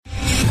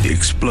The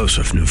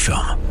explosive new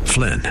film,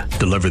 Flynn,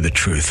 deliver the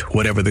truth,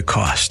 whatever the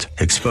cost,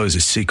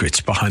 exposes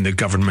secrets behind the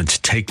government's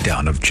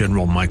takedown of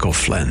General Michael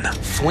Flynn.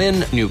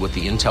 Flynn knew what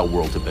the intel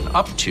world had been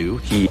up to.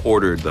 He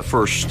ordered the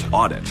first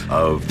audit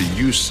of the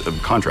use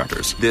of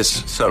contractors.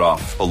 This set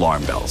off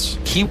alarm bells.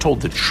 He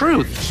told the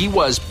truth. He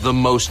was the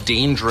most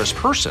dangerous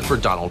person for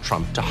Donald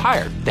Trump to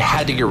hire. They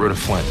had to get rid of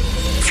Flynn.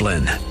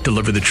 Flynn,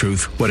 deliver the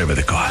truth, whatever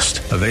the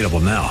cost. Available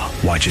now.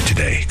 Watch it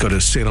today. Go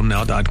to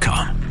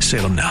salemnow.com.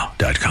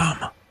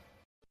 salemnow.com.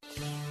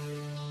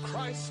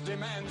 Christ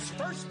demands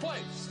first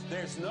place.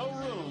 There's no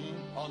room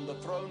on the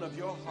throne of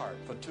your heart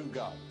for two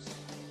gods.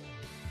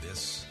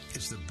 This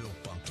is the Bill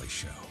Bunkley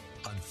Show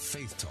on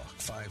Faith Talk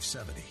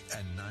 570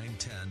 and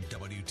 910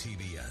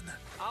 WTBN.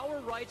 Our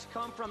rights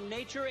come from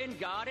nature and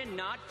God and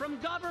not from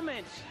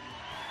government.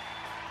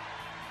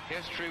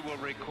 History will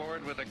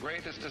record with the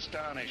greatest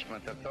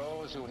astonishment that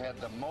those who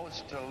had the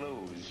most to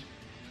lose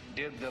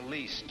did the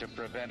least to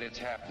prevent its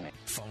happening.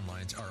 Phone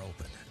lines are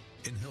open.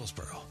 In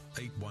Hillsborough,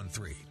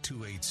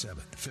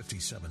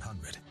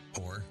 813-287-5700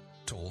 or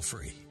toll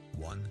free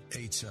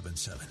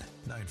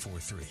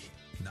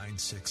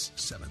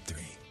 1-877-943-9673.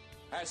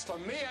 As for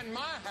me and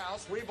my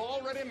house, we've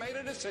already made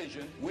a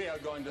decision. We are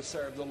going to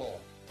serve the Lord.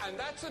 And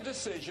that's a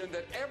decision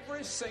that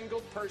every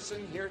single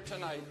person here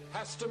tonight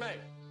has to make.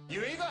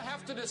 You either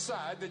have to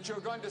decide that you're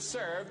going to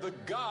serve the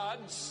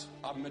gods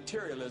of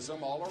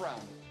materialism all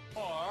around you,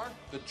 or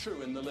the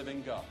true and the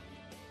living God.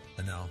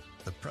 And now,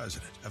 the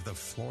president of the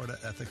Florida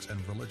Ethics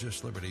and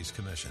Religious Liberties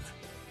Commission.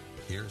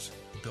 Here's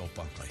Bill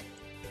Bunkley.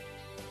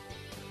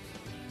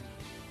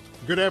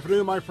 Good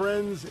afternoon, my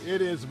friends.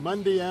 It is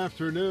Monday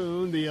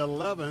afternoon, the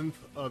 11th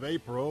of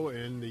April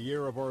in the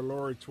year of our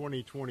Lord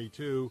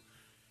 2022,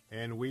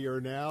 and we are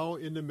now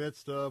in the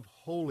midst of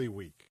Holy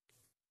Week.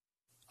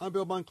 I'm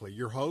Bill Bunkley,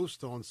 your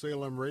host on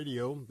Salem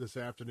Radio this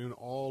afternoon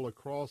all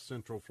across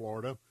Central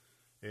Florida,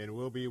 and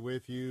we'll be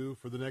with you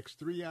for the next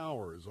 3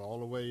 hours, all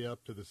the way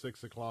up to the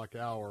 6 o'clock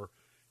hour,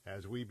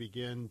 as we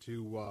begin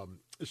to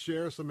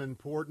share some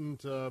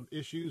important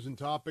issues and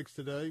topics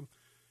today.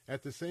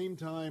 At the same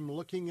time,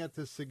 looking at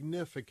the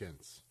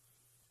significance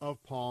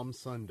of Palm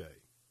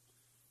Sunday.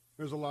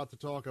 There's a lot to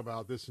talk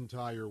about this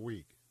entire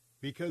week,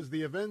 because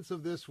the events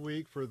of this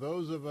week, for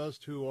those of us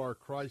who are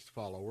Christ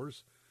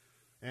followers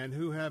and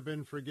who have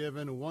been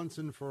forgiven once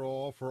and for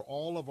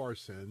all of our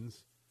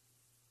sins,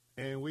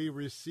 and we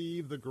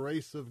receive the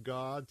grace of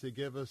God to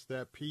give us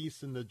that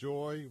peace and the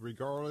joy,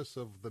 regardless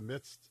of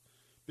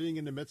being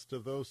in the midst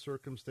of those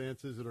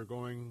circumstances that are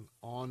going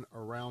on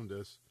around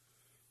us.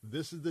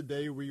 This is the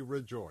day we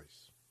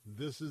rejoice.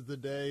 This is the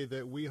day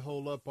that we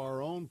hold up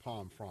our own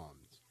palm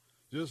fronds,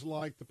 just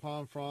like the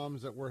palm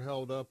fronds that were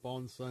held up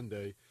on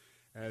Sunday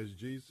as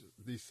Jesus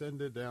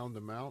descended down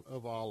the Mount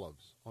of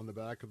Olives on the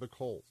back of the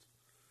colt,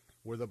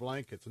 where the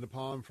blankets and the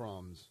palm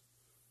fronds,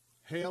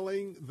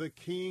 hailing the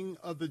King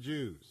of the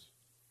Jews.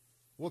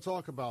 We'll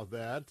talk about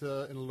that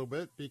in a little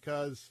bit,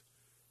 because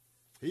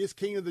he is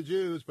King of the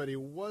Jews, but he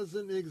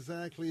wasn't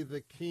exactly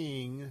the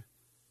king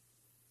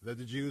that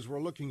the Jews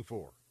were looking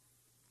for.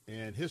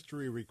 And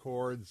history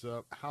records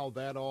how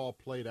that all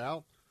played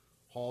out,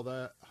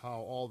 how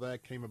all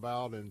that came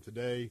about, and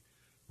today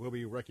we'll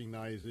be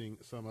recognizing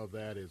some of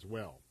that as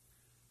well.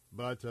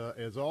 But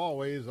as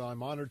always,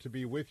 I'm honored to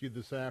be with you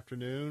this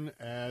afternoon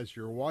as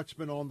your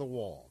watchman on the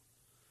wall,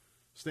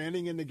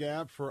 standing in the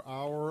gap for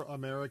our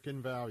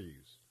American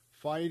values,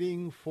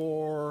 fighting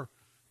for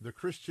the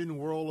Christian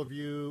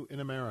worldview in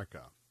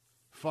America,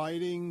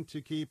 fighting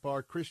to keep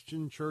our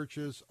Christian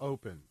churches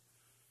open,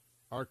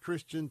 our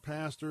Christian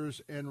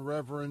pastors and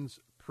reverends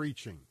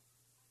preaching,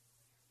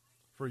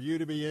 for you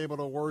to be able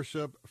to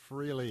worship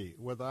freely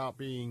without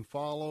being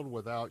followed,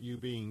 without you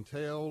being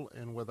tailed,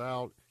 and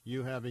without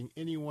you having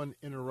anyone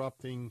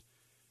interrupting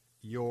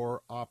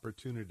your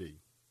opportunity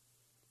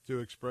to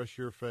express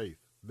your faith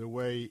the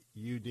way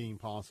you deem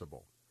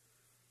possible.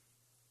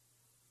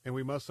 And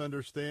we must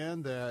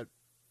understand that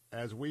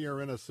as we are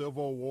in a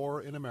civil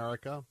war in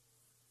America,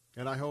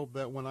 and I hope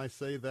that when I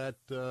say that,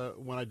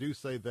 when I do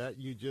say that,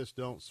 you just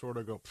don't sort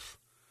of go,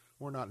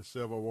 we're not in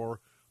civil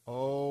war.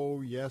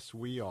 Oh, yes,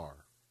 we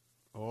are.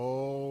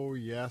 Oh,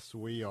 yes,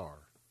 we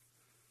are.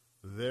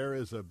 There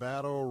is a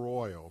battle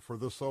royal for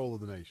the soul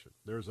of the nation.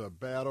 There's a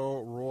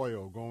battle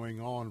royal going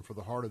on for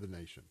the heart of the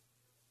nation.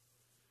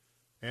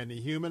 And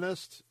the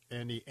humanists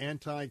and the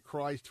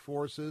anti-Christ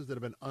forces that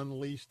have been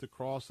unleashed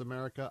across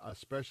America,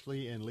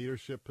 especially in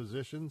leadership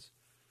positions,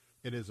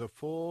 it is a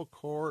full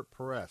court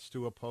press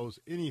to oppose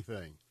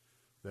anything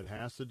that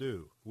has to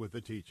do with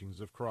the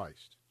teachings of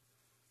Christ.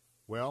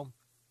 Well,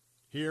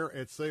 here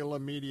at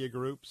Salem Media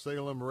Group,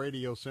 Salem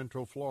Radio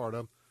Central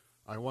Florida,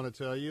 I want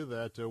to tell you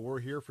that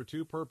we're here for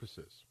two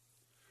purposes.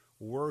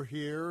 We're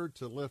here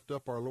to lift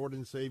up our Lord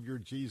and Savior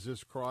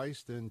Jesus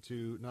Christ and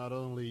to not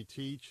only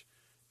teach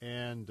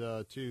and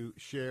to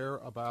share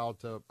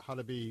about how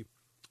to be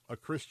a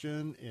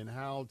Christian and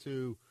how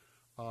to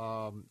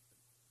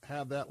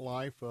have that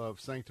life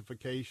of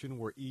sanctification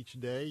where each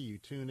day you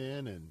tune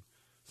in, and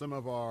some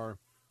of our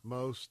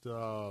most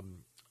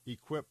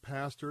equipped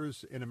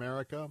pastors in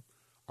America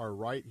are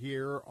right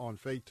here on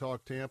Faith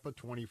Talk Tampa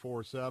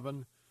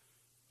 24/7.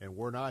 And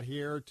we're not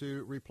here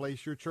to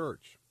replace your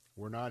church.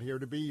 We're not here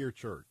to be your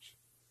church.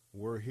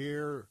 We're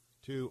here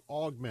to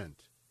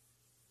augment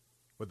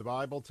what the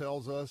Bible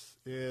tells us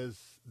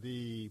is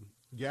the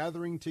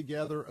gathering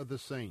together of the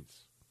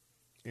saints.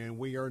 And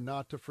we are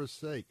not to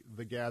forsake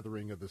the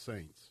gathering of the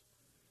saints.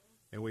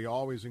 And we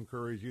always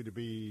encourage you to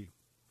be,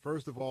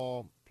 first of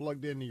all,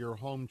 plugged into your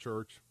home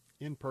church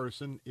in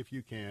person if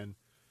you can.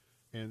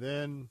 And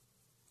then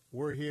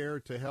we're here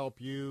to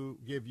help you,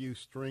 give you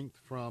strength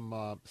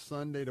from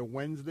Sunday to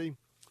Wednesday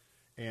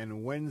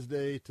and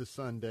Wednesday to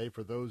Sunday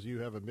for those of you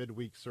who have a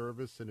midweek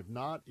service. And if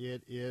not,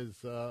 it is,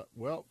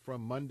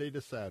 from Monday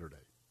to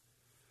Saturday.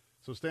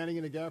 So standing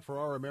in the gap for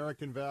our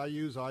American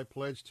values, I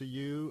pledge to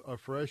you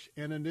afresh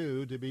and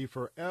anew to be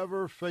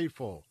forever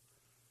faithful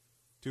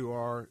to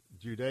our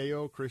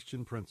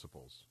Judeo-Christian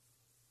principles.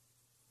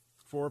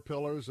 4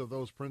 pillars of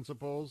those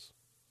principles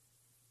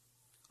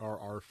are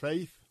our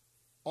faith,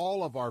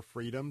 all of our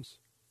freedoms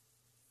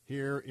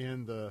here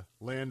in the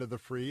land of the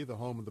free, the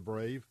home of the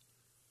brave,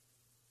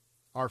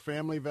 our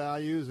family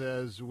values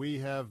as we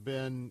have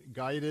been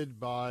guided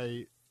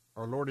by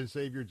our Lord and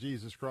Savior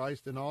Jesus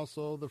Christ, and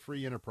also the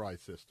free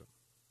enterprise system.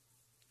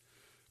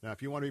 Now,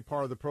 if you want to be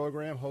part of the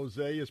program,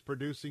 Jose is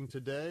producing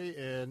today,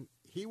 and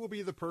he will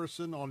be the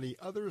person on the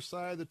other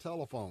side of the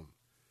telephone.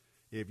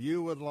 If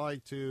you would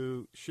like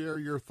to share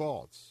your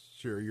thoughts,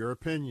 share your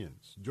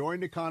opinions,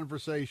 join the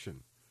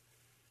conversation,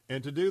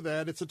 and to do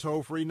that, it's a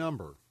toll-free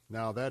number.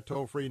 Now, that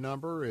toll-free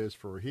number is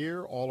for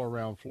here, all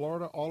around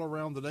Florida, all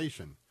around the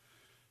nation,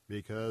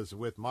 because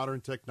with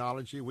modern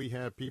technology, we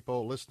have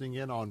people listening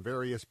in on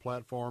various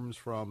platforms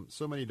from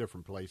so many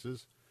different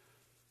places.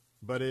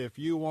 But if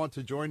you want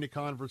to join the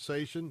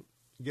conversation,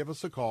 give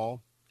us a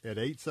call at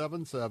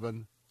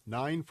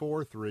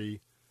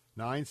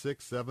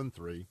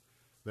 877-943-9673.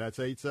 That's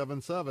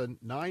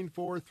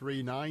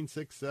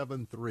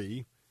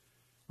 877-943-9673.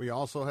 We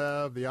also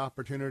have the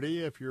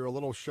opportunity, if you're a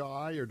little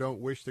shy or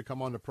don't wish to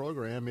come on the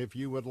program, if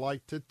you would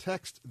like to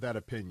text that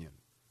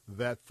opinion,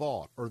 that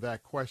thought, or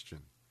that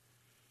question.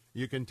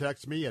 You can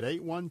text me at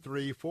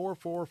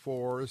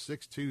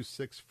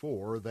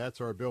 813-444-6264. That's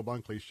our Bill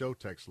Bunkley Show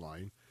text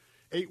line,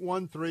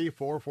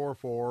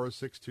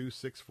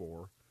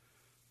 813-444-6264.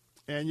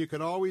 And you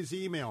can always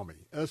email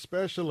me,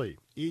 especially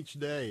each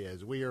day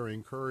as we are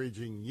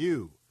encouraging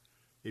you,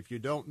 if you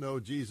don't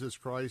know Jesus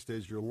Christ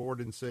as your Lord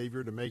and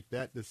Savior, to make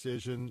that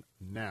decision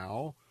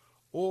now.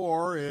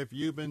 Or if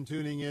you've been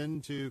tuning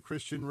in to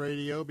Christian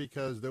radio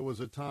because there was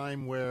a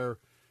time where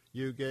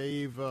you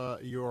gave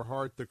your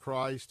heart to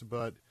Christ,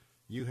 but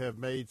you have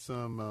made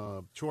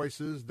some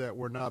choices that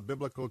were not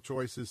biblical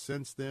choices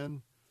since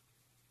then.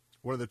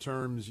 One of the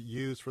terms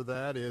used for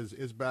that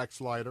is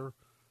backslider.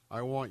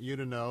 I want you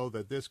to know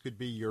that this could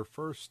be your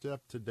first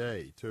step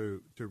today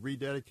to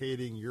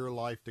rededicating your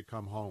life to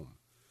come home.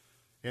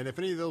 And if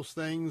any of those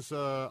things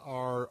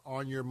are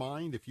on your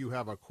mind, if you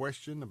have a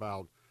question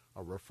about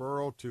a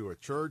referral to a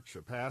church,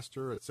 a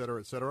pastor,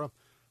 etc.,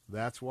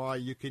 that's why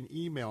you can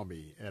email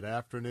me at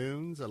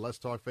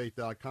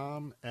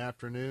afternoons@letstalkfaith.com,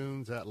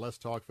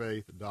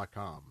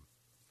 afternoons@letstalkfaith.com.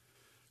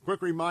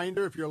 Quick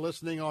reminder, if you're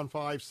listening on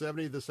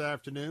 570 this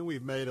afternoon,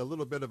 we've made a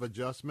little bit of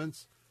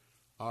adjustments.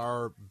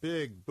 Our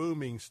big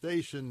booming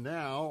station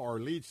now, our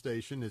lead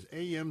station, is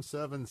AM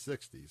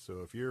 760.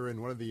 So if you're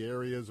in one of the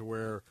areas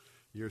where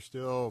you're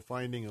still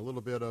finding a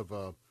little bit of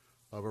a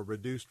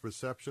reduced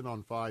reception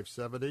on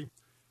 570,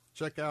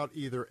 check out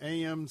either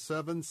AM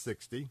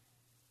 760.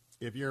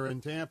 If you're in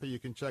Tampa, you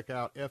can check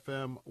out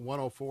FM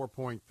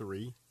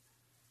 104.3.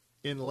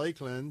 In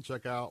Lakeland,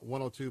 check out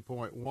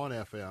 102.1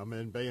 FM.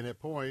 In Bayonet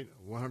Point,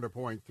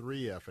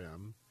 100.3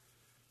 FM.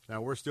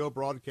 Now, we're still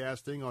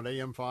broadcasting on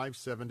AM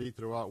 570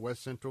 throughout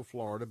West Central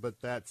Florida,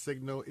 but that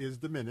signal is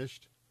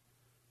diminished.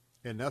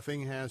 And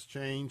nothing has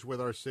changed with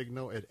our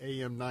signal at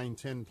AM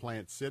 910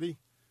 Plant City.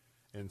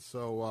 And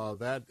so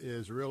that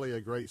is really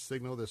a great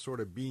signal that sort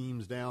of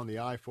beams down the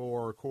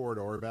I-4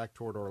 corridor back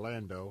toward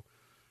Orlando.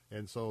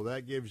 And so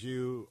that gives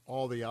you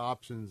all the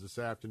options this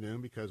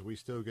afternoon, because we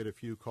still get a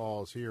few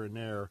calls here and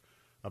there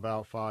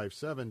about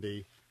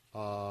 570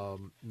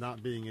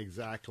 not being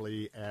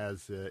exactly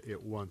as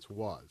it once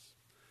was.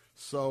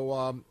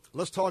 So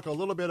let's talk a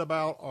little bit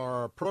about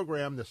our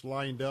program that's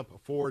lined up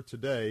for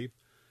today.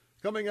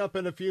 Coming up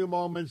in a few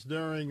moments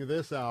during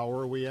this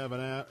hour, we have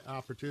an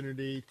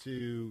opportunity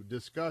to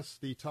discuss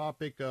the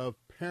topic of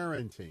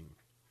parenting.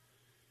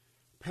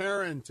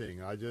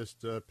 Parenting. I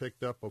just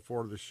picked up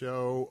before the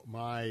show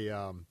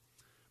my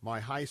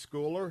my high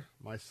schooler,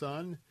 my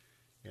son,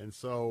 and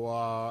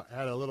so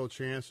had a little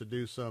chance to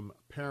do some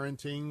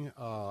parenting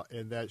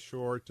in that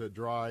short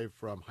drive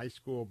from high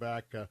school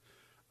back to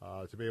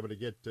be able to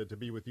get to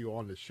be with you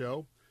on the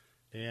show.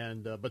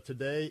 And but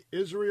today,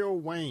 Israel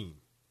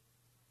Wayne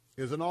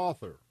is an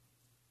author.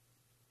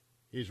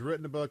 He's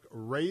written a book,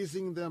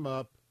 Raising Them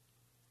Up,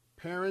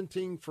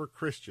 Parenting for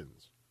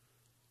Christians.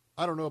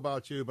 I don't know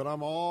about you, but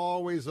I'm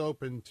always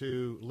open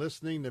to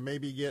listening to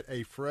maybe get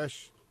a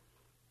fresh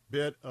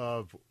bit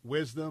of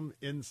wisdom,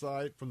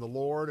 insight from the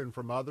Lord and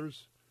from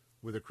others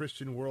with a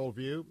Christian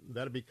worldview.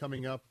 That'll be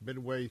coming up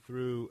midway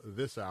through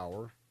this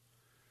hour.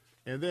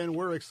 And then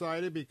we're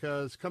excited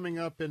because coming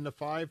up in the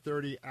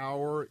 5:30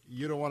 hour,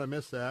 you don't want to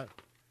miss that,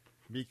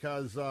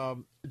 because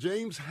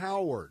James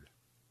Howard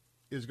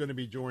is going to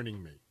be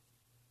joining me.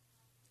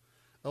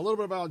 A little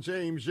bit about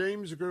James.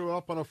 James grew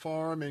up on a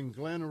farm in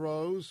Glen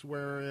Rose,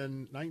 where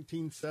in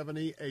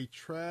 1970 a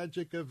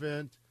tragic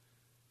event,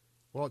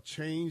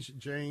 changed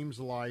James'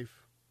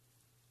 life,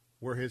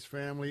 where his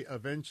family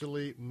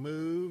eventually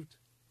moved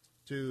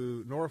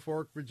to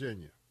Norfolk,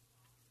 Virginia.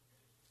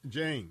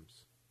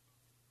 James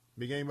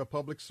became a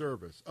public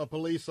service, a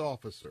police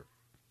officer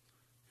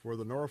for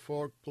the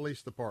Norfolk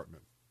Police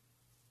Department.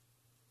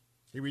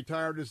 He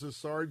retired as a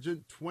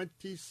sergeant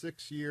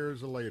 26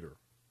 years later.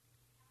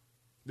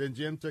 Then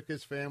Jim took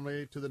his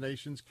family to the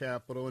nation's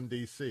capital in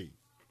D.C.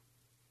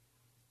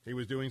 He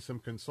was doing some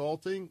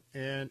consulting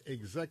and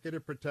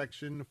executive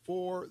protection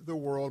for the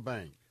World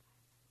Bank.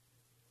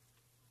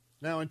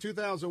 Now, in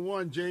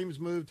 2001, James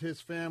moved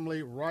his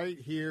family right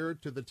here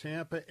to the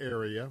Tampa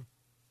area,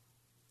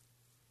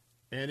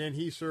 and then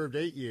he served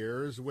 8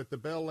 years with the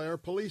Bel Air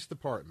Police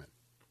Department.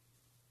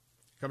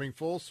 Coming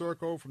full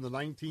circle from the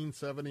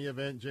 1970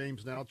 event,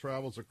 James now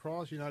travels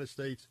across the United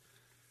States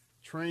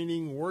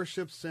training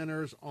worship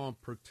centers on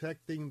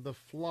protecting the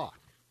flock.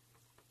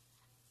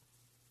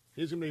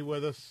 He's going to be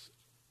with us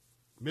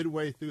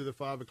midway through the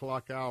 5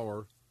 o'clock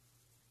hour.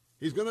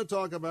 He's going to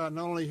talk about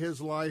not only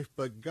his life,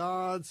 but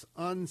God's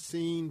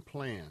unseen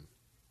plan,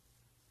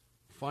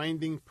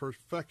 finding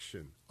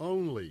perfection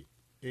only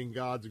in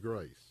God's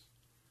grace.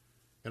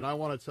 And I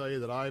want to tell you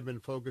that I've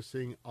been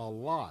focusing a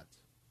lot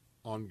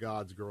on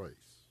God's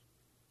grace.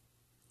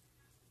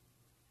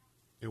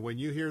 And when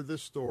you hear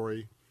this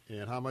story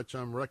and how much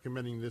I'm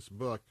recommending this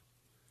book,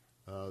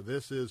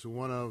 this is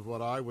one of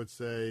what I would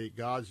say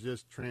God's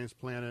just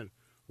transplanted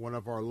one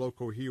of our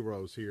local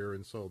heroes here.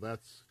 And so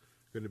that's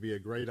going to be a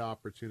great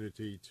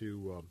opportunity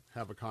to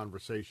have a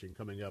conversation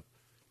coming up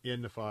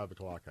in the 5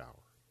 o'clock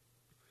hour.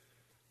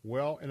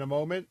 Well, in a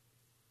moment,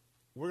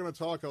 we're going to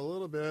talk a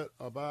little bit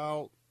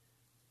about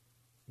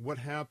what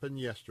happened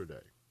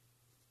yesterday.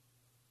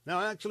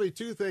 Now, actually,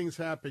 two things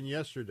happened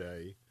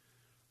yesterday,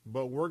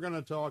 but we're going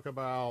to talk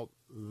about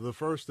the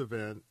first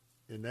event,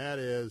 and that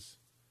is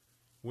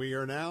we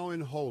are now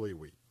in Holy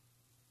Week.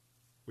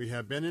 We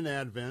have been in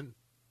Advent.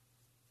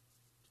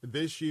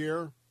 This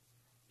year,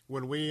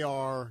 when we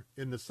are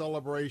in the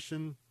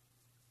celebration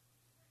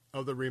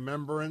of the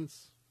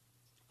remembrance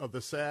of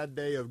the sad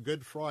day of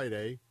Good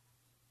Friday,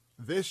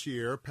 this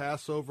year,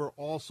 Passover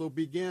also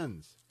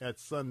begins at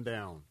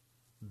sundown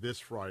this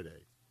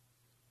Friday.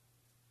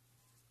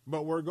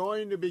 But we're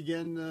going to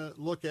begin to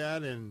look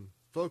at and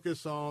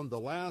focus on the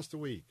last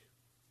week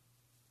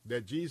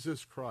that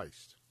Jesus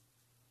Christ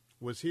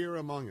was here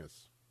among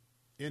us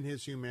in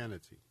his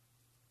humanity.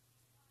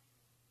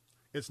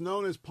 It's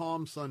known as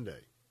Palm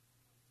Sunday.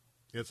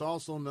 It's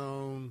also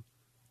known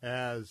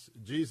as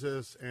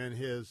Jesus and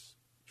his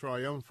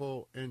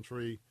triumphal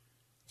entry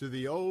to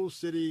the old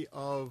city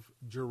of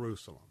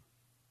Jerusalem.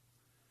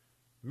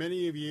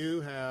 Many of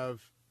you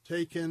have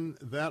taken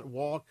that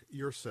walk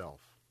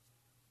yourself,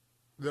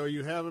 though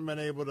you haven't been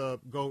able to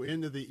go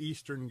into the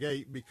eastern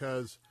gate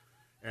because,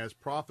 as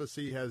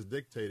prophecy has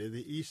dictated,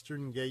 the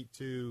eastern gate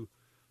to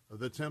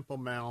the Temple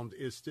Mount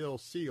is still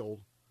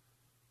sealed.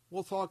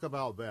 We'll talk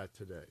about that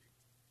today.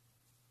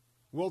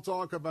 We'll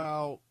talk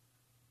about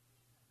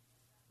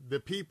the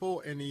people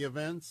and the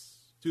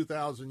events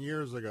 2,000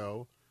 years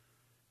ago,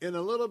 and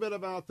a little bit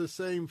about the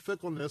same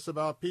fickleness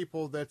about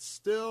people that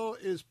still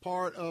is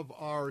part of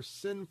our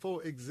sinful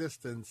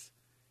existence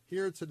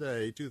here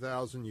today,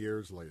 2,000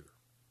 years later.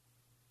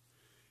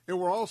 And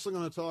we're also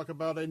going to talk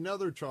about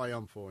another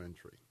triumphal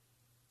entry.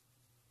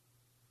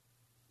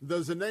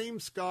 Does the name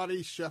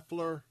Scotty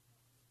Scheffler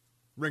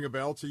ring a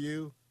bell to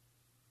you?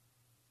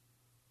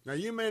 Now,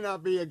 you may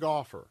not be a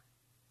golfer,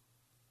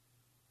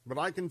 but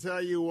I can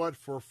tell you what,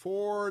 for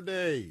 4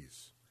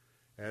 days,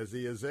 as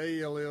the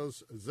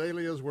azaleas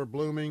were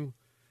blooming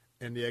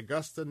and the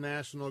Augusta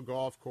National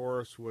Golf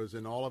Course was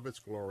in all of its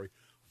glory,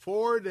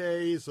 4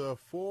 days of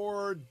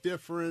 4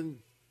 different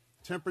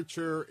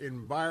temperature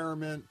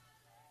environment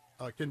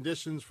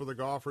conditions for the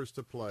golfers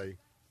to play,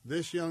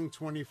 this young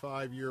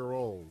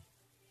 25-year-old,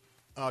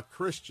 a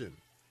Christian,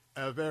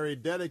 a very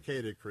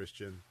dedicated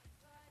Christian,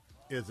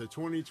 is a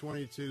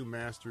 2022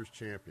 Masters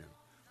champion.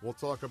 We'll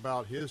talk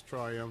about his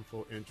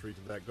triumphal entry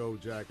to that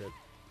gold jacket,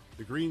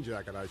 the green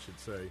jacket, I should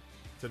say,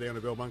 today on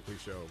the Bill Bunkley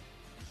Show.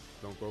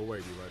 Don't go away.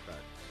 Be right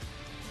back.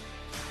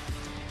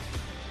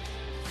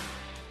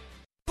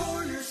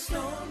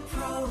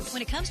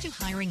 When it comes to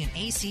hiring an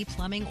AC,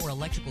 plumbing, or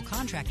electrical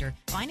contractor,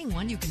 finding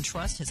one you can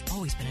trust has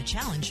always been a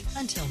challenge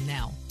until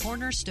now.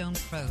 Cornerstone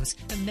Pros.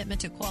 Commitment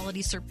to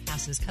quality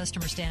surpasses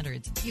customer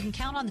standards. You can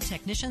count on the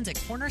technicians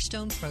at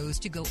Cornerstone Pros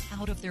to go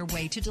out of their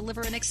way to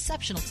deliver an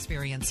exceptional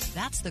experience.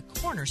 That's the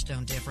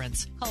Cornerstone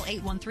difference. Call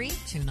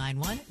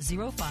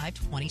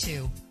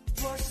 813-291-0522.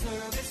 For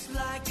service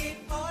like it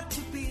ought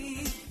to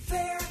be.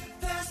 Fair,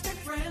 fast,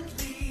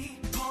 friendly.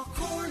 Call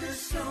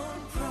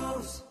Cornerstone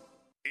Pros.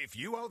 If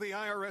you owe the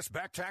IRS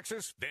back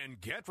taxes, then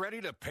get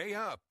ready to pay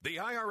up. The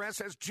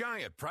IRS has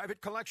giant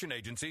private collection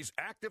agencies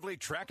actively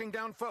tracking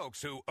down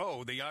folks who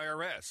owe the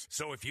IRS.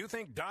 So if you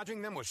think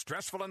dodging them was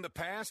stressful in the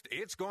past,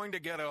 it's going to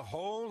get a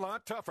whole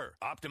lot tougher.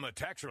 Optima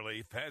Tax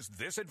Relief has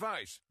this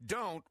advice.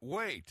 Don't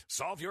wait.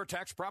 Solve your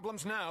tax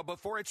problems now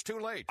before it's too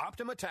late.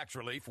 Optima Tax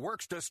Relief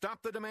works to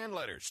stop the demand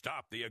letters,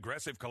 stop the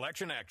aggressive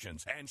collection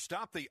actions, and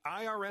stop the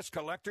IRS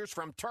collectors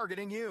from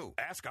targeting you.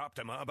 Ask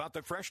Optima about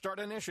the Fresh Start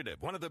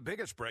Initiative, one of the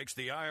biggest breaks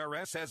the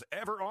IRS has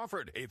ever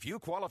offered. If you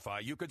qualify,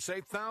 you could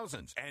save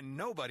thousands, and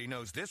nobody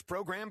knows this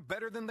program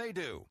better than they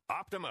do.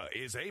 Optima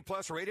is A+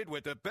 rated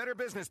with the Better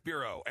Business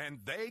Bureau, and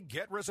they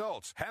get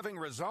results, having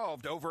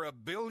resolved over $1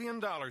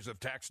 billion of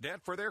tax debt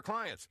for their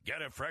clients.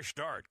 Get a fresh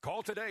start.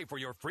 Call today for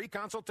your free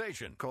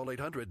consultation. Call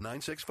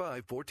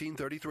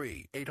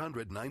 800-965-1433.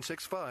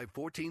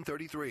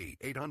 800-965-1433.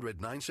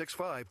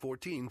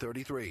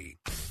 800-965-1433.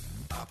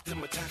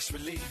 Optima Tax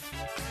Relief.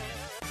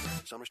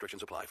 Some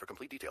restrictions apply. For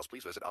complete details,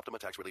 please visit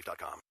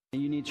OptimaTaxRelief.com.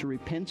 You need to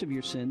repent of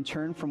your sin,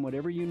 turn from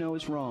whatever you know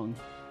is wrong,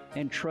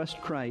 and trust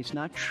Christ.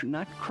 Not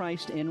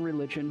Christ and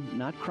religion,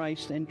 not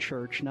Christ and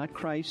church, not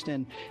Christ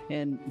and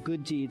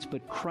good deeds,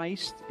 but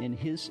Christ and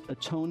His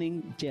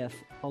atoning death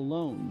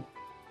alone.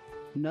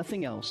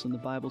 Nothing else. And the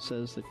Bible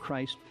says that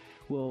Christ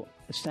will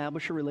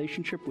establish a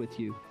relationship with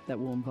you that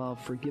will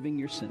involve forgiving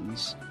your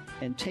sins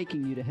and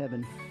taking you to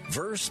heaven.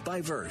 Verse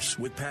by Verse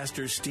with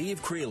Pastor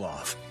Steve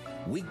Kreloff.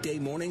 Weekday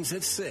mornings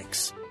at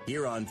 6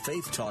 here on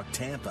Faith Talk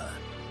Tampa.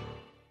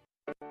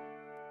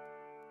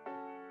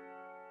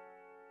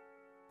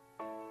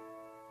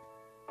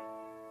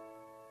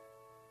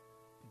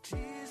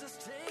 Jesus,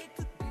 take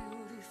the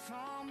beauty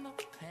from the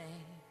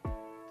pain.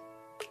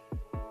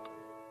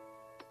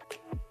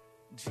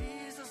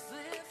 Jesus,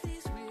 lift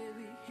these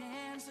weary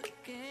hands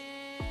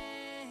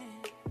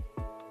again.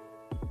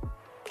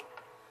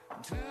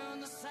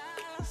 Turn the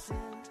silence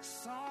into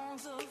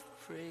songs of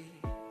praise.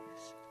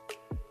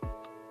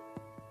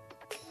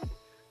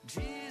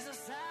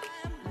 Jesus,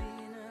 I am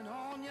leaning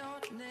on your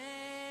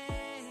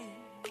name.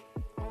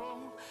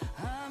 Oh,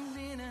 I'm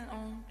leaning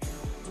on you.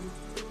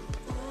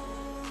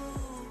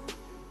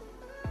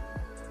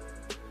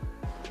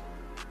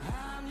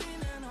 I'm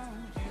leaning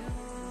on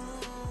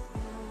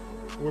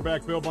you. We're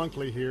back, Bill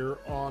Bunkley here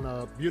on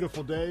a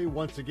beautiful day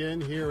once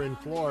again here in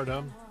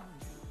Florida.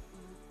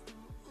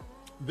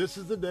 This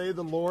is the day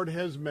the Lord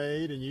has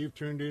made, and you've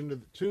tuned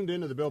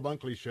into the Bill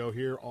Bunkley Show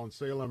here on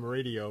Salem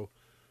Radio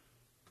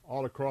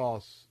all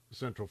across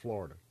Central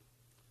Florida.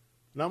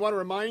 And I want to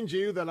remind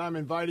you that I'm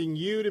inviting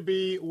you to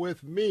be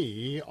with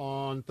me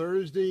on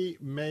Thursday,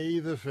 May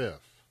the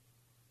 5th.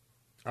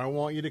 I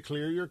want you to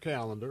clear your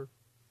calendar,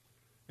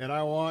 and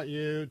I want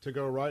you to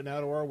go right now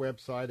to our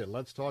website at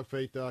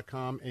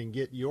letstalkfaith.com and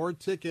get your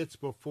tickets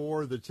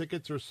before the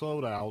tickets are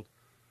sold out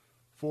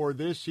for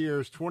this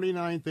year's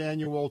 29th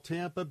annual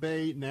Tampa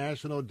Bay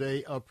National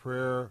Day of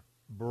Prayer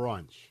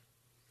Brunch.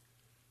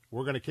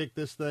 We're going to kick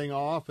this thing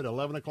off at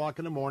 11 o'clock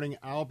in the morning.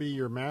 I'll be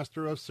your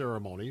master of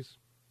ceremonies.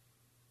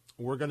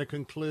 We're going to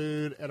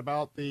conclude at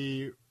about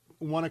the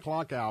 1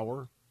 o'clock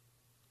hour.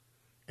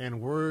 And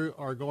we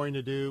are going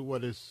to do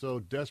what is so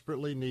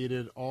desperately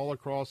needed all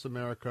across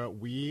America.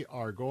 We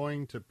are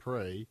going to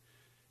pray.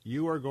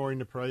 You are going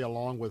to pray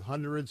along with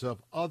hundreds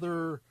of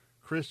other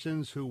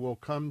Christians who will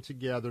come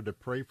together to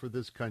pray for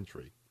this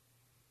country.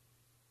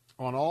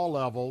 On all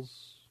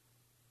levels,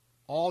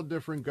 all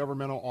different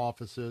governmental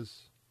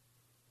offices.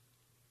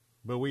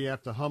 But we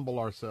have to humble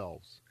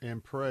ourselves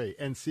and pray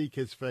and seek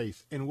His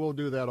face, and we'll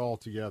do that all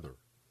together.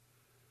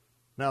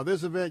 Now,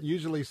 this event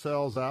usually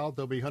sells out.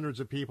 There'll be hundreds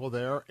of people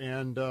there,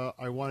 and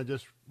I want to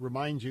just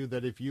remind you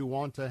that if you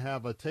want to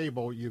have a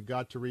table, you've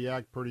got to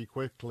react pretty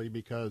quickly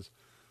because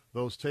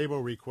those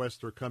table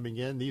requests are coming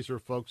in. These are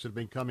folks that have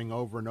been coming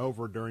over and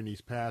over during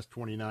these past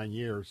 29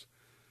 years.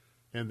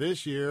 And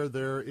this year,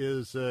 there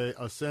is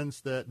a sense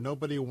that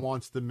nobody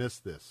wants to miss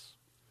this.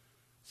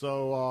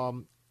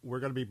 So, we're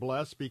going to be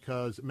blessed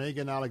because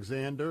Megan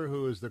Alexander,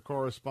 who is the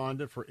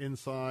correspondent for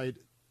Inside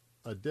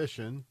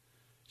Edition,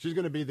 she's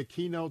going to be the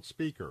keynote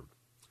speaker.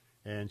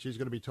 And she's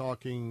going to be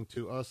talking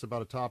to us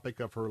about a topic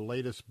of her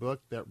latest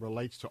book that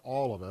relates to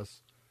all of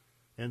us.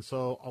 And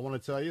so I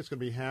want to tell you it's going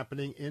to be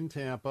happening in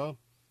Tampa,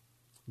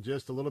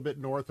 just a little bit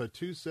north of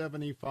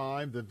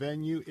 275. The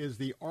venue is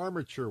the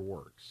Armature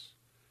Works.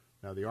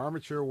 Now, the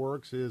Armature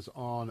Works is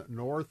on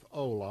North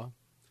Ola.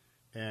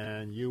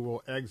 And you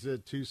will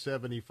exit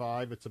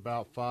 275. It's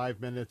about 5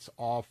 minutes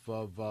off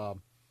of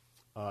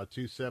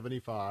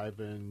 275,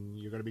 and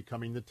you're going to be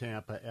coming to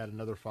Tampa at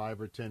another 5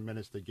 or 10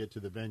 minutes to get to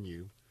the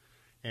venue.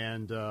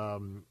 And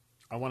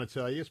I want to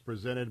tell you, it's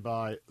presented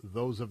by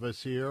those of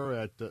us here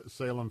at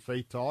Salem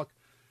Faith Talk,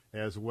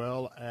 as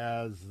well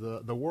as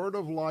the Word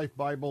of Life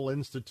Bible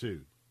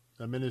Institute,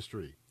 a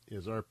ministry,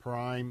 is our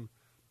prime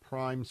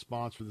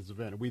sponsor for this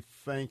event. We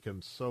thank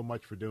them so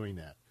much for doing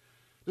that.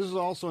 This is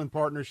also in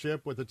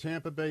partnership with the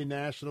Tampa Bay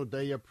National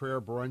Day of Prayer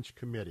Brunch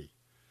Committee.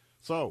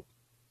 So,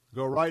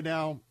 go right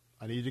now.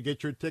 I need you to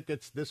get your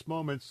tickets this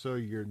moment so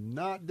you're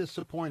not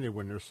disappointed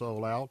when they're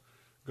sold out.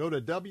 Go to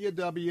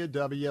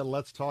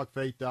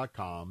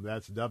www.letstalkfaith.com.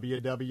 That's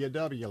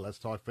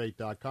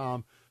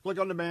www.letstalkfaith.com. Click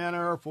on the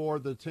banner for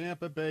the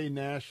Tampa Bay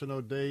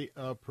National Day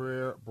of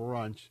Prayer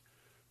Brunch.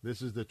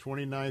 This is the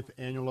 29th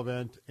annual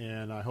event,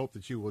 and I hope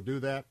that you will do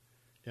that,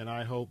 and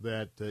I hope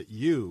that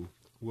you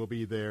will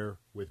be there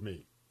with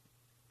me.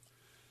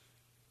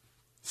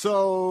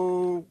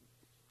 So,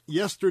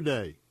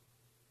 yesterday,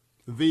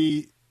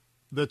 the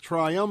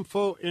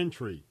triumphal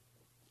entry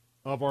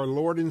of our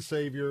Lord and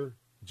Savior,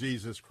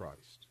 Jesus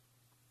Christ.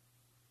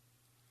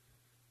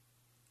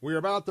 We're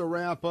about to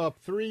wrap up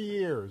 3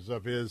 years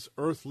of his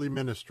earthly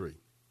ministry.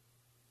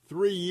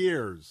 3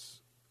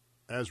 years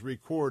as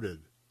recorded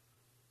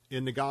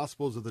in the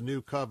Gospels of the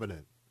New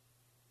Covenant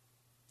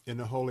in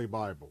the Holy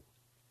Bible.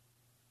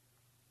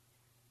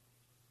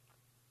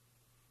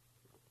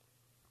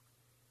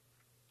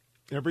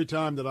 Every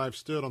time that I've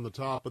stood on the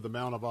top of the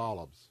Mount of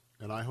Olives,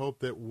 and I hope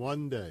that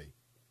one day,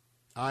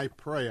 I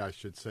pray I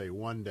should say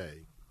one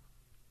day,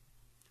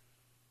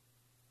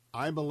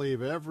 I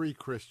believe every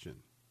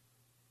Christian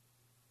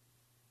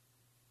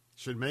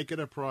should make it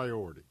a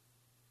priority.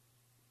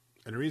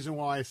 And the reason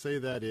why I say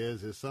that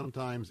is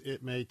sometimes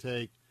it may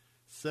take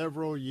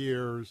several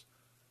years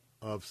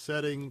of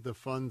setting the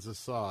funds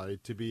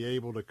aside to be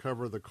able to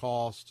cover the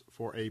cost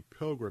for a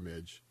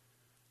pilgrimage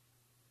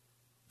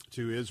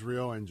to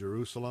Israel and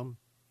Jerusalem.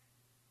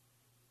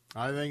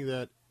 I think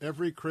that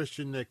every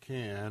Christian that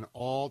can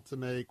ought to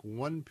make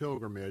one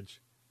pilgrimage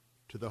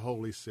to the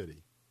holy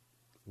city.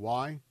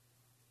 Why?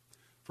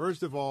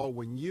 First of all,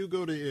 when you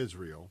go to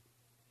Israel,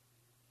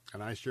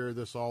 and I share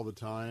this all the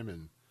time,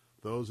 and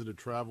those that have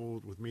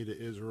traveled with me to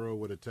Israel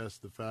would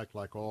attest the fact,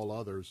 like all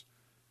others,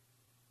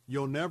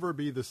 you'll never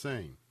be the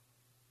same.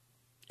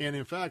 And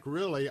in fact,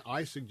 really,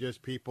 I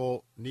suggest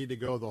people need to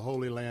go to the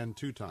Holy Land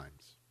 2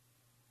 times.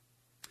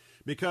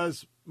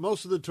 Because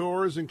most of the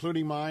tours,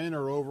 including mine,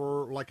 are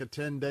over like a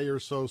 10-day or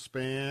so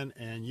span,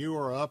 and you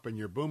are up and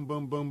you're boom,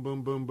 boom, boom,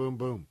 boom, boom, boom,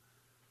 boom.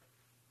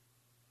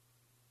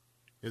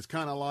 It's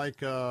kind of like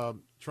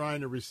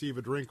trying to receive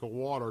a drink of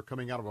water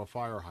coming out of a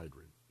fire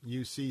hydrant.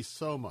 You see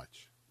so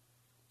much,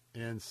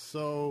 and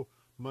so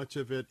much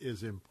of it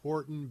is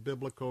important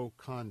biblical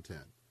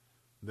content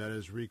that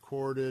is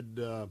recorded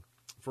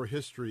for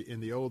history in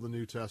the Old and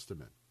New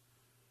Testament.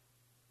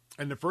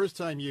 And the first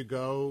time you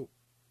go,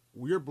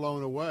 you're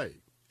blown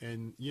away.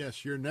 And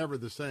yes, you're never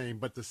the same.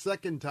 But the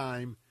second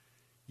time,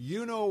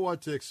 you know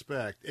what to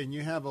expect, and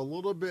you have a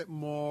little bit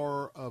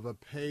more of a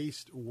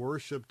paced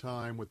worship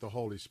time with the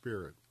Holy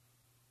Spirit.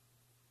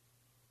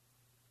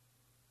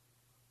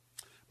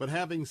 But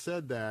having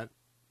said that,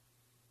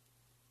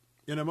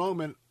 in a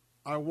moment,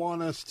 I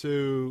want us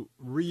to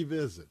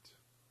revisit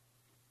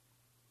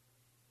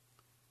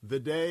the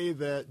day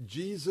that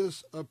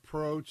Jesus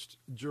approached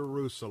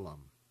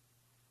Jerusalem.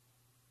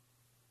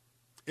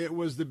 It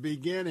was the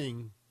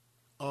beginning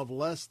of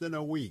less than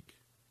a week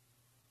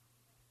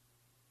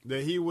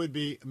that he would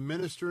be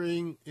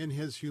ministering in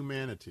his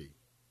humanity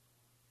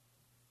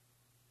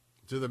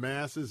to the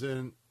masses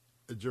in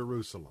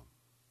Jerusalem.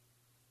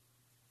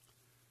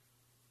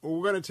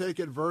 We're going to take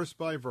it verse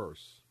by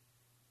verse,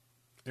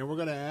 and we're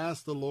going to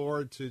ask the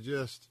Lord to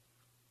just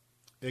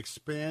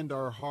expand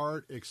our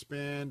heart,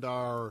 expand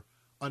our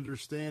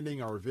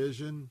understanding, our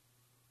vision,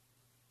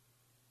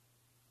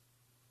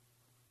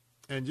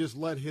 and just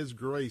let his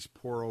grace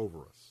pour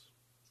over us,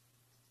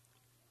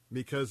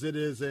 because it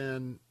is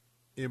an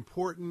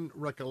important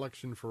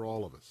recollection for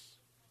all of us.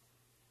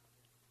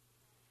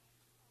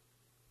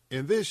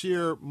 And this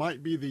year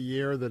might be the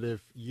year that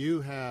if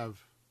you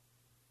have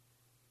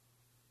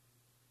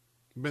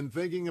been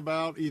thinking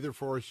about, either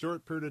for a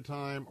short period of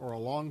time or a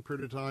long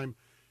period of time,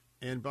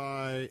 and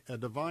by a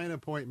divine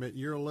appointment,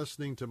 you're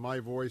listening to my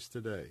voice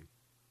today,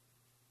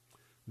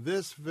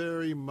 this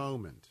very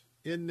moment,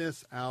 in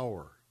this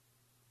hour,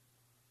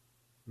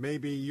 may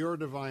be your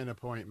divine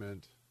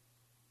appointment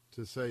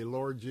to say,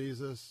 Lord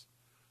Jesus,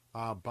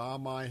 I bow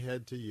my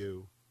head to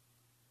you.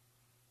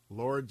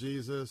 Lord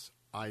Jesus,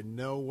 I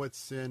know what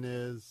sin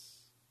is.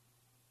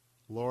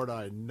 Lord,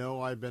 I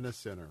know I've been a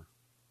sinner.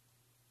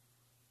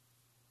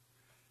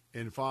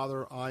 And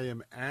Father, I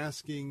am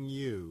asking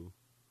you,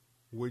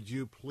 would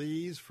you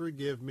please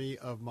forgive me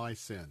of my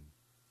sin?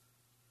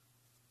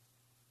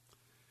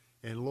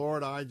 And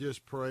Lord, I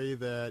just pray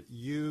that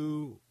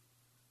you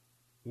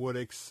would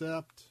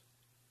accept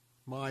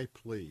my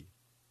plea,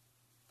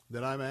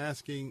 that I'm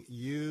asking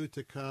you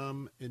to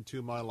come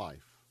into my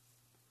life.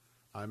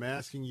 I'm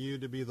asking you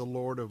to be the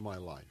Lord of my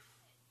life.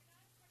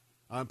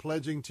 I'm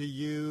pledging to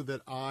you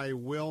that I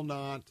will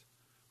not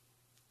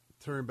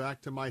turn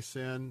back to my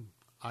sin.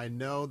 I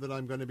know that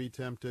I'm going to be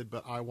tempted,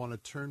 but I want to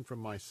turn from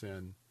my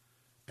sin,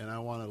 and I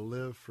want to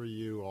live for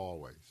you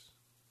always.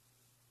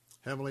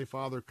 Heavenly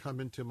Father,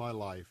 come into my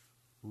life,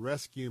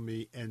 rescue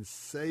me, and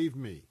save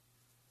me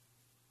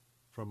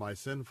from my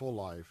sinful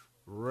life.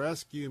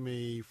 Rescue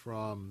me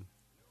from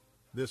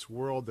this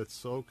world that's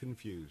so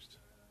confused.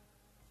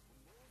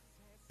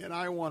 And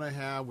I want to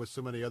have what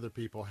so many other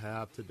people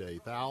have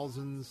today,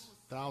 thousands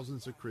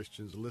of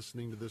Christians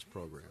listening to this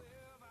program.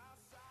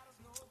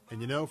 And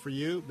you know, for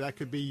you, that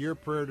could be your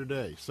prayer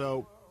today.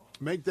 So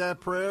make that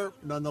prayer.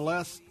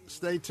 Nonetheless,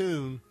 stay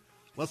tuned.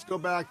 Let's go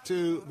back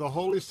to the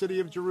holy city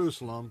of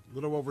Jerusalem, a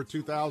little over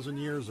 2,000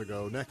 years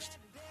ago, next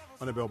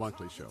on the Bill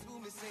Bunkley Show.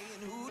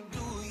 Who do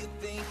you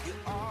think you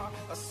are?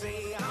 I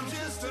say I'm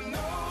just a nobody.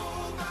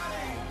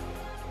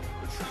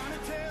 We're trying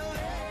to tell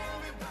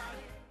everybody.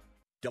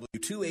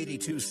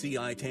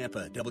 W282CI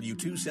Tampa,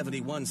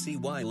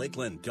 W271CY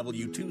Lakeland,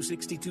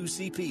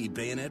 W262CP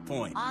Bayonet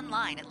Point.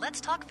 Online at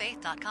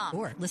letstalkfaith.com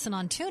or listen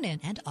on TuneIn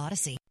and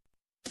Odyssey.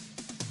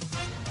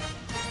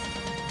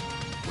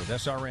 With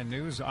SRN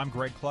News, I'm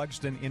Greg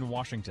Clugston in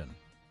Washington.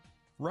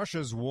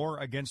 Russia's war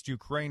against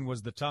Ukraine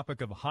was the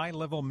topic of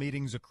high-level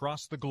meetings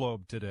across the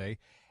globe today.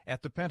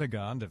 At the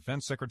Pentagon,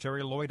 Defense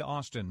Secretary Lloyd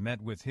Austin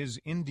met with his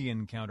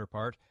Indian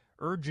counterpart,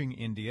 urging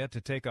India to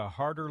take a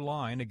harder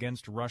line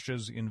against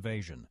Russia's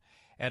invasion.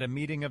 At a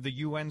meeting of the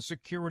UN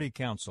Security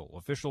Council,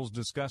 officials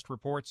discussed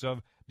reports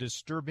of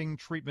disturbing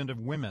treatment of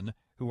women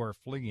who are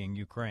fleeing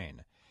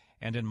Ukraine.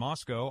 And in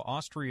Moscow,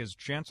 Austria's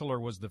chancellor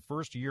was the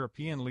first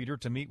European leader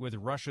to meet with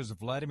Russia's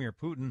Vladimir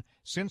Putin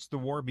since the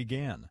war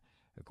began.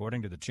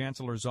 According to the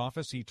chancellor's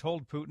office, he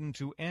told Putin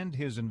to end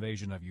his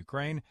invasion of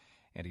Ukraine,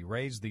 and he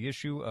raised the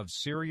issue of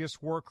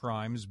serious war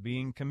crimes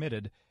being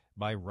committed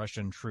by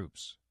Russian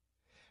troops.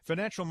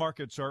 Financial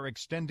markets are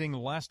extending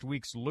last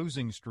week's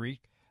losing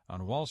streak.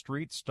 On Wall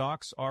Street,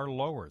 stocks are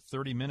lower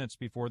 30 minutes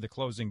before the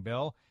closing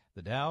bell.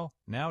 The Dow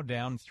now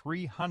down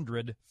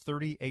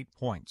 338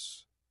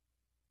 points.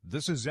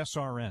 This is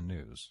SRN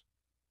News.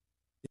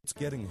 It's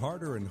getting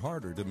harder and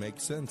harder to make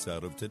sense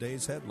out of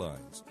today's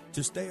headlines.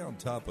 To stay on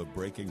top of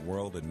breaking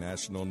world and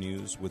national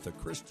news with a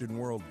Christian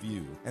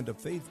worldview and a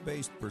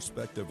faith-based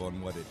perspective on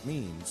what it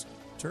means,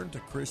 turn to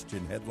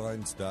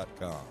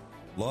ChristianHeadlines.com.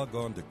 Log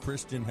on to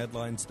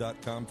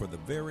ChristianHeadlines.com for the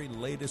very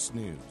latest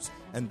news,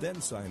 and then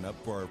sign up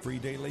for our free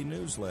daily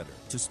newsletter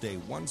to stay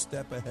one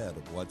step ahead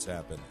of what's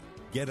happening.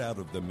 Get out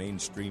of the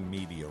mainstream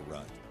media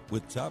rut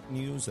with top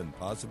news and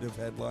positive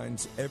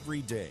headlines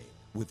every day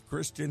with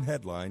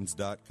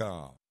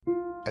ChristianHeadlines.com.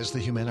 As the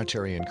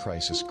humanitarian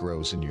crisis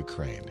grows in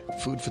Ukraine,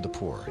 Food for the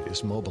Poor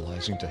is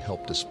mobilizing to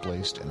help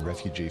displaced and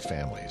refugee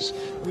families.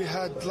 We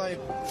had like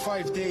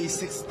 5 days,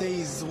 6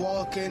 days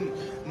walking,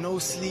 no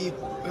sleep,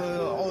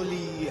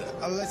 only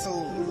a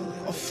little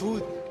of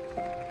food.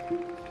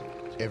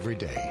 Every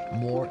day,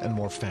 more and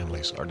more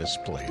families are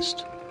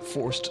displaced,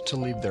 forced to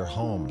leave their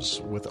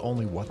homes with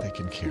only what they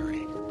can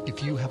carry.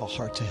 If you have a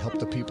heart to help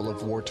the people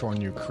of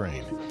war-torn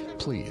Ukraine,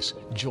 please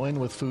join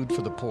with Food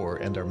for the Poor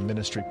and our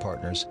ministry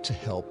partners to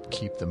help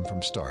keep them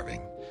from starving.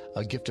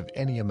 A gift of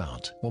any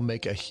amount will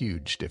make a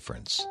huge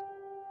difference.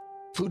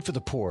 Food for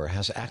the Poor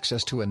has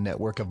access to a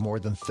network of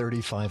more than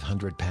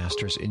 3,500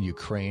 pastors in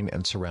Ukraine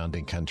and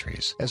surrounding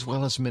countries, as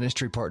well as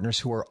ministry partners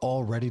who are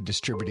already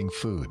distributing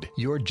food.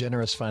 Your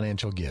generous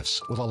financial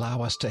gifts will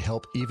allow us to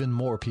help even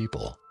more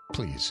people.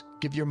 Please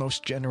give your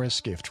most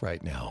generous gift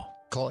right now.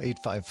 Call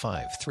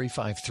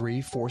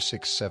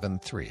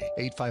 855-353-4673,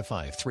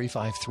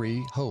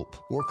 855-353-HOPE,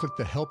 or click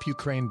the Help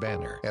Ukraine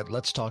banner at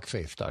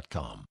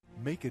letstalkfaith.com.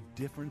 Make a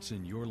difference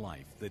in your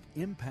life that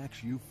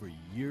impacts you for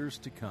years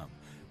to come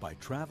by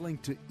traveling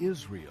to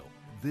Israel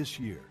this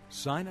year.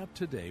 Sign up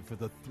today for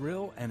the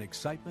thrill and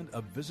excitement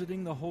of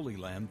visiting the Holy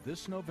Land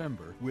this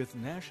November with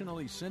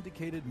nationally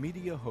syndicated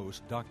media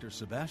host Dr.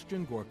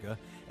 Sebastian Gorka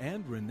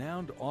and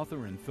renowned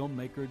author and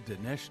filmmaker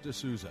Dinesh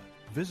D'Souza.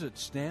 Visit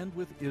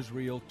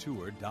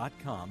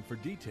StandWithIsraelTour.com for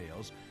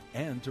details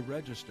and to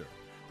register.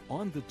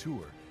 On the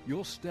tour,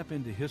 you'll step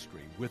into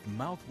history with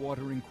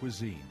mouth-watering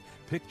cuisine,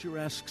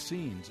 picturesque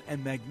scenes,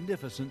 and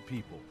magnificent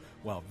people,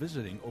 while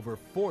visiting over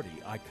 40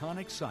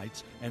 iconic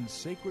sites and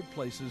sacred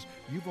places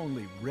you've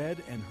only read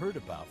and heard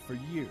about for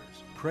years.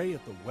 Pray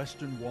at the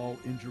Western Wall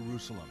in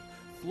Jerusalem,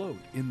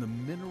 float in the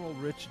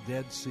mineral-rich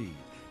Dead Sea,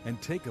 and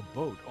take a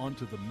boat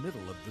onto the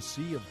middle of the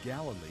Sea of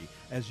Galilee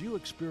as you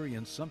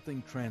experience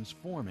something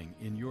transforming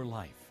in your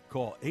life.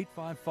 Call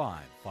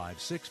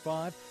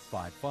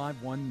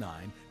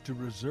 855-565-5519 to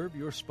reserve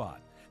your spot.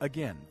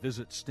 Again,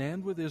 visit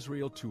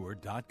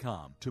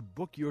StandWithIsraelTour.com to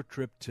book your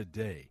trip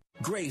today.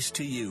 Grace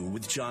to You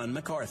with John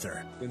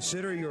MacArthur.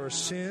 Consider your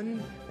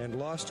sin and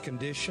lost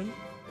condition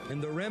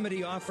and the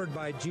remedy offered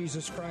by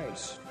Jesus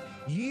Christ.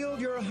 Yield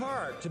your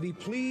heart to be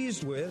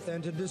pleased with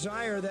and to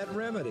desire that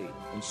remedy,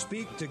 and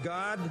speak to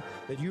God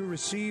that you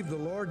receive the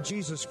Lord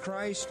Jesus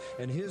Christ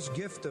and His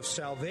gift of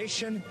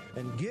salvation,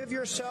 and give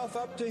yourself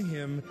up to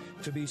Him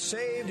to be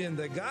saved in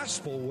the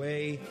gospel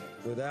way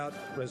without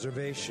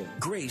reservation.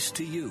 Grace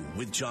to You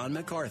with John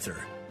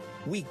MacArthur.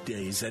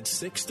 Weekdays at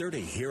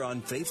 6:30 here on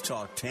Faith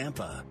Talk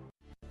Tampa.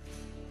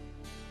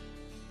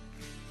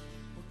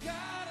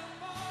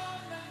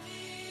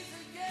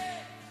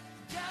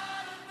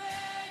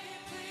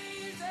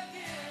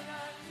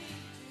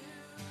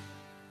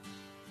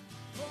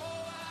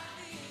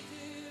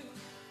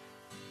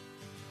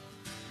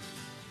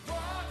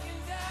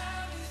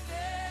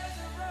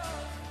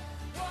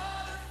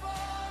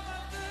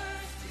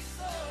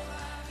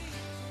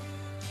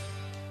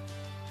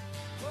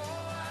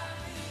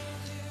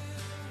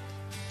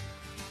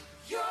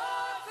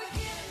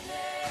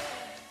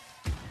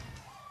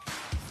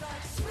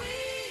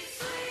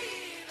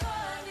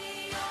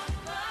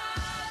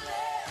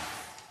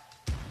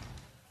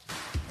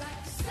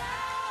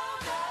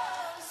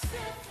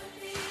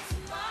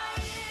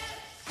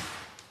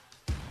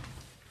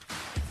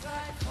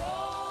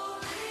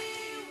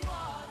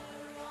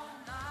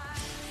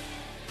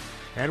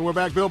 And we're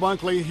back. Bill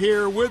Bunkley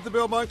here with the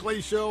Bill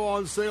Bunkley Show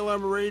on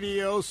Salem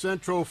Radio,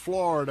 Central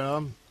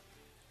Florida,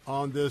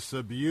 on this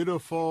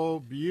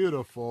beautiful,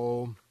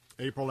 beautiful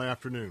April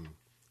afternoon.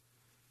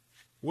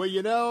 Well,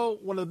 you know,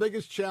 one of the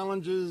biggest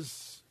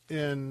challenges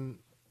in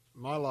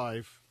my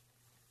life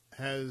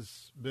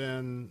has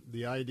been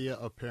the idea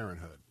of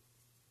parenthood.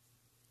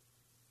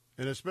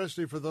 And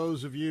especially for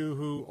those of you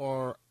who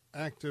are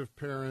active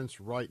parents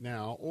right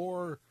now,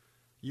 or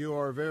you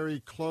are very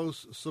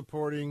close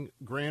supporting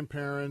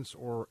grandparents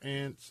or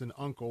aunts and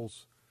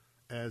uncles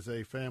as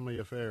a family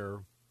affair,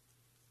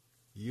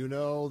 you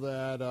know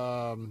that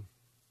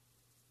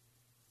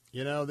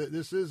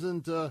this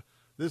isn't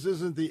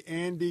the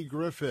Andy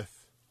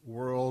Griffith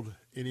world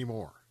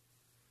anymore.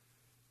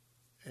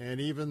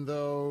 And even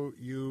though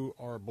you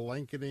are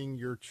blanketing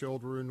your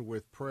children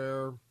with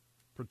prayer,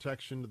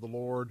 protection to the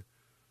Lord,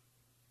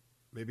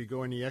 maybe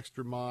going the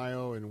extra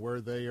mile in where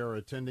they are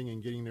attending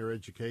and getting their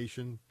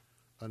education,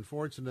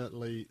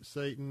 unfortunately,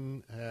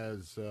 Satan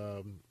has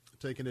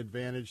taken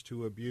advantage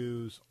to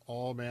abuse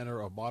all manner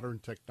of modern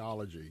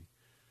technology.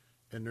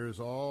 And there's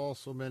all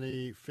so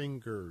many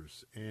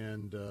fingers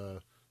and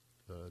the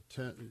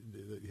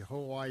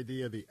whole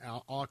idea of the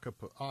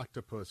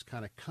octopus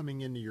kind of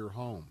coming into your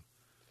home,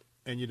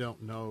 and you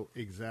don't know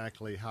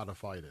exactly how to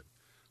fight it.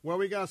 Well,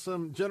 we got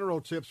some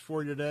general tips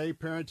for you today,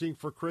 parenting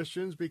for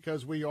Christians,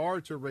 because we are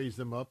to raise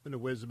them up in the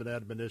wisdom and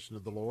admonition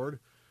of the Lord.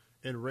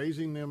 And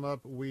raising them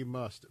up we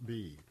must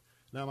be.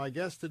 Now, my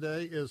guest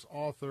today is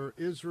author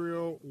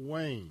Israel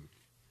Wayne,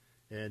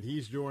 and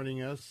he's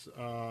joining us.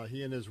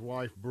 He and his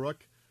wife,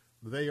 Brooke,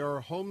 they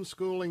are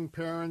homeschooling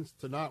parents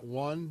to not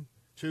 1,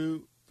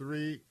 2,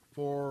 3,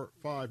 4,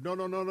 5.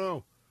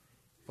 No.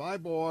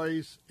 5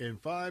 boys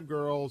and 5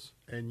 girls,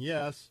 and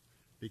yes,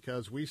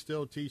 because we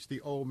still teach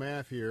the old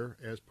math here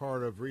as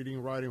part of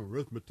reading, writing,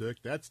 arithmetic,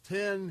 that's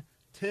 10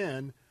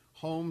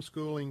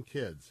 homeschooling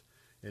kids.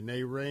 And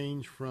they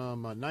range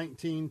from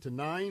 19 to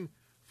 9,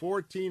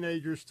 4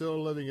 teenagers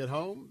still living at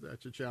home.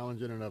 That's a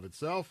challenge in and of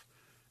itself.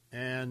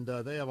 And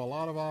they have a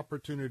lot of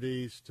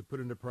opportunities to put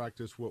into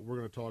practice what we're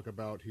going to talk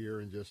about here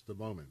in just a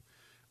moment.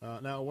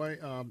 Now,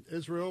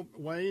 Israel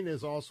Wayne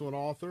is also an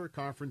author,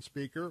 conference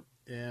speaker,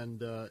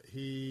 and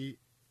he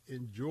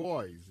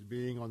enjoys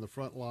being on the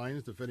front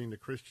lines, defending the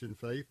Christian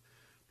faith,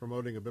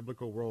 promoting a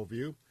biblical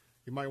worldview.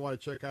 You might want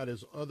to check out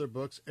his other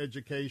books,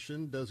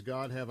 Education, Does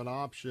God Have an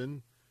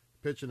Option?,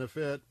 Pitch and a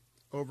Fit,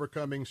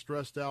 Overcoming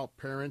Stressed Out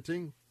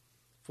Parenting,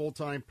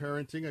 Full-Time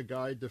Parenting, A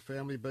Guide to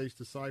Family-Based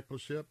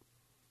Discipleship,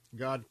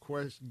 God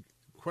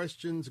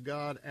Questions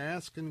God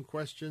Asks, and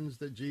Questions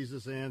that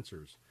Jesus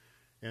Answers.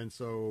 And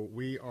so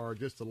we are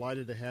just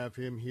delighted to have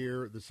him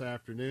here this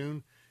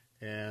afternoon,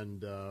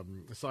 and a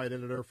site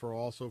editor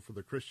for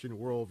the Christian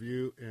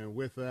Worldview. And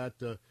with that,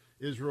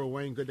 Israel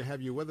Wayne, good to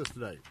have you with us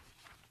today.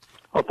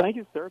 Well, thank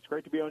you, sir. It's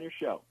great to be on your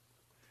show.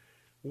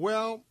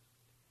 Well,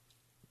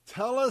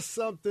 tell us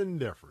something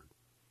different.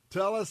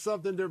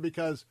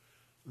 Because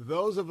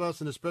those of us,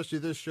 and especially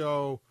this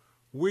show,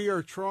 we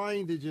are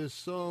trying to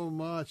just so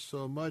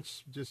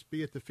much just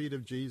be at the feet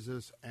of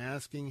Jesus,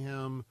 asking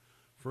him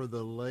for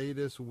the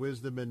latest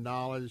wisdom and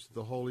knowledge,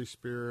 the Holy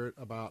Spirit,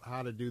 about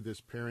how to do this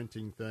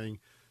parenting thing.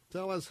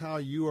 Tell us how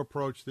you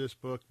approach this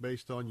book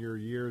based on your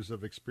years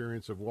of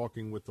experience of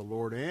walking with the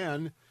Lord,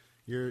 and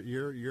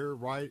you're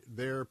right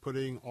there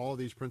putting all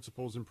these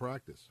principles in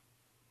practice.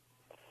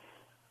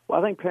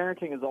 Well, I think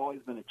parenting has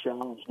always been a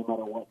challenge no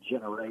matter what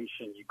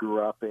generation you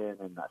grew up in,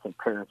 and I think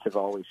parents have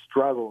always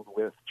struggled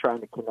with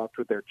trying to connect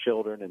with their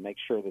children and make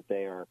sure that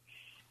they are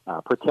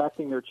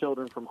protecting their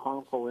children from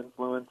harmful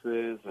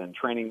influences and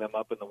training them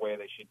up in the way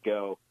they should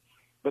go.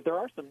 But there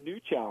are some new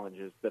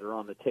challenges that are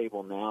on the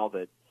table now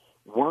that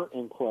weren't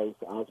in place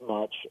as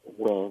much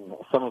when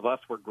some of us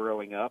were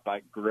growing up.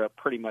 I grew up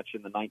pretty much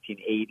in the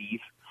 1980s,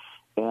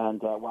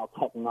 and while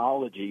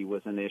technology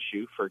was an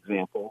issue, for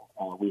example,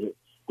 we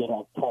did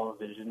have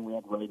television, we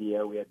had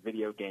radio, we had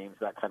video games,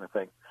 that kind of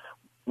thing.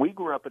 We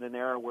grew up in an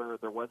era where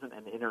there wasn't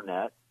an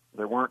internet,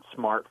 there weren't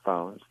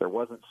smartphones, there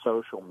wasn't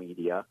social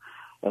media,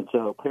 and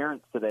so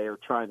parents today are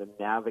trying to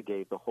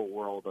navigate the whole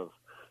world of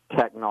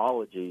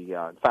technology.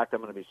 In fact,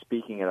 I'm going to be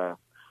speaking at a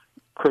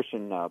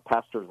Christian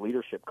Pastors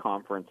Leadership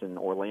Conference in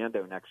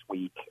Orlando next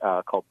week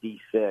called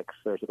D6.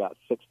 There's about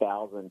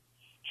 6,000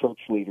 church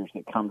leaders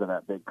that come to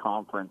that big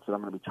conference, and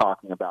I'm going to be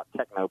talking about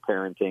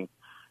techno-parenting,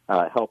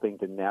 helping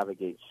to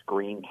navigate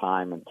screen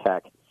time and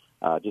tech.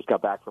 Just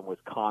got back from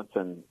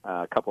Wisconsin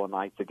a couple of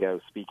nights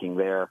ago speaking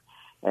there,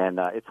 and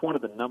it's one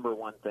of the number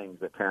one things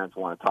that parents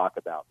want to talk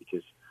about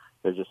because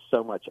there's just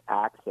so much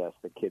access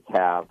that kids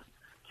have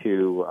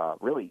to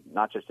really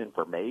not just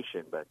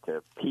information, but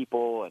to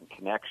people and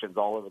connections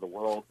all over the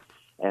world.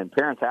 And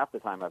parents half the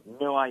time have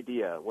no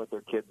idea what their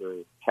kids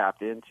are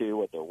tapped into,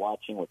 what they're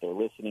watching, what they're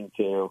listening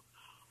to.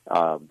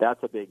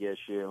 That's a big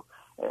issue.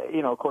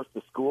 Of course,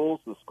 the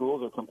schools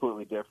are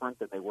completely different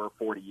than they were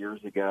 40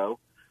 years ago.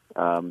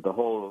 The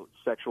whole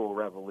sexual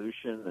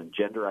revolution and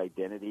gender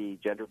identity,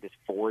 gender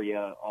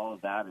dysphoria, all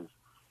of that is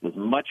is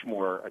much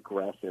more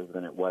aggressive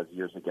than it was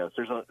years ago.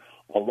 So there's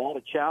a lot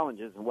of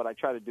challenges, and what I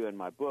try to do in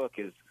my book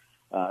is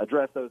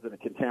address those in a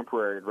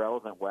contemporary and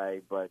relevant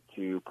way, but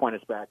to point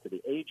us back to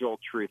the age-old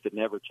truth that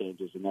never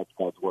changes, and that's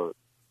God's Word.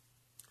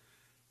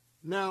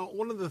 Now,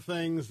 one of the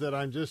things that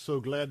I'm just so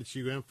glad that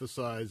you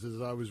emphasized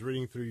as I was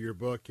reading through your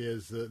book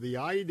is the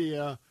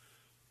idea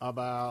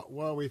about,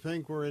 well, we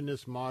think we're in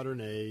this modern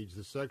age.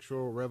 The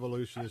sexual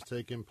revolution has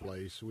taken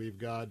place. We've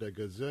got a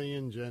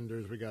gazillion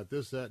genders. We got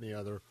this, that, and the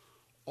other.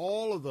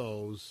 All of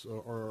those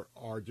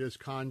are just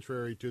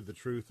contrary to the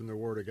truth and the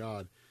Word of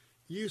God.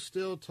 You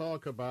still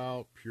talk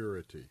about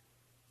purity.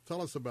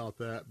 Tell us about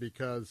that,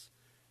 because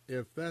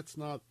if that's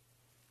not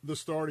the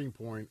starting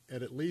point,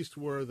 at least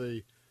where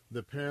the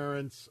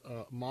parents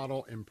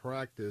model and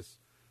practice,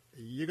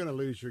 you're going to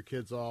lose your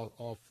kids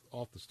off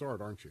the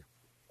start, aren't you?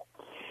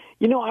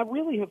 You know, I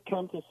really have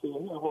come to see a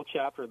whole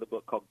chapter of the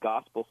book called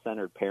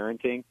Gospel-Centered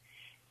Parenting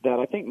that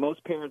I think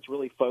most parents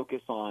really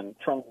focus on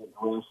trying to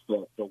address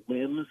the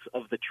limbs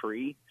of the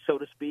tree, so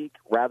to speak,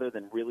 rather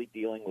than really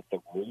dealing with the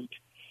root.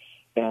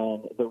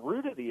 And the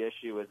root of the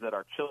issue is that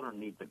our children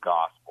need the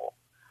gospel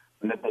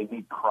and that they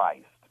need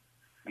Christ,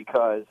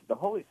 because the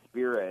Holy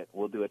Spirit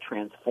will do a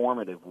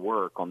transformative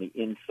work on the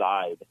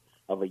inside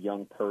of a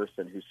young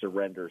person who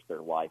surrenders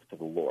their life to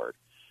the Lord.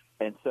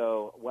 And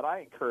so what I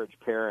encourage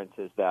parents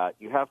is that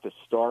you have to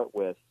start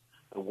with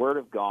the Word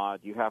of God.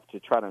 You have to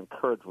try to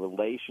encourage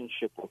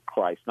relationship with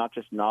Christ, not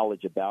just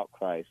knowledge about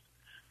Christ,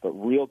 but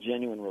real,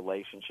 genuine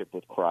relationship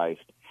with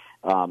Christ,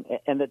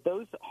 and that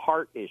those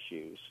heart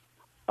issues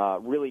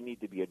really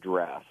need to be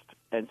addressed.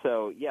 And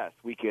so, yes,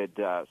 we could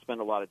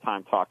spend a lot of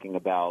time talking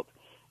about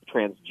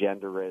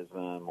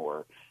transgenderism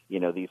or,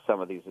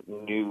 some of these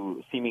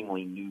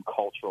seemingly new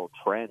cultural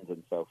trends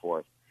and so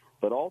forth.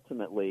 But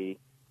ultimately,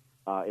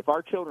 if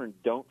our children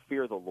don't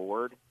fear the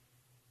Lord,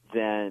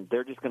 then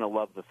they're just going to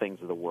love the things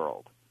of the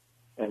world.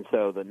 And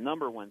so the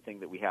number one thing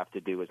that we have to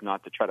do is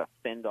not to try to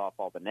fend off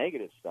all the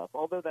negative stuff,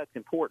 although that's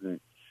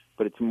important,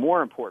 but it's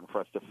more important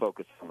for us to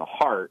focus on the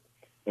heart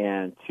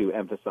and to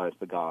emphasize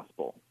the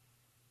gospel.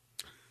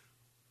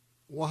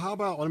 Well, how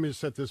about, let me just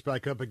set this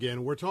back up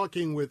again. We're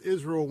talking with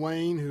Israel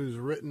Wayne, who's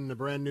written a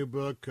brand new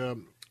book,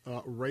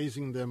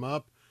 Raising Them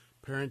Up,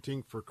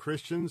 Parenting for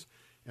Christians.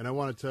 And I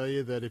want to tell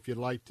you that if you'd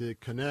like to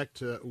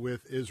connect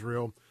with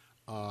Israel,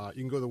 you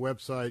can go to the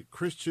website,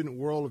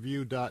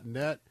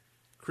 christianworldview.net,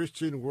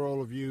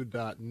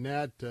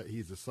 christianworldview.net.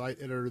 He's the site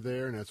editor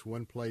there, and that's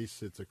one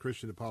place. It's a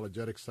Christian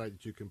apologetics site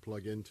that you can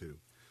plug into.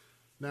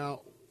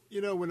 Now,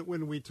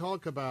 when we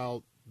talk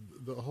about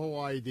the whole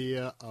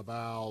idea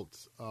about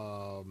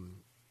the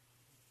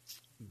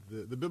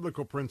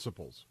biblical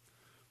principles,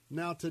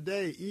 now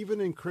today, even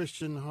in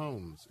Christian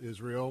homes,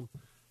 Israel,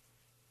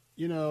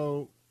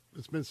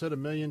 it's been said a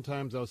million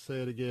times, I'll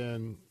say it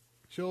again,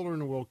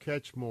 children will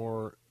catch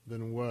more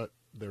than what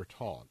they're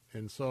taught.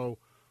 And so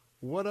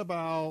what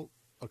about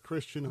a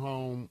Christian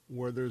home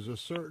where there's a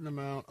certain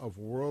amount of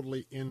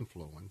worldly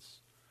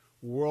influence,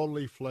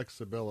 worldly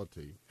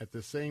flexibility? At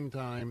the same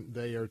time,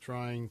 they are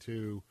trying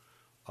to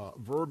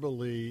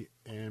verbally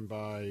and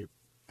by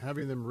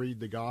having them read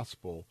the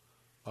gospel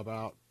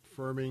about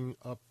firming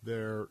up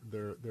their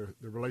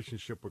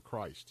relationship with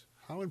Christ.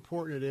 How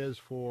important it is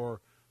for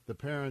the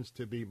parents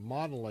to be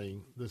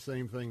modeling the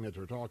same thing that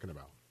they're talking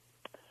about.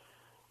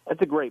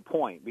 That's a great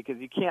point, because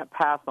you can't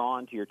pass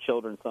on to your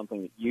children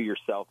something that you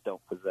yourself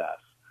don't possess.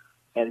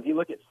 And if you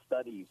look at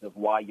studies of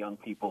why young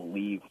people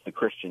leave the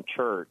Christian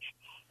church,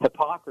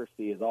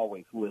 hypocrisy is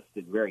always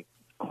listed very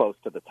close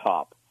to the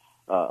top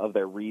of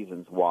their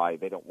reasons why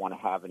they don't want to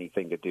have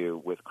anything to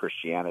do with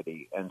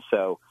Christianity. And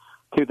so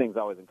two things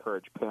I always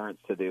encourage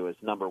parents to do is,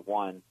 number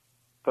one,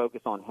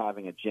 focus on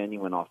having a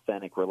genuine,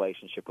 authentic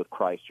relationship with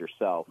Christ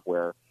yourself,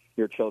 where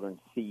your children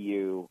see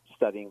you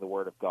studying the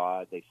Word of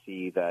God. They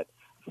see that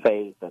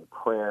faith and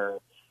prayer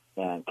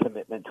and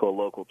commitment to a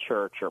local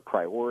church are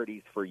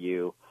priorities for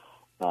you,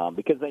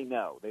 because they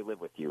know, they live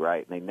with you,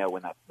 right? And they know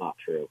when that's not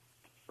true.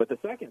 But the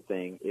second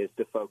thing is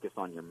to focus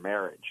on your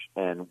marriage.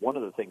 And one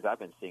of the things I've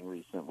been seeing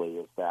recently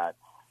is that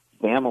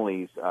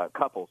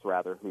couples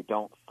who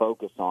don't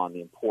focus on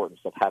the importance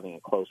of having a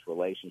close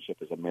relationship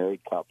as a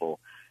married couple,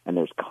 and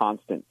there's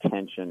constant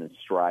tension and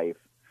strife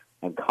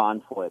and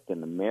conflict in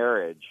the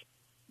marriage,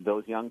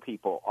 those young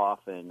people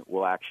often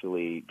will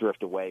actually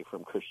drift away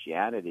from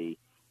Christianity,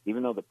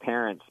 even though the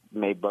parents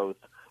may both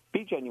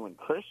be genuine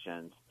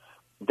Christians.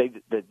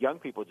 The young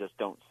people just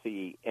don't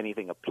see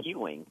anything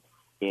appealing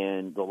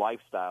in the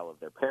lifestyle of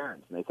their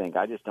parents, and they think,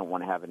 I just don't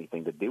want to have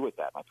anything to do with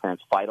that. My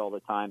parents fight all the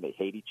time. They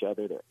hate each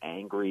other. They're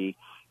angry.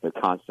 They're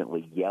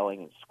constantly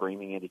yelling and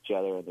screaming at each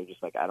other, and they're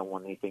just like, I don't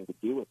want anything to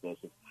do with this.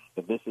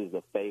 If this is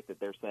a faith that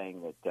they're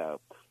saying that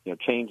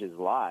changes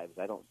lives,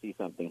 I don't see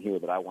something here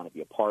that I want to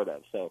be a part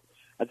of. So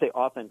I'd say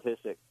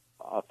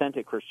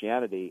authentic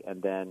Christianity,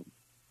 and then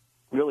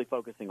really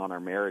focusing on our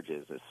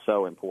marriages is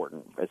so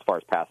important as far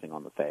as passing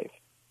on the faith.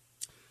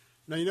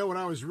 Now, when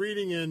I was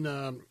reading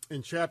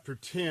in chapter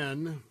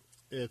 10,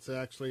 it's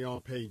actually on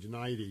page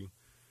 90,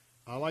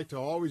 I like to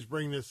always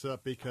bring this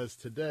up because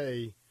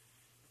today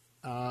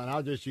and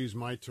I'll just use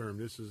my term.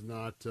 This is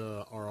not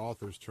our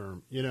author's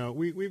term. You know,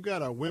 we've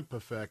got a WIMP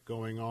effect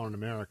going on in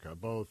America,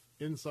 both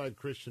inside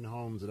Christian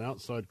homes and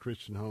outside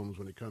Christian homes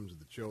when it comes to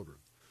the children.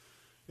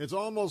 It's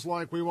almost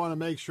like we want to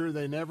make sure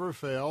they never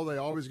fail. They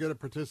always get a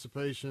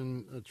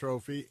participation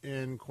trophy,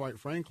 and quite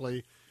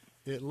frankly,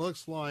 it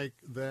looks like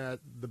that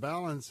the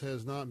balance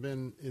has not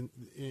been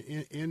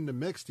in the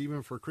mix,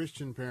 even for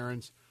Christian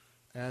parents,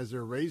 as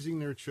they're raising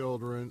their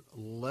children,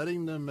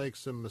 letting them make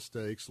some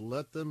mistakes,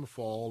 let them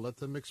fall, let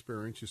them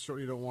experience. You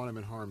certainly don't want them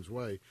in harm's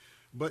way.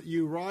 But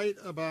you write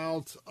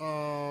about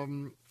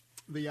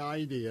the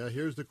idea.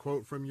 Here's the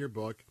quote from your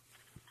book.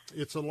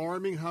 It's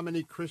alarming how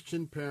many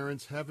Christian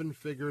parents haven't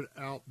figured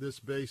out this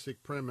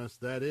basic premise.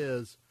 That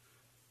is,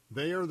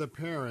 they are the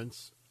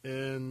parents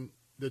and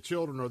the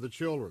children are the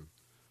children.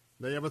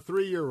 They have a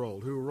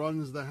 3-year-old who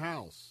runs the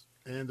house,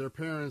 and their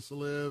parents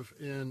live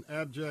in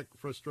abject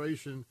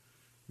frustration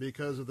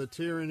because of the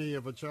tyranny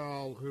of a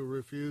child who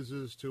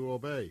refuses to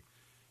obey.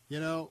 You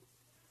know,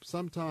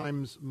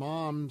 sometimes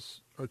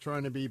moms are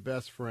trying to be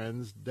best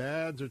friends.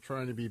 Dads are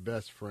trying to be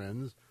best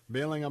friends,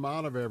 bailing them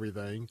out of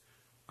everything.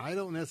 I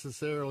don't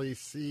necessarily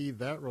see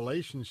that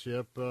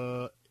relationship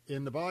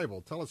in the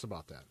Bible. Tell us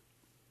about that.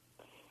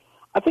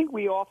 I think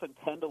we often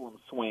pendulum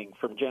swing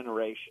from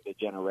generation to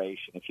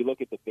generation. If you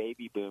look at the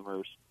baby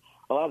boomers,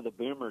 a lot of the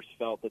boomers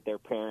felt that their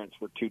parents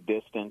were too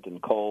distant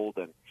and cold,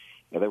 and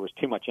there was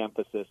too much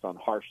emphasis on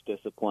harsh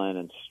discipline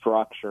and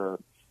structure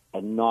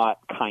and not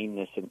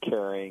kindness and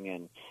caring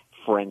and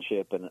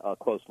friendship and a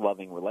close,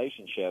 loving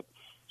relationship.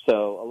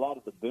 So a lot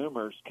of the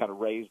boomers kind of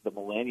raised the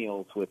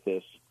millennials with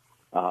this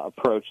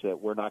approach that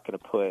we're not going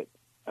to put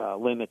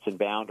limits and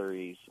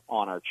boundaries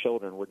on our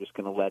children. We're just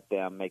going to let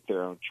them make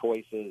their own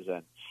choices,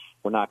 and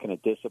we're not going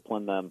to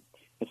discipline them.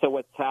 And so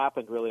what's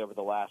happened really over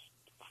the last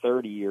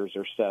 30 years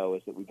or so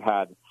is that we've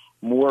had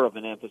more of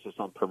an emphasis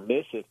on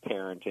permissive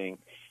parenting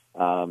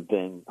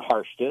than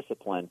harsh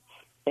discipline.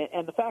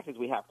 And the fact is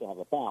we have to have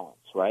a balance,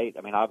 right?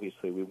 I mean,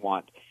 obviously we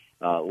want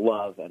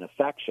love and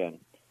affection,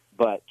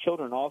 but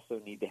children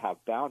also need to have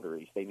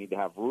boundaries. They need to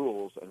have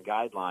rules and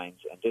guidelines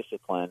and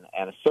discipline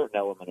and a certain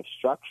element of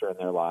structure in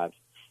their lives,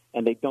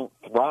 and they don't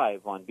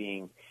thrive on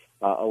being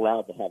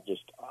allowed to have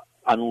just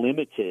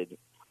unlimited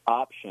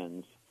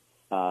options,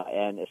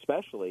 and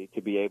especially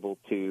to be able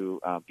to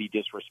be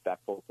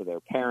disrespectful to their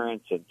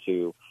parents and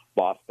to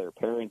boss their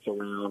parents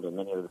around, and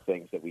many of the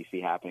things that we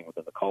see happening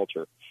within the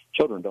culture.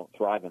 Children don't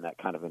thrive in that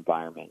kind of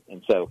environment.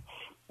 And so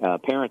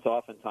parents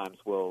oftentimes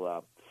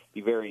will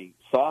be very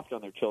soft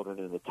on their children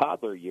in the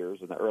toddler years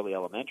and the early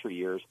elementary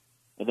years,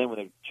 and then when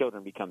their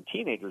children become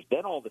teenagers,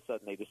 then all of a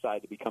sudden they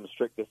decide to become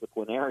strict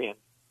disciplinarians,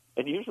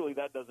 and usually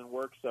that doesn't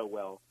work so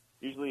well.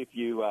 Usually if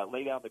you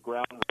lay down the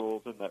ground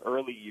rules in the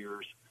early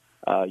years,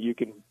 you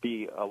can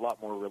be a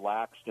lot more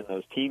relaxed in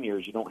those teen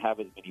years. You don't have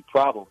as many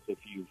problems if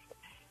you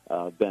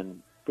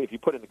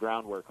put in the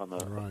groundwork on the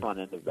front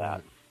end of that.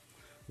 Right.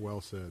 Well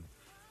said.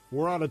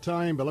 We're out of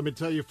time, but let me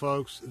tell you,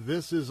 folks,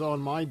 this is on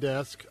my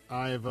desk.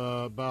 I've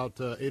about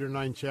 8 or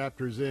 9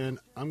 chapters in.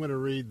 I'm going to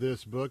read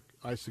this book.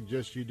 I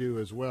suggest you do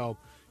as well.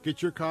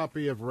 Get your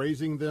copy of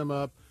Raising Them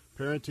Up,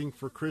 Parenting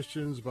for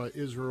Christians by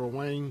Israel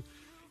Wayne.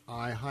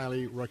 I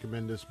highly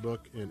recommend this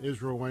book. And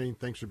Israel Wayne,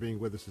 thanks for being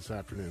with us this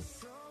afternoon.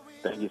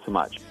 Thank you so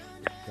much.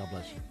 God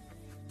bless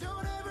you.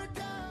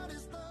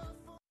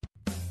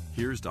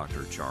 Here's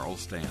Dr.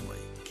 Charles Stanley,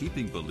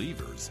 keeping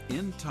believers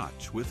in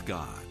touch with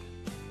God.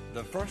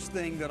 The first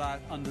thing that I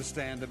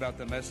understand about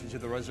the message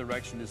of the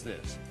resurrection is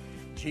this: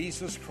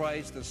 Jesus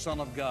Christ, the Son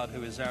of God,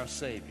 who is our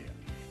Savior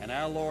and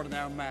our Lord and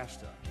our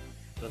Master,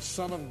 the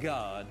Son of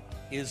God,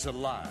 is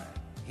alive.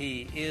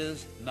 He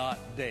is not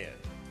dead.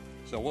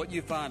 So what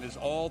you find is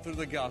all through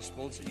the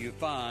Gospels, you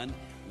find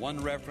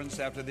one reference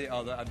after the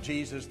other of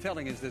Jesus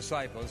telling his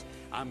disciples,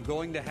 I'm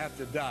going to have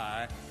to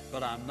die,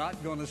 but I'm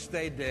not going to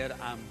stay dead.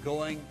 I'm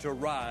going to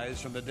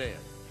rise from the dead.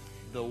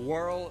 The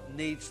world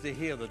needs to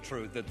hear the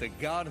truth that the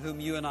God whom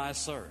you and I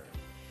serve,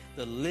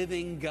 the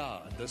living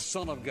God, the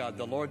Son of God,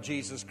 the Lord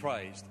Jesus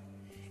Christ,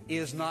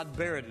 is not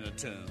buried in a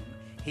tomb.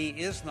 He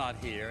is not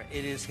here.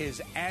 It is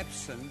his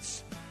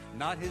absence,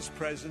 not his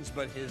presence,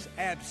 but his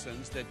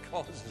absence that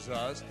causes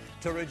us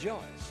to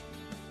rejoice.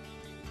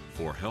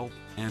 For help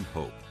and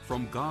hope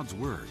from God's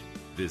Word,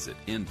 visit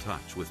In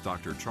Touch with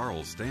Dr.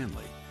 Charles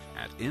Stanley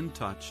at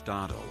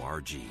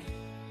intouch.org.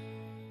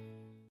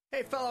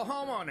 Hey, fellow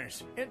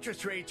homeowners,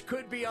 interest rates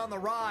could be on the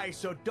rise,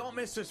 so don't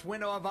miss this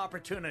window of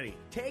opportunity.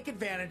 Take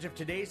advantage of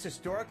today's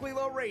historically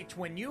low rates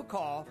when you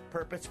call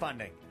Purpose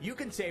Funding. You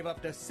can save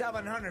up to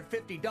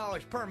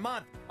 $750 per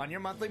month on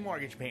your monthly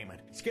mortgage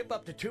payment. Skip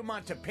up to 2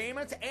 months of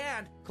payments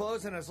and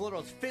close in as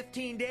little as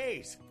 15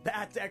 days.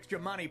 That's extra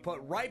money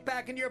put right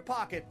back into your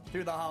pocket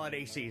through the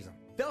holiday season.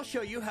 They'll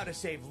show you how to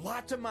save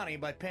lots of money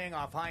by paying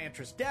off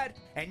high-interest debt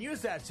and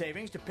use that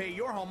savings to pay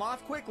your home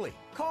off quickly.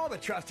 Call the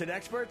trusted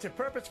experts at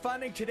Purpose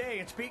Funding today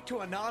and speak to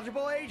a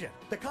knowledgeable agent.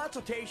 The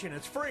consultation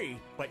is free,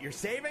 but your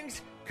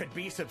savings could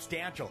be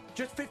substantial.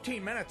 Just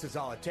 15 minutes is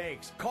all it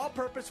takes. Call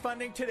Purpose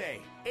Funding today.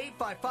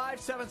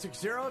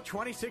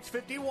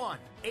 855-760-2651.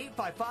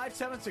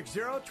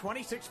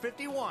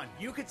 855-760-2651.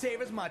 You could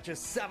save as much as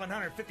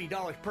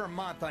 $750 per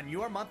month on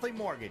your monthly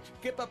mortgage.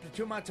 Skip up to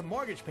 2 months of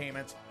mortgage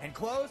payments and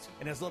close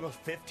in as little as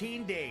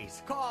 15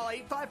 days. Call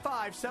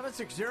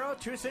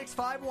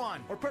 855-760-2651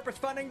 or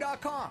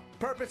purposefunding.com.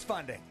 Purpose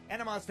Funding.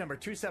 NMLS number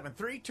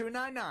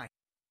 273299.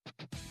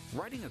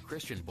 Writing a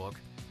Christian book,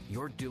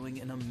 you're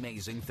doing an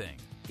amazing thing,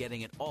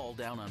 getting it all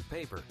down on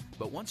paper.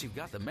 But once you've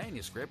got the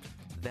manuscript,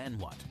 then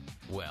what?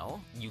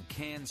 Well, you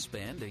can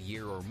spend a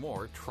year or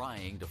more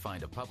trying to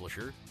find a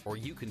publisher, or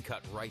you can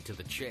cut right to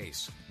the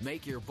chase.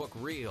 Make your book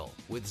real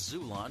with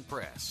Xulon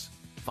Press.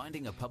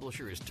 Finding a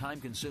publisher is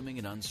time-consuming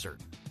and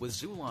uncertain. With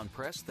Xulon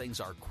Press, things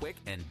are quick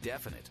and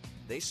definite.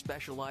 They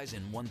specialize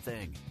in one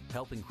thing,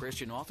 helping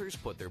Christian authors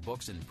put their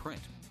books in print.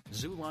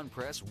 Xulon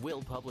Press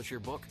will publish your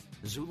book.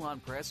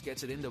 Xulon Press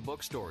gets it into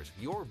bookstores.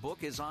 Your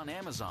book is on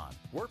Amazon.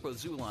 Work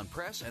with Xulon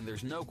Press and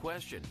there's no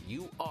question,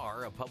 you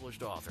are a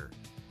published author.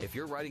 If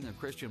you're writing a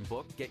Christian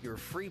book, get your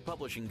free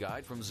publishing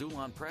guide from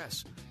Xulon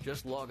Press.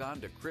 Just log on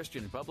to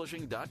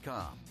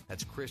ChristianPublishing.com.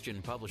 That's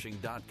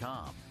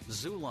ChristianPublishing.com.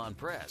 Xulon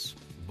Press.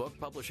 Book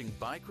publishing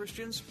by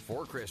Christians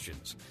for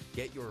Christians.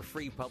 Get your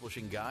free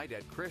publishing guide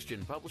at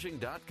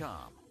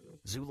ChristianPublishing.com.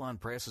 Xulon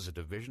Press is a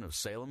division of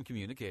Salem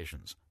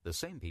Communications, the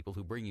same people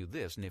who bring you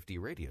this nifty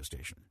radio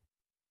station.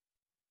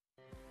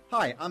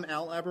 Hi, I'm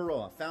Al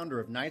Abaroa, founder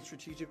of Knight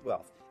Strategic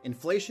Wealth.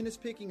 Inflation is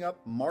picking up,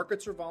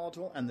 markets are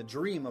volatile, and the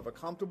dream of a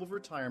comfortable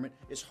retirement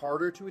is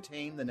harder to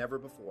attain than ever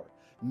before.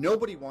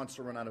 Nobody wants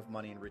to run out of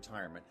money in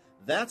retirement.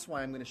 That's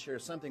why I'm going to share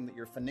something that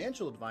your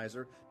financial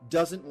advisor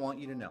doesn't want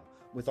you to know.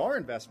 With our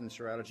investment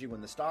strategy,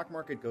 when the stock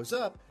market goes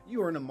up,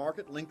 you earn a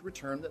market-linked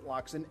return that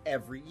locks in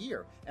every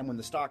year. And when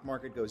the stock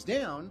market goes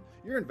down,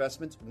 your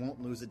investments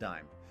won't lose a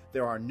dime.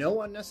 There are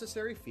no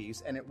unnecessary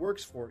fees, and it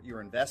works for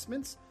your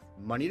investments,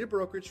 money at a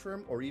brokerage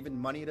firm, or even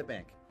money at a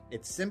bank.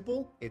 It's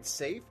simple, it's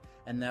safe,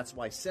 and that's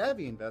why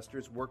savvy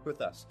investors work with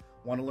us.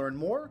 Want to learn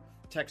more?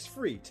 Text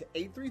FREE to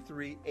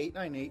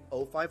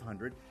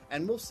 833-898-0500,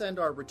 and we'll send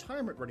our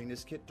retirement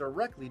readiness kit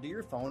directly to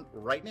your phone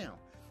right now.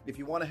 If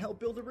you want to help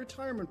build a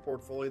retirement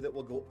portfolio that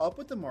will go up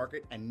with the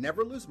market and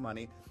never lose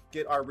money,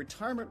 get our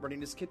retirement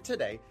readiness kit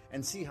today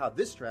and see how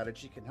this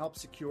strategy can help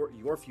secure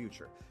your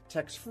future.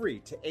 Text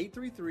FREE to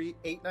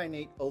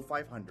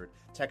 833-898-0500.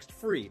 Text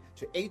FREE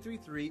to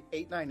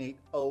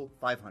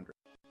 833-898-0500.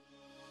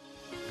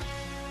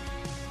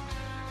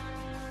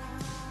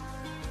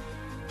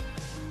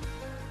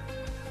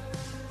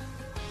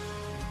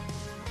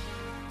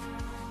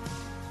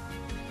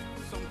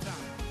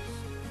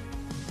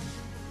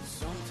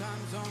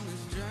 Sometimes on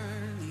this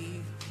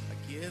journey, I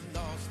get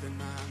lost in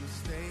my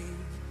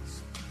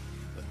mistakes.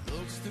 But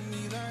looks to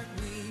me like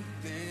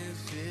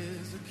weakness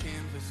is a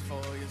canvas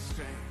for your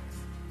strength.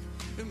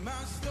 And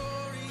my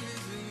story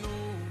isn't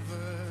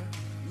over,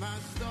 my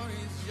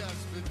story's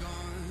just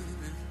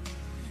begun.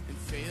 And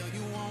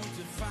failure won't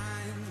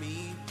define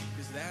me,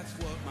 cause that's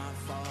what my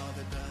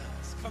Father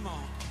does. Come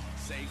on,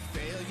 say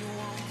failure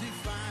won't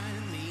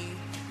define me,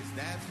 cause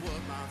that's what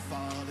my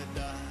Father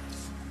does.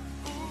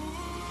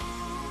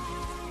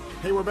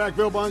 Hey, we're back.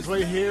 Bill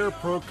Bunkley here,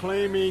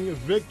 proclaiming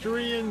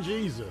victory in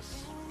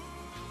Jesus.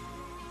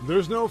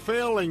 There's no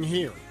failing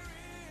here.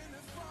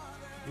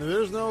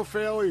 There's no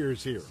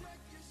failures here.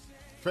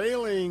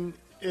 Failing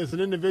is an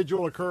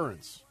individual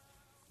occurrence.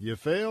 You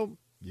fail,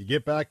 you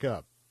get back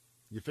up.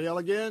 You fail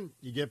again,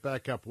 you get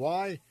back up.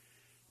 Why?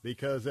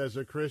 Because as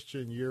a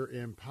Christian, you're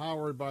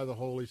empowered by the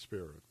Holy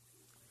Spirit.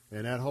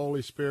 And that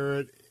Holy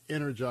Spirit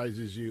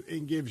energizes you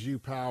and gives you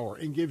power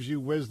and gives you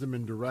wisdom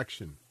and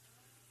direction.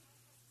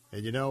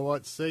 And you know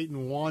what?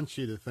 Satan wants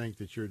you to think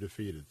that you're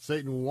defeated.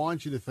 Satan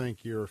wants you to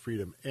think you're a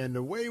freedom. And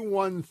the way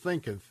one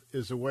thinketh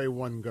is the way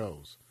one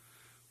goes.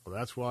 Well,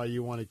 that's why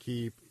you want to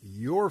keep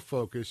your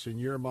focus and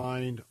your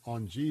mind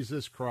on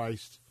Jesus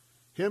Christ,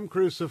 Him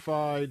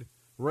crucified,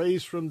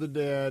 raised from the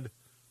dead.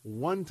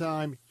 One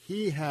time,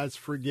 He has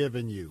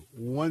forgiven you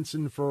once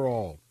and for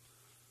all.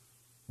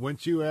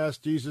 Once you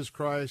ask Jesus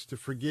Christ to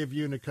forgive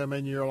you and to come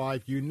into your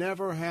life, you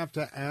never have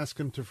to ask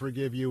Him to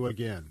forgive you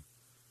again.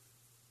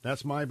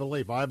 That's my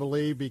belief. I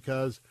believe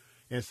because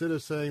instead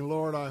of saying,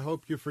 Lord, I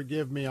hope you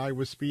forgive me, I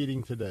was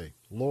speeding today.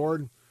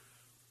 Lord,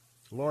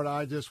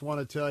 I just want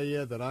to tell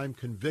you that I'm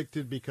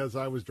convicted because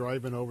I was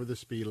driving over the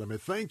speed limit.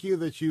 Thank you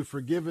that you've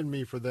forgiven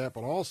me for that,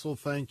 but also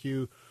thank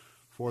you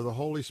for the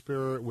Holy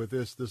Spirit with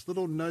this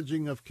little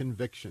nudging of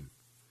conviction.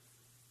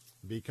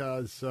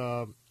 Because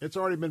it's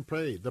already been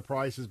paid. The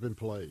price has been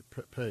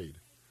paid.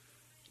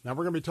 Now,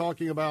 we're going to be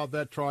talking about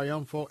that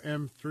Triumphal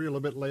M3 a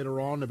little bit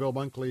later on, the Bill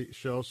Bunkley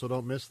Show, so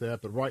don't miss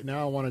that. But right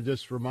now, I want to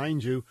just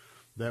remind you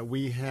that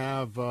we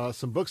have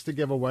some books to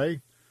give away.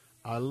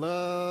 I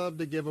love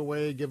to give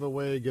away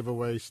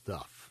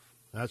stuff.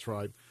 That's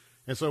right.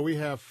 And so we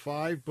have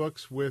 5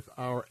 books with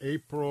our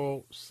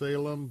April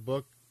Salem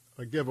book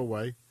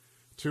giveaway.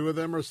 2 of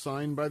them are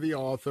signed by the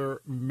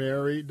author,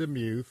 Mary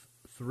DeMuth.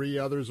 3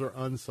 others are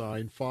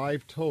unsigned.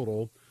 5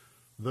 total.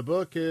 The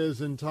book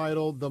is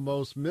entitled The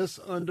Most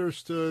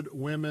Misunderstood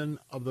Women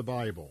of the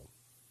Bible.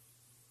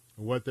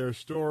 What their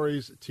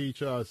stories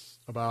teach us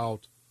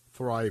about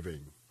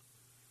thriving.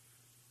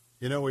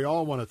 You know, we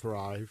all want to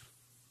thrive.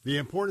 The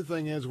important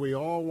thing is we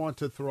all want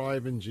to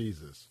thrive in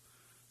Jesus.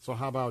 So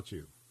how about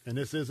you? And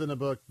this isn't a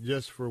book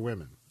just for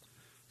women.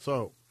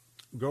 So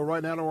go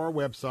right now to our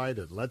website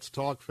at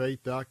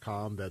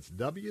letstalkfaith.com. That's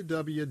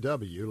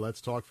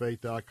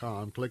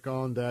www.letstalkfaith.com. Click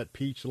on that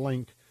peach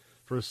link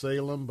for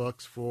Salem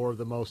Books for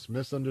The Most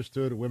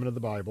Misunderstood Women of the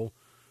Bible.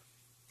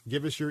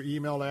 Give us your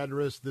email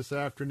address this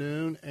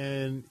afternoon,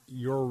 and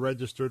you're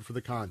registered for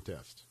the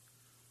contest.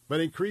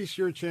 But increase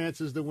your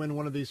chances to win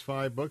one of these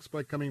 5 books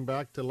by coming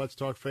back to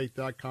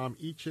letstalkfaith.com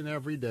each and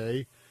every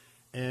day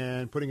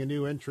and putting a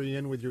new entry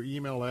in with your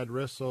email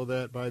address so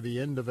that by the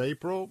end of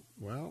April,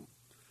 well,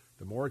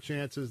 the more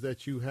chances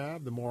that you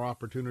have, the more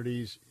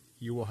opportunities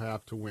you will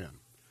have to win.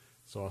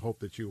 So I hope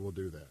that you will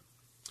do that.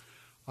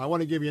 I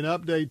want to give you an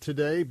update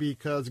today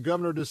because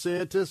Governor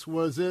DeSantis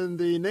was in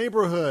the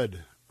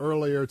neighborhood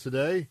earlier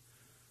today.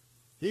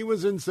 He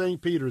was in St.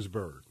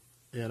 Petersburg,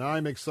 and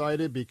I'm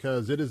excited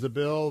because it is a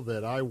bill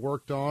that I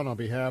worked on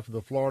behalf of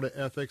the Florida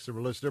Ethics and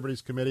Religious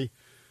Liberties Committee.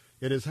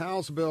 It is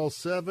House Bill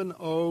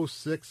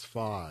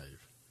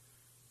 7065.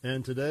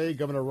 And today,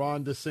 Governor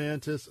Ron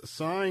DeSantis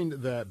signed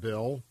that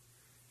bill.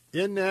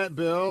 In that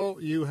bill,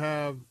 you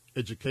have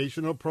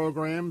educational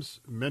programs,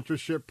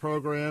 mentorship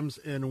programs,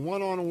 and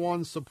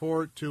one-on-one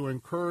support to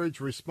encourage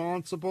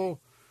responsible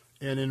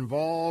and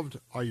involved,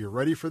 are you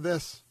ready for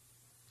this?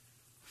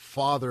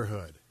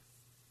 Fatherhood.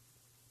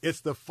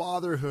 It's the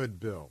fatherhood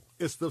bill.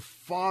 It's the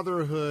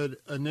fatherhood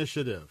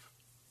initiative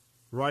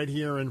right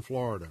here in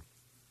Florida.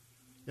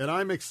 And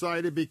I'm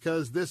excited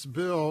because this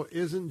bill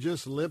isn't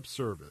just lip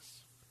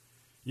service.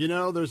 You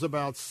know, there's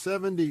about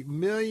 $70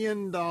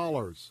 million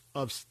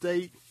of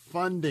state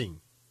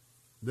funding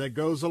that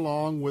goes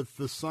along with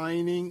the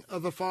signing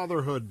of the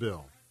fatherhood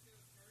bill.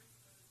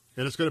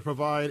 And it's going to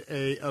provide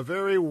a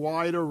very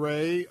wide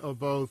array of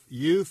both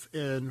youth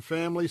and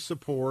family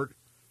support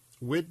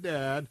with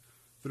dad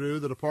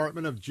through the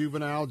Department of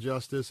Juvenile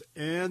Justice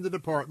and the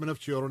Department of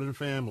Children and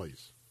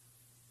Families.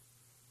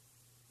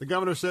 The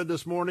governor said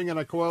this morning, and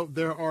I quote,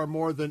 "There are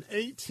more than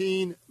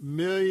 18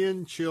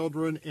 million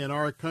children in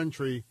our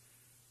country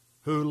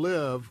who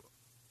live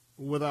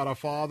without a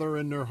father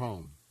in their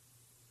home.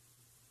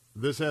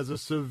 This has a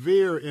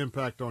severe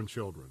impact on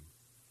children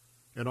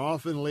and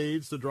often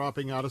leads to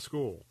dropping out of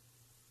school,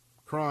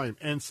 crime,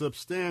 and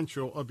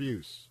substantial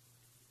abuse.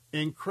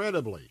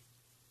 Incredibly,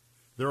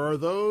 there are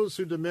those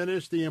who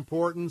diminish the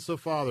importance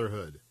of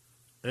fatherhood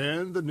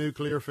and the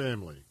nuclear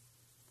family.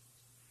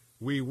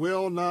 We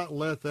will not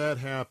let that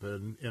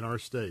happen in our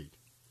state.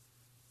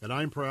 And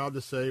I'm proud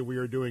to say we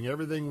are doing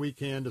everything we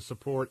can to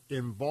support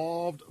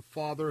involved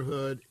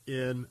fatherhood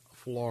in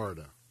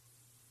Florida."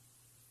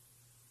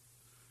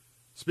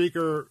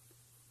 Speaker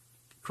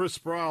Chris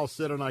Sproul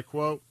said, and I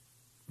quote,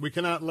 "We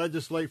cannot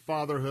legislate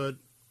fatherhood,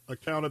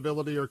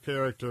 accountability, or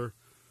character,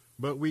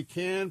 but we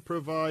can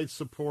provide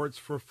supports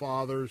for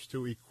fathers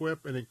to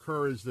equip and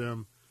encourage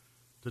them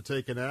to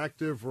take an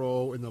active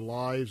role in the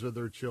lives of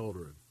their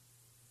children."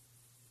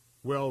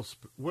 Well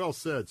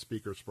said,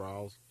 Speaker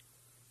Sproul.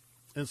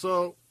 And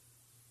so,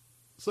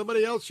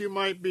 somebody else you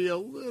might be a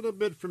little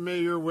bit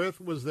familiar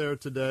with was there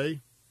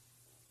today.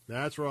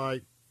 That's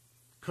right.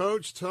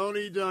 Coach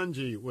Tony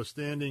Dungy was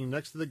standing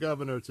next to the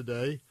governor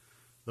today,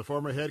 the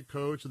former head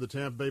coach of the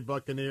Tampa Bay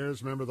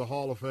Buccaneers, member of the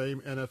Hall of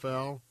Fame,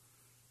 NFL,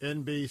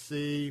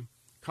 NBC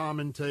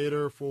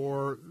commentator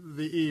for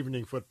the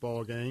evening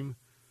football game.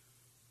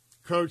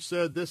 Coach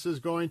said this is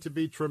going to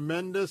be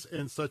tremendous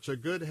and such a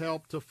good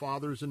help to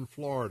fathers in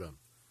Florida.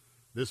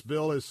 This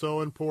bill is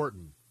so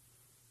important,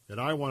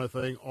 and I want to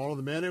thank all of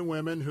the men and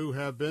women who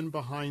have been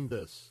behind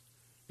this.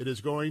 It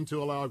is going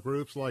to allow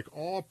groups like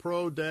All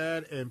Pro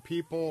Dad and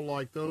people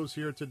like those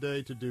here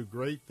today to do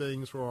great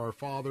things for our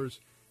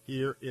fathers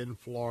here in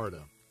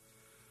Florida.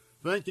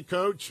 Thank you,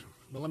 Coach.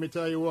 But let me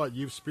tell you what,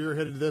 you've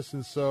spearheaded this,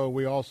 and so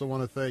we also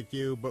want to thank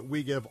you. But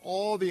we give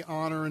all the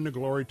honor and the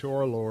glory to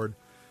our Lord.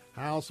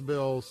 House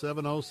Bill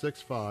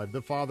 7065,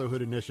 the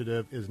Fatherhood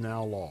Initiative, is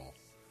now law.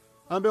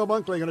 I'm Bill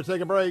Bunkley. Going to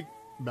take a break.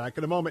 Back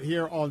in a moment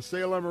here on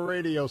Salem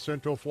Radio,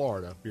 Central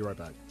Florida. Be right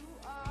back.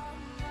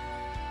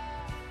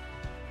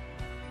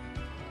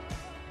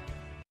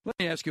 Let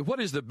me ask you,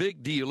 what is the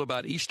big deal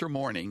about Easter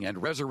morning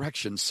and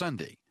Resurrection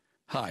Sunday?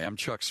 Hi, I'm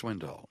Chuck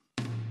Swindoll.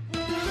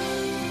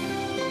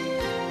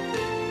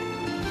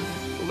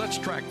 Let's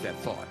track that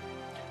thought.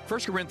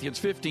 1 Corinthians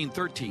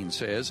 15:13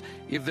 says,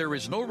 "If there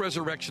is no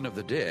resurrection of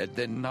the dead,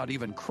 then not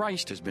even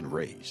Christ has been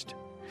raised."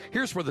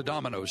 Here's where the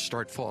dominoes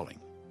start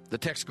falling. The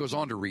text goes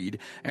on to read,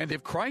 "And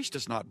if Christ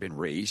has not been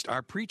raised,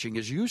 our preaching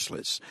is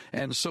useless,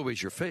 and so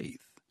is your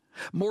faith.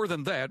 More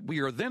than that,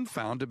 we are then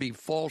found to be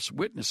false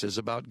witnesses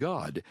about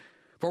God,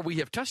 for we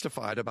have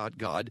testified about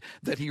God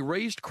that he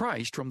raised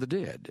Christ from the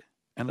dead."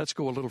 And let's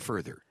go a little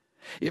further.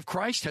 If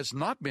Christ has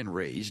not been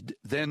raised,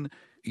 then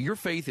your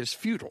faith is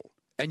futile,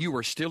 and you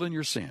are still in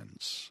your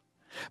sins.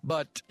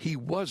 But he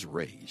was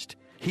raised.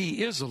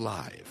 He is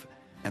alive,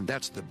 and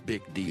that's the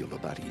big deal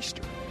about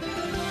Easter.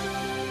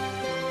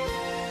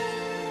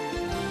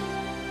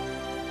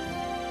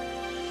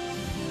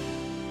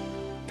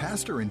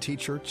 Pastor and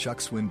teacher Chuck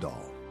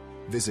Swindoll.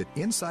 Visit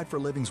Insight for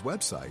Living's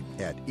website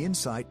at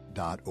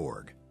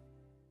insight.org.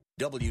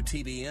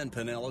 WTBN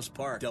Pinellas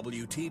Park,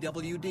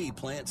 WTWD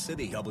Plant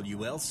City,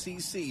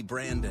 WLCC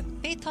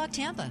Brandon. Faith Talk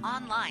Tampa.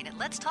 Online at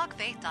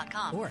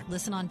letstalkfaith.com or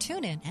listen on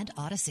TuneIn and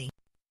Odyssey.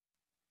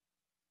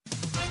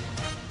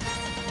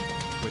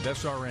 With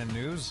SRN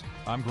News,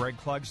 I'm Greg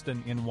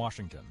Clugston in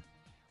Washington.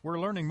 We're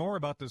learning more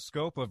about the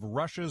scope of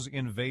Russia's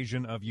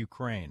invasion of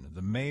Ukraine.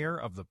 The mayor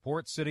of the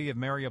port city of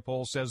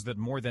Mariupol says that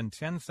more than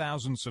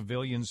 10,000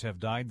 civilians have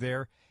died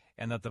there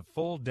and that the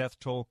full death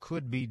toll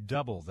could be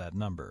double that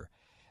number.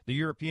 The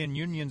European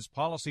Union's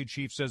policy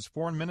chief says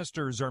foreign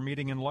ministers are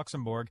meeting in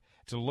Luxembourg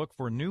to look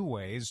for new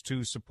ways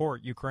to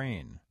support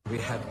Ukraine. We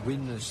have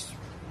witnessed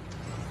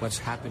what's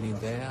happening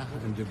there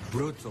and the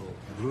brutal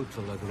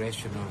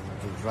aggression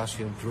of the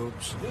Russian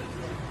troops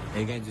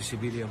against the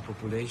civilian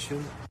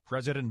population.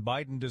 President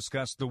Biden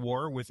discussed the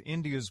war with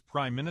India's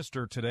Prime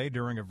Minister today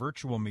during a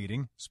virtual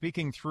meeting.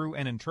 Speaking through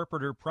an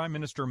interpreter, Prime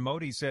Minister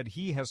Modi said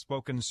he has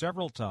spoken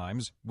several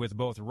times with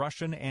both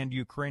Russian and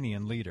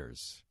Ukrainian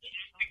leaders.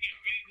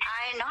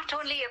 I not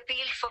only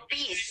appealed for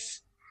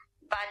peace,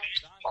 but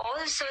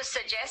also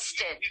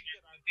suggested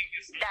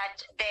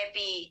that there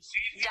be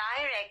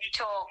direct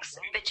talks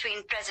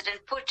between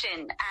President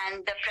Putin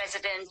and the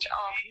President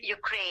of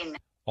Ukraine.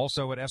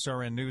 Also at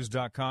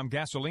srnnews.com,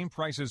 gasoline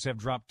prices have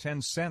dropped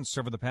 10 cents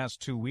over the past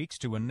 2 weeks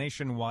to a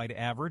nationwide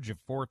average of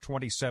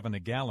 $4.27 a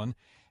gallon.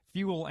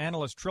 Fuel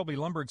analyst Trilby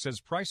Lundberg says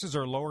prices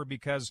are lower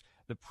because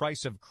the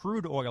price of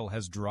crude oil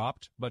has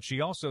dropped, but she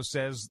also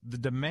says the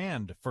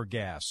demand for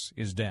gas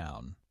is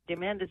down.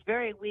 Demand is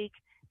very weak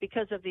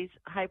because of these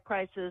high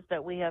prices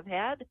that we have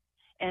had,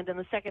 and in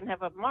the second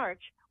half of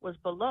March was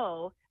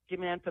below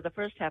demand for the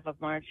first half of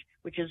March,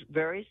 which is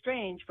very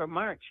strange for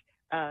March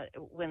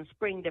when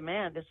spring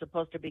demand is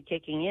supposed to be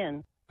kicking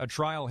in. A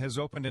trial has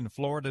opened in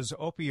Florida's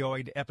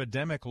opioid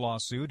epidemic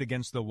lawsuit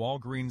against the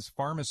Walgreens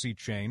pharmacy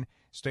chain.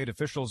 State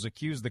officials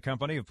accuse the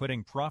company of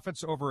putting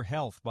profits over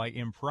health by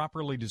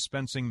improperly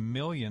dispensing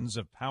millions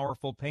of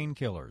powerful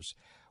painkillers.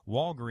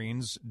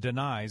 Walgreens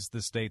denies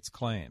the state's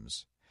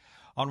claims.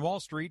 On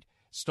Wall Street,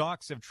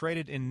 stocks have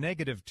traded in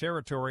negative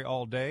territory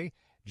all day.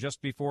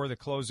 Just before the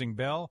closing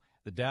bell,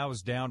 the Dow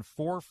is down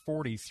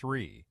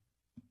 443.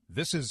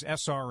 This is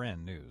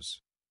SRN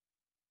News.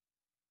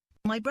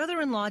 My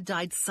brother-in-law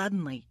died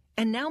suddenly,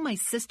 and now my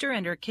sister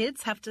and her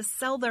kids have to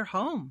sell their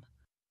home.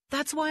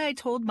 That's why I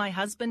told my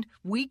husband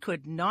we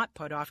could not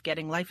put off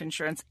getting life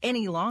insurance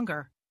any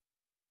longer.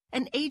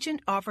 An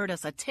agent offered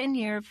us a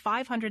 10-year,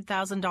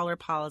 $500,000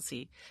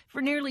 policy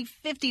for nearly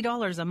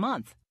 $50 a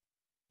month.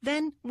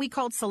 Then we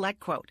called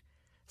SelectQuote.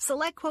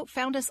 SelectQuote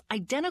found us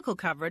identical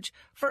coverage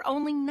for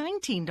only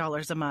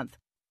 $19 a month,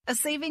 a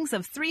savings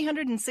of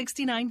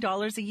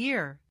 $369 a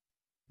year.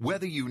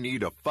 Whether you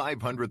need a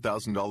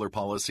 $500,000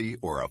 policy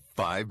or a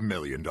 $5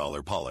 million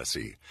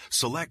policy,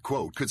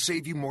 SelectQuote could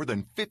save you more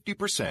than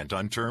 50%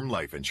 on term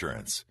life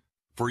insurance.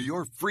 For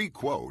your free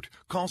quote,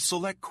 call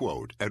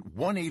SelectQuote at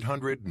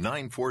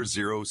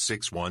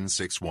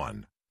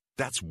 1-800-940-6161.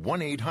 That's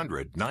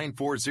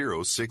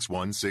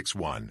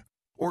 1-800-940-6161.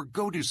 Or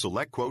go to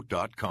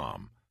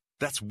SelectQuote.com.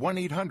 That's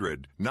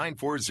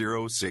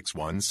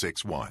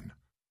 1-800-940-6161.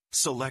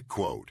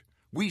 SelectQuote.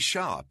 We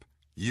shop.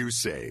 You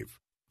save.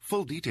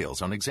 Full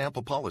details on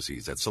example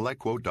policies at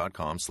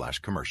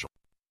SelectQuote.com/commercial.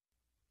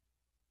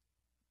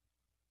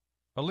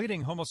 A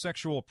leading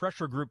homosexual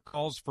pressure group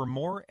calls for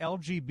more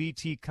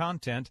LGBT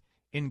content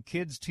in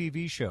kids'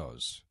 TV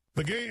shows.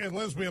 The Gay and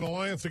Lesbian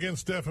Alliance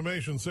Against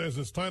Defamation says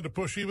it's time to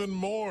push even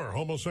more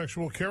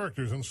homosexual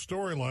characters and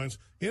storylines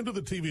into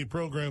the TV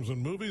programs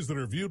and movies that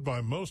are viewed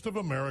by most of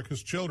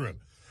America's children.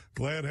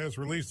 GLAAD has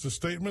released a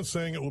statement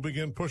saying it will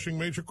begin pushing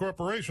major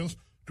corporations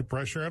to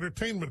pressure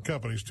entertainment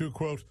companies to,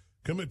 quote,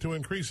 commit to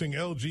increasing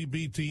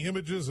LGBT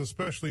images,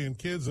 especially in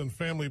kids and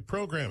family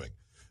programming.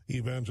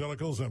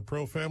 Evangelicals and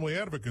pro-family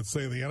advocates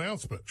say the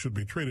announcement should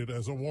be treated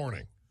as a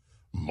warning.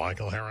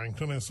 Michael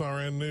Harrington,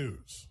 SRN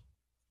News.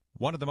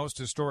 One of the most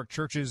historic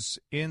churches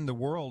in the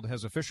world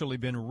has officially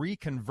been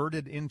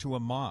reconverted into a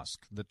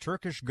mosque. The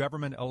Turkish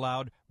government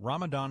allowed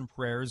Ramadan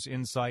prayers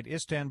inside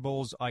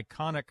Istanbul's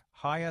iconic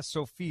Hagia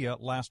Sophia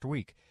last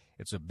week.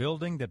 It's a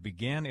building that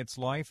began its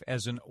life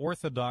as an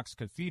Orthodox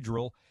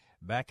cathedral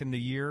back in the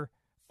year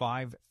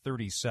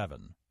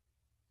 537.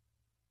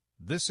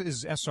 This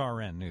is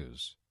SRN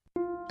News.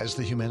 As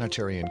the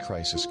humanitarian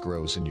crisis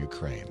grows in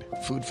Ukraine,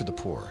 Food for the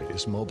Poor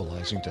is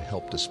mobilizing to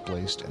help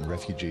displaced and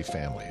refugee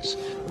families.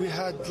 We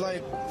had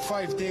like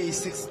 5 days,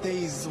 6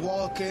 days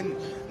walking,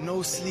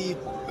 no sleep,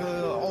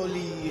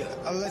 only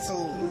a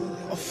little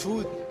of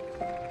food.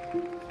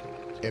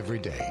 Every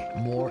day,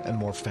 more and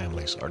more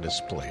families are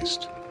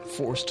displaced,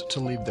 forced to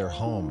leave their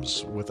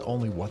homes with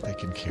only what they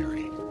can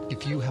carry.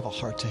 If you have a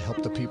heart to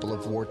help the people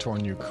of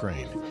war-torn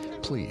Ukraine,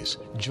 please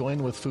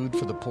join with Food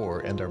for the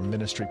Poor and our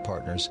ministry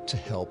partners to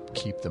help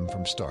keep them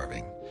from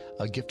starving.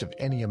 A gift of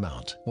any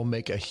amount will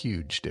make a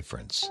huge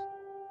difference.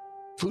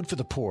 Food for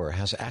the Poor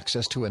has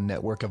access to a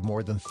network of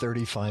more than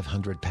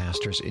 3,500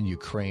 pastors in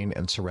Ukraine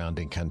and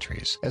surrounding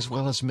countries, as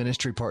well as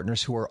ministry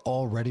partners who are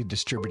already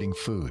distributing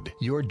food.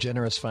 Your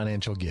generous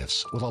financial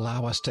gifts will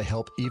allow us to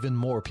help even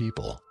more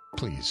people.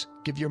 Please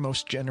give your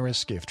most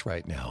generous gift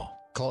right now.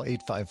 Call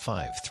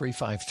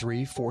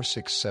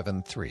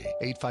 855-353-4673,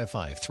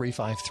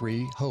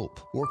 855-353-HOPE,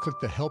 or click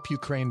the Help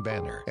Ukraine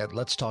banner at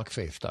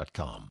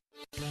letstalkfaith.com.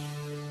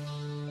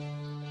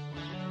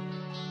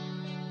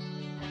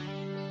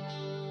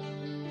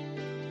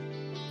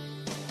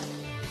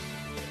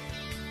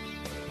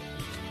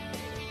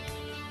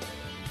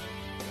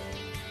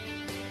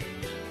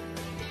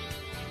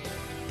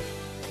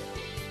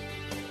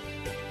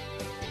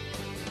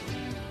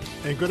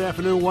 And good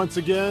afternoon once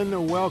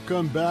again.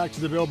 Welcome back to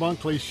the Bill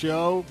Bunkley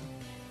Show,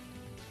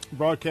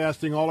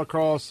 broadcasting all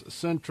across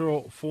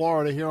Central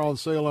Florida here on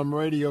Salem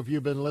Radio. If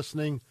you've been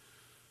listening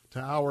to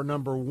hour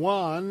number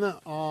 1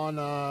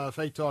 on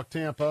Faith Talk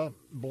Tampa,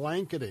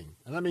 blanketing,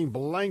 and I mean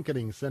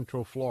blanketing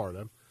Central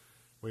Florida.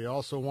 We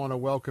also want to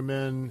welcome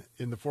in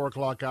the 4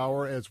 o'clock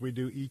hour, as we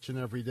do each and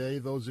every day,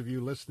 those of you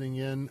listening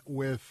in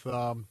with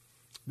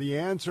The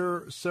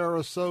Answer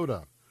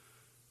Sarasota.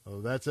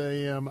 Oh, that's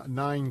AM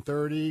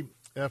 930.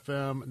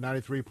 FM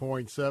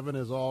 93.7.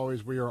 As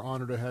always, we are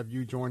honored to have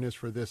you join us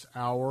for this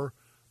hour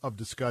of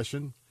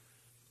discussion.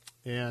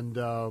 And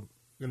I'm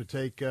going to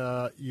take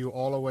you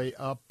all the way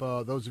up,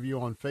 those of you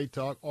on Faith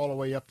Talk, all the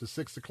way up to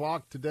 6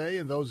 o'clock today.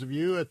 And those of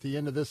you at the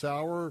end of this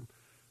hour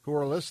who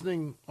are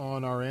listening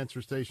on our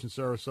answer station,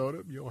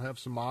 Sarasota, you'll have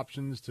some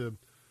options to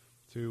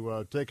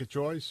take a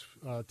choice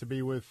to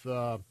be with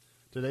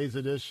today's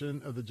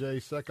edition of the Jay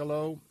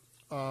Sekulow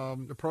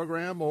the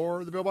program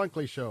or the Bill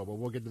Bunkley Show. But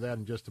we'll get to that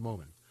in just a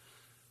moment.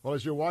 Well,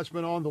 as your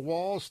watchman on the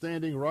wall,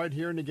 standing right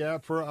here in the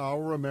gap for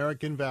our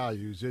American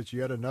values, it's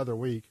yet another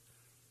week.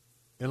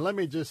 And let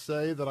me just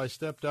say that I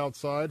stepped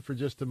outside for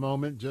just a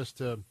moment just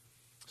to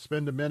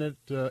spend a minute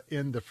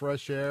in the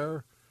fresh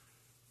air.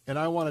 And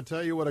I want to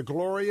tell you what a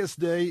glorious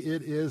day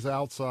it is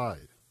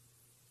outside.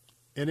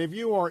 And if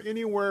you are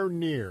anywhere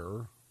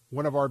near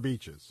one of our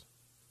beaches,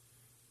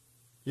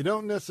 you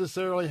don't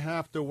necessarily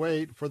have to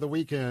wait for the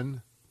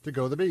weekend to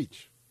go to the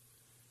beach.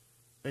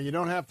 And you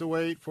don't have to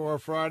wait for a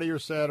Friday or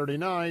Saturday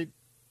night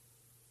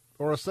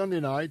or a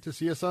Sunday night to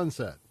see a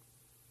sunset.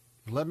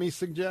 Let me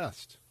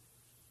suggest,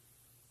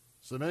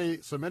 so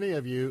many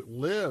of you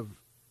live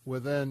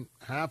within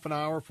half an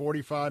hour,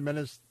 45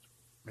 minutes,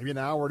 maybe an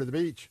hour to the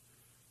beach.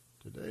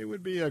 Today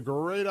would be a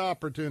great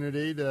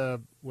opportunity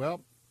to,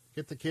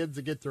 get the kids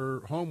to get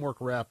their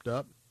homework wrapped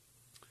up,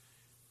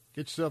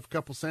 get yourself a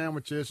couple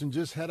sandwiches, and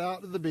just head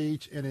out to the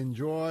beach and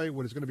enjoy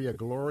what is going to be a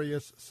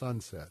glorious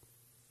sunset.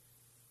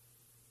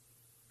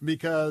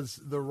 Because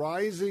the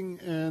rising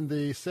and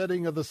the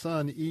setting of the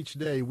sun each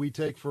day we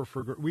take for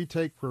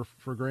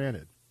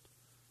granted.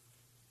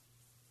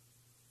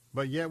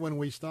 But yet when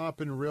we stop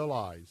and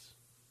realize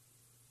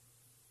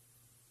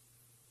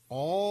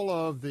all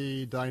of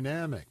the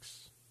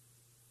dynamics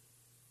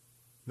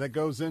that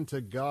goes into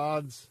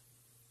God's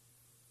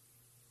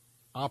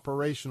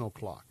operational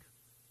clock,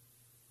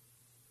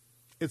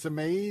 it's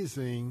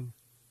amazing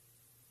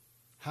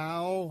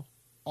how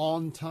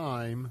on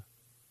time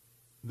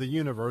the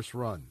universe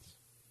runs.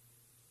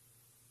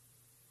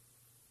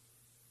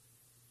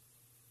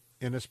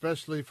 And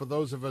especially for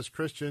those of us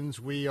Christians,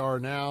 we are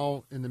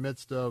now in the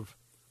midst of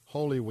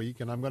Holy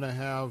Week, and I'm going to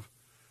have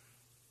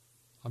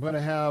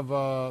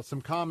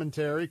some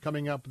commentary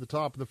coming up at the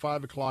top of the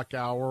 5 o'clock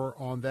hour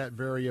on that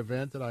very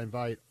event that I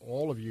invite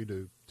all of you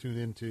to tune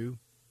into.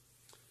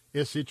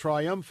 It's the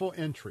triumphal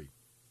entry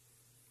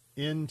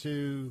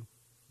into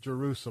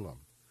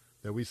Jerusalem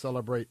that we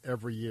celebrate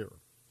every year.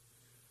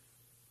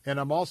 And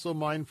I'm also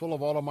mindful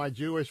of all of my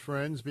Jewish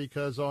friends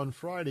because on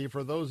Friday,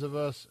 for those of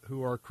us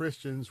who are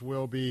Christians,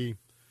 we'll be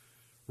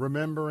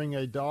remembering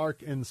a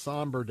dark and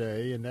somber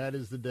day, and that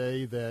is the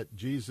day that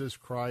Jesus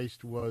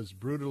Christ was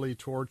brutally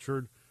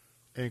tortured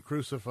and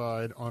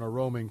crucified on a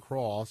Roman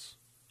cross.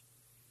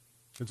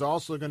 It's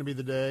also going to be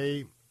the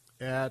day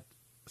at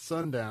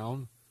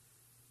sundown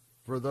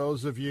for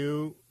those of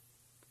you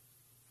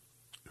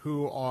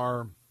who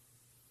are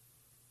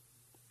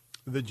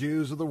the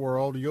Jews of the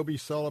world. You'll be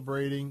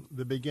celebrating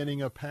the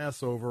beginning of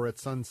Passover at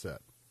sunset.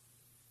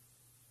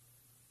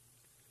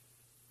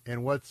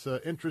 And what's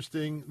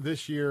interesting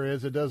this year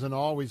is it doesn't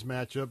always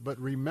match up, but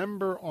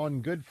remember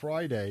on Good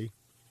Friday,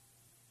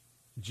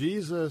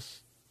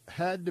 Jesus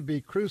had to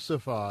be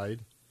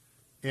crucified,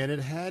 and it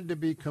had to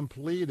be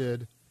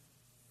completed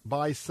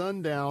by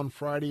sundown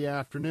Friday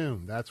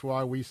afternoon. That's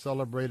why we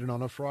celebrate it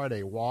on a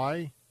Friday.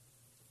 Why?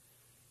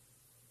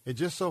 It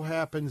just so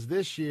happens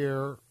this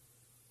year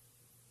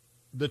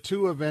the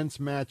two events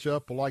match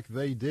up like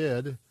they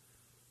did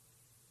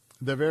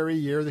the very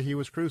year that he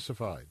was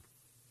crucified.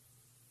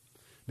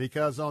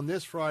 Because on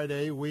this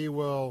Friday, we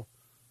will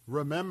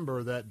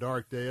remember that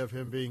dark day of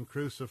him being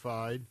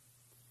crucified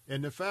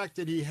and the fact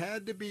that he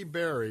had to be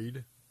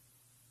buried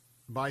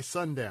by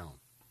sundown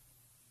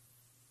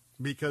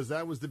because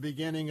that was the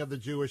beginning of the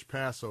Jewish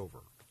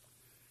Passover.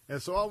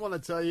 And so I want to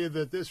tell you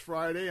that this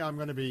Friday I'm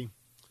going to be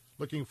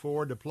looking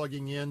forward to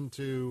plugging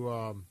into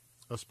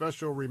a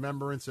special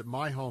remembrance at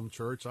my home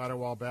church,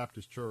 Idlewild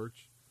Baptist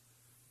Church.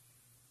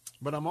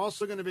 But I'm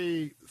also going to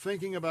be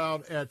thinking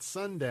about at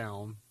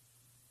sundown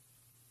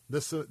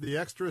the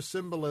extra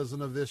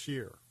symbolism of this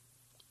year.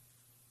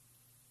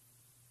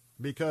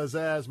 Because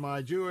as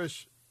my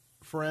Jewish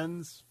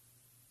friends,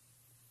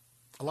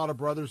 a lot of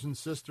brothers and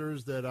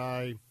sisters that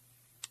I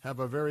have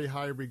a very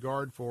high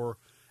regard for,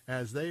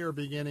 as they are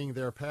beginning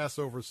their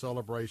Passover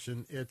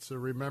celebration, it's a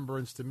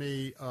remembrance to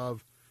me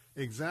of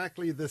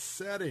exactly the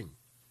setting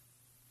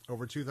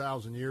over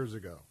 2,000 years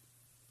ago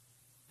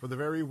for the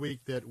very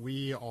week that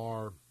we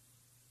are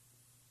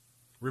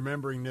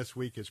remembering this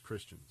week as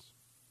Christians.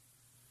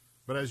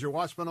 But as your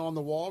watchman on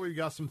the wall, we've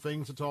got some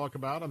things to talk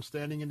about. I'm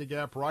standing in the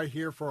gap right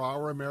here for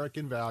our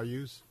American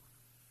values.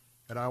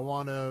 And I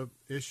want to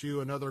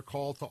issue another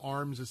call to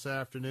arms this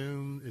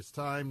afternoon. It's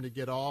time to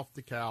get off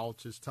the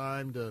couch. It's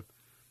time to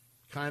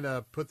kind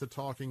of put the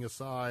talking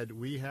aside.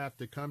 We have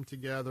to come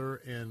together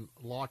and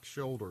lock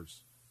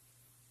shoulders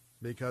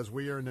because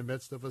we are in the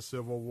midst of a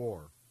civil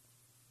war.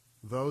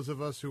 Those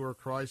of us who are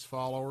Christ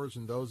followers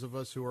and those of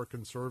us who are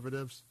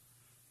conservatives,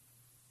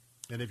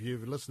 and if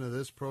you've listened to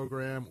this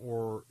program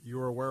or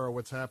you're aware of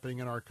what's happening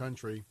in our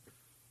country,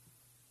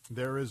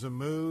 there is a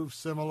move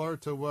similar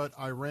to what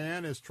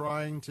Iran is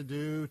trying to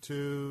do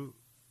to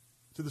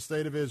the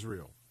state of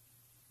Israel.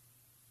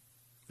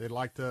 They'd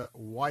like to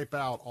wipe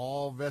out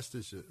all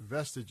vestiges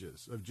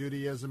of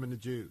Judaism and the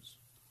Jews.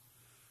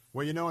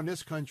 Well, you know, in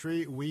this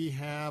country, we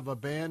have a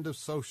band of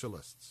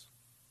socialists.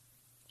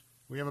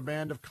 We have a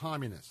band of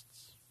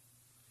communists.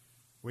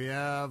 We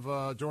have,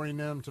 joining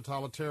them,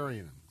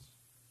 totalitarians.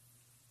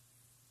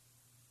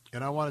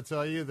 And I want to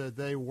tell you that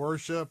they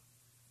worship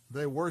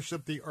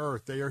the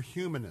earth. They are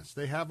humanists.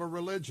 They have a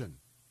religion.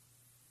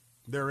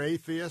 They're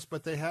atheists,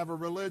 but they have a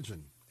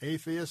religion.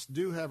 Atheists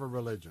do have a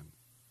religion.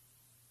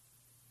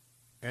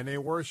 And they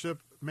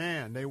worship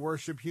man. They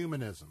worship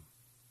humanism.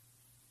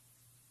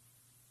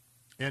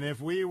 And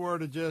if we were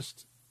to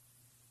just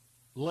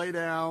lay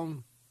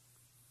down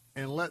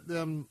and let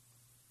them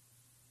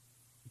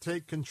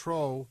take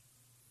control,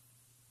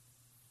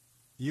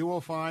 you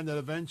will find that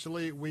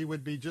eventually we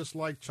would be just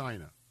like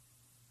China,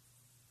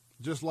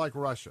 just like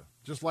Russia,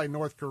 just like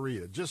North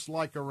Korea, just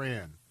like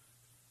Iran,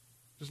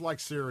 just like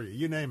Syria,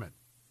 you name it.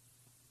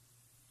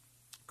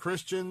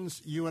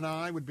 Christians, you and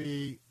I, would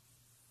be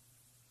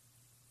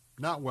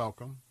not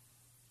welcome.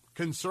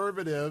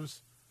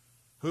 Conservatives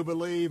who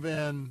believe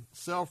in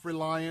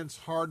self-reliance,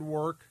 hard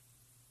work,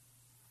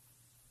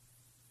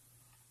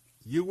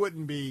 you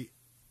wouldn't be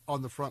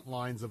on the front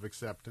lines of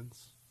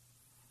acceptance.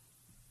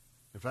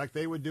 In fact,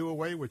 they would do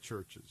away with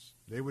churches.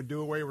 They would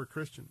do away with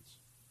Christians.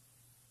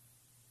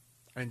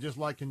 And just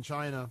like in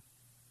China,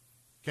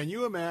 can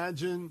you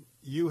imagine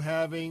you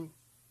having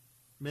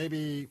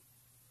maybe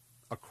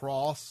a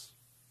cross?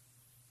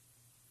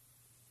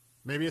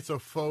 Maybe it's a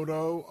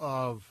photo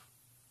of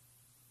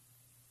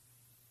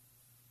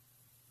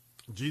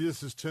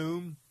Jesus'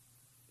 tomb,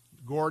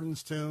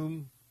 Gordon's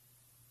tomb,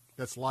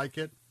 that's like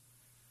it,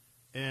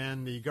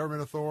 and the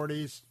government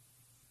authorities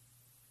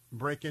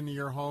break into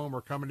your home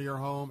or come into your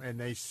home and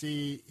they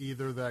see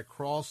either that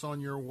cross on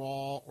your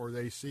wall or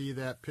they see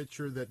that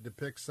picture that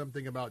depicts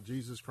something about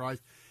Jesus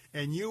Christ,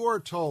 and you are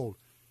told,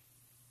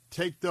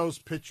 take those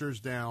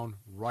pictures down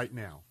right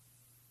now.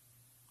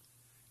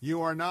 You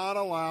are not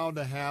allowed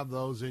to have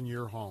those in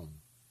your home.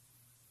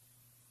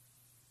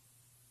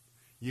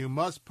 You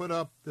must put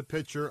up the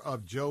picture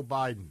of Joe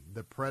Biden,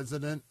 the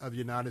President of the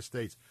United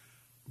States.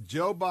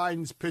 Joe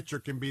Biden's picture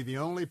can be the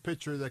only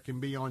picture that can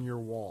be on your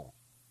wall.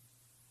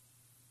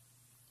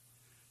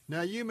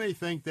 Now, you may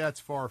think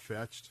that's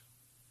far-fetched,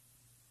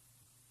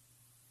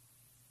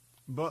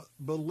 but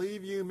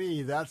believe you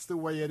me, that's the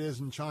way it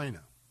is in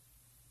China.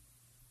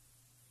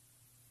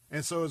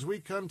 And so as we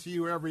come to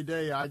you every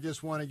day, I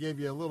just want to give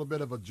you a little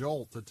bit of a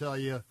jolt to tell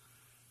you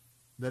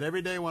that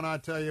every day when I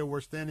tell you we're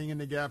standing in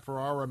the gap for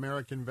our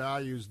American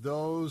values,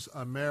 those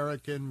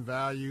American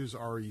values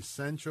are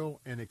essential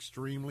and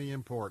extremely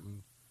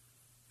important.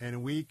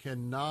 And we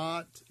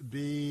cannot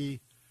be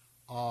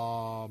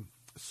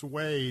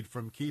swayed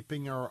from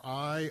keeping our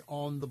eye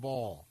on the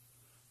ball.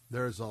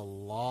 There's a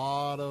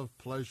lot of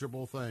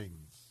pleasurable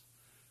things.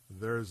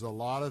 There's a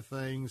lot of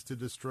things to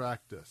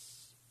distract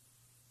us.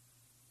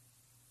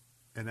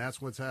 And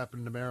that's what's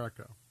happened in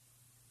America.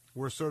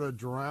 We're sort of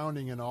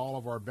drowning in all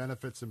of our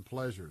benefits and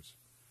pleasures.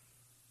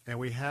 And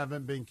we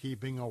haven't been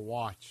keeping a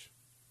watch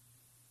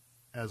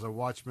as a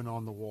watchman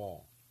on the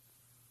wall.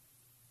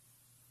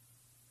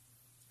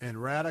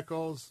 And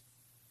radicals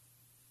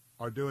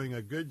are doing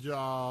a good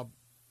job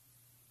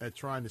at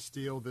trying to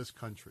steal this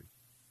country.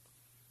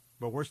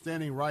 But we're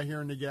standing right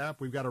here in the gap.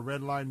 We've got a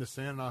red line to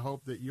stand, and I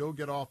hope that you'll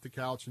get off the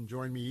couch and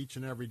join me each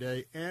and every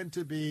day. And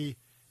to be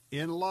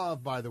in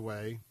love, by the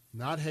way,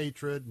 not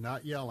hatred,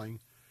 not yelling,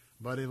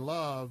 but in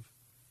love,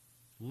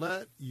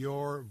 let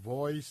your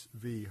voice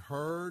be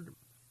heard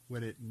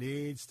when it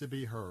needs to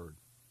be heard.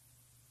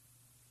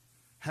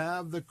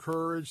 Have the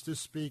courage to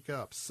speak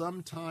up.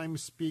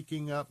 Sometimes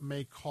speaking up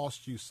may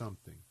cost you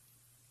something.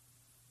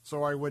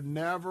 So I would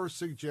never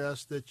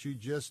suggest that you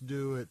just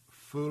do it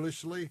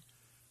foolishly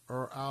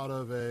or out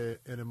of an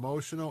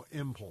emotional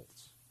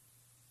impulse,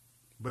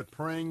 but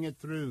praying it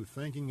through,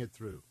 thinking it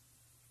through.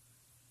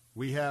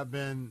 We have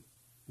been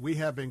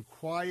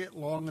quiet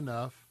long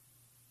enough.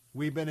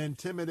 We've been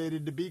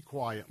intimidated to be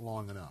quiet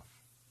long enough.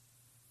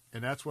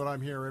 And that's what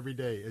I'm here every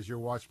day as your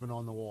watchman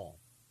on the wall.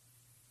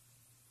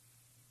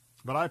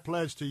 But I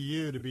pledge to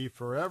you to be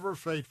forever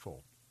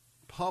faithful,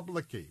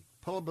 publicly,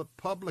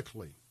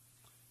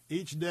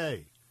 each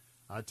day.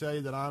 I tell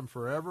you that I'm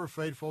forever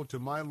faithful to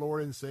my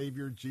Lord and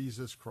Savior,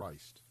 Jesus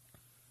Christ.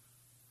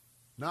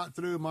 Not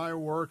through my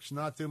works,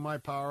 not through my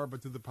power,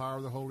 but through the power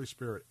of the Holy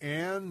Spirit.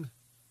 And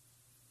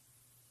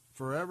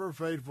forever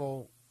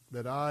faithful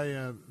that I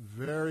am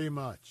very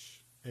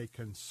much a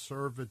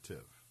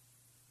conservative.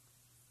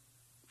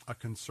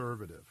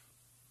 Conservative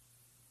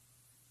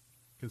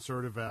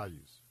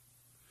values.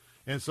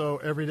 And so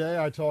every day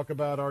I talk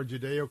about our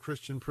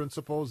Judeo-Christian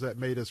principles that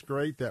made us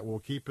great, that will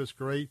keep us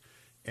great,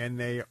 and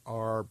they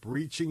are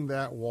breaching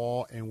that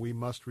wall, and we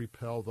must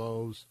repel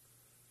those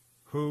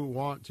who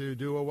want to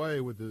do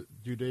away with the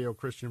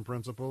Judeo-Christian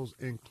principles,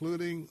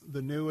 including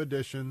the new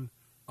addition,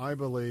 I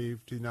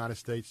believe, to the United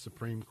States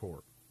Supreme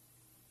Court.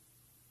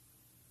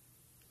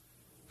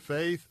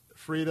 Faith,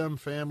 freedom,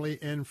 family,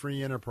 and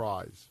free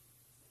enterprise.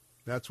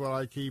 That's what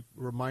I keep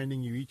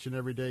reminding you each and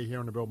every day here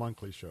on the Bill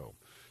Bunkley Show.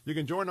 You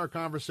can join our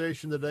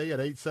conversation today at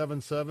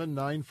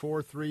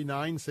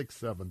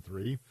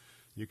 877-943-9673.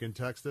 You can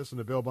text us on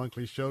the Bill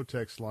Bunkley Show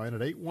text line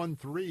at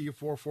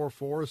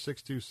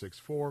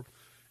 813-444-6264.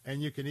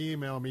 And you can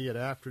email me at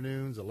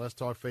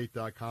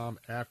afternoons@letstalkfaith.com,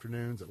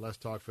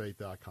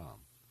 afternoons@letstalkfaith.com.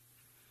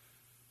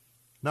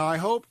 Now, I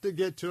hope to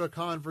get to a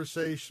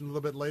conversation a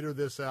little bit later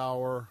this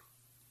hour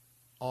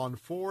on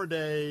 4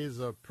 days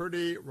of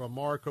pretty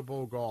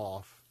remarkable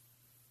golf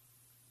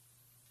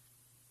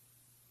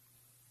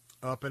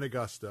up in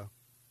Augusta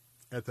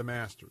at the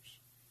Masters,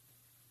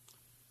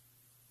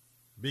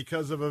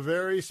 because of a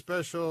very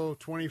special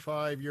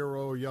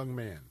 25-year-old young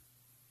man,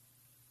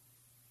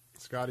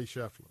 Scotty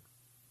Scheffler.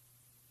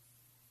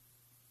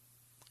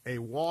 A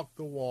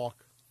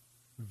walk-the-walk,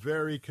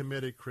 very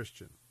committed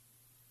Christian.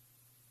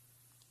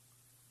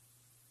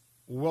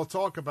 We'll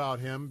talk about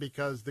him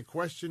because the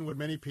question with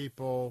many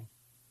people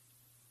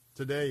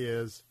today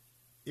is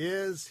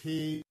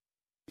he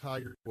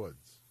Tiger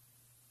Woods?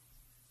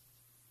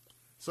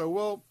 So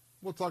we'll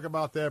talk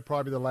about that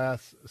probably the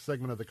last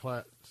segment of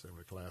the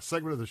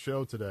segment of the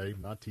show today.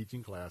 I'm not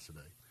teaching class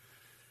today.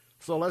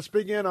 So let's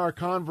begin our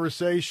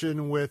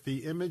conversation with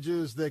the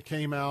images that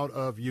came out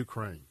of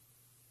Ukraine.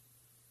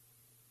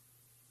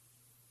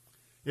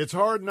 It's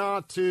hard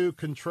not to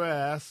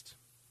contrast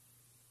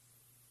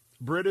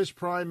British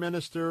Prime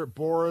Minister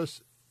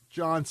Boris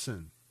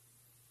Johnson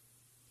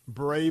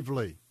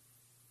bravely,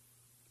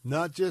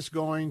 not just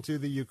going to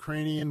the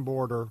Ukrainian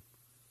border,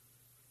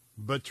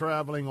 but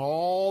traveling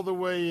all the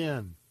way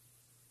in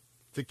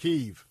to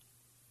Kyiv.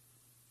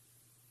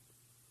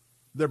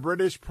 The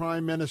British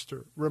Prime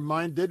Minister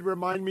did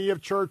remind me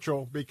of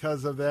Churchill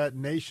because of that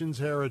nation's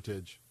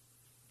heritage.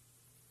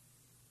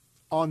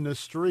 On the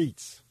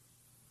streets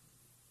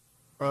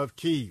of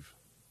Kyiv,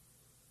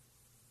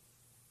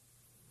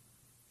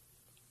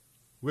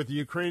 with the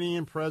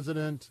Ukrainian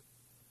President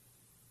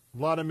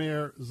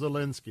Vladimir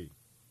Zelensky.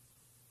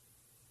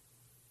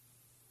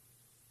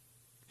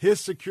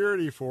 His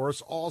security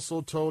force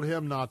also told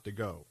him not to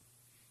go,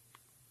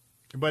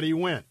 but he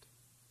went,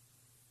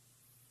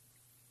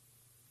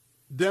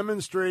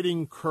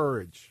 demonstrating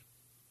courage,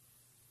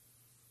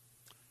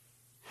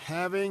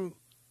 having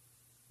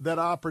that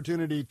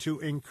opportunity to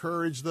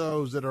encourage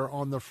those that are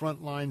on the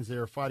front lines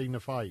there fighting the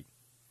fight,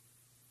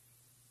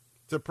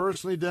 to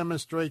personally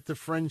demonstrate the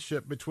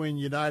friendship between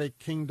United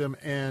Kingdom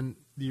and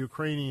the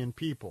Ukrainian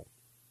people.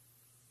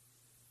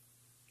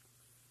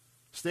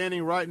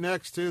 Standing right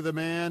next to the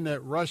man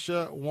that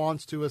Russia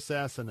wants to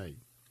assassinate.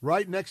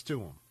 Right next to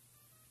him.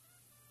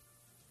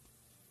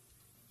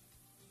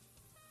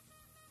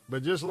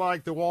 But just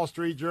like the Wall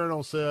Street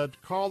Journal said,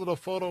 call it a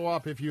photo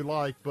op if you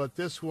like, but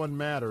this one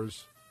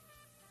matters.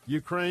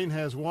 Ukraine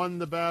has won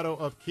the Battle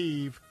of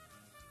Kyiv,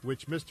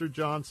 which Mr.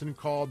 Johnson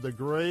called the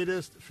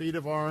greatest feat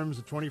of arms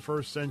of the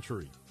 21st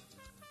century.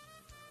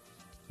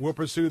 We'll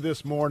pursue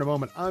this more in a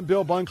moment. I'm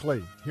Bill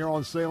Bunkley, here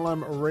on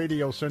Salem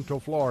Radio, Central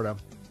Florida.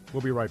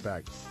 We'll be right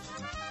back.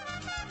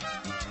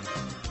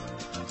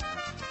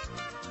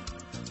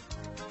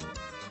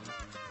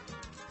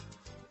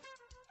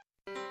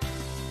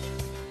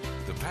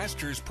 The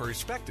Pastor's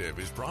Perspective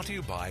is brought to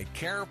you by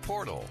Care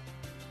Portal.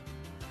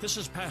 This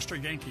is Pastor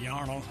Yankee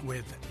Arnold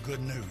with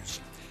good news.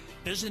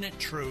 Isn't it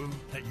true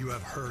that you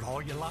have heard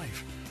all your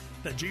life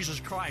that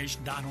Jesus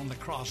Christ died on the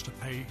cross to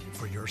pay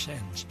for your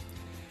sins?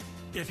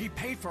 If he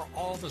paid for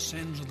all the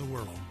sins of the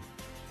world,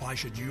 Why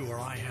should you or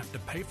I have to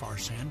pay for our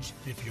sins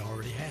if He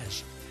already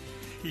has?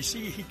 You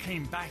see, He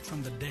came back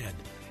from the dead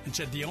and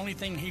said the only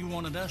thing He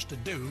wanted us to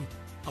do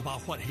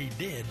about what He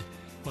did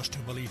was to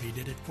believe He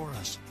did it for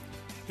us.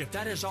 If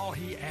that is all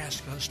He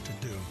asked us to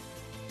do,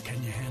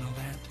 can you handle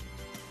that?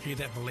 He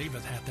that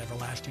believeth hath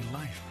everlasting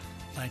life.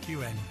 Thank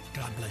you, and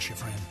God bless you,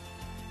 friend.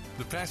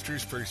 The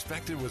Pastor's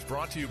Perspective was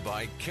brought to you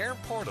by Care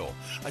Portal,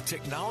 a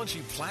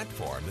technology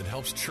platform that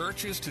helps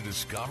churches to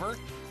discover,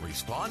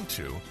 respond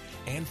to,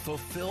 and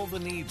fulfill the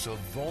needs of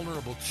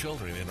vulnerable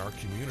children in our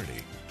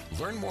community.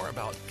 Learn more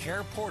about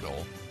Care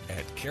Portal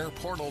at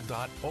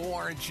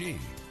careportal.org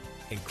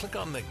and click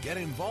on the Get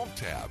Involved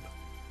tab.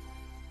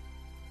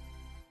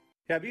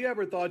 Have you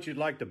ever thought you'd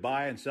like to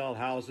buy and sell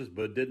houses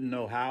but didn't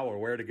know how or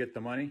where to get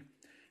the money?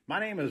 My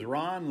name is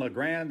Ron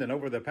LeGrand, and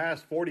over the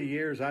past 40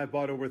 years, I've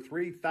bought over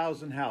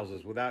 3,000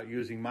 houses without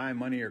using my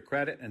money or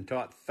credit and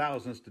taught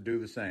thousands to do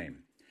the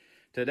same.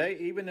 Today,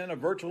 even in a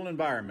virtual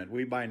environment,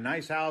 we buy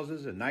nice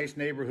houses in nice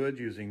neighborhoods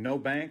using no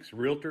banks,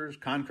 realtors,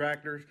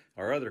 contractors,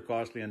 or other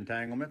costly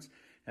entanglements,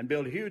 and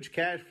build huge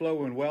cash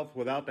flow and wealth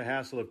without the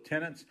hassle of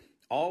tenants,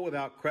 all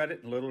without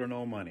credit and little or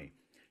no money.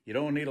 You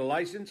don't need a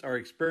license or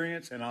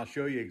experience, and I'll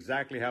show you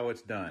exactly how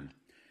it's done.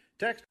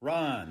 Text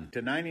RON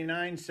to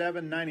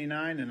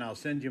 99799 and I'll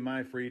send you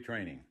my free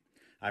training.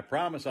 I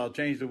promise I'll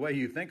change the way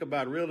you think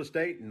about real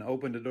estate and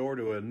open the door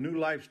to a new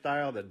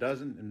lifestyle that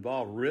doesn't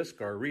involve risk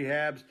or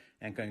rehabs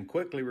and can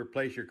quickly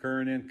replace your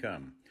current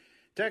income.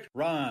 Text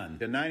RON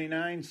to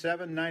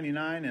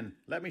 99799 and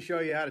let me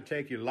show you how to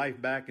take your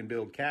life back and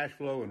build cash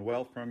flow and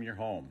wealth from your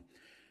home.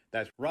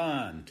 That's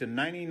RON to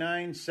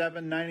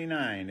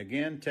 99799.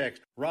 Again,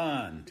 text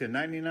RON to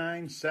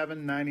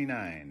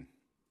 99799.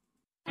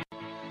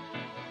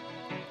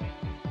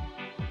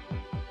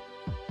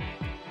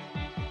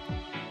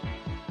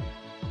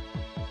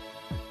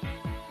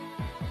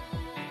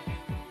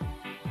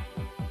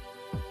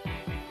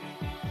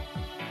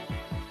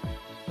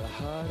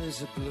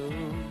 Is a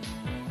bloom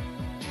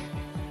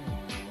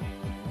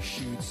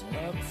shoots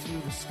up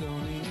through the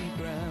stony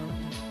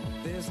ground.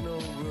 There's no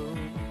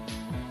room,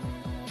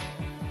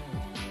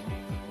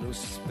 no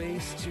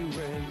space to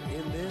rent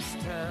in this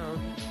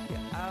town. You're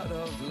out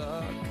of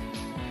luck,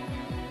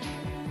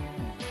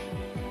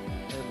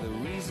 and the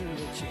reason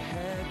that you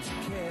had to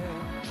care,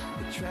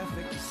 the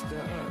traffic is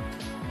stuck,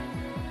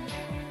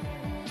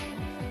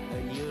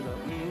 and you're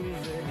not moving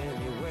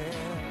anywhere.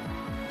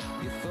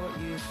 You thought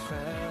you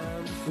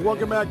found.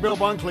 Welcome back, Bill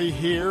Bunkley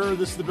here.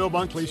 This is the Bill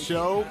Bunkley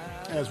Show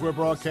as we're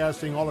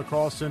broadcasting all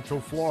across Central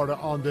Florida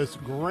on this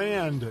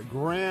grand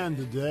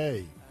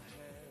day.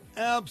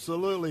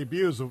 Absolutely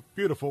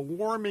beautiful,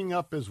 warming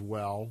up as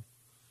well,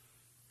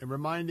 and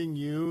reminding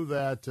you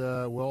that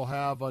we'll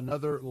have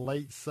another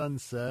late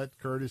sunset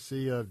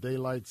courtesy of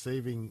daylight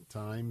saving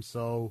time.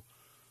 So,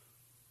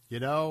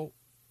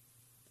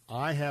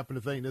 I happen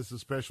to think this is a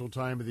special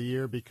time of the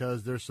year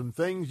because there's some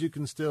things you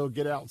can still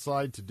get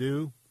outside to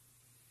do.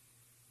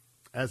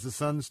 As the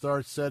sun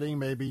starts setting,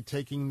 maybe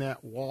taking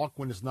that walk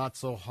when it's not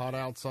so hot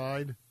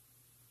outside.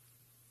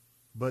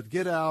 But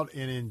get out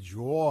and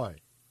enjoy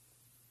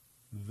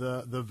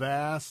the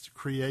vast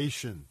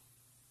creation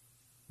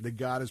that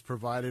God has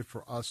provided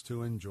for us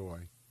to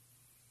enjoy.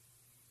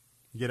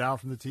 Get out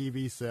from the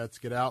TV sets,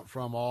 get out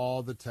from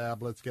all the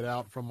tablets, get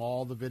out from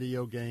all the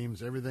video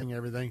games,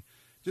 everything.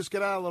 Just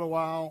get out a little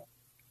while.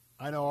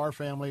 I know our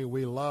family,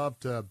 we love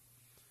to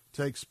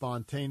take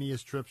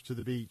spontaneous trips to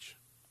the beach,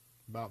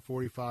 about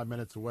 45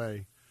 minutes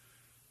away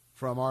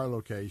from our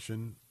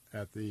location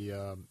at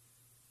the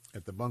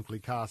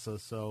Bunkley Casa.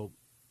 So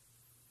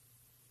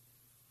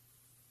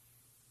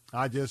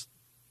I just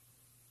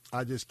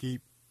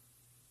keep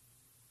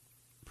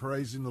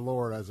praising the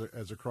Lord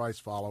as a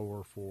Christ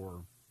follower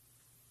for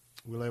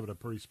we live at a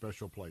pretty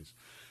special place.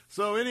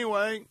 So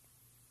anyway,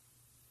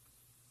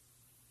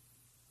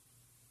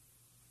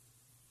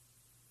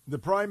 the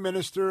Prime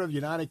Minister of the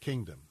United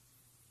Kingdom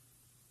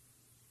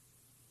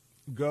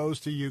goes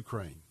to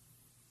Ukraine.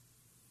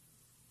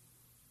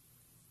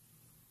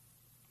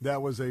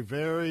 That was a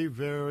very,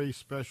 very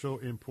special,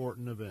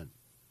 important event.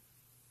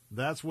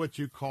 That's what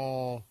you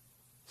call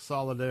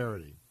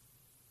solidarity.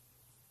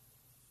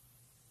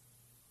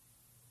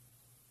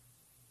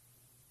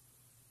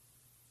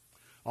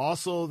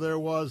 Also, there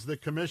was the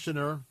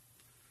commissioner,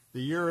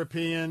 the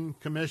European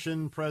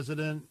Commission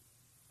President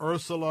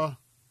Ursula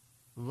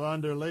von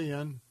der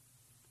Leyen.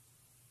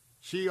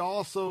 She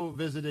also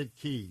visited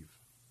Kyiv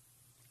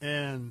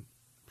and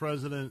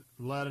President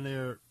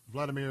Vladimir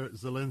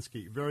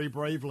Zelensky very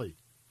bravely,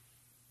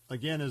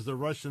 again, as the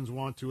Russians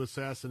want to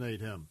assassinate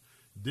him.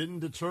 Didn't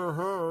deter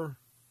her.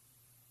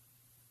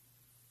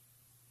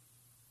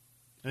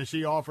 And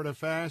she offered a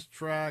fast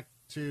track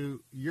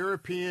to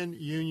European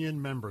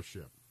Union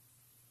membership.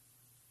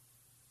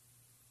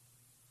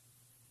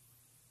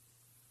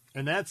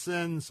 And that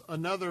sends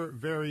another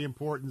very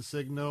important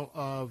signal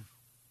of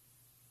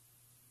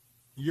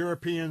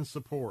European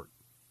support.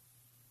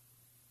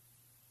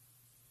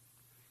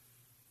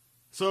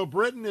 So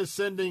Britain is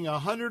sending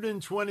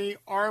 120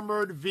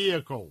 armored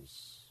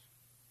vehicles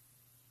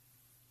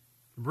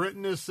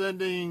Britain is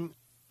sending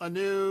a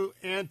new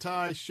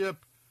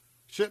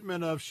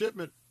shipment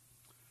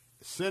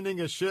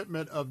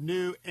of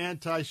new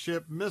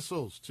anti-ship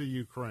missiles to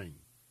Ukraine.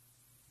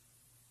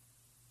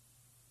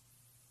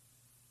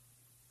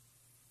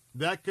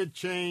 That could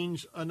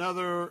change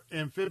another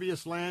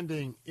amphibious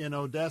landing in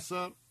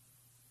Odessa,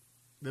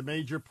 the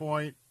major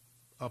point,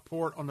 a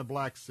port on the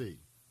Black Sea.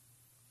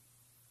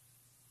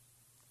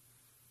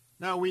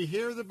 Now, we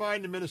hear the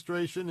Biden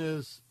administration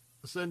is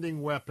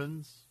sending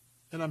weapons,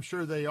 and I'm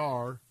sure they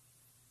are.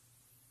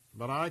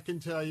 But I can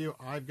tell you,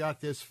 I've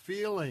got this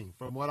feeling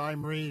from what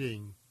I'm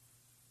reading.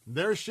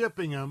 They're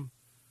shipping them.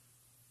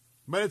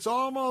 But it's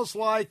almost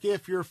like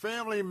if your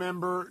family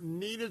member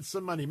needed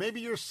some money, maybe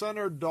your son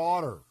or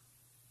daughter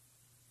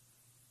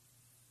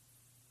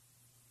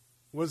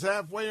was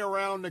halfway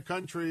around the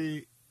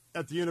country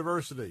at the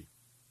university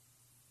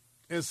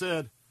and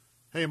said,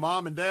 hey,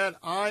 Mom and Dad,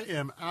 I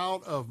am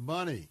out of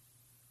money.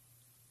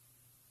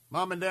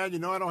 Mom and Dad, I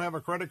don't have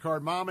a credit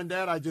card. Mom and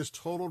Dad, I just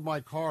totaled my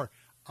car.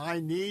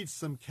 I need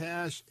some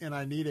cash, and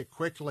I need it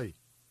quickly.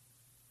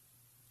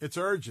 It's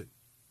urgent.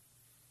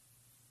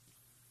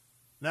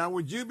 Now,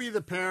 would you be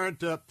the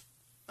parent to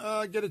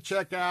get a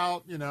check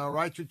out,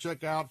 write your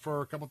check out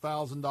for a couple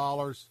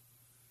 $1,000s,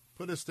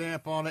 put a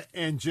stamp on it,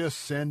 and just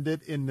send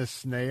it in the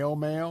snail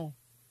mail?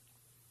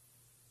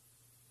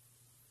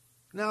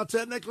 Now,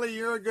 technically,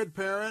 you're a good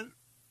parent.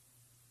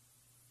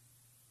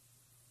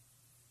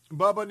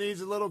 Bubba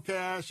needs a little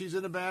cash. He's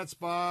in a bad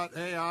spot.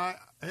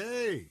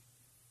 Hey,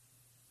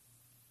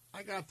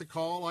 I got the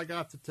call. I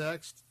got the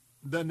text.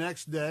 The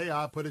next day,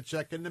 I put a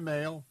check in the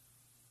mail.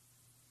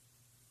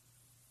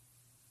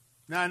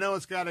 Now, I know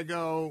it's got to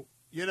go,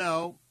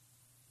 got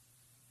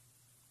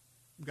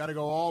to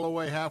go all the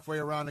way halfway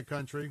around the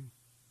country.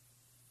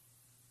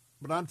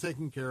 But I'm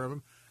taking care of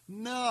him.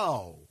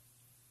 No.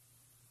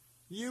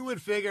 You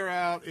would figure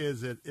out,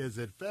 is it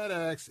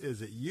FedEx?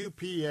 Is it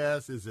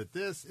UPS? Is it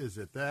this? Is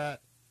it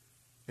that?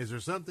 Is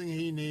there something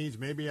he needs?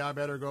 Maybe I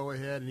better go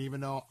ahead, and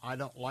even though I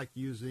don't like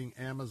using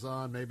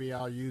Amazon, maybe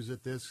I'll use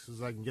it this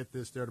because I can get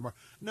this there tomorrow.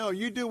 No,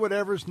 you do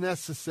whatever's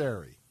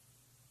necessary.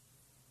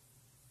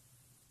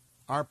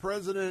 Our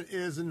president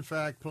is, in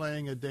fact,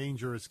 playing a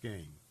dangerous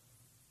game.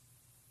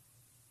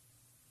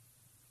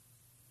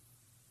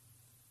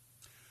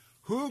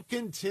 Who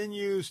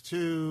continues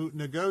to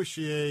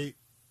negotiate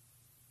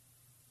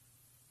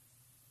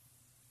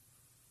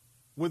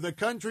with a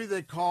country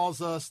that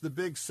calls us the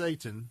big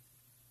Satan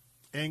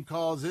and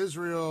calls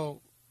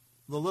Israel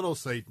the little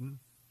Satan,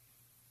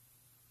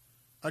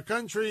 a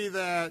country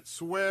that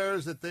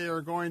swears that they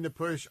are going to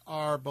push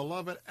our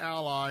beloved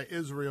ally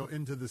Israel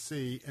into the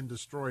sea and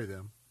destroy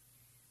them?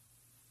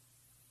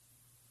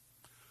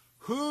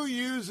 Who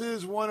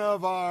uses one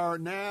of our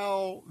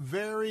now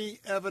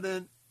very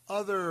evident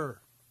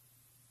other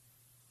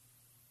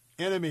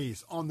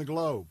enemies on the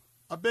globe?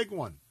 A big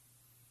one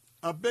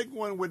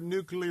with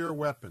nuclear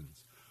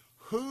weapons.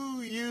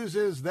 Who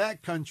uses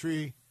that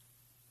country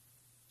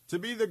to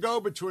be the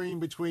go-between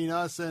between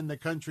us and the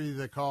country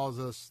that calls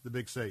us the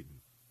big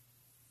Satan?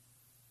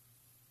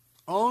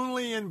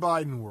 Only in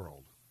Biden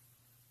world.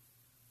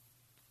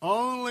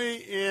 Only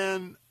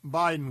in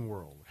Biden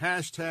world.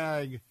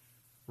 Hashtag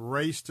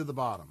race to the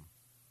bottom.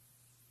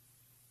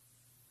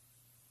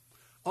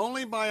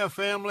 Only by a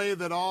family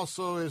that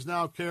also is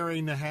now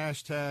carrying the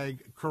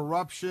hashtag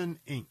Corruption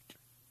Inc.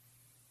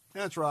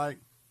 That's right.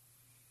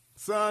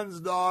 Sons,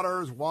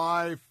 daughters,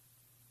 wife,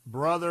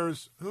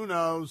 brothers, who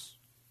knows?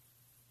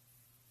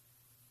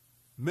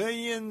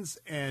 Millions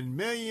and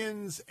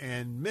millions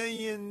and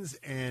millions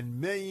and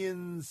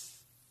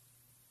millions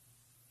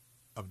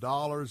of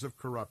dollars of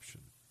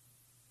corruption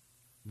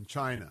in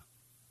China,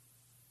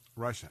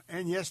 Russia,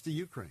 and yes, the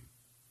Ukraine.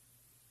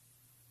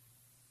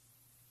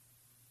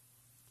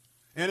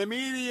 And a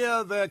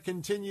media that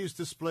continues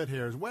to split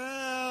hairs.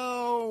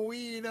 Well,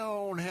 we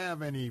don't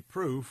have any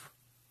proof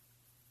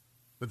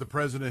that the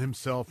president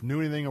himself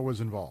knew anything or was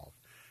involved.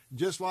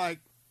 Just like,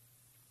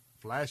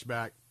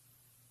 flashback,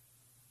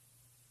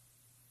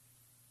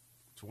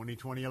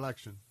 2020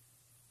 election.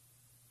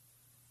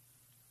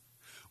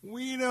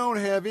 We don't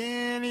have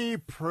any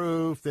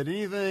proof that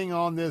anything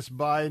on this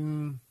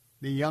Biden,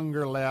 the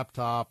younger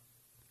laptop,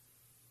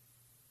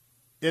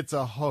 it's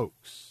a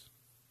hoax.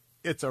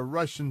 It's a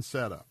Russian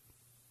setup.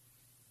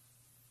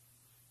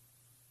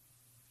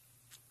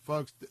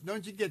 Folks,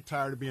 don't you get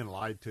tired of being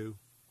lied to?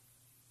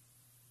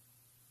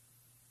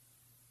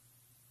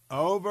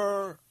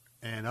 Over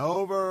and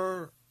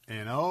over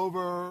and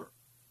over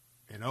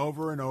and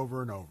over and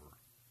over and over.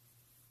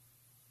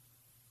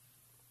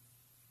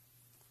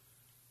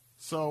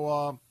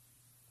 So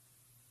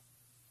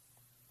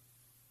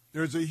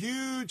there's a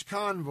huge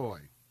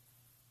convoy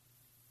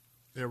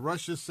that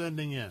Russia's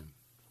sending in.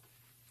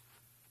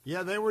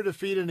 Yeah, they were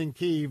defeated in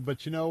Kyiv,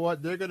 but you know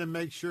what? They're going to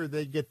make sure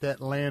they get that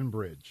land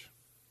bridge.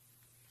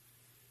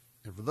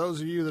 And for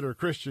those of you that are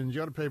Christians,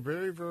 you ought to pay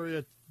very,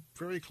 very,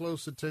 very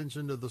close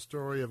attention to the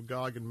story of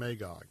Gog and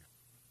Magog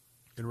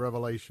in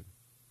Revelation.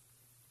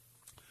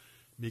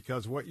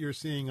 because what you're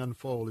seeing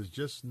unfold is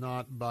just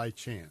not by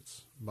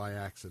chance, by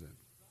accident.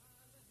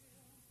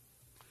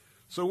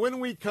 So when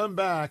we come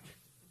back,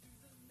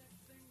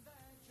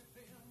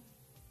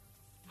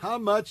 how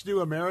much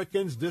do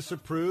Americans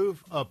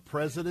disapprove of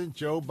President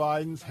Joe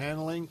Biden's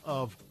handling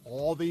of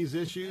all these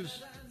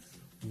issues?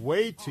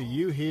 Wait till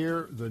you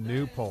hear the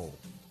new poll.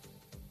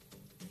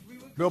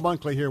 Bill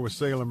Bunkley here with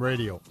Salem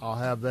Radio. I'll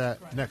have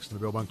that next to the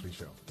Bill Bunkley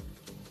Show.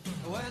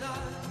 When I,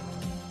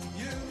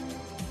 you,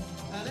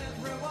 and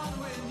everyone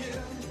we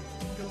knew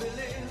could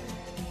believe,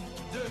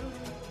 do,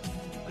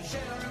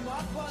 sharing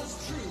what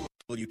was true.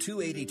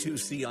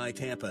 W282CI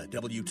Tampa,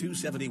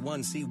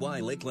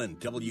 W271CY Lakeland,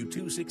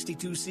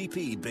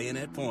 W262CP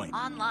Bayonet Point.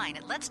 Online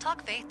at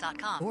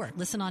letstalkfaith.com or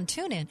listen on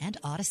TuneIn and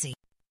Odyssey.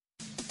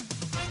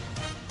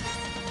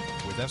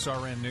 With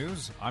SRN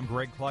News, I'm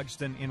Greg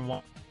Clugston in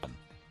Washington.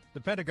 The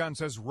Pentagon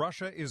says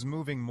Russia is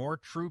moving more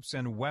troops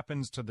and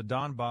weapons to the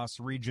Donbas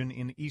region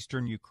in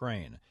eastern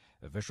Ukraine.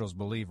 Officials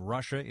believe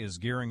Russia is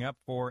gearing up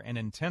for an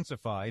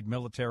intensified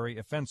military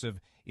offensive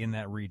in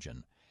that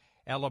region.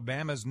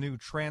 Alabama's new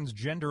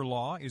transgender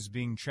law is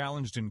being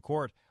challenged in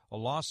court. A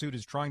lawsuit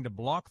is trying to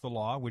block the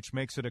law, which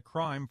makes it a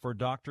crime for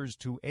doctors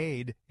to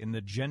aid in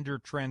the gender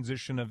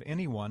transition of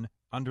anyone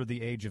under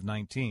the age of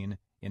 19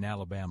 in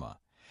Alabama.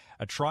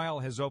 A trial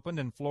has opened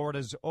in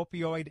Florida's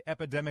opioid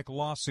epidemic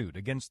lawsuit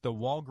against the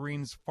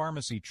Walgreens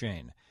pharmacy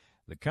chain.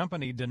 The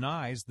company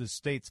denies the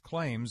state's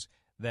claims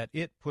that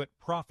it put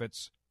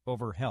profits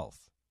over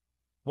health.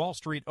 Wall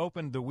Street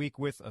opened the week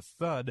with a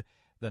thud.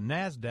 The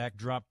Nasdaq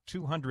dropped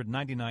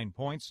 299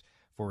 points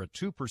for a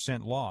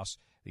 2% loss.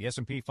 The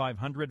S&P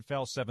 500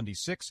 fell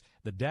 76.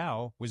 The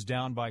Dow was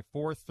down by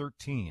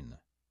 413.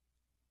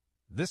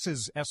 This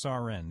is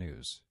SRN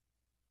News.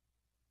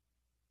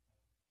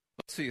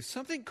 Let's see, if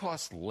something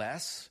costs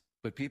less,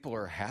 but people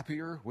are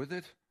happier with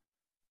it,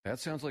 that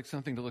sounds like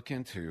something to look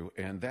into,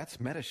 and that's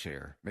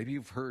Medi-Share. Maybe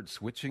you've heard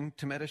switching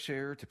to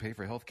Medi-Share to pay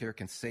for health care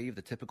can save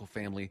the typical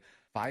family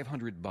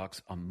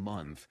 $500 a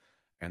month.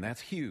 And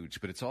that's huge,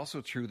 but it's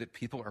also true that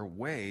people are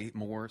way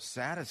more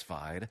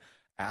satisfied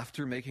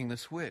after making the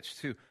switch,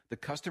 too. The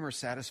customer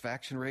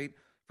satisfaction rate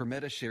for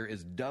Medi-Share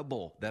is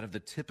double that of the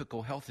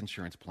typical health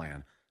insurance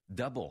plan.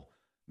 Double.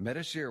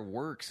 Medi-Share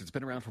works. It's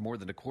been around for more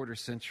than a quarter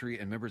century,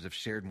 and members have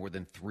shared more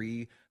than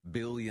 $3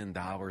 billion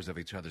of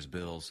each other's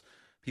bills.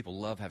 People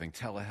love having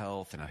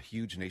telehealth and a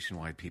huge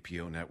nationwide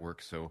PPO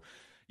network. So,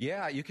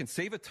 yeah, you can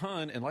save a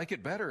ton and like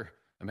it better.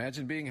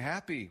 Imagine being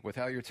happy with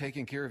how you're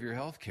taking care of your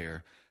health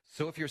care.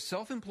 So if you're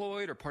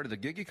self-employed or part of the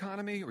gig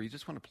economy, or you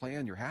just want a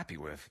plan you're happy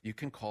with, you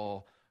can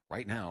call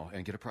right now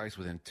and get a price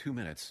within 2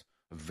 minutes.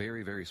 A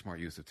very, very smart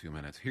use of 2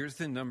 minutes. Here's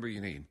the number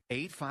you need.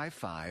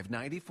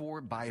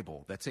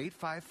 855-94-BIBLE. That's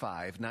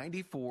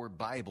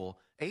 855-94-BIBLE.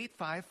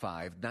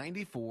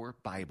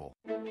 855-94-BIBLE.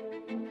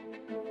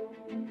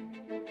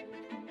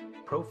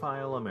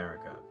 Profile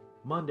America,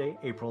 Monday,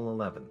 April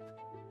 11th.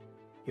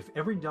 If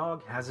every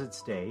dog has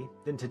its day,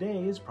 then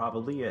today is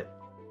probably it.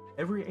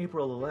 Every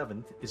April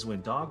 11th is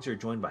when dogs are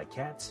joined by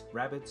cats,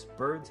 rabbits,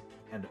 birds,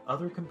 and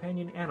other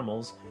companion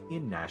animals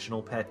in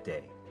National Pet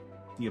Day.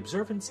 The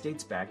observance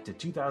dates back to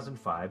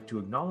 2005 to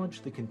acknowledge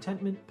the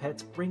contentment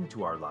pets bring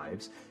to our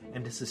lives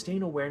and to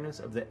sustain awareness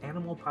of the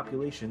animal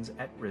populations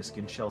at risk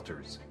in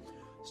shelters.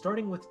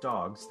 Starting with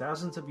dogs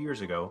thousands of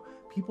years ago,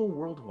 people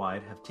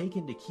worldwide have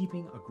taken to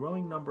keeping a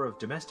growing number of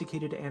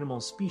domesticated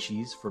animal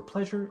species for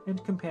pleasure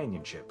and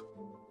companionship.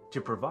 To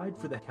provide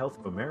for the health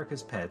of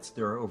America's pets,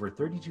 there are over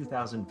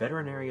 32,000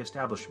 veterinary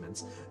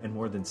establishments and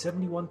more than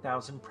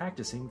 71,000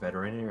 practicing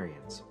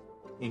veterinarians.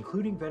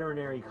 Including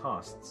veterinary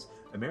costs,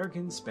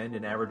 Americans spend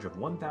an average of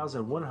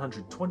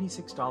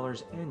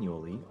 $1,126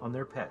 annually on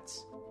their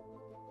pets.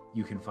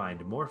 You can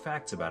find more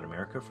facts about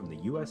America from the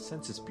U.S.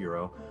 Census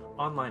Bureau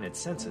online at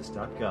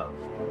census.gov.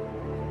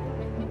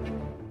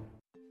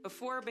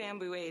 Before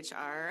Bamboo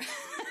HR,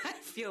 I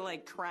feel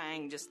like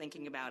crying just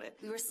thinking about it.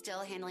 We were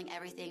still handling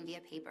everything via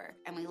paper,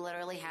 and we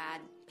literally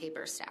had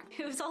paper stacked.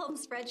 It was all in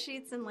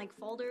spreadsheets and like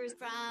folders.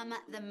 From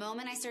the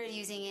moment I started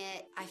using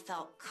it, I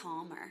felt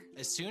calmer.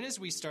 As soon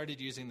as we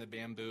started using the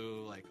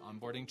Bamboo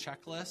onboarding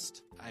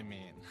checklist, I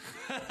mean,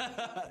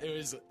 it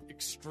was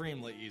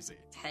extremely easy.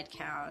 Head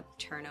count,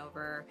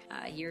 turnover,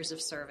 years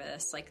of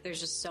service.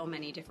 There's just so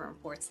many different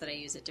reports that I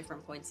use at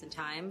different points in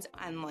time.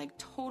 I'm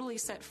totally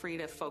set free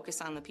to focus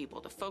on the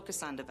people, to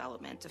focus on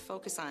development, to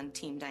focus on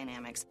team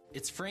dynamics.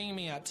 It's freeing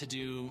me up to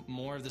do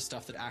more of the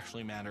stuff that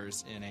actually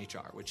matters in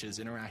HR, which is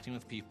interacting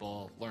with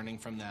people, learning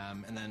from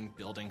them, and then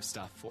building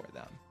stuff for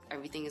them.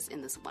 Everything is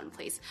in this one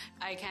place.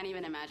 I can't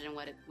even imagine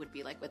what it would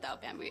be like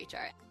without Bamboo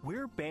HR.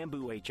 We're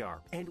Bamboo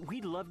HR, and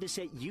we'd love to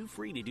set you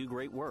free to do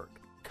great work.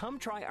 Come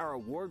try our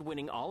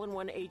award-winning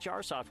all-in-one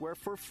HR software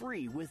for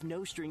free with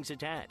no strings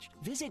attached.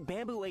 Visit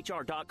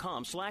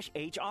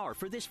bamboohr.com/HR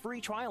for this free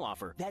trial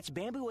offer. That's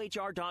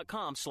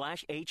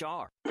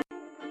bamboohr.com/HR.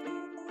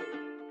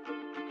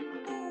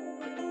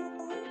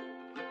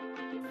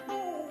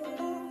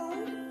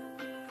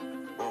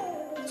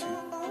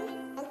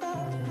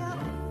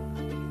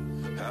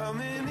 How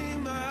many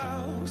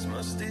miles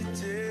must it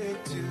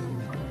take to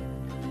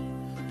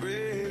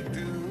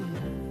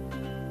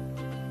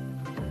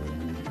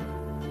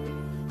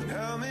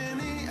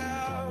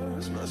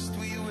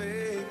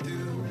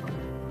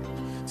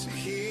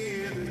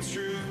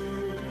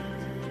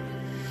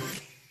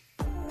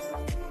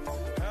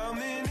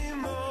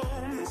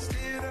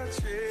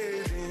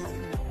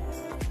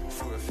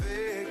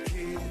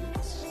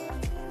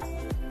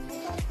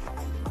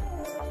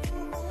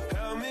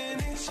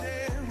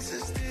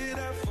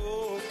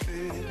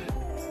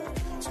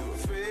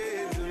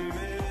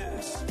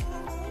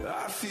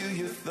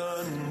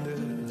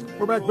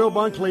We're back. Bill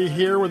Bunkley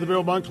here with the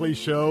Bill Bunkley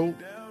Show.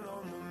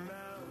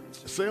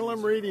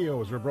 Salem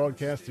Radio, as we're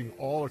broadcasting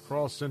all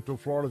across Central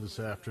Florida this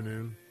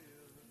afternoon.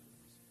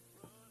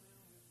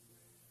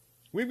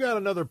 We've got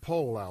another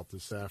poll out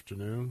this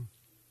afternoon.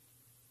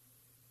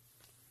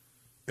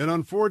 And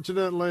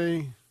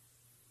unfortunately,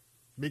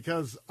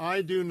 because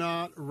I do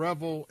not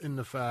revel in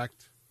the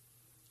fact,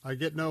 I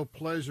get no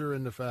pleasure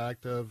in the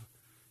fact of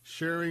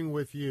sharing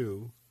with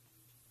you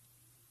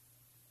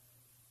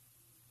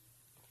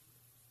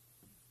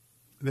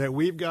that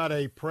we've got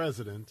a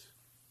president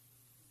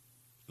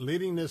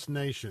leading this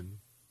nation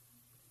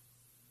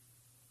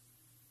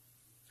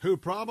who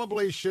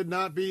probably should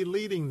not be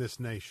leading this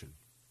nation.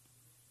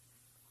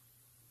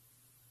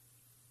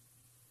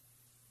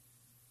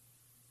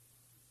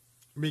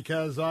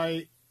 Because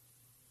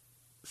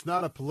it's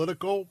not a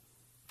political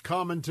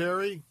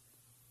commentary.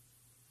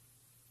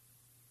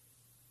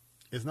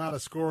 It's not a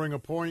scoring a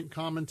point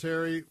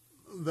commentary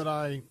that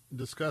I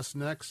discuss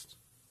next.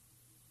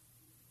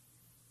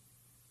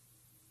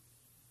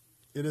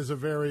 It is a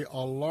very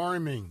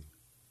alarming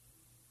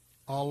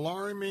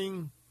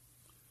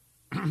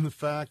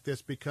fact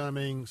that's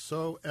becoming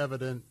so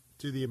evident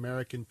to the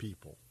American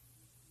people.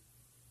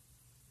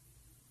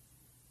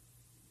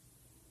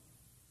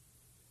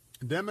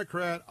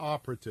 Democrat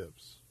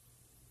operatives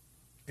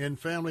and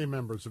family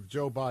members of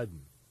Joe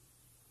Biden.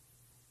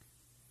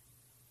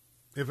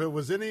 If it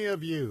was any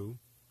of you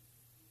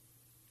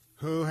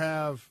who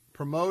have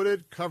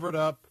promoted, covered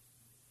up,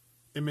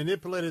 and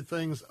manipulated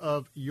things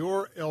of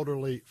your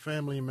elderly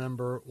family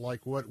member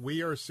like what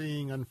we are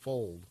seeing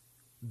unfold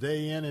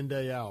day in and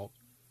day out,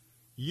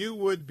 you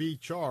would be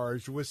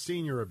charged with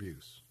senior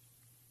abuse.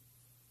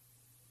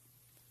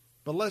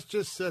 But let's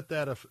just set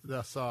that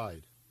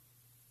aside.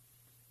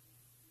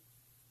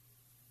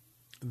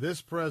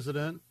 This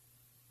president,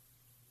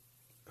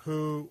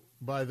 who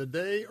by the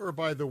day or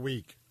by the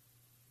week,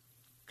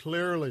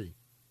 clearly,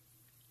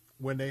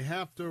 when they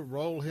have to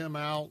roll him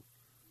out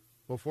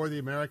before the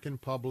American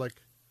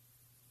public,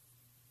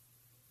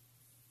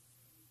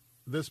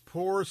 this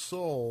poor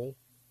soul,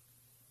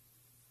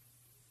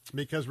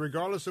 because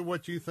regardless of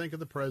what you think of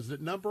the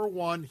president, number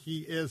one, he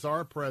is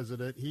our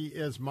president. He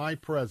is my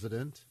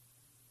president.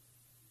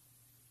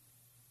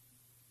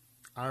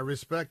 I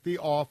respect the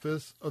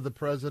office of the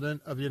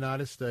President of the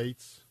United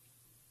States.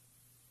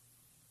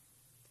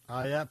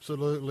 I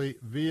absolutely,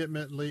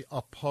 vehemently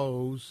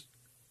oppose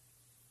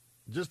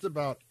just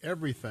about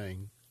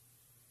everything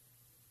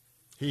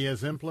he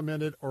has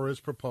implemented or is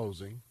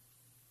proposing.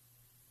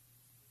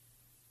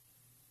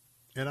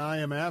 And I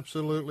am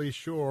absolutely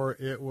sure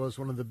it was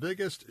one of the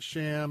biggest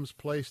shams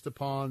placed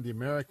upon the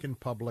American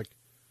public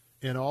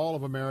in all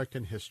of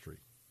American history.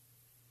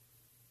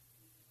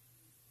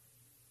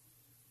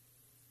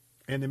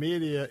 And the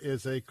media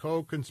is a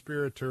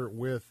co-conspirator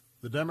with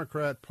the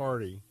Democrat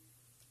Party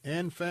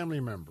and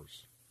family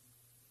members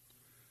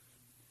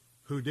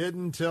who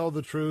didn't tell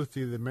the truth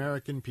to the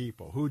American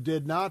people, who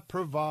did not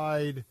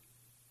provide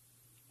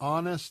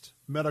honest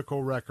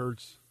medical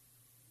records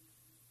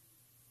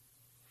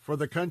for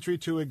the country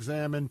to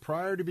examine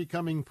prior to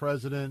becoming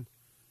president,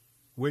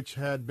 which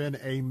had been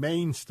a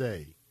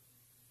mainstay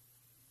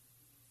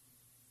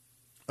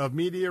of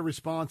media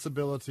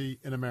responsibility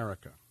in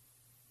America.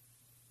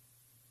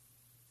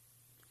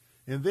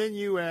 And then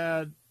you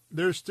add,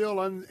 there's still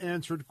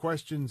unanswered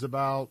questions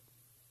about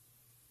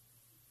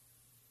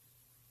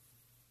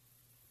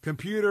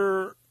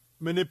computer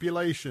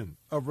manipulation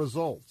of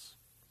results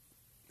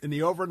in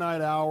the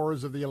overnight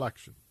hours of the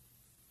election.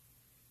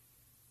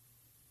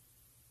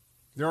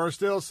 There are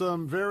still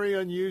some very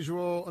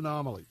unusual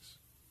anomalies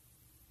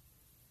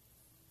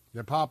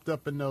that popped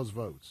up in those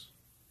votes.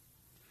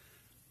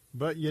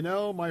 But you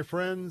know, my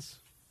friends,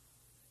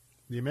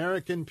 the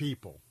American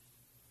people,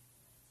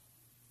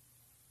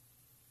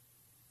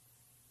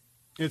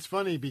 it's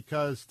funny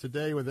because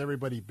today with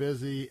everybody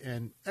busy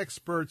and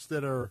experts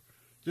that are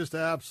just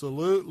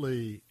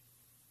absolutely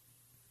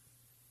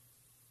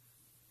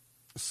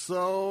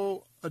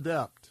so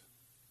adept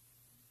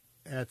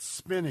at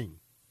spinning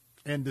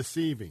and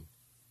deceiving.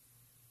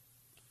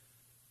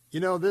 You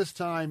know, this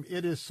time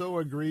it is so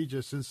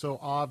egregious and so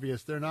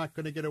obvious they're not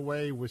going to get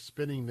away with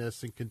spinning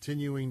this and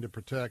continuing to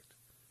protect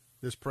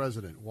this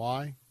president.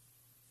 Why?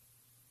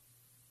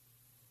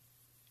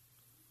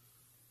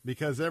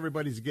 Because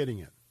everybody's getting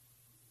it.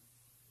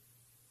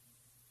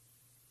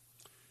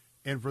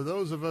 And for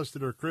those of us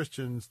that are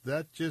Christians,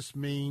 that just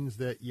means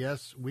that,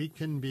 yes, we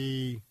can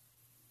be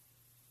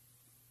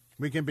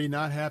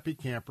not happy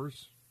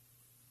campers.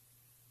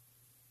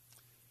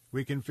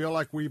 We can feel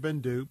like we've been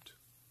duped.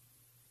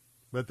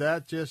 But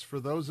that just, for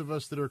those of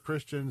us that are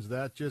Christians,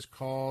 that just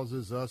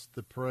causes us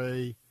to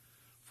pray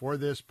for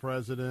this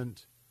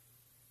president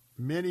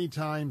many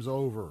times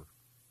over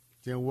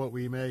than what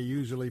we may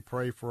usually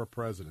pray for a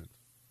president.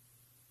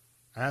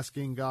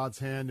 Asking God's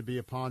hand to be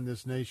upon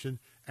this nation,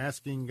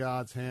 asking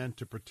God's hand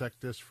to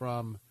protect us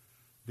from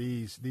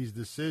these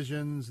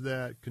decisions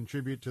that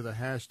contribute to the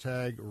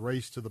hashtag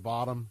race to the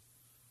bottom.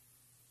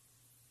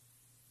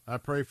 I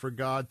pray for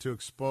God to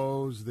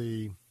expose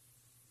the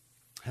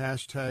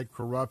hashtag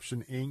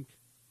Corruption Inc.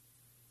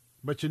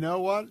 But you know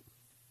what?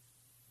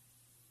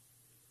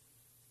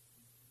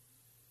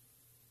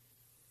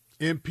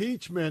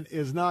 Impeachment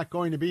is not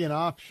going to be an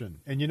option.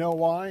 And you know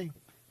why?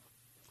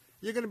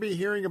 You're going to be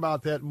hearing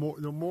about that more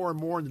and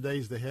more in the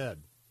days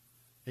ahead.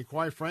 And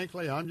quite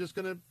frankly, I'm just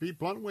going to be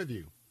blunt with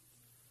you.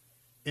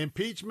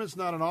 Impeachment's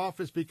not an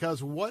office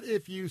because what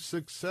if you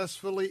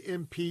successfully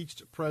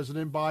impeached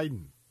President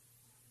Biden?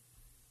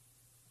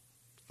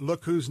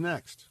 Look who's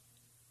next.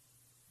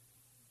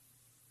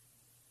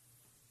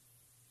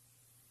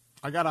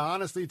 I got to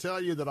honestly tell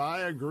you that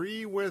I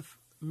agree with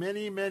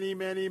many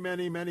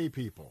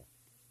people.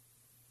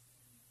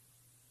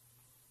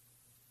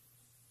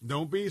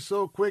 Don't be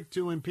so quick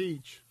to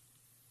impeach.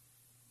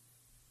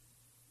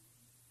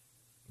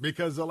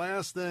 Because the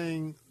last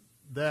thing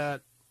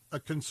that a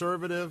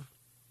conservative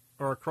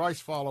or a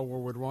Christ follower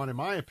would want, in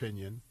my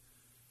opinion,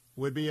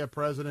 would be a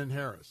President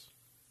Harris.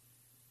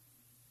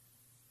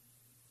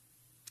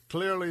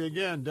 Clearly,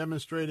 again,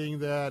 demonstrating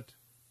that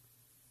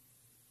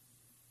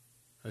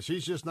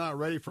she's just not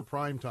ready for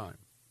prime time.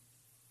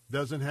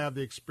 Doesn't have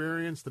the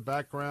experience, the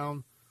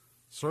background,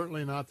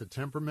 certainly not the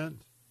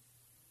temperament,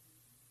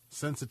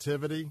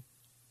 sensitivity,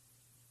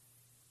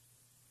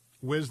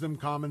 wisdom,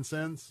 common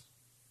sense.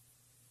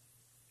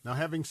 Now,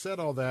 having said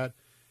all that,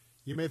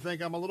 you may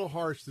think I'm a little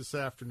harsh this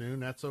afternoon.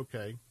 That's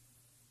okay.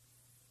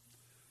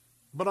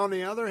 But on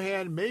the other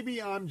hand,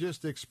 maybe I'm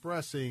just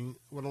expressing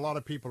what a lot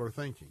of people are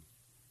thinking.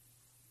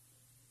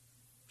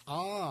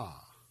 I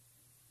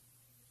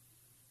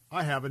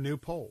have a new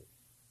poll.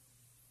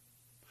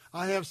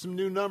 I have some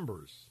new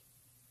numbers.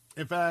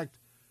 In fact,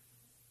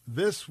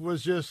 this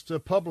was just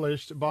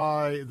published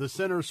by the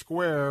Center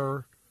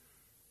Square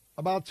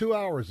about 2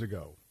 hours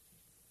ago.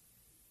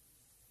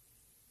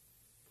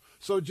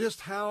 So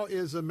just how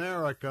is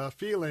America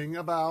feeling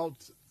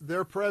about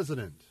their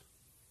president?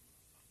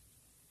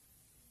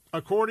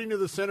 According to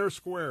the Center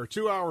Square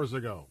 2 hours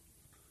ago,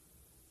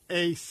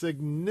 a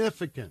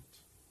significant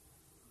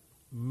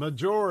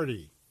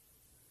majority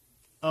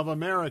of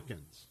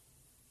Americans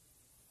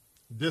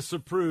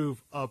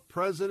disapprove of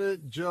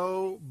President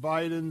Joe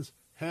Biden's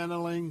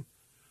handling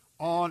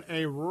on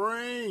a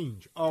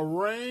range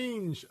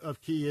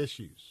of key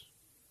issues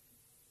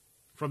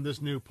from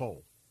this new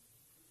poll.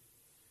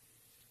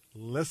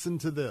 Listen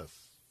to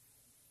this.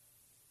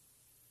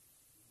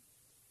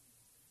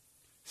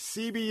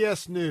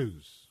 CBS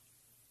News.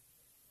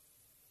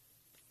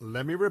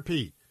 Let me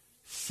repeat.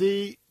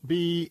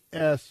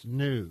 CBS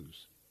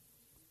News.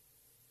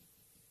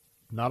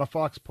 Not a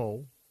Fox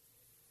poll.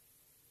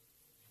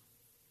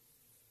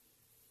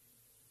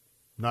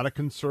 Not a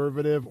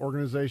conservative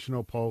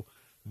organizational poll.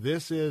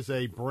 This is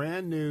a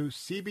brand new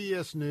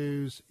CBS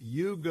News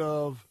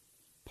YouGov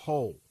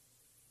poll.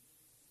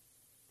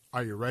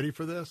 Are you ready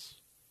for this?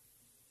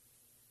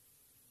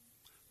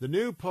 The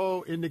new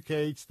poll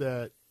indicates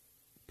that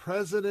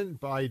President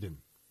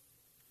Biden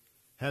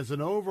has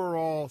an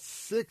overall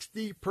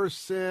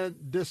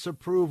 60%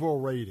 disapproval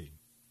rating.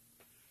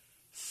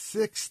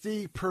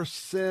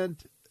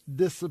 60%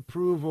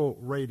 disapproval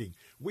rating.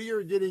 We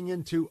are getting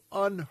into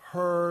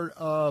unheard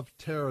of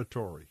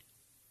territory.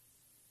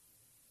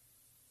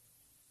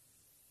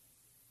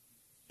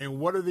 And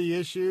what are the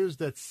issues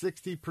that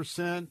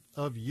 60%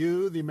 of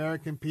you, the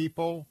American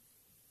people,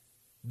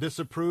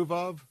 disapprove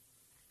of?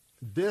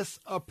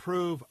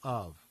 Disapprove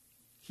of.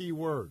 Key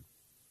word.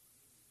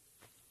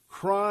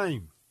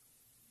 Crime.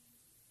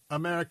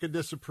 America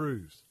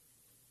disapproves.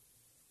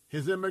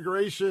 His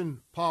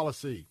immigration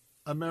policy.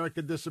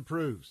 America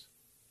disapproves.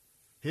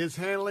 His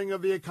handling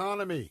of the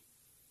economy.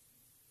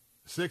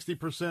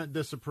 60%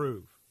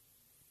 disapprove.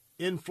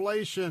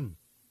 Inflation.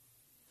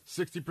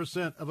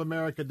 60% of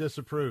America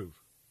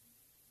disapprove.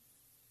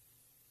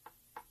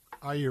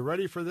 Are you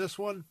ready for this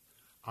one?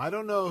 I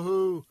don't know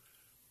who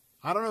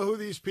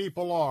these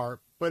people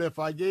are, but if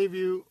I gave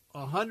you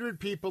 100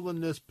 people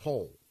in this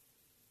poll,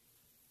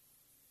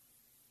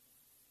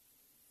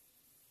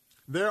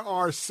 there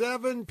are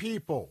 7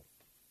 people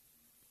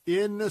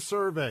in the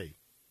survey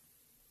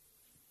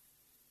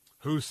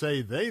who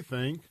say they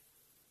think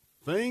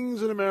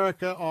things in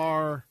America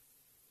are,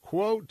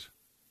 quote,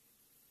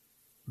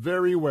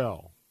 very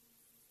well,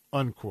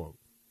 unquote.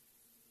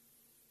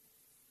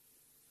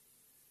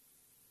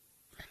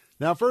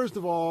 Now, first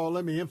of all,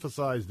 let me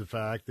emphasize the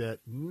fact that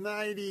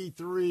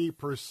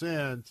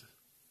 93%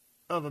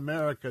 of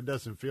America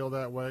doesn't feel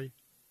that way.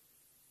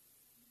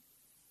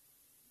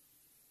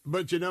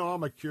 But you know,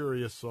 I'm a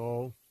curious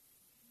soul.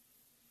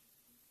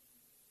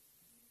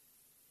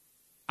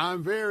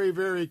 I'm very,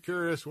 very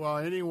curious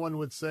why anyone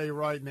would say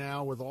right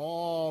now, with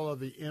all of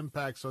the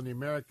impacts on the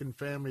American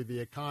family, the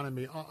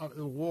economy,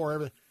 the war,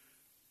 everything,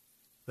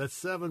 that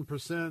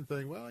 7%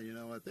 thing, well, you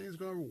know what, things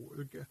going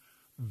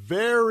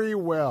very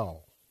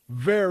well.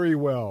 Very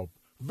well.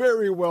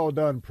 Very well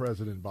done,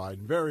 President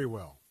Biden. Very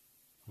well.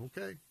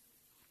 Okay.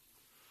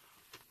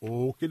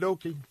 Okie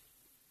dokie.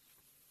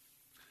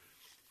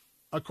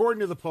 According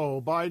to the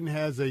poll, Biden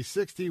has a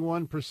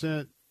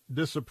 61%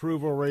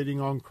 disapproval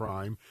rating on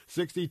crime,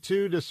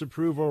 62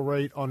 disapproval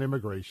rate on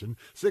immigration,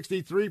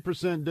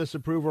 63%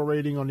 disapproval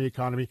rating on the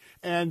economy,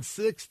 and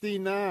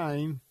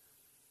 69%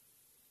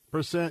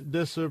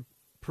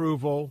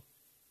 disapproval,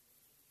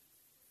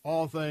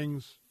 all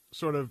things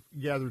sort of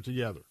gathered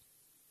together.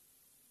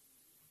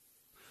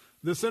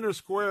 The Center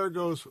Square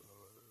goes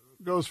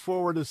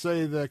forward to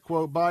say that,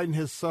 quote, Biden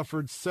has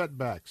suffered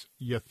setbacks.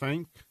 You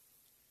think?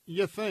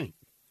 You think.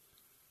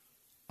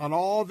 On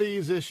all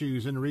these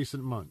issues in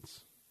recent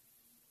months.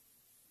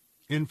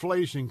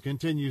 Inflation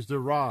continues to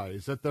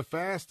rise at the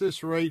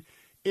fastest rate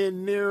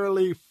in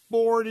nearly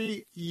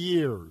 40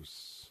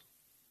 years,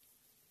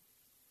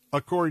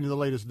 according to the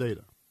latest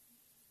data.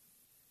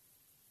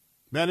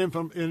 That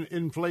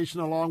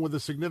inflation, along with the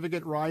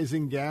significant rise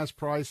in gas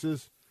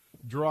prices,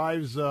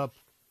 drives up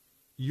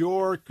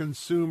your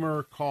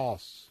consumer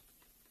costs,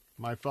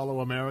 my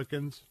fellow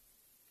Americans.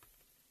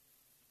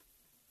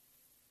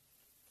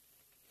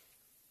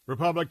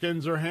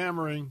 Republicans are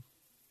hammering.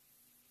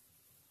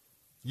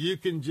 You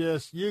could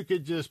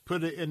just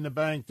put it in the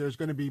bank. There's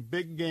going to be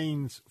big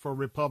gains for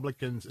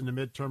Republicans in the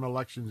midterm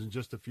elections in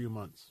just a few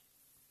months.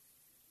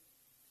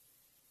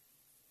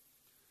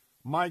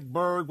 Mike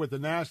Berg with the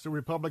National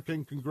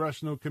Republican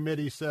Congressional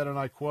Committee said, and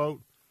I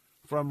quote,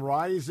 "From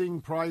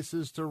rising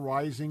prices to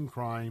rising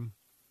crime,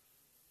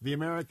 the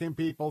American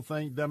people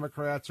think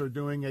Democrats are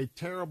doing a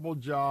terrible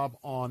job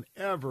on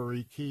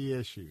every key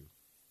issue."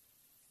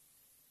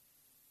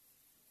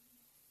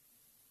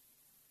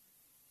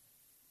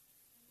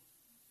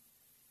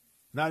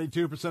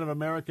 "92% of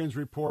Americans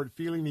report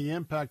feeling the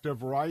impact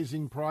of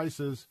rising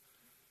prices,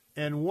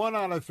 and 1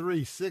 out of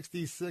 3,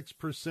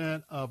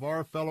 66% of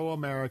our fellow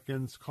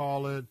Americans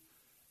call it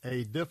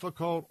a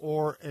difficult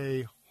or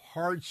a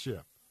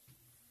hardship."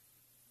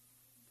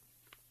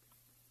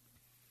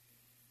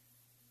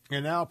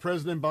 And now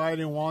President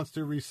Biden wants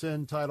to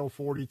rescind Title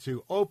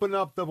 42. Open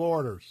up the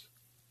borders.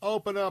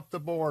 Open up the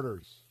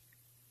borders.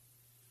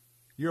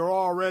 You're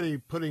already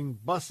putting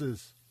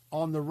buses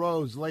on the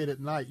roads late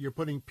at night. You're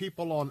putting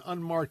people on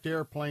unmarked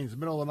airplanes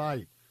middle of the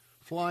night,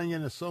 flying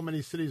into so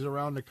many cities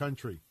around the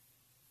country.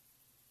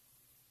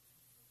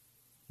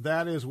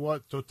 That is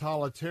what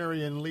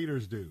totalitarian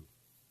leaders do.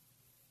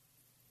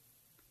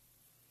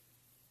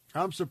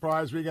 I'm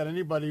surprised we got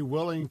anybody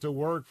willing to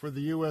work for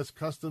the U.S.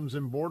 Customs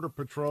and Border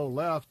Patrol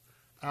left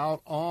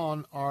out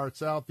on our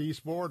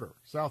southwest border.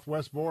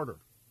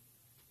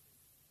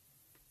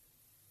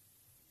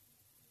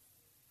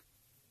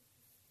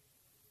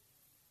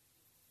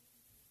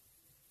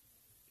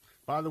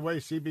 By the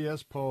way,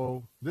 CBS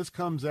poll, this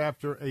comes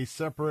after a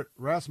separate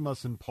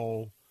Rasmussen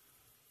poll.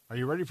 Are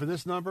you ready for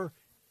this number?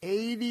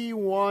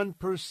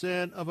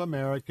 81% of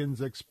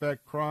Americans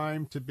expect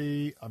crime to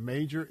be a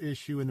major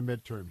issue in the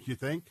midterms. You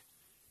think?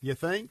 You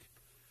think?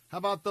 How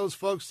about those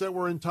folks that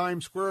were in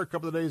Times Square a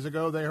couple of days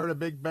ago? They heard a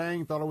big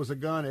bang, thought it was a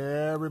gun.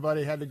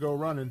 Everybody had to go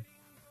running.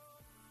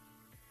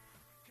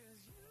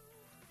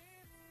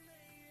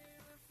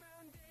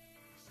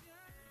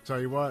 Tell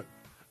you what,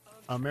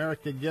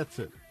 America gets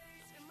it.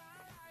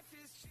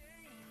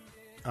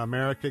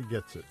 America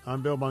gets it.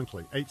 I'm Bill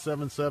Bunkley,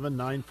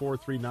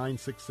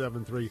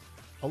 877-943-9673.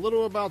 A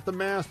little about the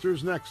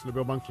Masters next in the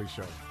Bill Bunkley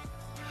Show.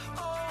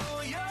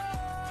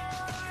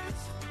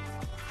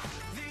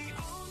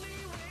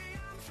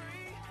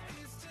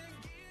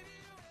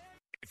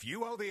 If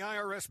you owe the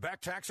IRS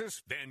back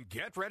taxes, then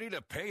get ready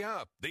to pay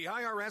up. The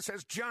IRS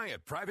has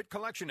giant private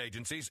collection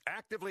agencies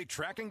actively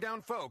tracking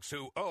down folks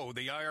who owe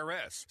the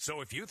IRS.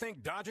 So if you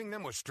think dodging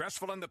them was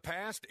stressful in the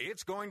past,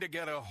 it's going to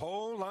get a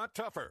whole lot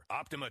tougher.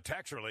 Optima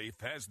Tax Relief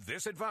has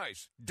this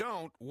advice.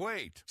 Don't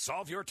wait.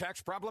 Solve your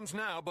tax problems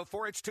now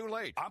before it's too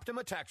late.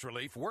 Optima Tax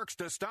Relief works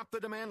to stop the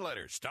demand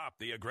letters, stop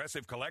the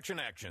aggressive collection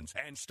actions,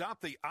 and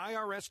stop the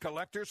IRS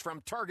collectors from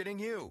targeting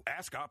you.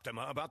 Ask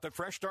Optima about the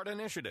Fresh Start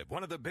Initiative,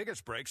 one of the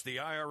biggest breaks the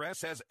IRS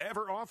has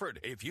ever offered.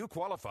 If you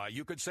qualify,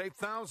 you could save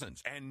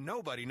thousands, and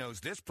nobody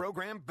knows this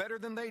program better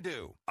than they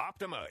do.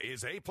 Optima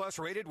is A+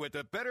 rated with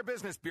the Better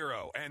Business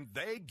Bureau, and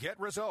they get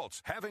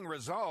results, having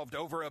resolved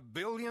over $1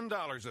 billion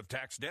of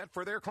tax debt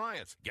for their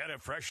clients. Get a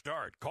fresh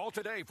start. Call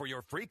today for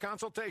your free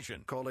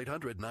consultation. Call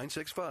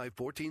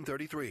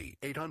 800-965-1433.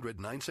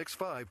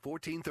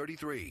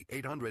 800-965-1433.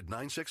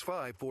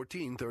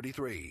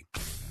 800-965-1433.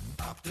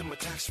 Optima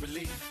Tax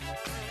Relief.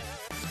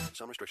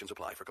 Some restrictions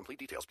apply. For complete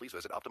details, please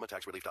visit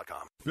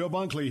OptimaTaxRelief.com. Bill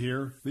Bunkley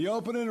here. The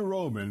open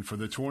enrollment for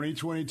the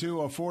 2022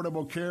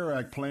 Affordable Care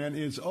Act plan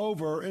is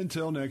over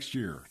until next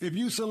year. If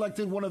you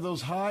selected one of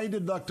those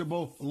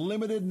high-deductible,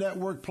 limited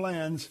network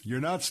plans, you're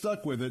not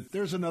stuck with it.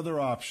 There's another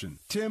option.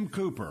 Tim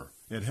Cooper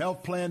And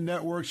Health Plan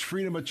Network's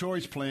Freedom of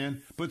Choice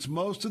plan puts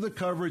most of the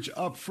coverage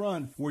up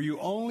front, where you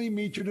only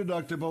meet your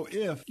deductible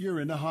if you're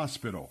in the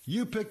hospital.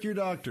 You pick your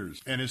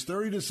doctors, and it's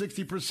 30 to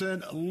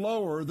 60%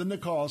 lower than the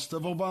cost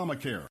of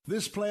Obamacare.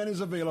 This plan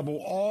is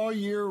available all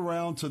year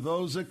round to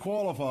those that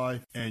qualify,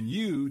 and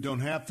you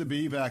don't have to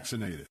be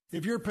vaccinated.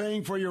 If you're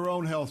paying for your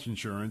own health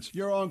insurance,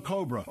 you're on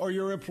COBRA, or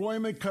your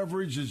employment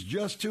coverage is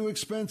just too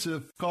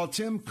expensive, call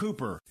Tim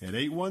Cooper at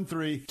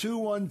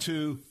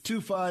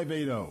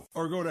 813-212-2580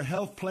 or go to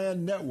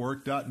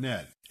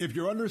healthplannetwork.net. If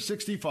you're under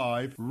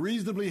 65,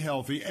 reasonably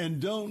healthy,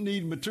 and don't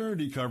need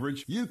maternity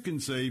coverage, you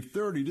can save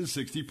 30 to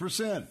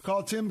 60%.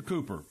 Call Tim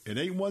Cooper at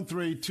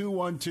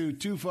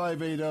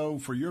 813-212-2580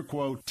 for your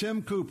quote.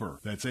 Tim Cooper.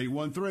 That's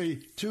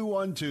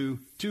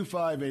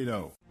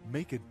 813-212-2580.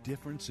 Make a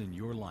difference in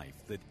your life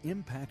that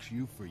impacts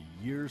you for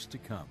years to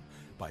come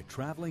by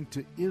traveling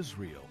to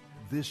Israel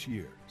this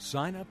year.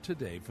 Sign up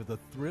today for the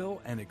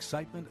thrill and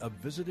excitement of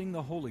visiting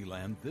the Holy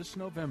Land this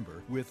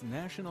November with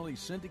nationally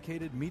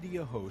syndicated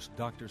media host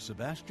Dr.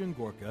 Sebastian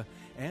Gorka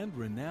and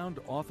renowned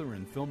author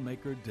and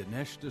filmmaker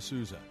Dinesh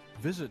D'Souza.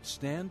 Visit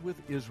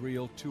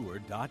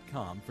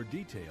standwithisraeltour.com for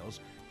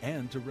details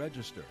and to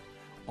register.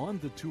 On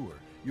the tour,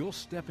 you'll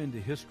step into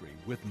history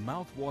with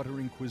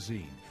mouth-watering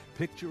cuisine,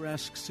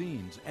 picturesque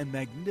scenes, and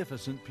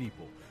magnificent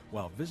people,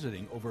 while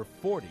visiting over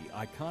 40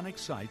 iconic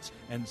sites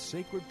and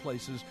sacred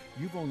places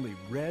you've only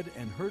read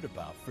and heard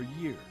about for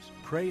years.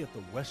 Pray at the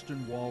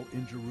Western Wall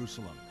in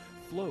Jerusalem,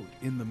 float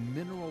in the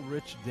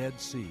mineral-rich Dead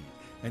Sea,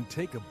 and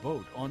take a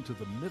boat onto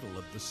the middle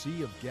of the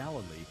Sea of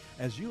Galilee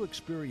as you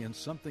experience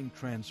something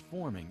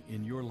transforming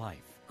in your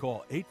life.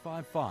 Call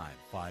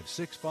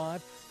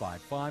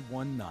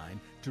 855-565-5519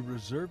 to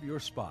reserve your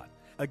spot.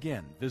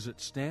 Again, visit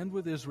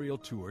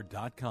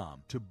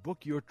standwithisraeltour.com to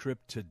book your trip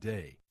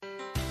today.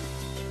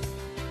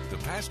 The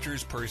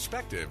Pastor's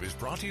Perspective is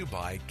brought to you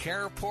by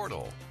Care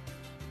Portal.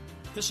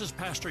 This is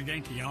Pastor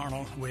Yankee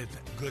Arnold with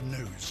good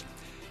news.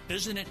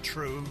 Isn't it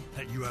true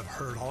that you have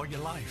heard all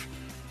your life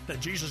that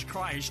Jesus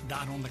Christ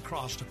died on the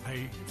cross to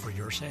pay for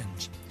your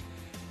sins?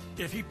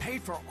 If he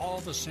paid for all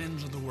the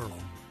sins of the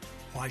world,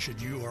 why should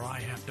you or I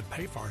have to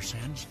pay for our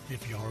sins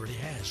if he already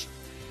has?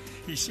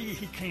 You see,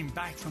 he came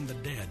back from the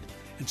dead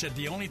and said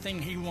the only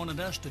thing he wanted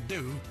us to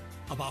do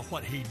about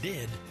what he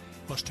did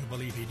was to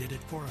believe he did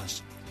it for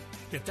us.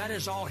 If that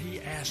is all he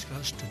asked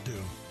us to do,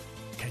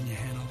 can you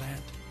handle that?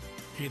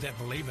 He that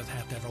believeth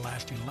hath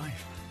everlasting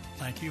life.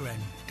 Thank you, and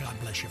God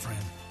bless you,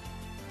 friend.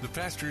 The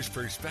Pastor's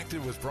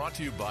Perspective was brought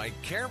to you by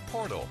Care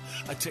Portal,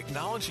 a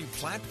technology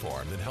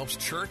platform that helps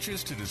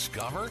churches to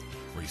discover,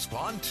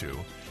 respond to,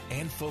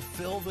 and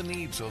fulfill the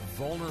needs of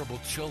vulnerable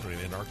children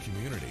in our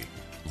community.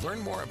 Learn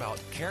more about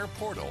Care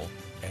Portal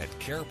at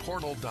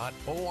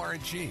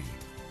careportal.org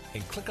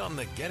and click on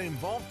the Get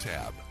Involved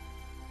tab.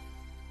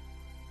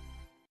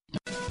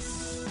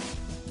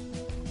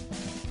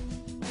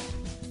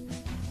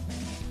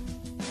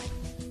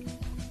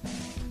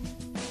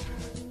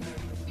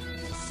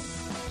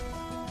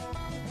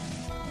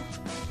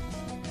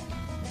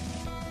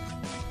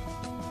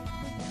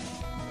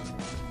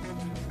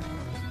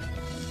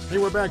 Hey,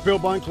 we're back. Bill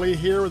Bunkley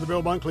here with the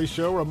Bill Bunkley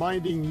Show,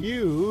 reminding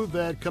you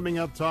that coming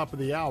up top of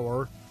the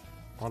hour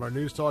on our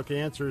News Talk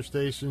Answer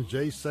station,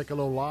 Jay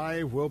Sekulow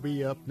Live will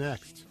be up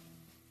next.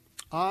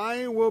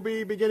 I will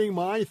be beginning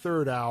my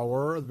third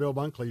hour of the Bill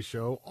Bunkley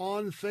Show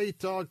on Faith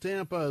Talk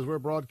Tampa as we're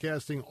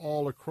broadcasting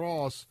all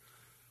across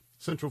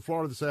Central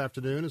Florida this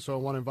afternoon. And so I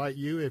want to invite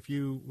you, if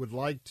you would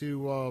like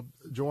to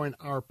join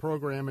our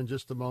program in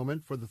just a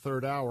moment for the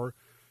third hour,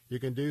 you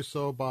can do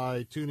so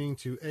by tuning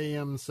to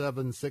AM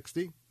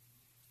 760.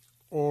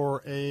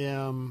 Or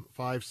AM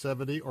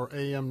 570 or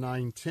AM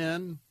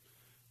 910.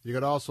 You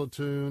could also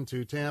tune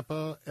to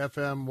Tampa,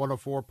 FM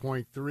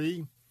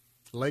 104.3,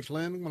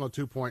 Lakeland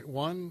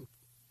 102.1,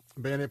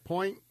 Bandit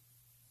Point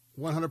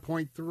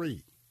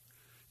 100.3.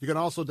 You can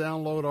also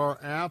download our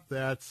app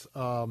that's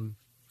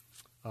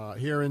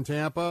here in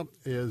Tampa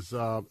is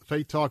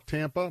Faith Talk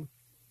Tampa.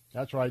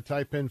 That's right.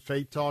 Type in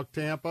Faith Talk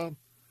Tampa,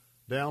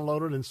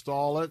 download it,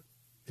 install it.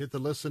 Hit the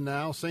listen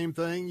now. Same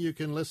thing. You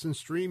can listen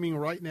streaming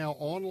right now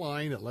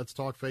online at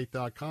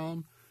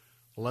letstalkfaith.com,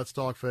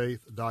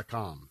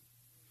 letstalkfaith.com.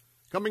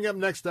 Coming up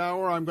next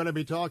hour, I'm going to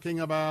be talking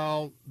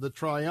about the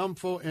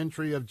triumphal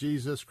entry of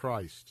Jesus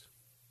Christ.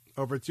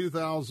 Over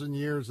 2,000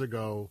 years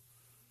ago,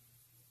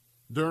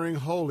 during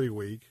Holy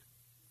Week,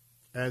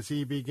 as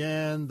he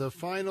began the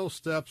final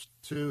steps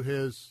to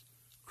his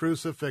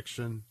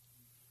crucifixion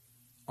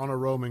on a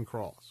Roman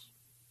cross.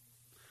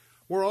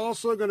 We're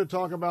also going to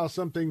talk about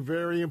something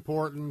very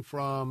important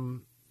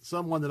from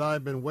someone that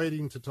I've been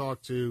waiting to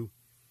talk to.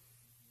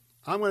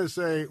 I'm going to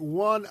say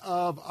one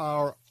of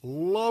our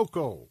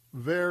local,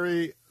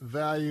 very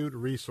valued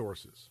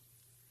resources.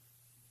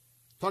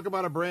 Talk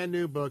about a brand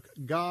new book,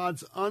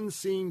 God's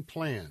Unseen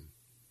Plan,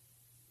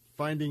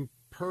 Finding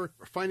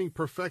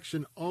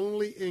Perfection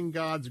Only in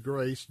God's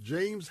Grace.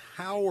 James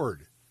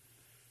Howard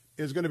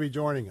is going to be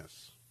joining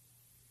us.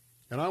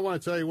 And I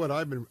want to tell you what,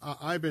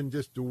 I've been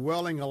just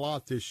dwelling a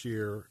lot this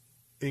year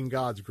in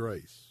God's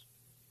grace,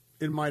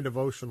 in my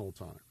devotional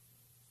time.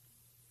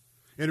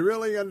 and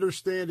really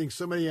understanding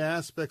so many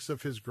aspects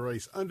of his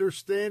grace,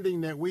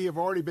 understanding that we have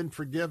already been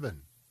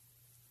forgiven.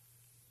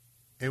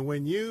 And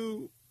when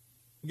you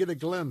get a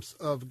glimpse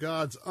of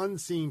God's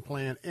unseen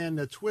plan and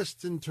the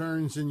twists and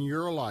turns in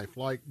your life,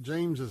 like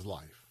James's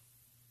life,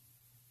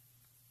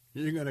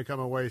 you're going to come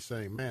away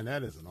saying, man,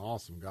 that is an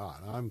awesome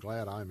God. I'm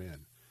glad I'm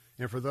in.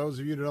 And for those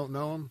of you that don't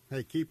know him,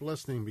 hey, keep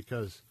listening,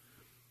 because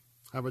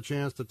I have a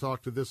chance to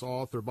talk to this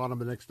author bottom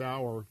of the next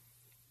hour.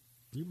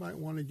 You might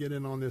want to get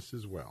in on this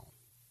as well.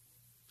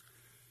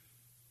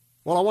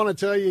 Well, I want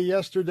to tell you,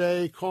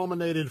 yesterday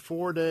culminated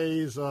 4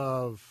 days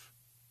of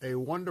a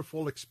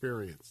wonderful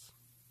experience.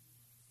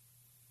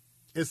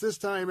 It's this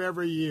time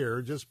every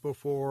year, just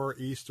before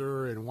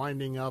Easter and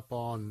winding up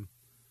on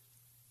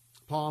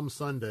Palm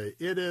Sunday.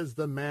 It is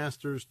the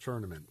Masters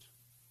Tournament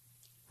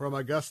from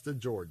Augusta,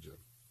 Georgia,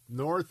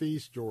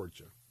 Northeast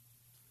Georgia.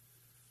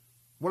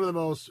 One of the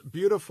most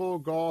beautiful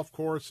golf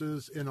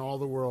courses in all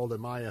the world, in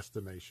my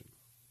estimation.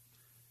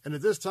 And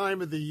at this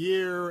time of the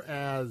year,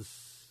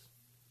 as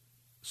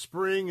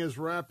spring is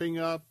wrapping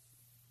up,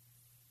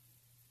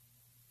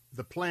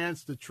 the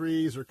plants, the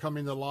trees are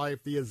coming to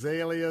life. The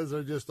azaleas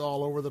are just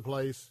all over the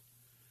place.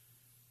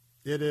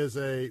 It is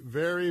a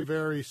very,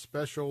 very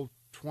special,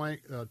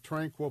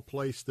 tranquil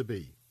place to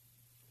be.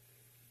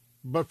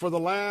 But for the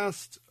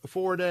last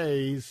 4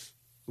 days,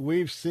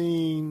 we've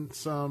seen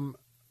some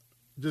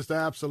just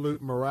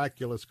absolute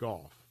miraculous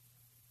golf.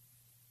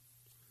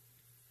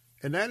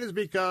 And that is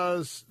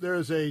because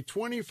there's a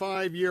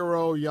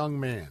 25-year-old young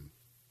man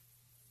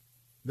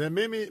that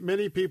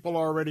many people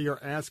already are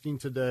asking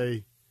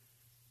today,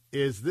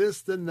 is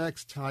this the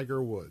next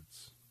Tiger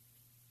Woods?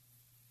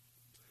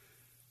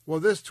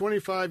 Well, this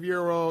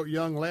 25-year-old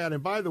young lad,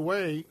 and by the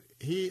way,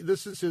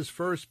 this is his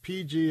first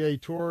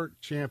PGA Tour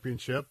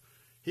championship.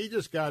 He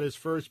just got his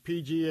first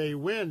PGA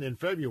win in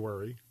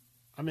February.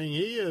 I mean,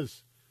 he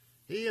is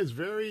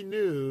very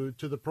new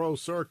to the pro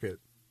circuit.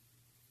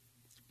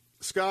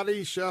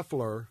 Scotty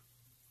Scheffler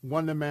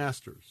won the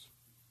Masters.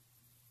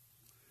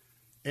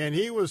 And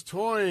he was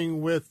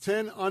toying with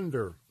 10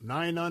 under,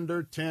 9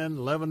 under, 10,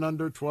 11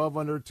 under, 12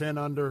 under, 10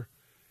 under,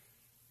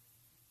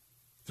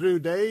 through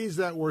days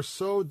that were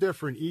so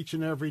different each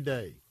and every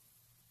day.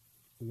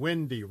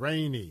 Windy,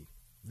 rainy,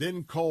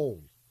 then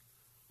cold.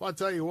 Well, I'll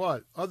tell you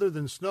what, other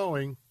than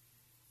snowing,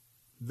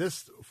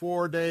 this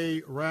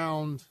 4-day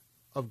round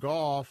of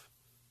golf,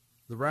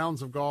 the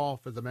rounds of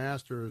golf at the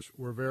Masters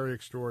were very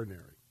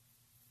extraordinary.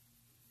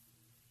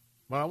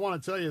 But I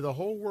want to tell you, the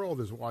whole world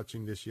is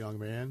watching this young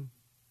man.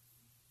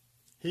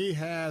 He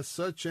has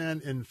such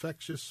an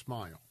infectious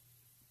smile.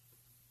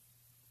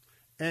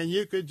 And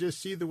you could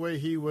just see the way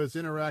he was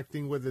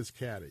interacting with his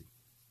caddy.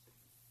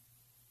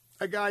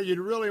 A guy you'd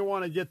really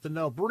want to get to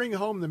know. Bring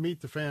home to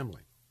meet the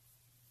family.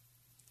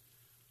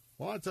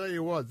 Well, I'll tell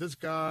you what, this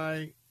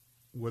guy,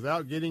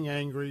 without getting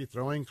angry,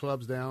 throwing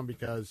clubs down,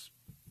 because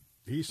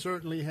he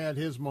certainly had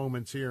his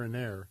moments here and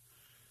there,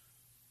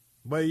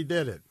 but he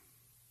did it.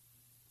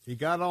 He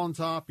got on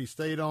top, he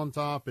stayed on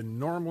top, and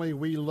normally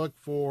we look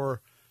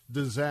for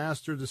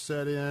disaster to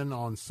set in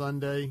on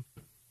Sunday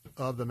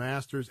of the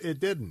Masters. It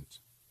didn't.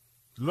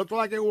 It looked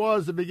like it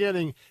was the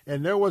beginning,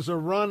 and there was a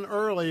run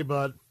early,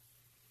 but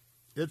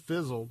it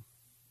fizzled.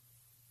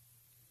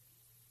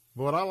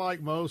 But what I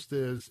like most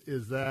is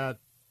that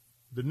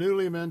the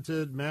newly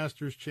minted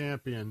Masters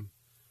champion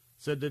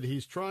said that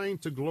he's trying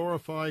to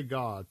glorify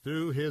God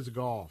through his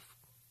golf.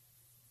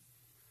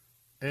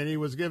 And he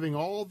was giving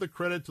all the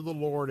credit to the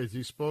Lord as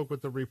he spoke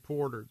with the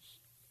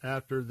reporters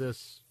after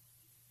this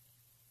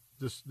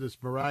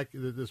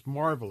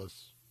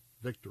marvelous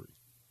victory.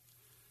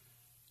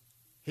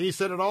 He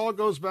said, it all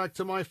goes back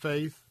to my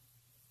faith.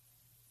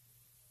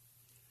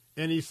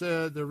 And he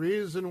said, the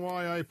reason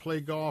why I play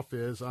golf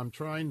is I'm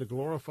trying to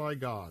glorify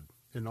God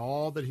in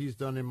all that he's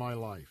done in my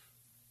life.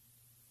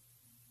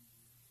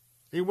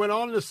 He went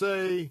on to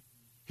say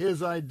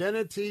his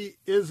identity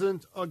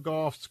isn't a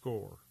golf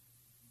score.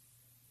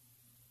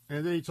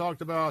 And then he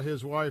talked about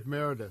his wife,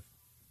 Meredith.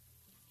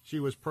 She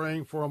was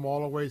praying for him all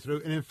the way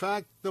through. And in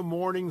fact,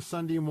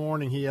 Sunday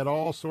morning, he had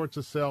all sorts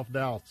of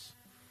self-doubts.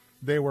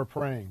 They were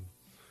praying.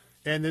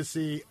 And to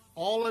see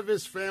all of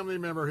his family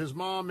members, his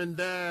mom and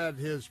dad,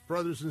 his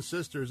brothers and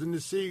sisters, and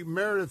to see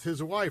Meredith,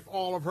 his wife,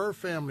 all of her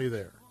family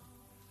there.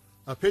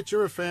 A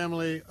picture of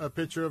family, a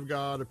picture of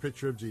God, a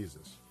picture of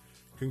Jesus.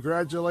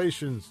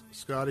 Congratulations,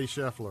 Scotty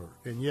Scheffler.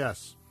 And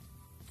yes,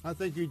 I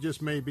think you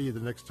just may be the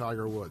next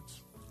Tiger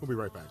Woods. We'll be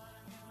right back.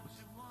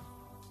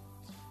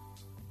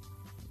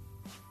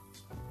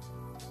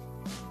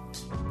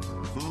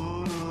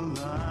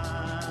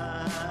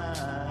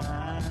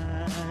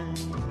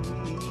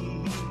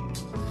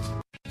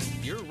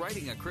 You're right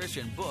writing a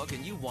Christian book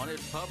and you want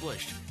it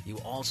published. You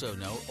also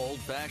know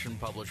old-fashioned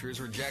publishers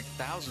reject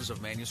thousands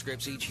of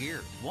manuscripts each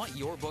year. Want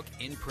your book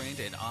in print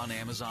and on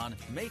Amazon?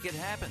 Make it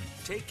happen.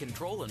 Take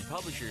control and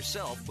publish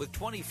yourself with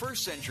 21st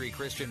Century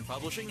Christian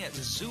Publishing at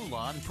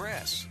Zulon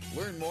Press.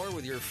 Learn more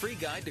with your free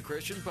guide to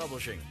Christian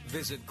publishing.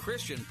 Visit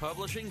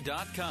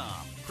ChristianPublishing.com.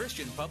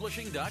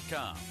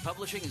 ChristianPublishing.com.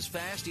 Publishing is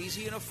fast,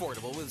 easy, and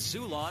affordable with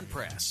Zulon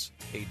Press.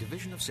 A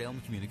division of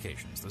Salem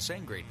Communications, the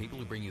same great people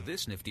who bring you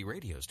this nifty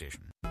radio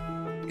station.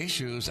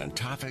 Issues and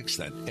topics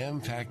that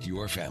impact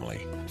your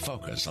family.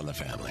 Focus on the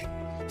family.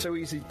 So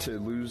easy to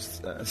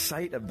lose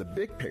sight of the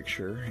big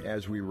picture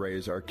as we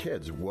raise our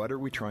kids. What are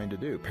we trying to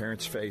do?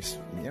 Parents face,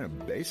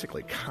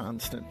 basically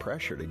constant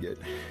pressure to get.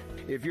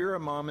 If you're a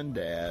mom and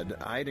dad,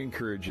 I'd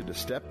encourage you to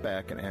step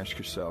back and ask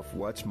yourself,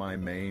 what's my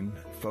main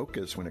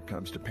focus when it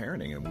comes to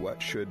parenting, and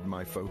what should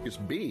my focus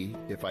be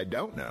if I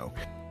don't know?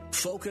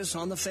 Focus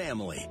on the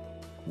family.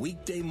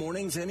 Weekday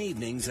mornings and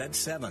evenings at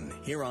 7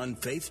 here on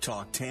Faith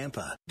Talk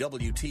Tampa,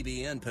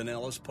 WTBN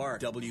Pinellas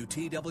Park,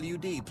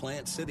 WTWD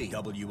Plant City,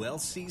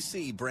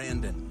 WLCC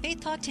Brandon.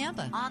 Faith Talk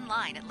Tampa.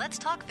 Online at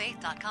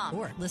letstalkfaith.com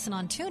or listen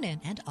on TuneIn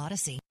and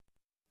Odyssey.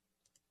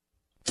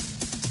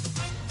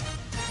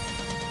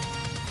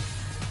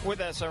 With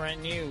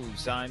SRN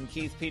News, I'm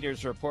Keith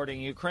Peters reporting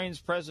Ukraine's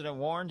president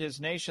warned his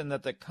nation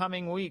that the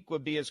coming week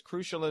would be as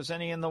crucial as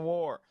any in the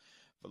war.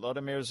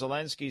 Volodymyr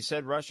Zelensky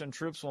said Russian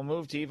troops will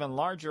move to even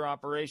larger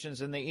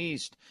operations in the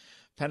east.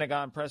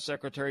 Pentagon Press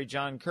Secretary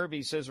John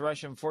Kirby says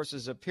Russian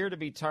forces appear to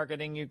be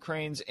targeting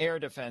Ukraine's air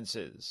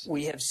defenses.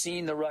 We have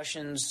seen the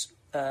Russians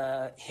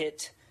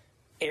hit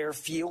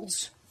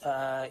airfields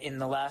in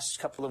the last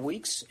couple of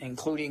weeks,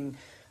 including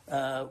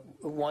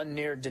one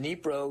near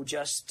Dnipro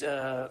just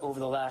over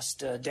the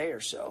last day or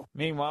so.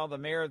 Meanwhile, the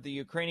mayor of the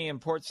Ukrainian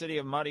port city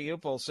of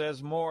Mariupol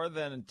says more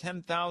than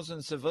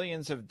 10,000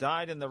 civilians have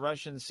died in the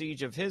Russian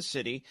siege of his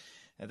city,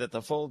 and that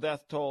the full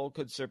death toll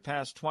could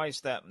surpass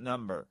twice that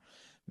number.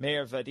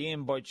 Mayor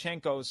Vadim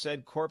Boychenko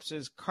said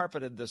corpses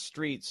carpeted the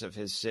streets of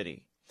his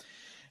city.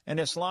 An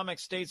Islamic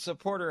State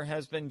supporter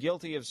has been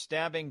guilty of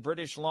stabbing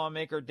British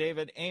lawmaker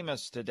David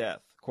Amess to death.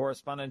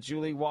 Correspondent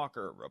Julie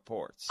Walker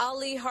reports.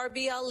 Ali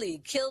Harbi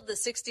Ali killed the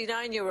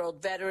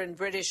 69-year-old veteran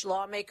British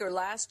lawmaker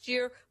last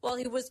year while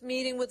he was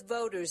meeting with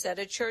voters at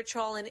a church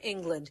hall in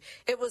England.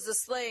 It was a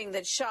slaying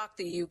that shocked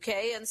the UK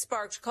and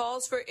sparked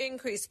calls for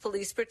increased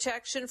police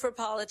protection for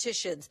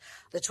politicians.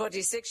 The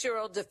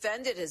 26-year-old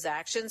defended his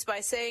actions by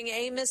saying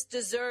Amess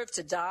deserved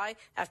to die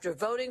after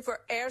voting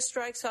for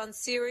airstrikes on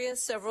Syria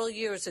several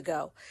years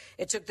ago.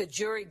 It took the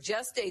jury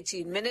just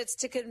 18 minutes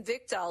to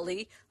convict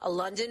Ali, a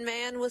London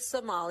man with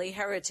Somali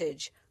heritage.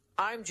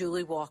 I'm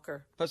Julie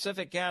Walker.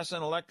 Pacific Gas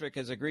and Electric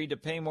has agreed to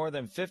pay more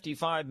than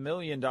 $55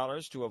 million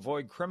to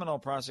avoid criminal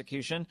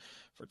prosecution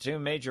for two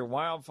major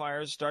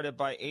wildfires started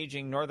by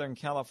aging Northern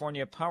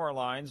California power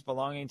lines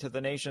belonging to the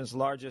nation's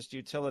largest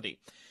utility.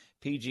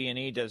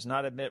 PG&E does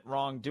not admit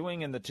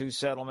wrongdoing in the two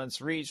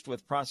settlements reached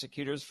with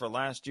prosecutors for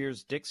last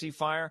year's Dixie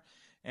Fire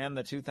and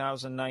the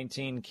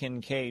 2019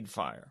 Kincade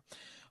Fire.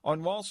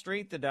 On Wall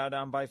Street, the Dow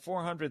down by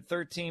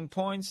 413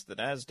 points, the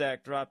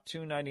Nasdaq dropped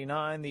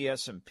 299, the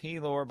S&P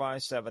lower by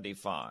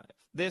 75.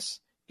 This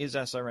is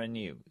SRN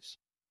News.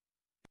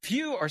 If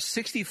you are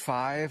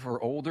 65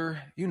 or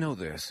older, you know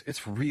this.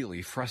 It's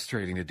really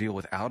frustrating to deal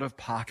with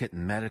out-of-pocket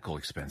medical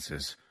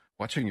expenses,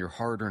 watching your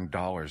hard-earned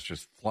dollars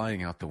just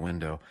flying out the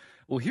window.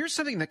 Well, here's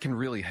something that can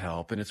really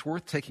help, and it's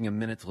worth taking a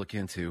minute to look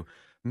into.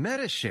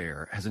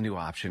 Medi-Share has a new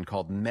option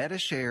called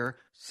Medi-Share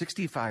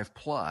 65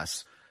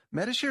 Plus.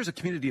 Medi-Share is a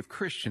community of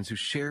Christians who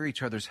share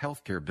each other's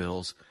healthcare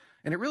bills,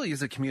 and it really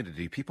is a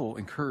community. People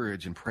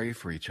encourage and pray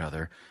for each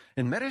other.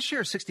 And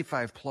Medi-Share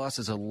 65 Plus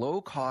is a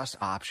low-cost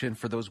option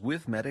for those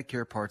with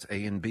Medicare Parts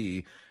A and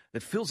B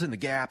that fills in the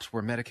gaps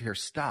where Medicare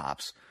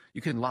stops.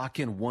 You can lock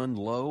in one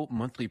low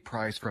monthly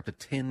price for up to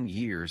 10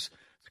 years.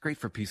 It's great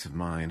for peace of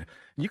mind.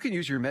 You can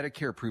use your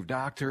Medicare-approved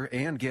doctor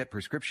and get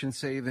prescription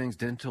savings,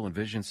 dental and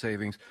vision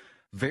savings.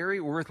 Very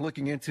worth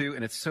looking into,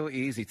 and it's so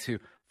easy to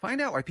find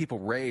out why people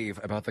rave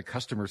about the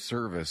customer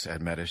service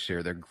at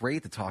Medi-Share. They're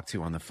great to talk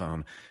to on the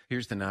phone.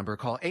 Here's the number.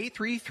 Call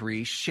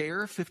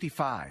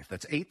 833-SHARE-55.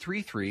 That's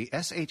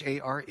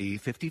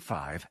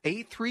 833-SHARE-55.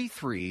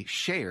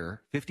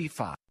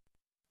 833-SHARE-55.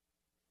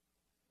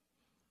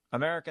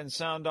 Americans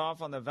sound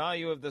off on the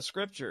value of the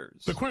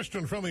Scriptures. The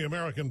question from the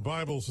American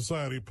Bible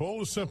Society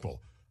poll is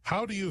simple.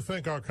 How do you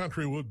think our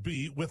country would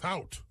be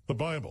without the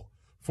Bible?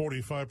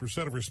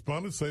 45% of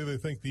respondents say they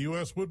think the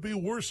U.S. would be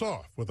worse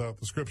off without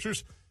the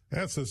Scriptures.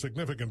 That's a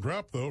significant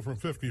drop, though, from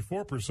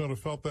 54% who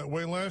felt that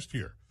way last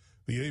year.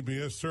 The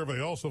ABS survey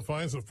also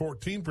finds that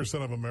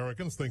 14% of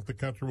Americans think the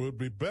country would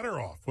be better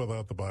off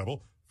without the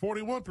Bible.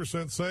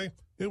 41% say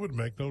it would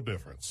make no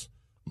difference.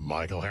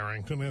 Michael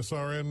Harrington,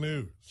 SRN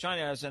News.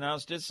 China has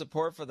announced its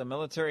support for the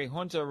military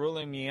junta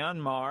ruling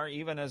Myanmar,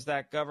 even as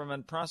that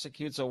government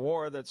prosecutes a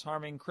war that's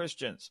harming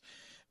Christians.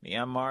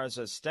 Myanmar is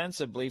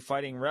ostensibly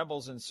fighting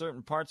rebels in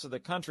certain parts of the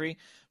country,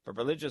 but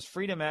religious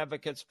freedom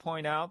advocates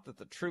point out that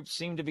the troops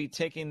seem to be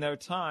taking their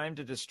time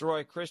to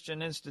destroy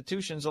Christian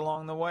institutions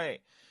along the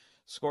way.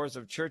 Scores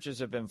of churches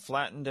have been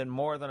flattened, and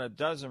more than a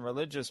dozen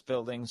religious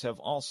buildings have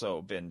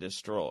also been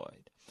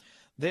destroyed.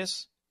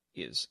 This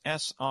is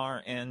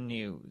SRN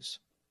News.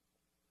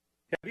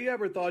 Have you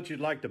ever thought you'd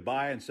like to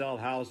buy and sell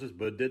houses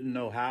but didn't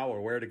know how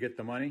or where to get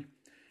the money?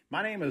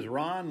 My name is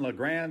Ron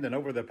LeGrand, and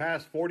over the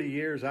past 40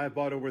 years, I've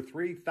bought over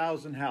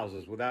 3,000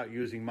 houses without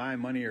using my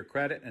money or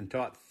credit and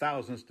taught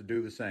thousands to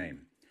do the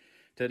same.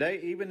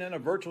 Today, even in a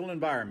virtual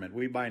environment,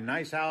 we buy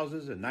nice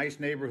houses in nice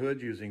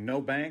neighborhoods using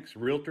no banks,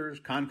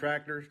 realtors,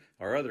 contractors,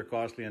 or other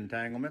costly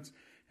entanglements,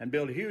 and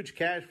build huge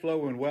cash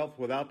flow and wealth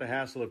without the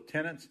hassle of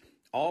tenants,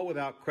 all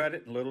without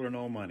credit and little or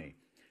no money.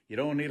 You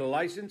don't need a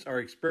license or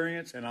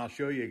experience, and I'll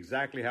show you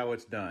exactly how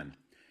it's done.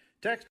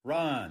 Text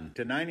RON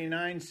to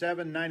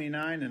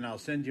 99799 and I'll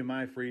send you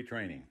my free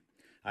training.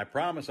 I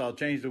promise I'll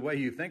change the way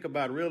you think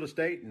about real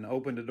estate and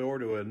open the door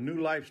to a new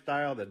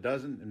lifestyle that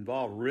doesn't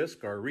involve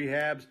risk or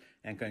rehabs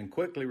and can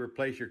quickly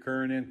replace your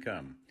current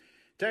income.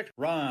 Text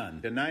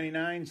RON to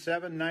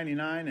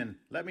 99799 and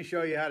let me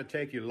show you how to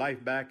take your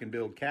life back and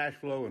build cash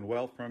flow and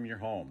wealth from your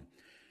home.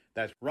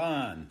 That's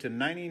RON to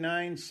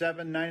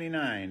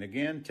 99799.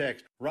 Again,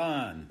 text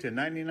RON to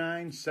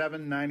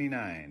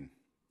 99799.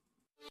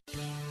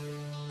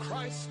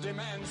 Christ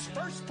demands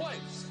first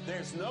place.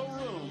 There's no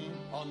room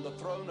on the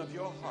throne of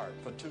your heart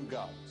for two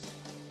gods.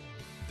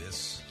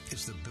 This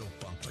is the Bill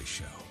Bunkley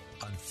Show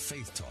on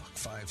Faith Talk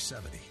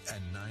 570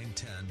 and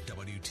 910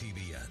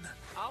 WTBN.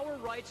 Our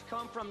rights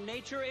come from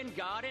nature and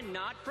God and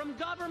not from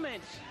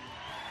government.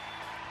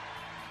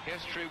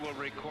 History will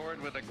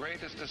record with the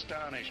greatest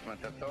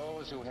astonishment that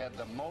those who had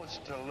the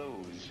most to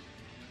lose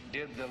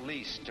did the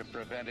least to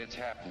prevent its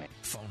happening.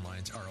 Phone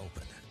lines are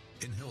open.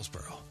 In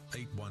Hillsborough,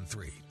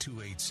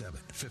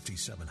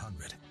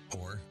 813-287-5700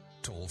 or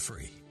toll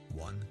free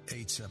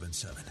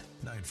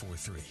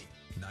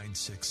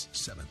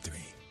 1-877-943-9673.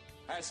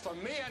 As for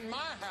me and my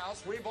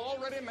house, we've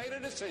already made a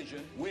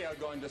decision. We are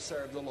going to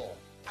serve the Lord.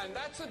 And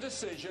that's a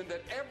decision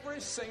that every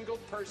single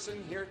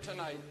person here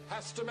tonight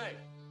has to make.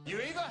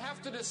 You either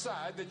have to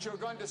decide that you're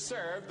going to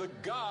serve the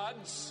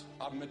gods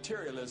of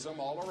materialism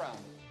all around,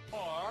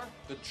 or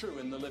the true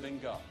and the living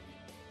God.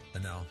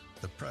 And now,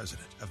 the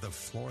president of the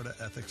Florida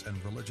Ethics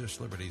and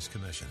Religious Liberties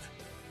Commission.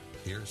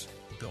 Here's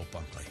Bill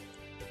Bunkley.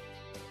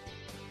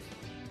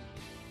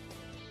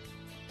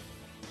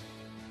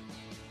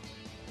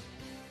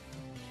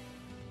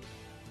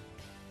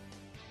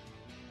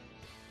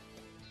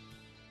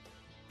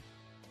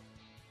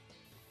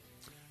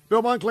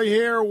 Bill Bunkley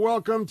here.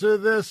 Welcome to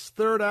this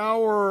third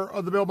hour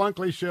of the Bill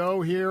Bunkley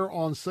Show here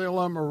on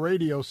Salem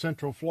Radio,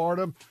 Central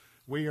Florida.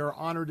 We are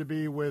honored to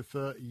be with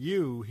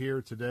you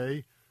here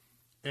today.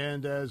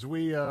 And as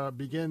we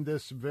begin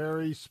this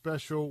very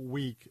special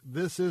week,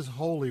 this is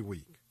Holy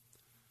Week.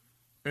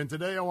 And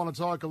today I want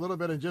to talk a little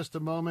bit in just a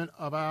moment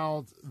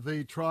about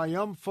the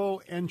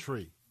triumphal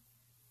entry,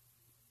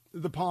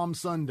 the Palm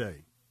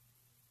Sunday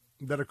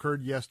that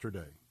occurred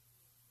yesterday.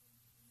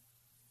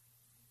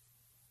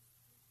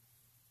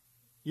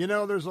 You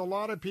know, there's a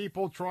lot of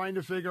people trying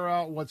to figure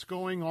out what's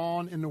going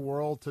on in the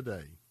world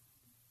today.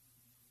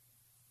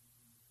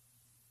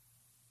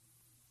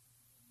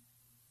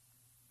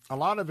 A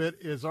lot of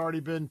it has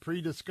already been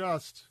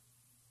pre-discussed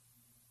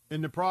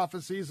in the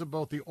prophecies of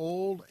both the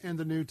Old and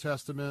the New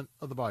Testament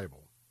of the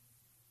Bible.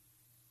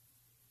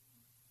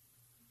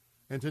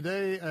 And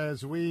today,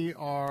 as we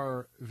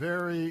are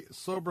very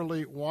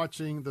soberly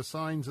watching the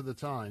signs of the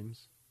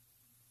times,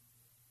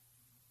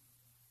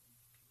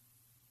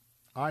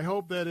 I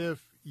hope that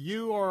if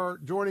you are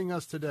joining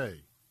us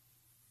today,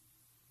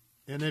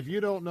 and if you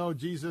don't know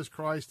Jesus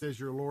Christ as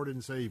your Lord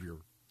and Savior,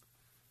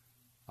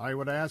 I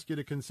would ask you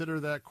to consider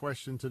that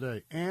question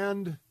today.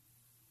 And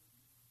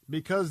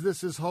because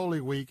this is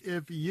Holy Week,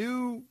 if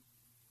you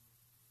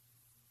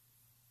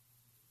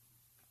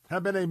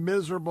have been a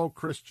miserable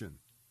Christian,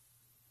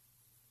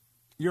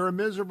 you're a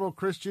miserable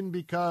Christian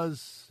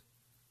because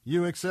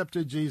you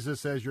accepted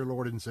Jesus as your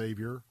Lord and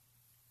Savior,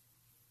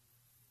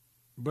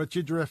 but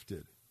you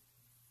drifted.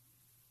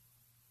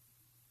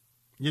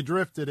 You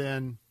drifted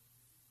and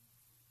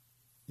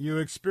you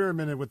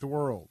experimented with the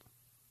world.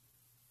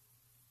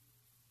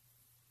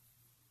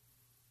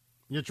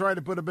 You try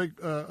to put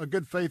a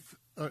good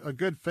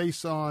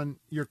face on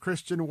your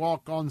Christian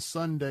walk on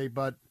Sunday,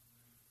 but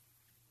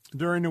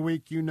during the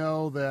week you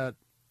know that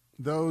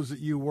those that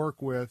you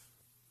work with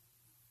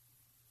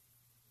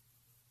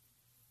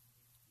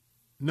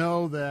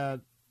know that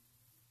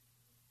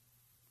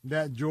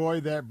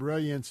joy, that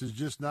brilliance is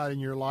just not in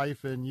your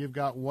life, and you've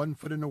got one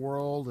foot in the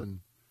world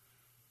and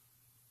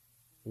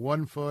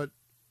one foot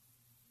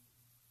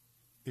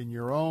in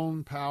your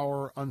own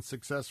power,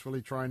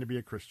 unsuccessfully trying to be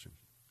a Christian.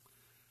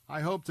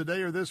 I hope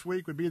today or this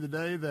week would be the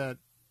day that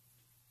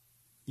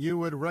you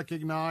would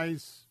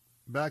recognize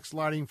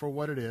backsliding for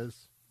what it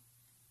is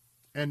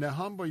and to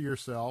humble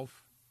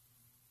yourself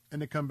and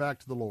to come back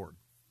to the Lord.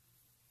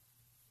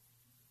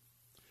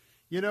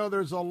 You know,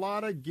 there's a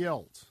lot of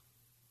guilt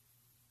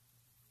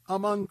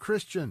among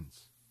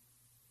Christians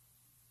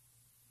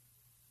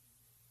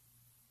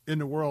in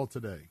the world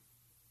today.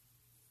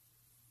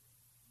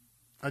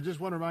 I just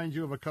want to remind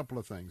you of a couple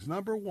of things.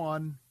 Number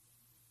one,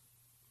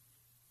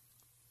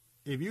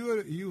 if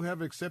you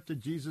have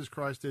accepted Jesus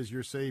Christ as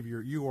your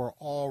Savior, you are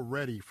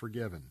already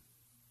forgiven.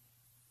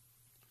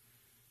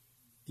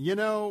 You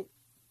know,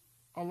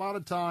 a lot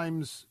of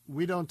times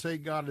we don't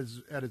take God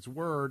at His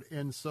word,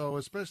 and so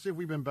especially if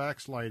we've been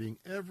backsliding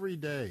every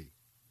day,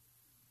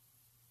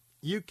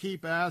 you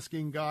keep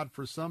asking God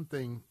for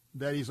something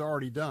that He's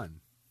already done.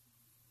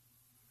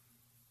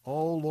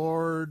 Oh,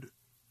 Lord,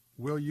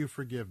 will you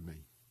forgive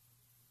me?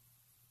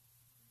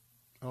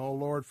 Oh,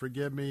 Lord,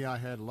 forgive me. I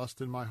had lust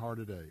in my heart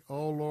today.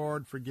 Oh,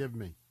 Lord, forgive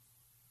me.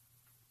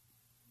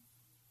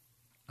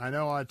 I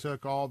know I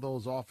took all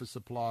those office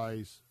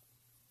supplies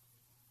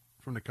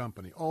from the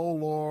company. Oh,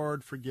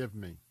 Lord, forgive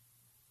me.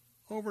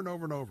 Over and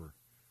over and over.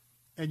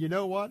 And you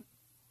know what?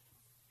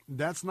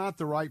 That's not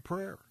the right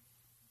prayer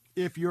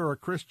if you're a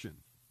Christian.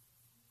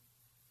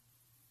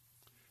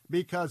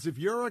 Because if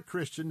you're a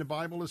Christian, the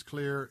Bible is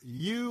clear,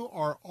 you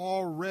are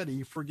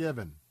already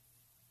forgiven.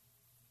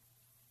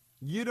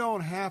 You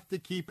don't have to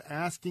keep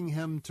asking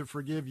Him to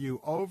forgive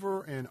you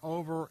over and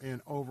over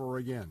and over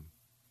again.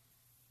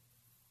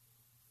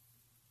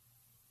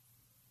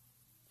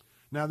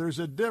 Now, there's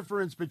a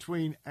difference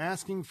between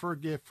asking for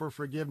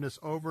forgiveness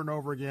over and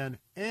over again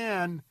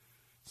and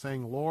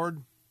saying,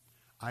 Lord,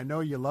 I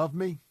know you love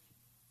me.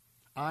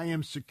 I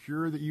am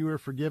secure that you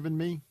have forgiven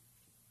me.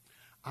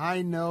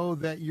 I know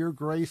that your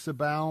grace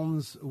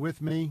abounds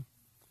with me.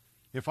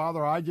 And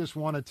Father, I just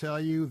want to tell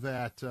you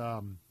that,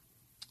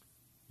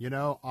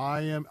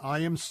 I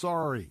am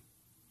sorry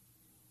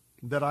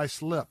that I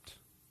slipped.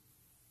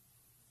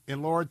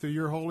 And Lord, through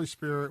your Holy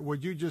Spirit,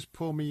 would you just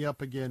pull me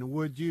up again?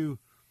 Would you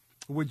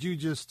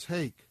just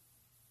take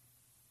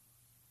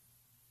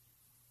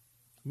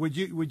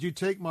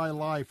my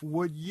life?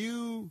 Would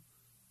you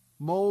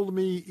mold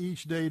me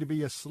each day to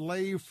be a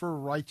slave for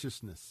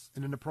righteousness?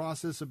 And in the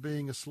process of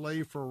being a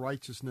slave for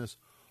righteousness,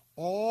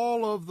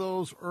 all of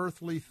those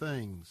earthly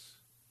things,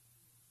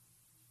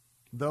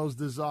 those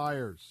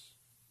desires,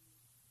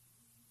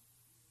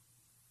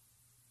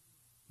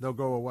 they'll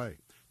go away.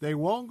 They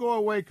won't go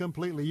away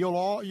completely.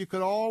 You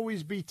could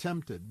always be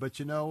tempted, but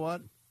you know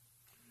what?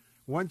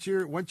 Once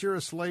you're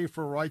a slave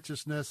for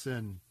righteousness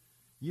and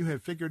you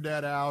have figured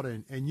that out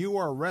and you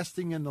are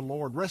resting in the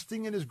Lord,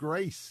 resting in His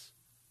grace,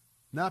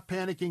 not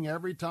panicking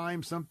every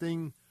time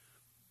something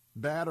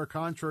bad or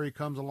contrary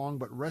comes along,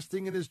 but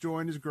resting in His joy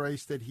and His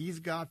grace that He's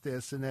got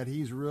this and that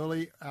He's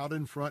really out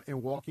in front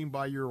and walking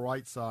by your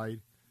right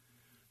side.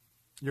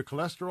 Your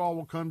cholesterol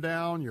will come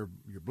down, your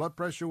blood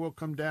pressure will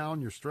come down,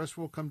 your stress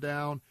will come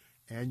down,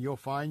 and you'll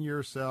find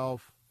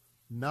yourself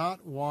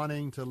not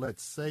wanting to let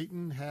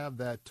Satan have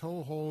that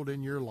toehold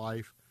in your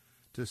life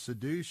to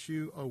seduce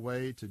you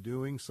away to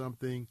doing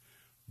something.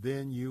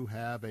 Then you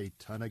have a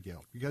ton of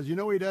guilt. Because you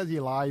know what he does? He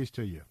lies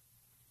to you.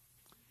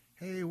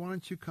 Hey, why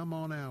don't you come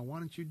on out? Why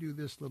don't you do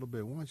this little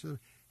bit? Why don't you,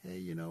 hey,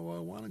 you know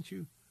what? Why don't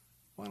you,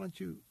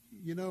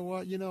 you know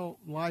what? You know,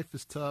 life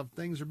is tough.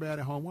 Things are bad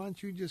at home. Why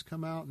don't you just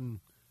come out and,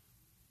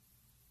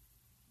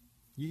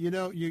 you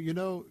know,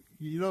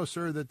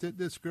 sir, that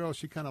this girl,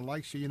 she kind of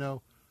likes you, you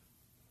know.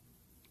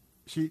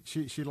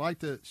 She'd like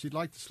to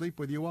sleep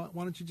with you. Why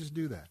don't you just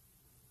do that?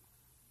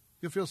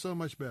 You'll feel so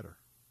much better.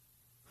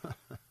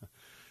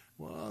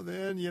 Well,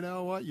 then, you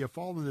know what? You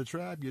fall in the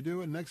trap. You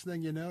do it. Next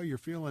thing you know, you're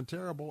feeling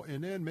terrible.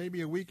 And then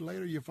maybe a week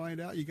later, you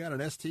find out you got an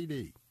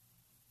STD.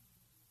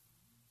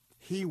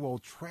 He will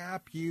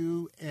trap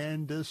you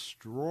and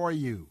destroy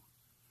you.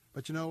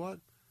 But you know what?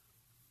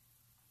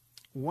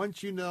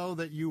 Once you know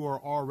that you are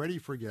already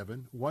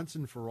forgiven once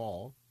and for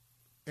all,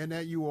 and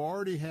that you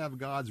already have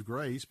God's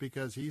grace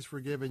because He's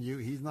forgiven you,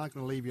 He's not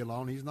going to leave you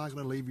alone. He's not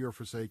going to leave you or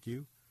forsake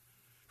you.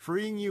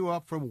 Freeing you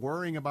up from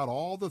worrying about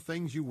all the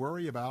things you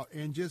worry about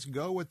and just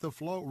go with the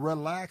flow.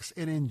 Relax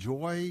and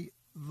enjoy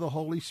the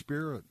Holy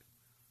Spirit.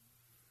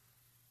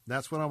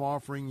 That's what I'm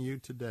offering you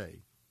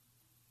today.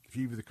 If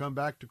you either come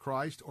back to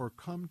Christ or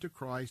come to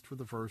Christ for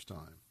the first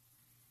time.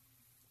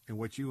 And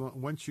once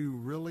you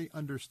really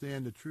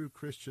understand the true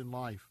Christian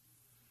life,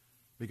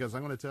 because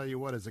I'm going to tell you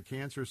what, as a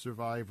cancer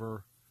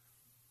survivor,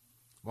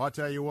 well, I'll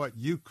tell you what,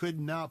 you could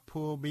not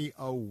pull me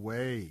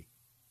away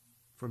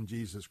from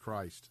Jesus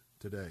Christ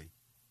today.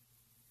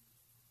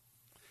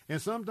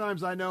 And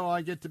sometimes I know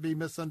I get to be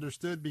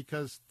misunderstood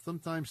because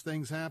sometimes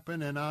things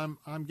happen and I'm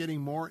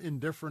getting more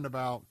indifferent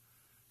about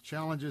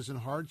challenges and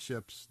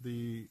hardships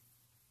the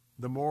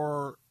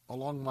more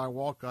along my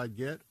walk I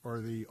get or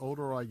the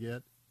older I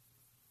get.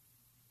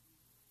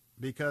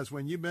 Because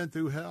when you've been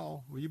through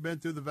hell, when you've been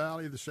through the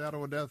valley of the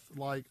shadow of death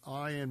like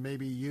I and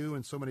maybe you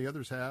and so many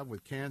others have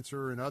with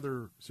cancer and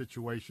other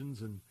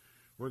situations, and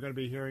we're going to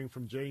be hearing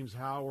from James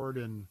Howard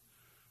and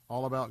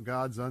all about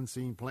God's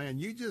unseen plan.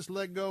 You just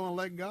let go and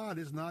let God.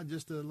 It's not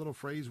just a little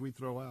phrase we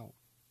throw out.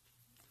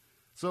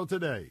 So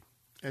today,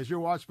 as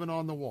your watchman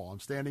on the wall, I'm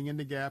standing in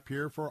the gap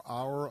here for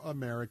our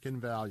American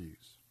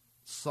values,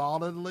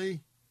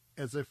 solidly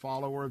as a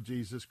follower of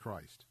Jesus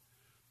Christ.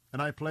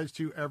 And I pledge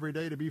to you every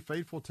day to be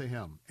faithful to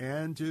Him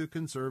and to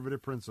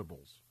conservative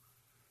principles.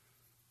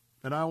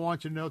 And I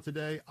want you to know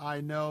today,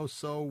 I know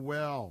so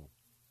well.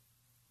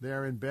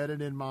 They're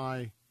embedded in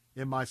my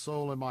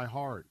soul and my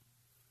heart.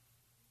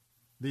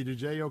 The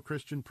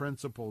Judeo-Christian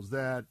principles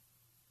that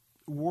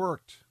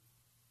worked,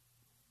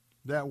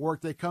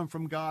 they come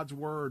from God's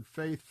word,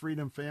 faith,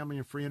 freedom, family,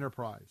 and free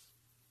enterprise.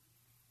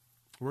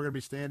 We're going to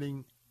be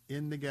standing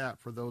in the gap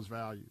for those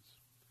values.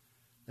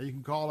 And you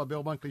can call a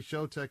Bill Bunkley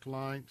Show Tech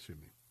line.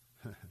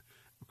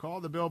 Call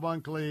the Bill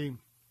Bunkley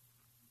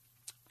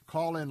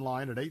call-in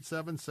line at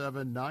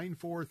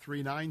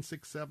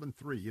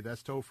 877-943-9673.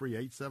 That's toll-free,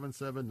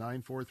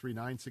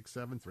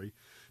 877-943-9673.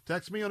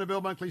 Text me on the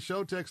Bill Bunkley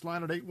Show text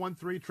line at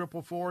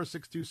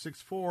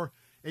 813-444-6264,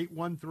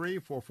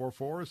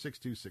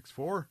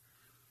 813-444-6264.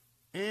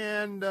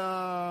 And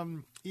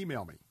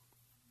email me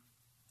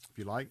if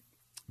you like.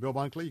 Bill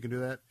Bunkley, you can do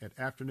that at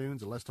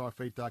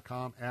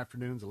afternoons@letstalkfaith.com,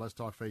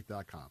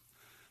 afternoons@letstalkfaith.com.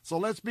 So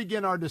let's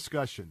begin our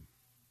discussion.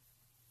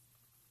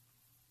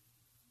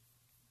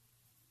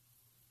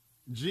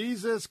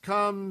 Jesus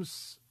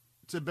comes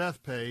to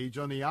Bethpage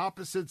on the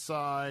opposite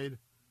side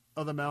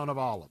of the Mount of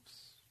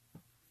Olives.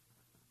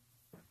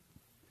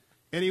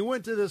 And he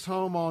went to this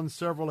home on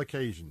several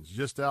occasions,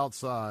 just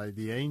outside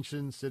the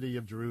ancient city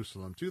of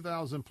Jerusalem,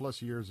 2,000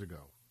 plus years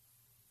ago.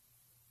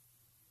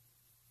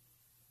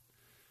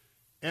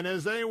 And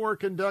as they were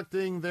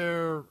conducting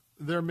their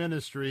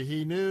ministry,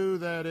 he knew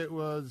that it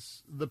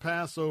was the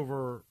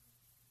Passover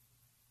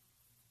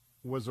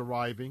was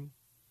arriving.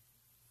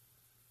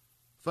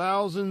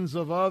 Thousands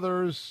of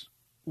others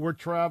were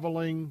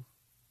traveling.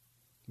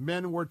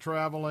 Men were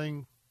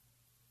traveling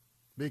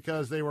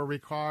because they were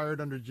required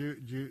under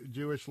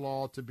Jewish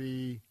law to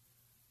be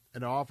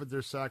and offered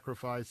their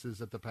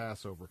sacrifices at the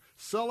Passover,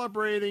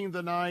 celebrating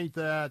the night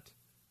that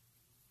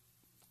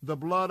the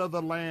blood of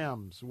the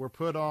lambs were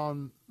put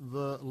on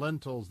the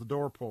lintels, the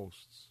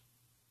doorposts,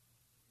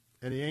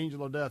 and the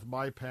angel of death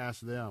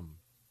bypassed them.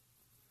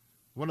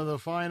 One of the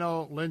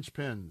final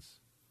linchpins.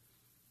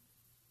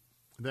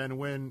 Then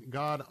when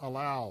God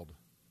allowed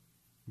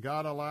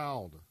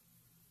the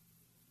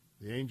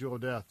angel of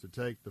death to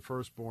take the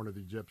firstborn of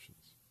the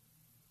Egyptians.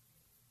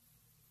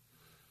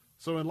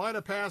 So in light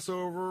of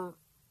Passover,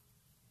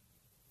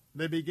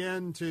 they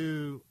began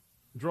to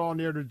draw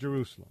near to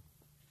Jerusalem.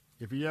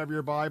 If you have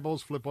your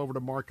Bibles, flip over to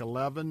Mark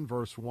 11,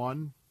 verse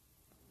 1.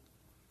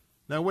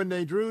 Now when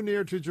they drew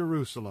near to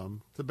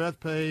Jerusalem, to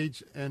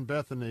Bethpage and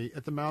Bethany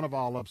at the Mount of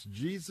Olives,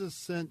 Jesus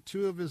sent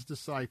two of his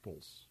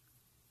disciples.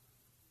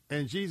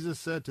 And Jesus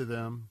said to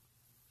them,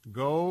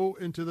 "Go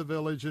into the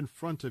village in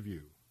front of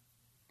you,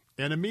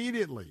 and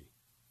immediately,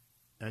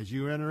 as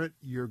you enter it,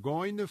 you're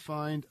going to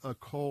find a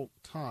colt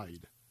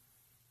tied,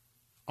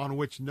 on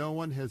which no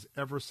one has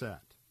ever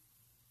sat.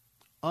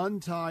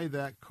 Untie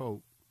that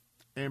colt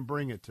and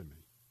bring it to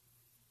me.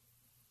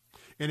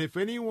 And if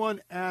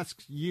anyone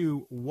asks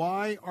you,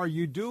 'Why are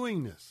you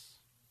doing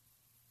this?'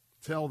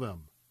 tell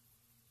them,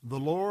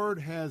 'The Lord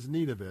has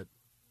need of it,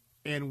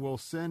 and will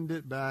send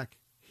it back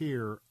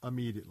here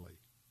immediately.'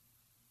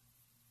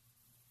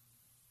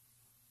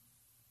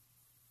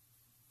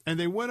 And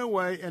they went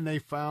away and they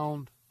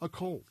found a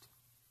colt,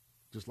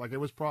 just like it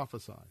was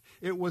prophesied.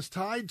 It was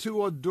tied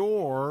to a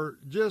door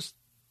just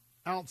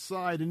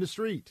outside in the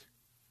street.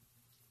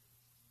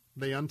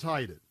 They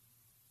untied it.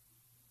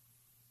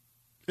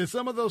 And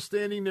some of those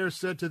standing there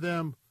said to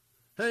them,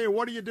 'Hey,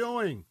 what are you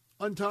doing,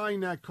 untying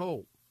that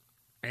colt?'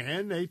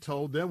 And they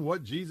told them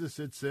what Jesus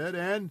had said,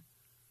 and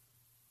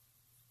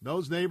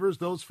those neighbors,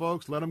 those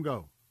folks, let them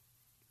go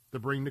to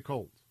bring the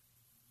colt.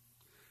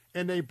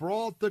 And they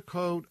brought the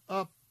colt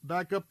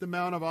back up the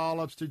Mount of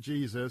Olives to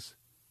Jesus,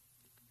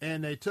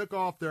 and they took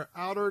off their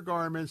outer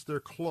garments, their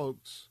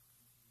cloaks,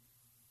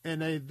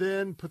 and they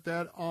then put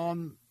that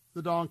on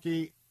the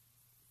donkey,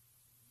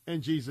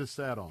 and Jesus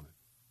sat on it.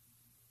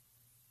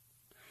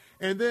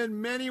 And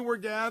then many were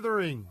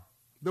gathering.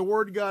 The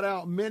word got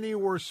out. Many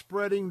were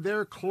spreading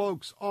their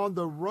cloaks on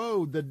the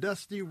road, the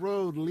dusty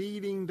road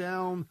leading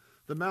down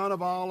the Mount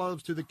of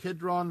Olives to the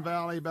Kidron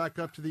Valley, back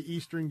up to the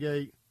eastern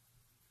gate.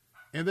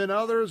 And then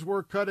others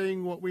were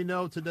cutting what we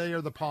know today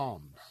are the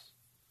palms,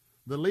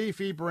 the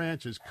leafy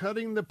branches,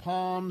 cutting the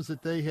palms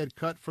that they had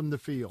cut from the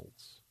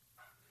fields.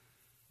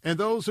 And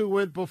those who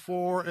went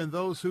before and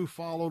those who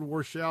followed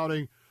were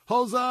shouting,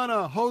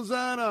 "Hosanna,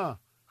 Hosanna,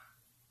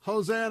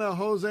 Hosanna,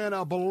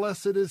 Hosanna,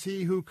 blessed is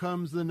he who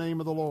comes in the name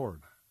of the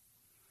Lord.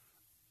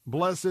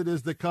 Blessed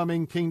is the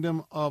coming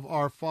kingdom of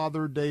our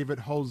father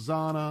David,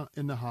 Hosanna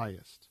in the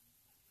highest."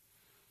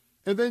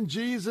 And then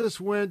Jesus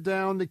went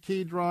down the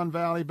Kidron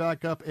Valley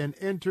back up and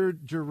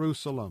entered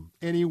Jerusalem.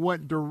 And he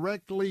went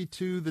directly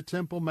to the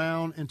Temple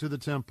Mount and to the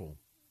temple.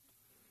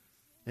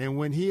 And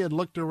when he had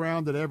looked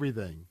around at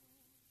everything,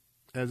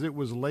 as it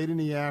was late in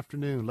the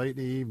afternoon, late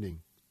in the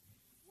evening,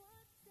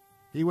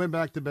 he went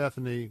back to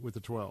Bethany with the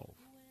 12.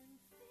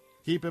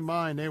 Keep in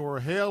mind, they were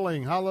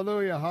hailing,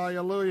 hallelujah,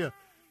 hallelujah.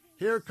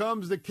 Here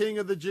comes the King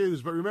of the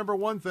Jews. But remember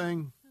one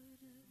thing.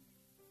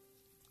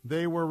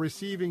 They were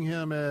receiving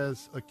him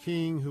as a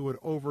king who would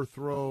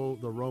overthrow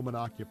the Roman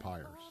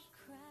occupiers.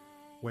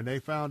 When they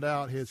found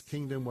out his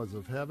kingdom was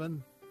of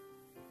heaven,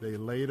 they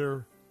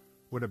later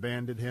would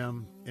abandon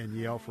him and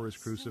yell for his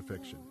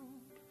crucifixion.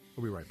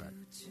 We'll be right back.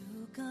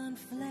 Took on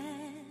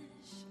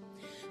flesh,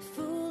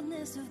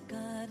 fullness of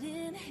God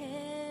in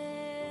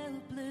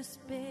helpless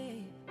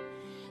babe,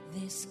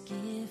 this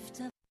gift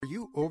of... Are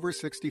you over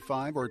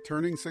 65 or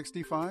turning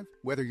 65?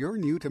 Whether you're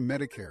new to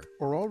Medicare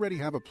or already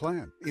have a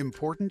plan,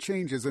 important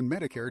changes in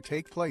Medicare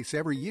take place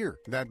every year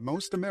that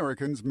most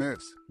Americans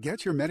miss.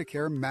 Get your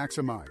Medicare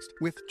maximized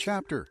with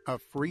Chapter, a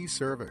free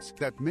service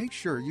that makes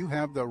sure you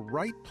have the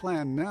right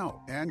plan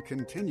now and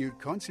continued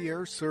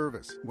concierge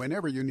service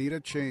whenever you need a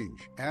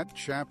change. At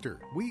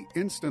Chapter, we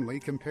instantly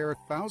compare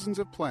thousands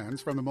of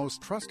plans from the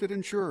most trusted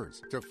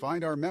insurers to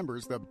find our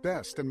members the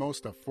best and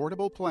most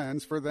affordable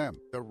plans for them,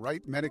 the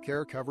right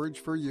Medicare coverage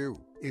for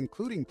you,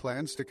 including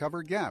plans to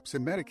cover gaps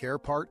in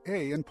Medicare Part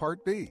A and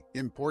Part B,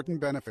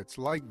 important benefits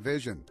like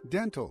vision,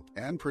 dental,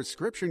 and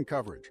prescription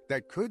coverage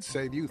that could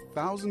save you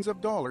thousands of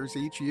dollars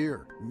each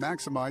year.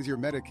 Maximize your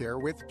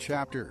Medicare with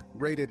Chapter,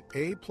 rated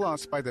A+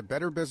 by the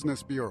Better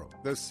Business Bureau.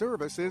 The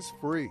service is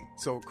free,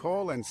 so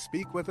call and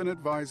speak with an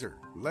advisor.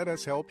 Let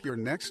us help your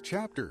next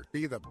chapter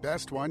be the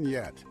best one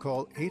yet.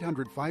 Call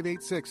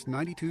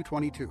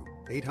 800-586-9222.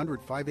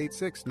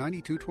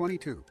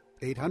 800-586-9222.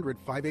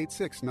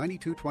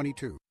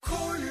 800-586-9222.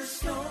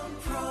 Cornerstone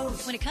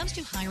Pros. When it comes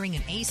to hiring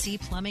an AC,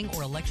 plumbing,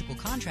 or electrical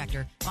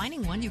contractor,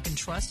 finding one you can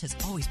trust has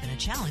always been a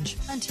challenge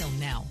until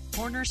now.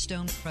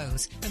 Cornerstone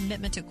Pros.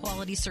 Commitment to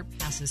quality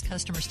surpasses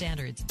customer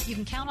standards. You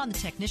can count on the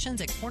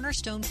technicians at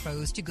Cornerstone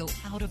Pros to go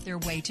out of their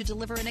way to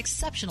deliver an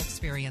exceptional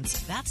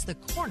experience. That's the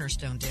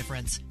Cornerstone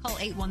difference. Call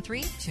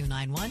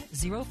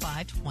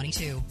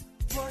 813-291-0522.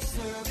 For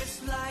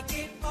service like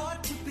it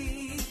ought to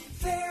be,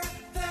 fair,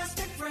 fast,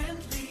 and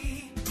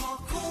friendly. Call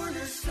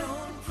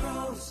Cornerstone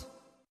Pros.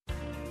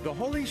 The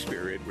Holy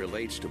Spirit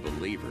relates to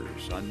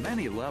believers on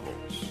many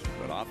levels,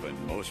 but often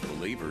most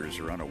believers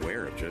are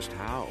unaware of just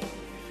how.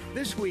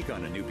 This week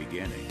on A New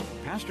Beginning,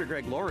 Pastor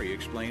Greg Laurie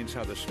explains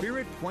how the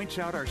Spirit points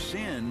out our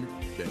sin,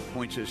 then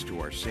points us to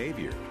our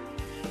Savior.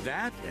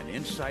 That and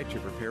insight to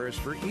prepare us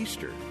for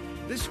Easter.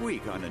 This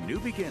week on A New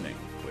Beginning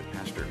with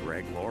Pastor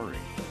Greg Laurie.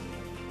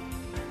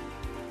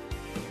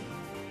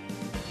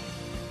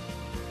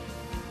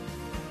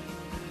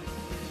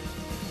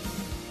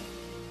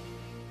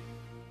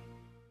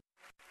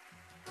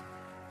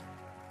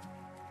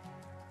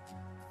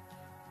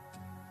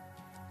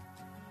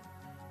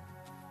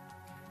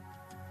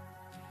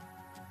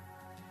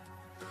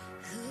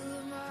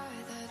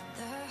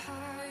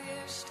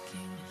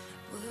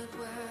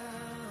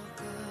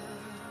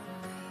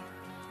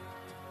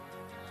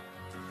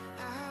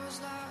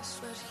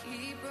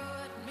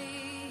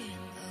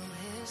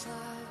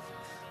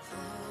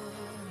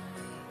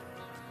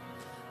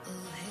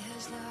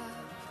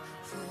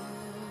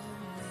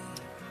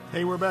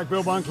 Hey, we're back.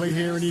 Bill Bunkley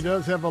here, and he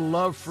does have a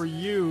love for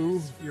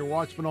you. Your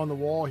watchman on the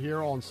wall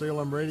here on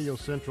Salem Radio,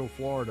 Central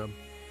Florida.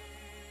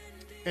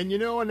 And you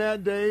know, in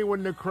that day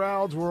when the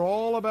crowds were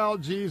all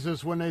about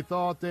Jesus, when they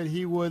thought that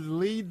he would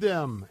lead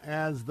them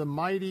as the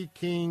mighty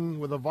king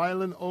with a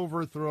violent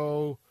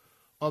overthrow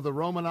of the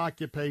Roman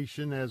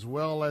occupation, as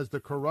well as the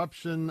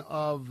corruption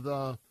of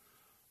the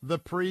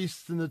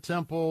priests in the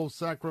temple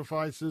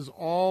sacrifices,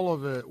 all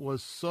of it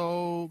was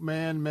so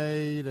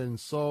man-made and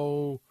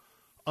so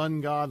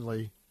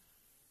ungodly.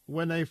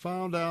 When they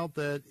found out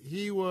that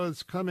he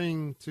was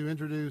coming to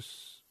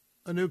introduce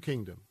a new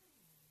kingdom.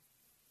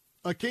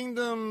 A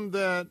kingdom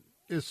that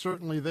is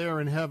certainly there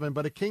in heaven,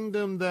 but a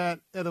kingdom that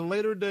at a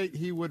later date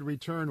he would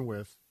return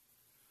with,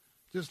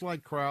 just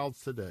like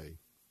crowds today.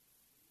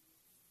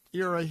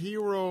 You're a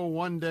hero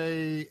one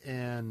day,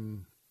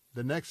 and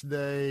the next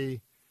day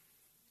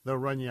they'll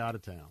run you out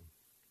of town.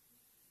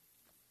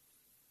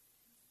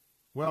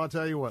 Well, I'll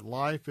tell you what,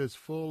 life is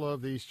full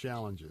of these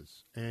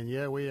challenges. And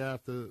yeah, we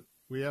have to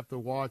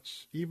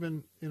watch,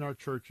 even in our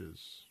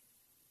churches,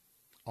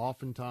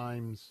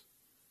 oftentimes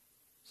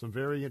some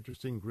very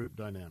interesting group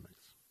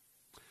dynamics.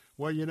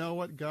 Well, you know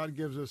what? God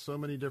gives us so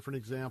many different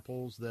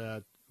examples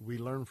that we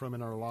learn from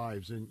in our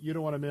lives. And you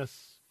don't want to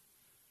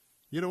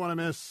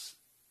miss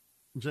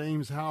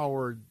James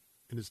Howard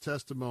in his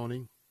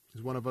testimony.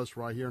 He's one of us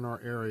right here in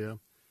our area.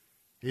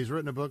 He's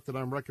written a book that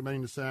I'm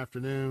recommending this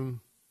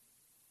afternoon.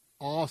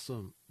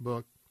 Awesome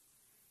book,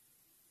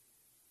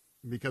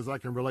 because I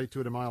can relate to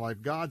it in my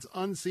life. God's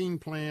Unseen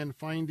Plan,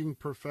 Finding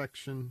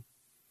Perfection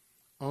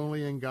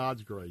Only in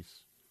God's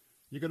Grace.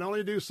 You can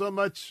only do so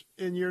much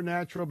in your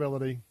natural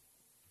ability.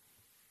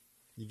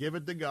 You give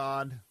it to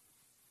God.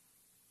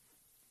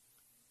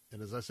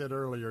 And as I said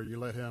earlier, you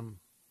let him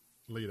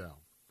lead out.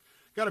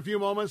 Got a few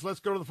moments. Let's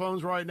go to the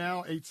phones right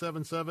now.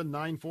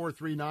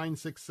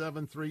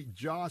 877-943-9673.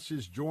 Josh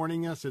is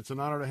joining us. It's an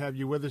honor to have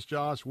you with us,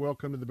 Josh.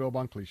 Welcome to the Bill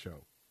Bunkley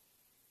Show.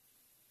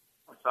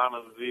 It's an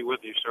honor to be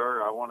with you,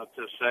 sir. I wanted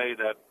to say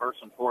that first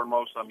and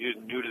foremost, I'm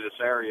new to this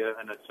area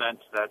in the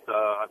sense that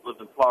I've lived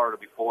in Florida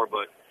before,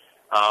 but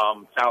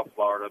South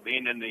Florida.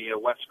 Being in the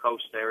West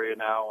Coast area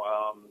now,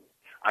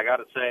 I got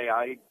to say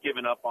I've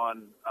given up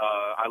on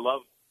I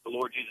love the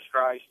Lord Jesus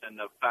Christ and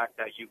the fact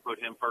that you put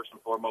him first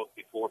and foremost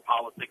before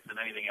politics and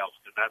anything else,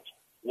 because that's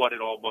what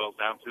it all boils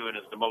down to and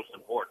is the most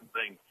important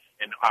thing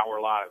in our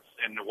lives,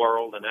 in the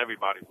world, and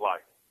everybody's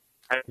life.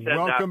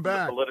 Welcome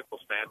back. The political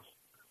stance.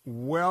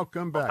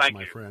 Welcome back, thank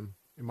my you. friend.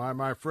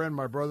 My friend,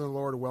 my brother in the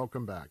Lord,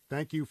 welcome back.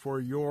 Thank you for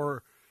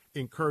your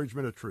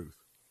encouragement of truth.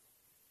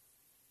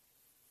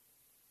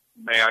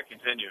 May I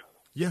continue?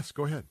 Yes,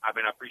 go ahead. I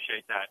mean, I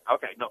appreciate that.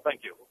 Okay, no,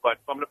 thank you. But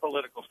from the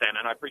political stand,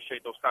 and I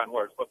appreciate those kind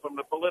words, but from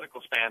the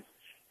political stance,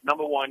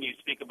 number one, you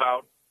speak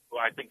about,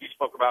 well, I think you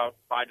spoke about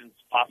Biden's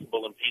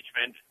possible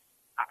impeachment.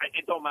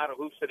 It don't matter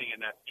who's sitting in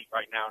that seat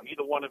right now.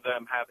 Neither one of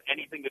them have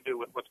anything to do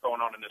with what's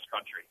going on in this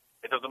country.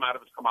 It doesn't matter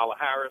if it's Kamala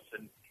Harris,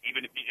 and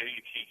even if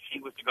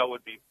she was to go,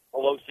 it would be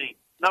Pelosi.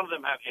 None of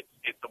them have.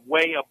 It's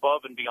way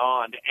above and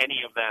beyond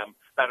any of them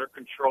that are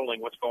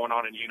controlling what's going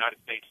on in the United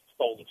States.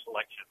 Stole this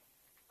election.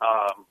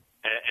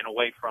 And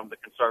away from the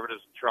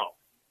conservatives and Trump.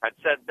 Had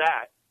said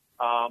that,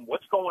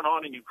 what's going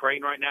on in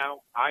Ukraine right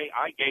now,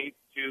 I gave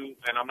to,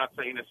 and I'm not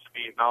saying this to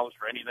be acknowledged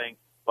for anything,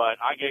 but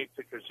I gave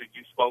to, because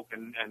you spoke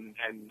and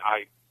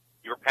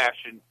your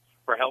passion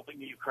for helping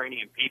the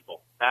Ukrainian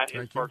people. That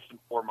is first and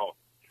foremost.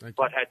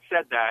 But had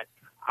said that,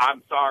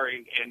 I'm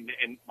sorry,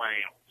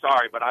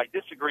 sorry, but I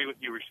disagree with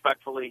you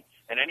respectfully.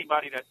 And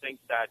anybody that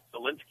thinks that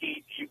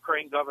Zelensky, the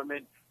Ukraine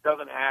government,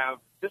 doesn't have,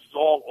 this is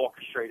all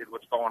orchestrated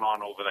what's going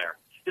on over there.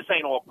 This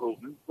ain't all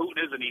Putin. Putin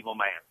is an evil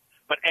man.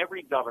 But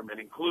every government,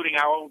 including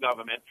our own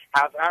government,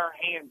 has our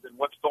hands in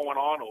what's going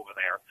on over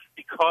there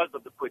because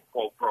of the quid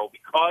pro quo,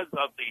 because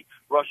of the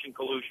Russian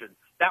collusion.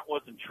 That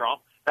wasn't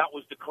Trump. That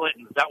was the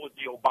Clintons. That was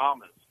the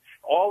Obamas.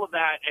 All of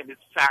that, and it's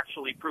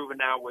actually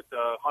proven now with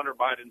Hunter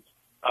Biden's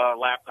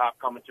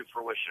laptop coming to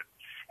fruition.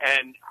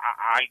 And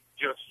I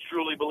just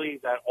truly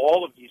believe that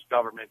all of these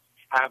governments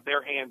have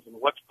their hands in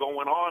what's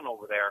going on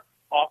over there,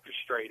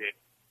 orchestrated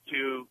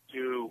to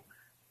do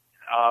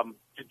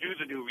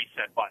the new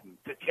reset button,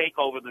 to take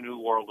over the new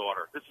world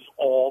order. This is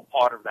all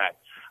part of that.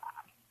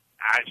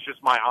 It's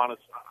just my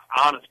honest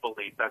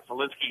belief that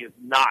Zelensky is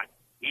not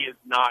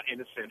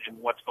innocent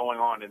in what's going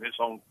on in his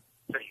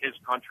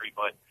country,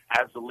 but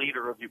as the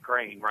leader of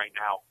Ukraine right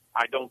now,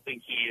 I don't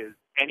think he is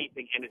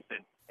anything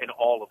innocent in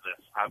all of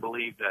this. I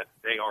believe that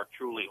they are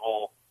truly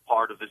all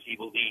part of this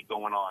evil deed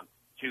going on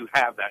to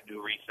have that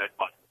new reset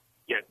button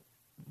get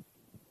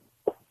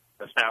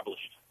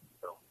established.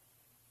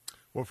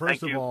 Well,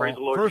 first of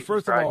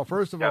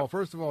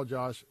all,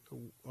 Josh,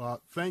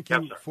 thank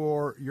you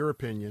for your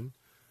opinion.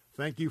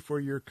 Thank you for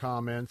your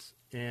comments.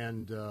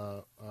 And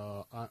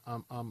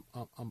I'm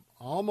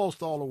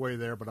almost all the way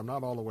there, but I'm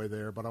not all the way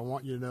there. But I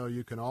want you to know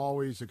you can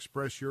always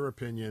express your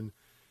opinion,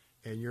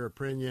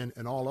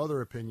 and all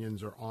other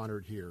opinions are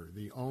honored here.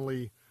 The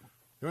only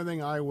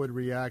thing I would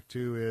react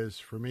to is,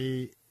 for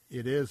me,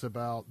 it is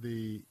about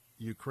the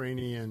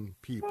Ukrainian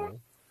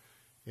people.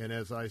 And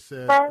as I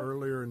said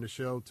earlier in the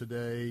show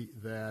today,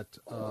 that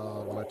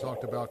when I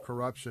talked about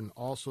corruption,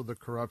 also the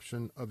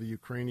corruption of the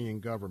Ukrainian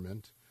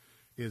government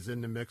is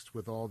in the mix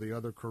with all the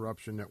other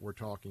corruption that we're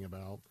talking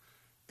about.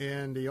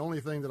 And the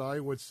only thing that I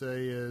would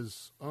say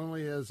is,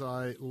 only as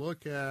I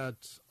look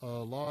at a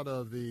lot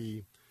of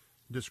the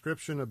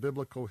description of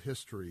biblical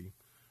history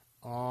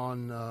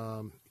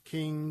on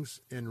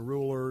kings and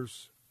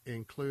rulers,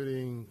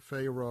 including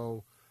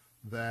Pharaoh,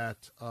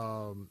 that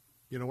one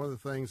of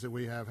the things that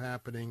we have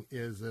happening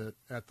is that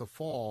at the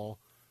fall,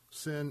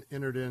 sin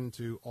entered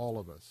into all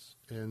of us.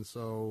 And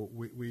so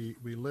we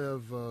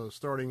live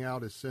starting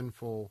out as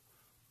sinful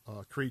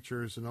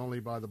creatures, and only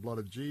by the blood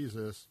of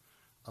Jesus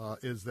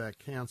is that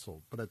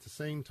canceled. But at the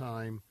same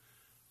time,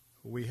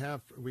 we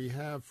have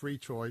free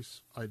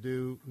choice. I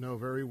do know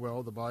very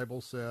well the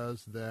Bible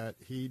says that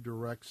he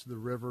directs the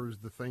rivers,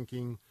 the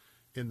thinking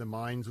in the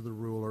minds of the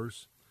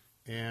rulers.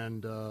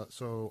 And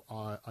so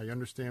I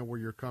understand where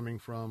you're coming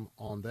from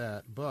on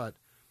that. But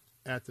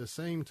at the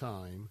same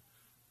time,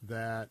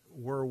 that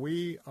where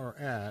we are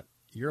at,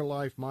 your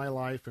life, my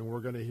life, and we're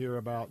going to hear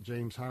about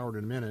James Howard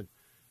in a minute,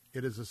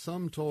 it is a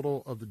sum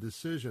total of the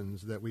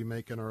decisions that we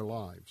make in our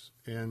lives.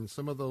 And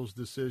some of those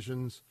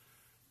decisions,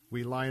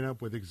 we line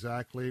up with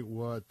exactly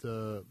what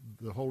the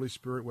Holy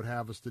Spirit would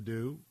have us to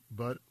do.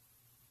 But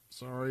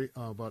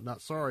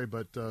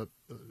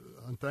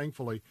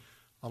unthankfully,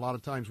 a lot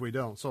of times we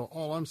don't. So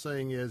all I'm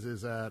saying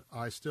is that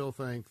I still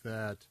think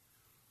that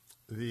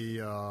the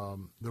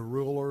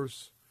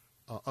rulers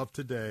of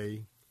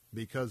today,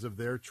 because of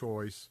their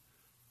choice,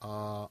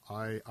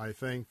 I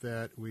think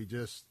that we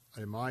just,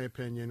 in my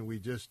opinion, we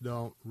just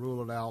don't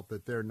rule it out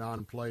that they're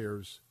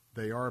non-players.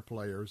 They are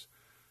players.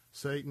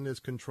 Satan is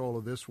control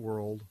of this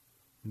world,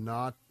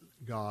 not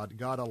God.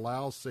 God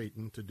allows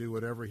Satan to do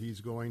whatever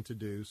he's going to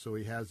do, so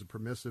he has a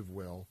permissive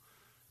will.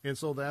 And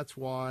so that's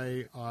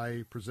why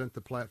I present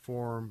the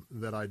platform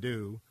that I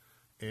do,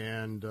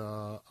 and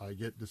I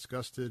get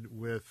disgusted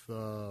with,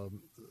 and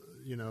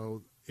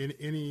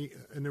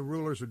the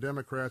rulers are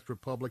Democrats,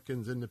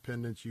 Republicans,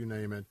 Independents, you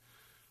name it.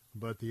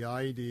 But the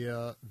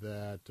idea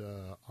that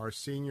our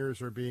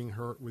seniors are being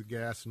hurt with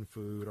gas and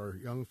food, our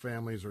young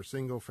families, our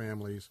single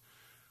families.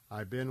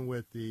 I've been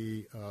with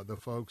the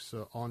folks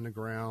on the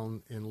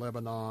ground in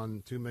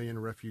Lebanon, 2 million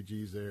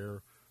refugees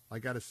there. I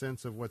got a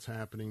sense of what's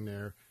happening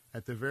there.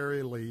 At the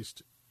very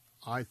least,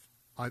 I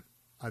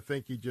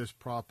think you just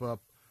prop up.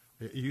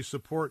 You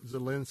support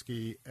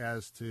Zelensky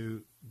as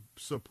to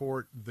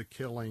support the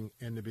killing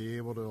and to be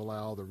able to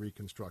allow the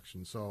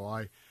reconstruction. So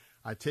I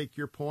take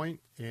your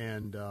point,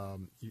 and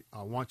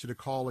I want you to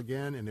call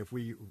again, and if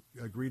we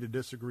agree to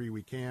disagree,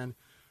 we can.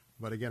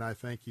 But again, I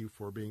thank you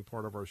for being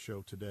part of our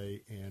show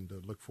today, and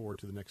look forward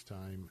to the next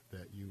time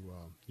that you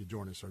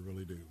join us. I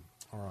really do.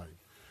 All right.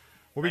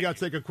 Well, we got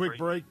to take a quick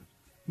break.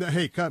 No,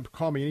 hey,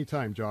 call me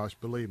anytime, Josh.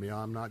 Believe me,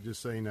 I'm not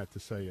just saying that to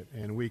say it.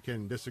 And we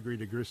can agree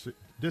to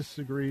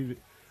disagree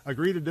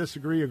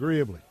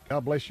agreeably.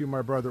 God bless you,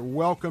 my brother.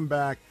 Welcome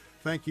back.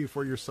 Thank you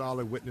for your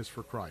solid witness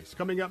for Christ.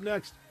 Coming up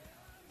next,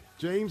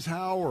 James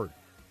Howard.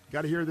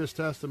 Got to hear this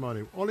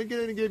testimony. Only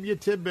going to give you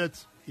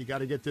tidbits. You got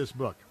to get this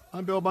book.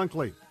 I'm Bill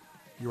Bunkley.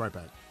 Be right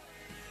back.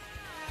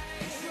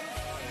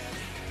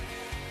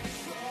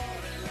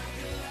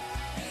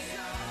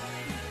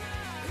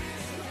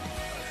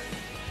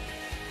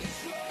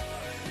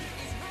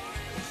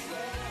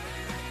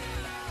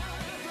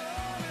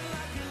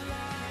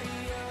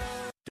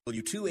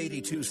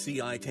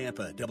 W282CI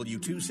Tampa,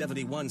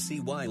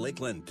 W271CY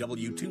Lakeland,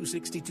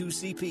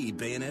 W262CP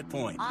Bayonet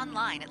Point.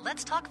 Online at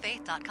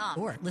letstalkfaith.com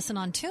or listen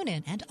on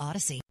TuneIn and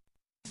Odyssey.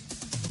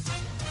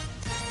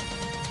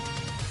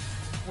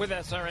 With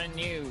SRN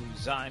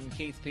News, I'm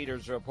Keith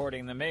Peters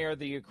reporting. The mayor of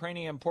the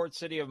Ukrainian port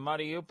city of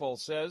Mariupol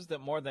says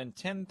that more than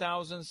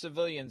 10,000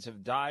 civilians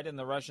have died in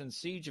the Russian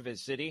siege of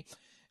his city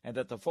and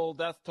that the full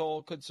death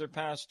toll could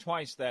surpass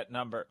twice that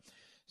number.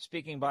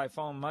 Speaking by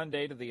phone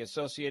Monday to the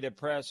Associated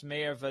Press,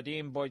 Mayor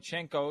Vadim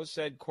Boychenko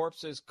said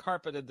corpses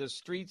carpeted the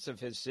streets of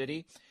his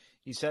city.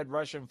 He said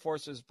Russian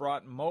forces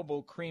brought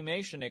mobile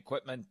cremation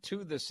equipment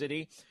to the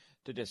city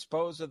to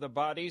dispose of the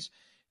bodies,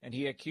 and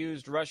he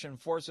accused Russian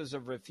forces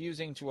of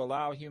refusing to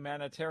allow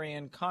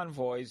humanitarian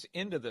convoys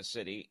into the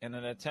city in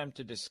an attempt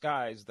to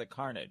disguise the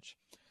carnage.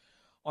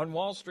 On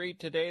Wall Street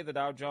today, the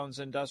Dow Jones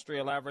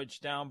Industrial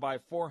Average down by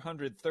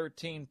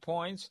 413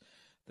 points.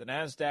 The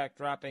Nasdaq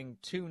dropping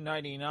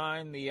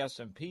 299, the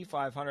S&P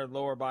 500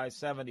 lower by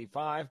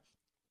 75,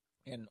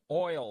 and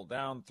oil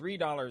down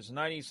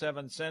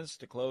 $3.97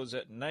 to close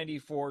at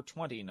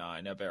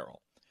 $94.29 a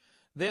barrel.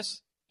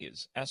 This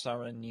is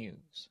SRN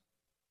News.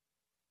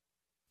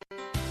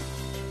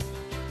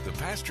 The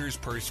Pastor's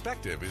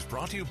Perspective is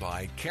brought to you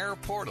by Care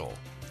Portal.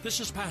 This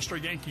is Pastor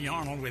Yankee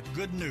Arnold with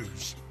good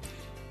news.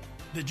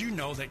 Did you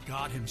know that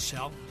God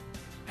Himself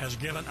has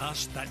given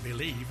us that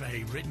believe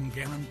a written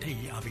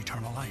guarantee of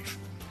eternal life?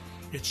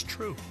 It's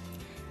true.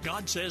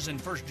 God says in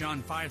 1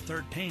 John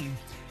 5:13,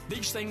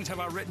 "These things have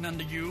I written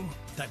unto you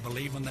that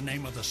believe in the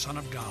name of the Son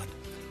of God,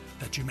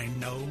 that you may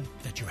know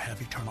that you have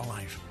eternal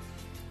life."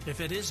 If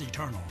it is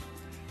eternal,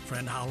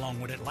 friend, how long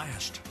would it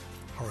last?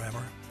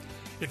 Forever?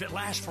 If it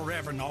lasts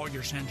forever and all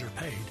your sins are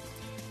paid,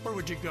 where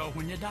would you go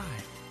when you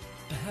die?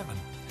 To heaven.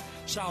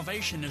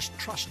 Salvation is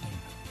trusting,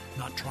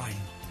 not trying.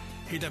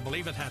 He that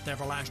believeth hath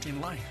everlasting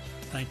life.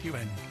 Thank you,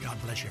 and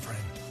God bless you,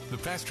 friend. The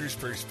Pastor's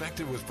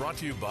Perspective was brought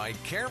to you by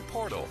Care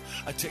Portal,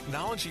 a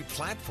technology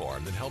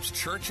platform that helps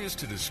churches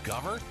to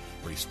discover,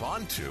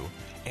 respond to,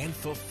 and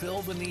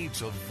fulfill the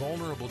needs of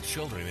vulnerable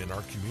children in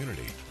our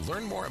community.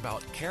 Learn more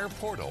about Care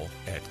Portal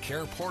at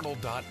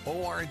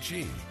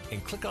careportal.org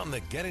and click on the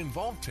Get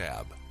Involved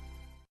tab.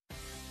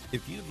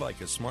 If you'd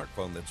like a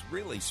smartphone that's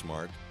really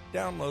smart,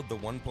 download the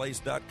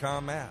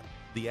OnePlace.com app,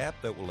 the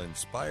app that will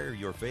inspire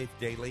your faith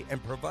daily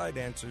and provide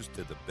answers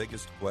to the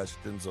biggest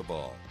questions of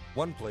all.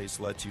 OnePlace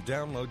lets you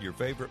download your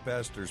favorite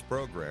pastor's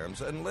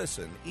programs and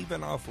listen, even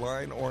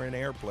offline or in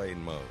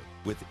airplane mode,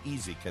 with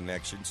easy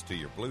connections to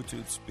your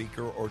Bluetooth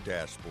speaker or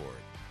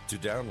dashboard. To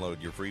download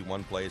your free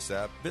OnePlace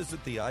app,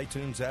 visit the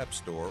iTunes App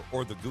Store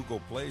or the Google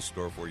Play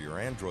Store for your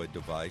Android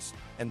device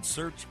and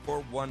search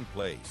for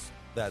OnePlace.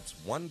 That's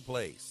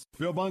OnePlace.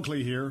 Bill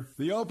Bunkley here.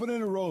 The open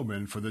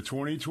enrollment for the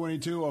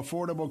 2022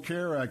 Affordable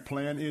Care Act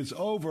plan is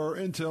over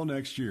until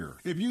next year.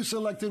 If you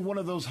selected one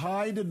of those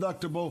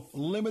high-deductible,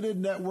 limited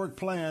network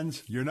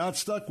plans, you're not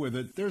stuck with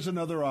it. There's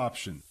another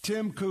option.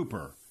 Tim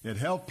Cooper at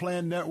Health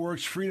Plan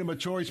Network's Freedom of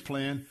Choice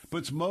plan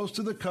puts most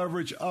of the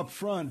coverage up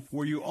front,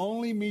 where you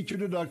only meet your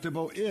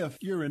deductible if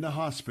you're in the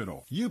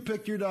hospital. You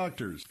pick your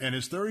doctors, and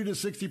it's 30 to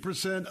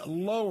 60%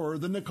 lower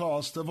than the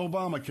cost of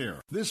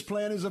Obamacare. This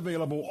plan is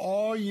available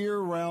all year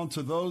round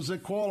to those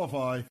that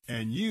qualify,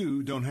 and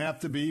you don't have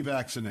to be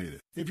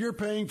vaccinated. If you're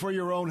paying for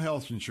your own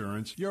health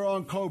insurance, you're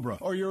on COBRA,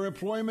 or your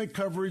employment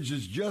coverage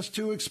is just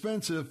too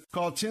expensive,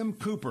 call Tim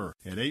Cooper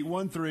at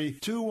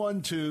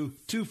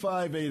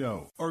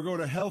 813-212-2580 or go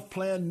to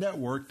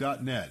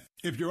healthplannetwork.net.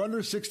 If you're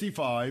under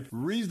 65,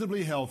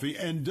 reasonably healthy,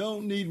 and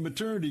don't need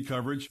maternity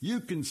coverage, you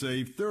can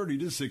save 30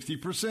 to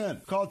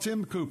 60%. Call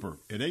Tim Cooper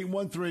at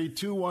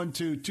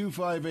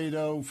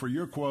 813-212-2580 for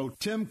your quote.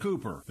 Tim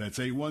Cooper. That's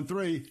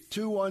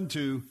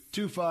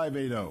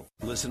 813-212-2580.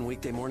 Listen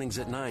weekday mornings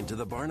at 9 to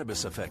The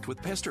Barnabas Effect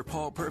with Pastor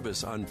Paul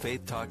Purvis on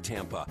Faith Talk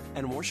Tampa.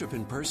 And worship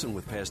in person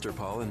with Pastor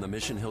Paul and the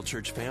Mission Hill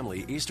Church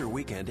family Easter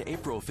weekend,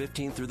 April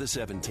 15th through the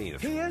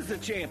 17th. He is the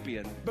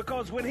champion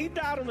because when he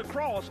died on the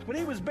cross, when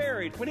he was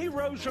buried, when he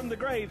rose from the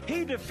grave,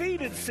 he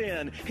defeated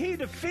sin. He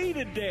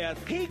defeated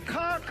death. He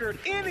conquered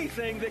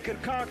anything that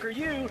could conquer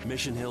you.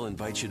 Mission Hill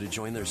invites you to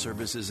join their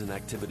services and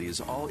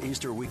activities all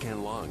Easter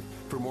weekend long.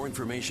 For more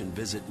information,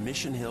 visit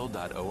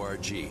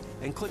missionhill.org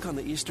and click on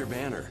the Easter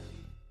banner.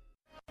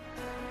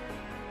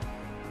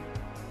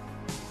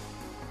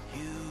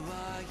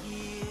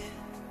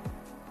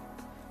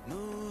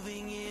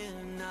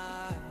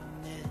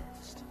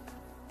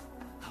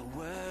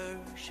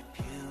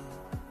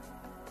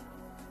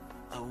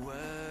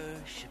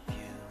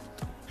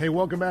 Hey,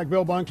 welcome back.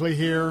 Bill Bunkley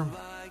here.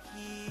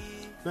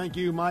 Thank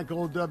you,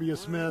 Michael W.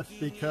 Smith,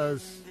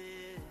 because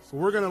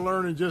we're going to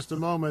learn in just a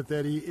moment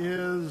that he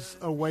is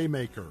a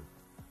waymaker.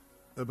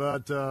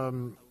 But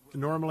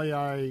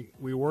normally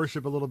we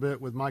worship a little bit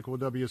with Michael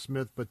W.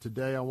 Smith, but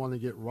today I want to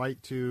get right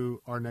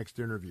to our next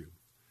interview.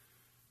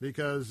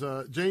 Because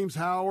James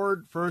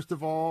Howard, first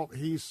of all,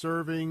 he's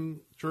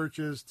serving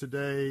churches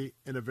today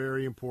in a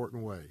very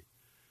important way.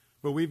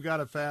 But we've got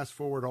to fast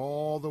forward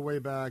all the way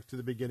back to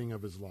the beginning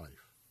of his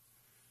life.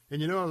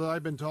 And you know,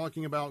 I've been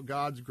talking about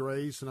God's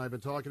grace, and I've been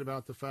talking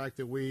about the fact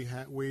that we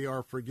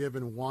are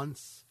forgiven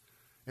once,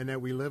 and that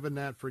we live in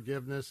that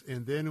forgiveness,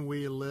 and then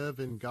we live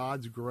in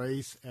God's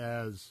grace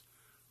as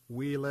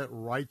we let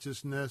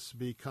righteousness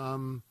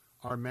become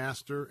our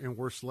master, and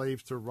we're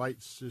slaves to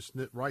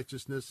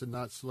righteousness and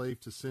not slave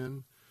to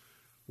sin.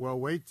 Well,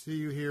 wait till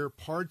you hear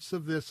parts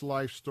of this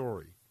life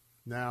story.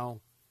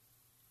 Now,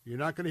 you're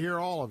not going to hear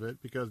all of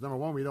it because, number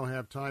one, we don't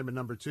have time, and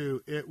number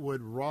two, it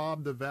would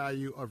rob the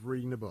value of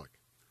reading the book.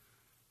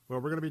 Well,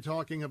 we're going to be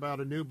talking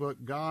about a new book,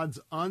 God's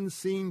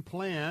Unseen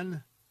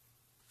Plan,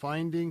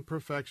 Finding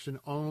Perfection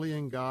Only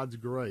in God's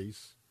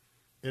Grace.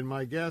 And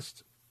my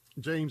guest,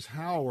 James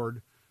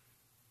Howard,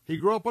 he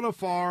grew up on a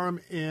farm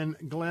in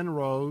Glen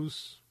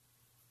Rose.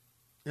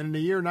 And in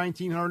the year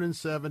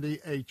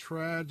 1970, a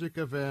tragic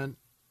event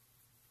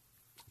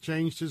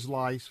changed his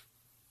life.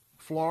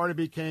 Florida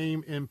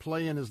became in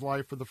play in his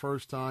life for the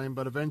first time,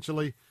 but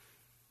eventually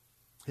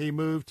he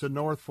moved to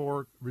North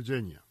Fork,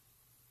 Virginia.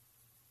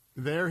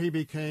 There he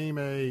became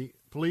a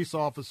police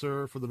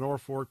officer for the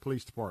North Fork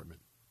Police Department.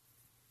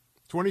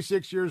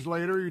 26 years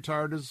later, he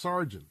retired as a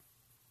sergeant.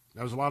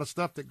 There's a lot of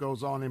stuff that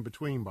goes on in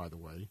between, by the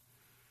way.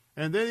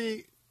 And then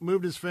he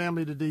moved his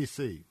family to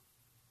D.C.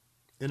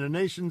 In the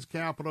nation's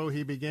capital,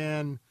 he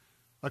began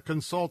a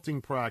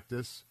consulting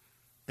practice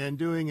and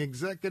doing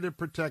executive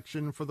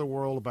protection for the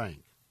World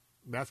Bank.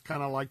 That's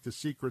kind of like the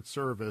Secret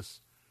Service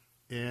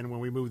and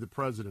when we moved the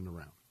president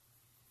around.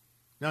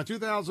 Now, in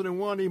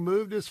 2001, he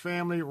moved his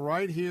family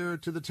right here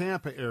to the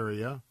Tampa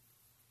area.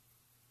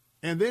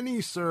 And then he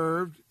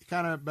served,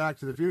 kind of back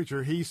to the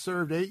future, he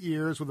served 8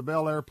 years with the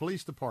Bel Air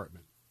Police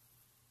Department.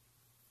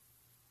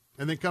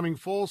 And then coming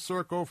full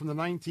circle from the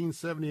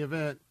 1970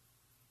 event,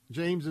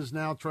 James is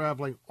now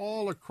traveling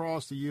all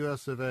across the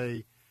U.S. of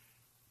A.,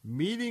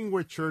 meeting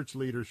with church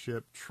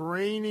leadership,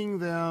 training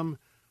them,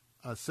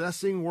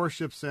 assessing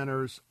worship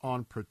centers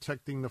on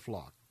protecting the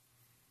flock.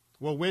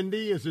 Well,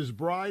 Wendy is his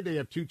bride. They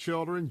have 2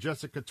 children,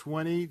 Jessica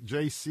 20,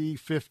 JC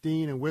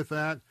 15. And with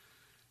that,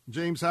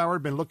 James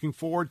Howard, been looking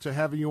forward to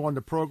having you on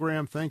the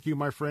program. Thank you,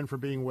 my friend, for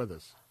being with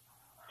us.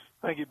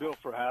 Thank you, Bill,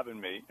 for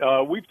having me.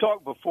 We've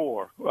talked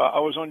before. I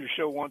was on your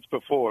show once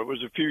before. It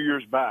was a few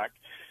years back.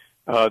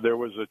 There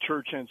was a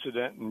church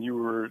incident, and you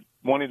were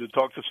wanting to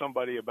talk to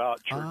somebody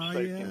about church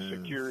safety and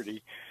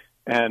security.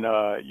 And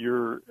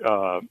your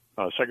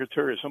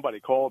secretary or somebody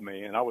called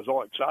me, and I was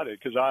all excited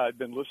because I had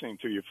been listening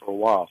to you for a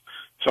while.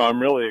 So I'm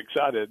really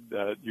excited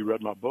that you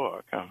read my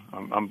book.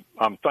 I'm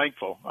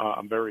thankful.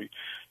 I'm very,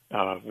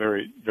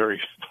 very, very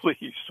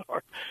pleased.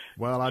 Sorry.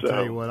 Well, I'll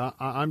tell you what,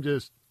 I'm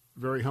just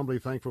very humbly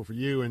thankful for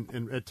you.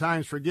 And at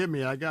times, forgive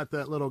me, I got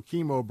that little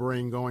chemo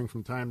brain going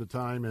from time to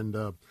time, and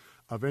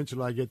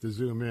eventually I get to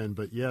zoom in.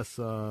 But yes,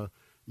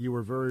 you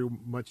were very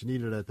much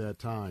needed at that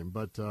time.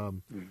 But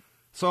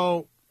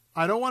so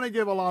I don't want to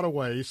give a lot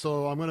away,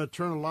 so I'm going to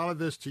turn a lot of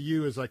this to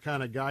you as I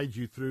kind of guide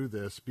you through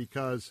this,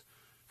 because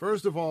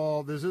first of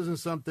all, this isn't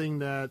something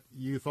that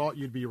you thought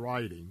you'd be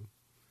writing.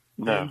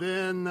 No. And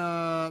then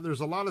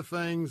there's a lot of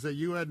things that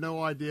you had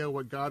no idea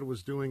what God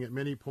was doing at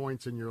many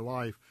points in your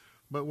life.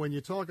 But when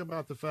you talk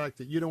about the fact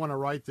that you don't want to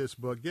write this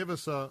book, give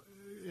us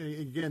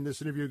again,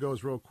 this interview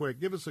goes real quick.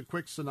 Give us a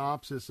quick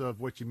synopsis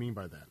of what you mean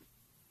by that.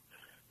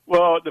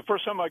 Well, the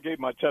first time I gave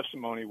my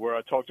testimony where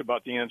I talked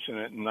about the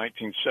incident in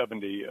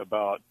 1970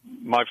 about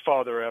my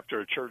father, after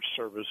a church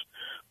service,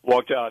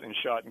 walked out and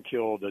shot and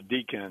killed a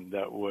deacon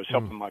that was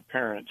helping my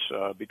parents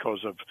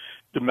because of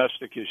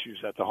domestic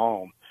issues at the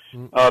home.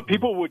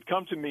 People would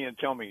come to me and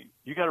tell me,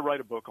 you got to write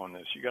a book on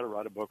this. You got to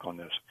write a book on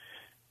this.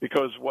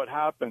 Because what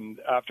happened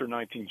after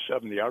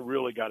 1970, I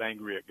really got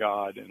angry at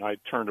God, and I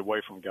turned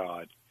away from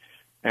God.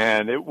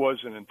 And it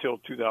wasn't until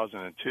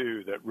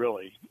 2002 that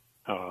really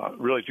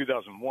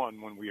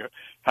 2001, when we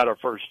had our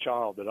first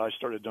child, that I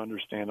started to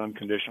understand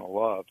unconditional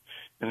love.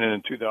 And then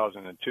in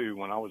 2002,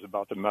 when I was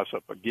about to mess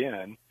up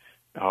again,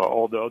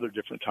 all the other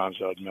different times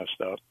I'd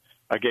messed up,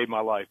 I gave my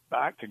life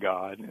back to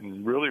God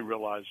and really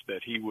realized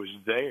that He was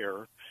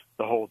there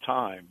the whole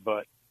time.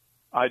 But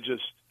I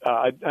just,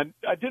 I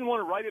didn't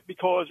want to write it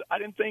because I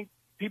didn't think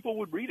people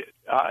would read it.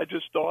 I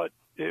just thought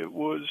it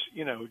was,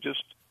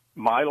 just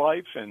my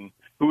life, and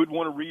who would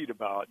want to read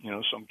about,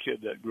 some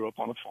kid that grew up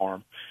on a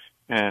farm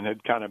and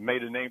had kind of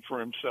made a name for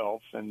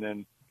himself and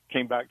then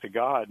came back to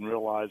God and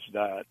realized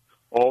that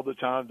all the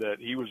time that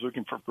he was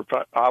looking for,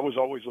 I was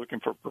always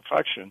looking for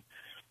perfection.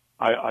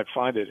 I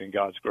find it in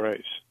God's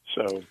grace.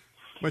 So,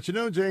 but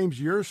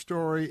James, your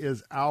story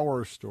is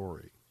our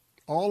story,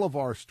 all of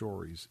our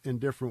stories in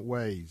different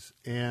ways,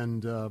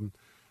 and the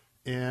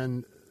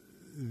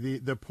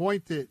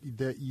point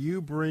that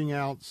you bring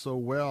out so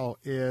well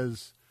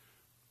is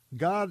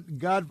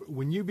God.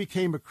 When you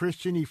became a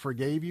Christian, He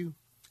forgave you.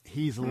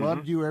 He's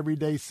loved you every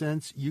day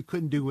since. You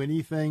couldn't do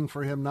anything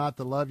for Him not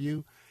to love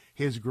you.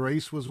 His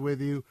grace was with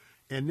you.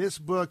 And this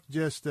book,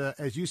 just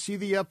as you see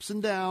the ups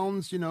and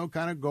downs,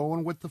 kind of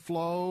going with the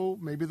flow,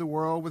 maybe the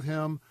world with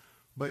Him,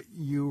 but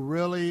you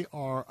really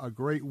are a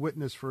great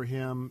witness for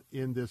Him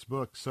in this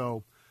book.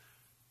 So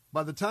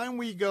by the time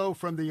we go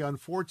from the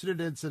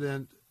unfortunate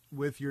incident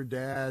with your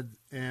dad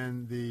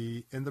and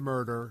the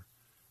murder,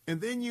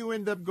 and then you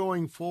end up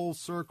going full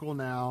circle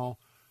now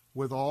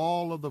with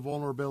all of the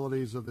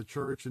vulnerabilities of the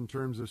church in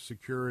terms of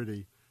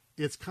security,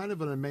 it's kind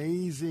of an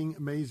amazing,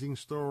 amazing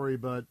story.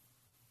 But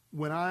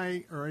when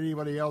I or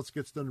anybody else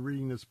gets done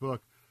reading this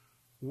book,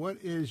 what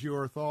is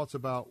your thoughts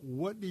about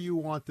what do you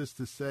want this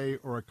to say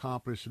or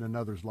accomplish in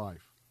another's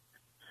life?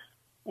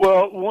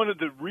 Well, one of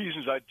the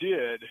reasons I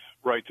did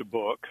write the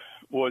book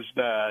was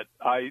that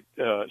I,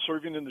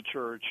 serving in the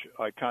church,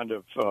 I kind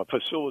of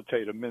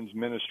facilitate a men's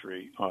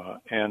ministry.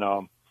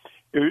 And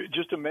it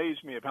just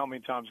amazed me of how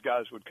many times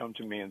guys would come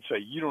to me and say,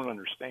 you don't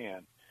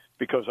understand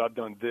because I've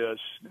done this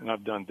and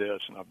I've done this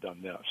and I've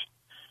done this.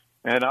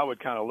 And I would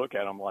kind of look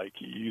at them like,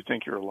 you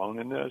think you're alone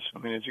in this? I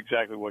mean, it's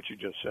exactly what you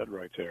just said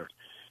right there.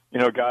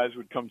 Guys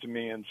would come to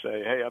me and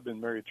say, hey, I've been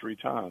married 3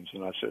 times.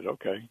 And I said,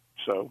 okay,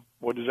 so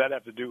what does that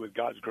have to do with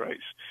God's grace?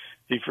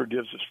 He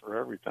forgives us for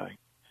everything.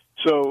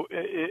 So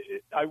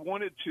I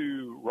wanted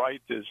to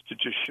write this to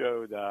just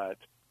show that,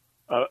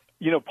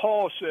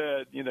 Paul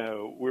said,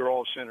 we're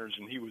all sinners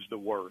and he was the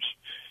worst.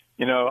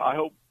 I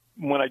hope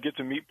when I get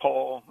to meet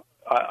Paul,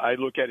 I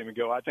look at him and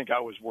go, I think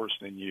I was worse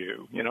than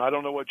you. I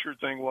don't know what your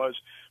thing was,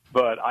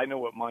 but I know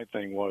what my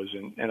thing was,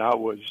 and I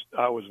was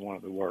one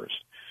of the worst.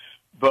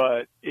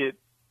 But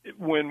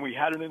when we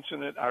had an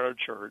incident at our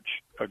church,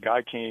 a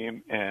guy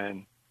came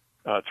and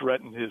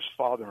threatened his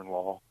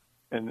father-in-law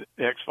and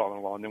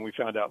ex-father-in-law, and then we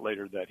found out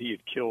later that he had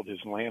killed his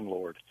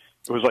landlord.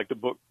 It was like the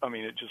book. I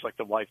mean, it just like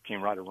the life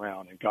came right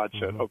around, and God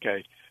said,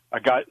 okay,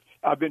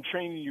 I've been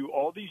training you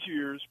all these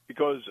years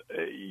because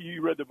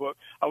you read the book.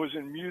 I was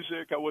in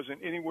music. I wasn't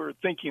anywhere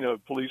thinking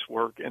of police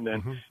work. And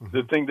then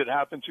the thing that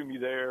happened to me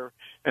there,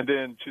 and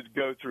then to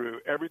go through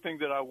everything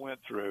that I went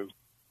through,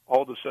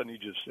 all of a sudden he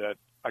just said,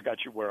 I got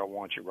you where I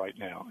want you right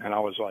now. And I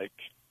was like,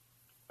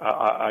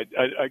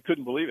 I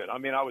couldn't believe it. I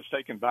mean, I was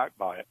taken back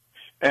by it.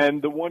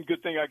 And the one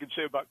good thing I could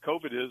say about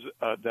COVID is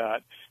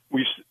that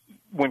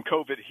when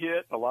COVID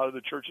hit, a lot of the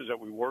churches that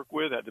we work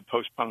with had to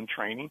postpone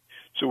training.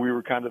 So we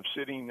were kind of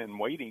sitting and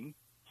waiting.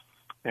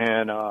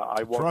 And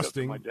I walked up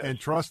to my desk.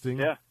 Trusting.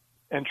 Yeah,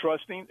 and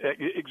trusting.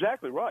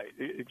 Exactly right.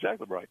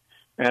 Exactly right.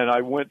 And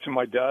I went to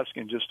my desk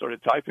and just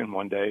started typing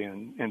one day.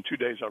 And in 2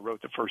 days, I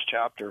wrote the first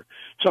chapter,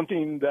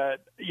 something that,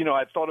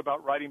 I thought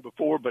about writing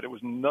before, but it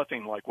was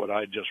nothing like what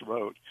I just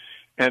wrote.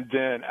 And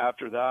then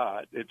after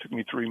that, it took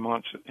me 3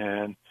 months.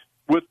 And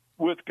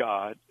with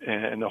God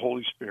and the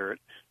Holy Spirit,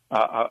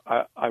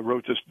 I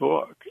wrote this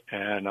book.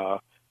 And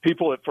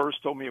people at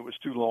first told me it was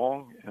too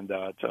long and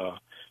that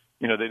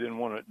they didn't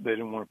want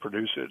to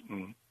produce it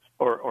and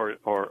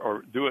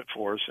or do it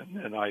for us.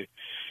 And I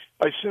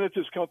sent it to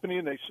this company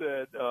and they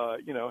said,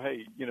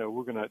 hey,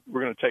 we're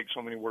gonna take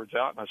so many words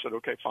out. And I said,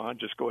 okay, fine,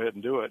 just go ahead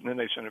and do it. And then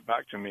they sent it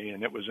back to me,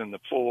 and it was in the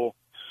full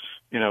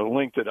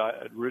length that I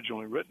had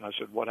originally written. I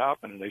said, what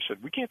happened? And they said,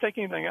 we can't take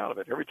anything out of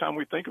it. Every time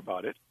we think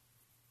about it,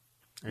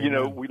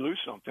 we lose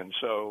something.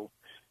 So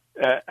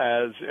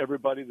as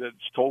everybody that's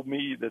told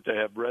me that they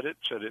have read it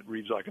said it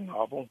reads like a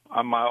novel,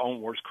 I'm my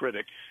own worst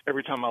critic.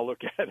 Every time I look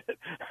at it,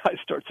 I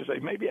start to say,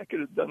 maybe I could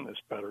have done this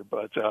better,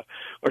 but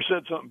or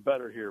said something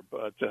better here.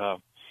 But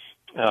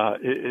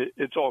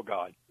it's all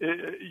God.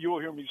 You'll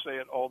hear me say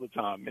it all the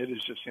time. It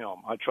is just Him.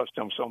 I trust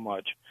Him so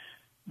much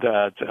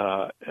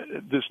that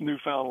this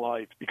newfound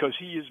life, because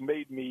He has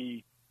made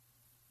me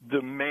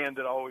the man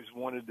that I always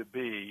wanted to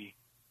be,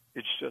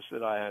 it's just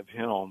that I have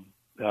Him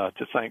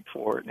to thank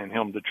for it and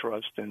him to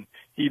trust. And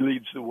he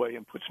leads the way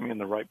and puts me in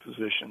the right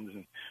positions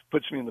and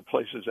puts me in the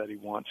places that he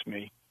wants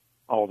me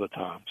all the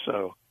time.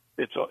 So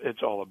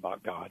it's all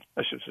about God.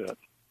 That's just it.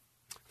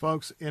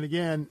 Folks, and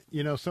again,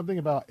 something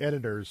about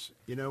editors,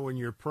 when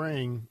you're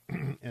praying,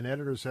 and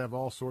editors have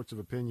all sorts of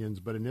opinions,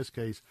 but in this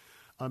case,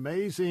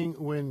 amazing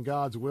when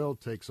God's will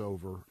takes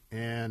over.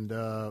 And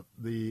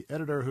the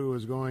editor who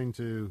is going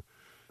to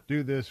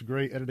do this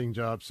great editing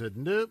job said,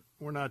 nope,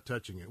 we're not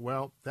touching it.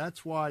 Well,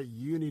 that's why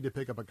you need to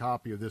pick up a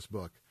copy of this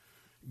book,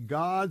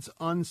 God's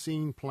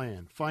Unseen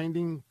Plan,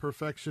 Finding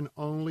Perfection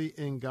Only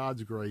in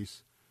God's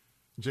Grace,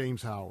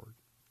 James Howard.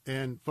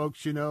 And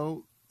folks,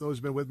 those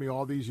who've been with me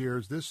all these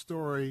years, this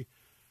story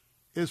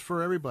is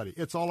for everybody.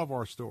 It's all of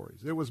our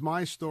stories. It was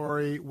my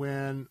story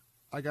when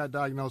I got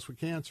diagnosed with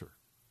cancer.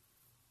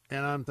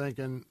 And I'm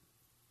thinking,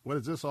 what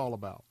is this all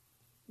about?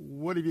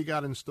 What have you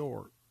got in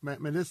store?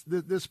 Man,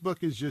 this book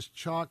is just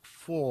chock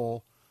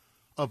full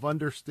of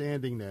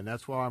understanding that. And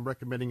that's why I'm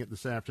recommending it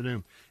this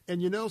afternoon.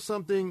 And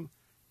something,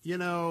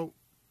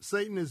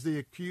 Satan is the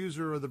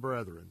accuser of the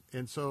brethren.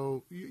 And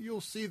so you'll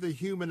see the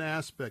human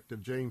aspect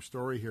of James'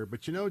 story here.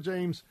 But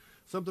James,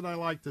 something I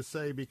like to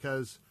say,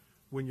 because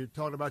when you're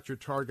talking about your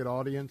target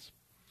audience,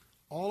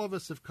 all of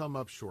us have come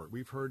up short.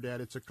 We've heard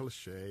that. It's a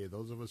cliche.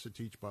 Those of us that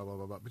teach blah, blah,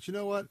 blah, blah. But you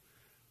know what?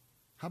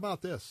 How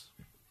about this?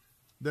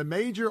 The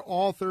major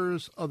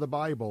authors of the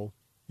Bible,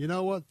 you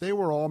know what? They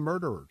were all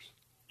murderers.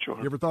 Sure.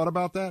 You ever thought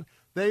about that?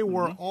 They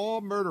were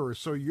all murderers.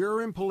 So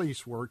you're in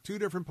police work, 2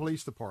 different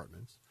police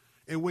departments.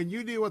 And when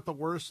you deal with the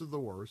worst of the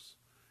worst,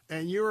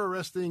 and you're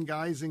arresting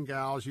guys and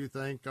gals you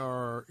think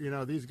are,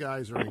 these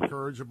guys are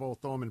incorrigible,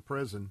 throw them in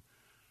prison.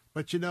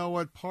 But you know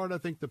what? Part, I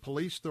think, the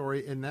police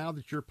story, and now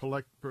that you're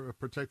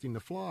protecting the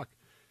flock,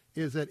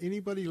 is that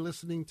anybody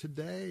listening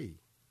today,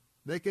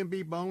 they can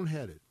be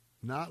boneheaded,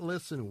 not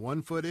listen,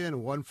 1 foot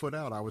in, 1 foot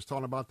out. I was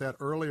talking about that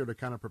earlier to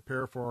kind of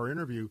prepare for our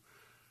interview.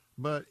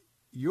 But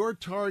your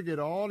target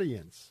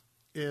audience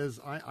is,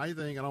 I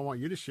think, and I want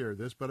you to share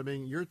this, but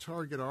your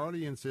target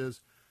audience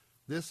is,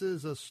 this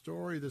is a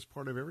story that's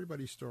part of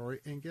everybody's story.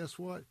 And guess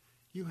what?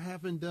 You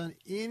haven't done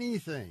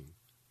anything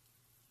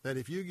that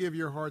if you give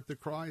your heart to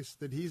Christ,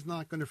 that he's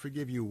not going to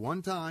forgive you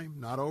one time,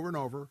 not over and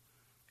over.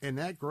 And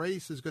that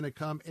grace is going to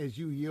come as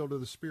you yield to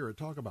the Spirit.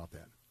 Talk about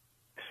that.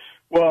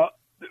 Well,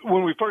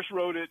 when we first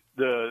wrote it,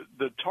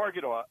 the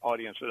target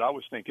audience that I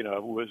was thinking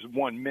of was,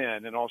 one,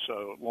 men, and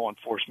also law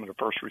enforcement or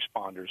first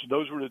responders.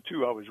 Those were the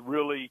two I was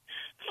really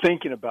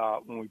thinking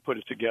about when we put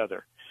it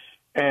together.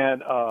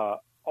 And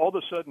all of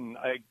a sudden,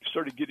 I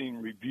started getting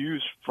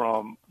reviews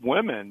from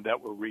women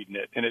that were reading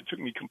it, and it took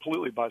me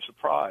completely by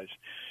surprise.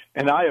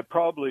 And I have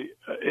probably,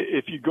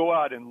 if you go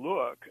out and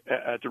look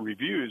at the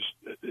reviews,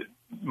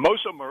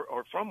 most of them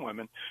are from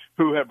women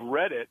who have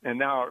read it and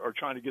now are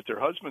trying to get their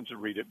husbands to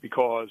read it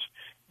because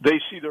they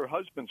see their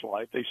husband's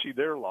life, they see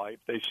their life,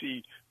 they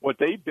see what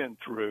they've been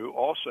through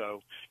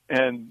also.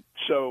 And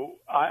so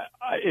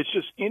it's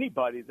just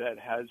anybody that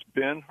has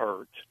been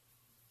hurt,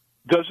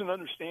 doesn't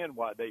understand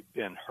why they've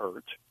been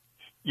hurt,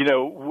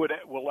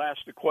 will ask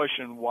the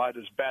question, why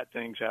does bad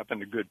things happen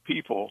to good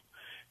people?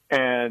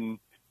 And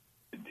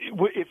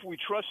if we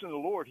trust in the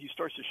Lord, he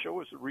starts to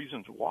show us the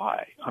reasons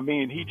why.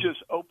 He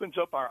just opens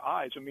up our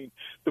eyes.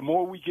 The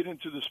more we get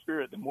into the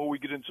Spirit, the more we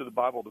get into the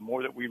Bible, the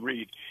more that we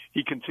read,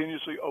 he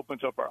continuously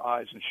opens up our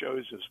eyes and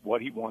shows us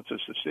what he wants us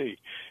to see.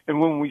 And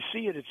when we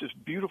see it, it's this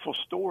beautiful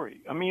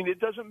story. It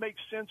doesn't make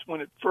sense when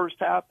it first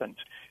happens.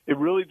 It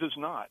really does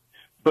not.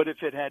 But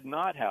if it had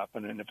not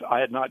happened, and if I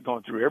had not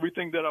gone through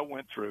everything that I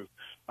went through,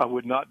 I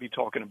would not be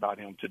talking about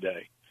him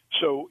today.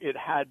 So it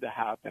had to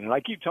happen. And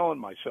I keep telling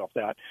myself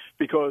that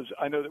because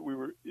I know that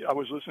I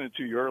was listening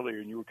to you earlier,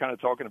 and you were kind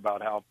of talking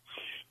about how,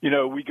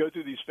 we go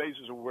through these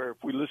phases where if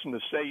we listen to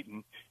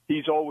Satan,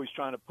 he's always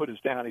trying to put us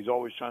down. He's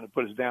always trying to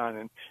put us down.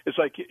 And it's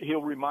like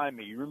he'll remind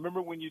me, you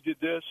remember when you did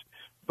this?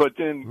 But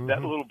then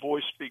that little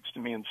voice speaks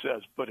to me and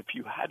says, but if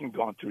you hadn't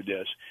gone through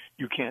this,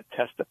 you can't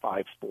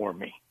testify for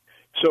me.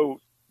 So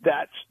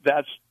that's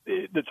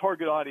the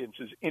target audience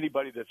is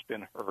anybody that's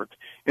been hurt,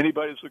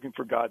 anybody that's looking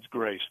for God's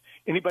grace,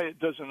 anybody that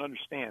doesn't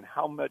understand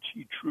how much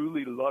he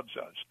truly loves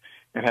us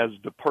and has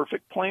the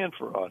perfect plan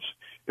for us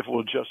if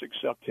we'll just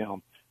accept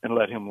him and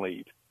let him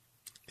lead.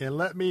 And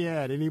let me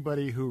add,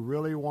 anybody who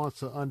really wants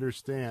to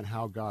understand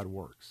how God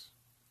works.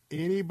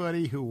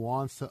 Anybody who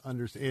wants to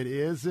understand. It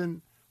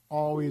isn't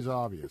always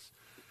obvious.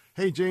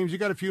 Hey, James, you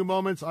got a few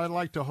moments? I'd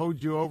like to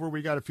hold you over.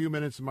 We got a few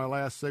minutes in my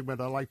last segment.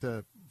 I'd like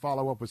to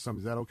follow up with something.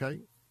 Is that okay?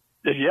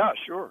 Yeah,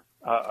 sure.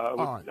 I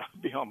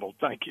would be humbled.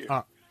 Thank you.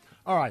 All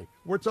right.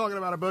 We're talking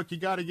about a book. You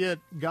got to get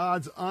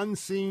God's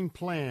Unseen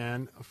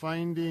Plan,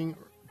 Finding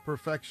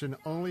Perfection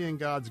Only in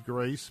God's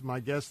Grace. My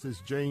guest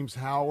is James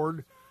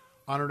Howard.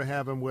 Honored to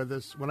have him with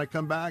us. When I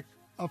come back,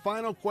 a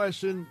final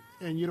question,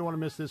 and you don't want to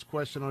miss this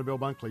question on the Bill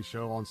Bunkley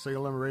Show on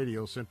Salem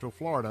Radio, Central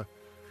Florida.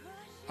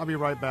 I'll be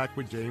right back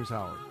with James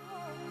Howard.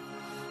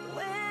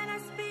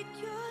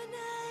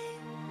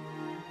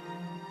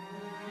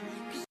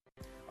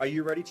 Are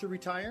you ready to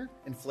retire?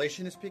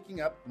 Inflation is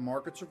picking up,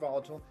 markets are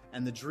volatile,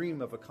 and the dream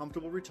of a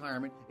comfortable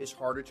retirement is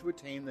harder to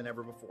attain than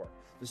ever before.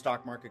 The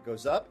stock market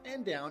goes up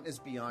and down is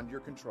beyond your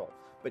control,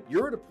 but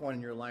you're at a point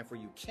in your life where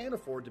you can't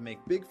afford to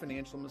make big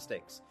financial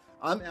mistakes.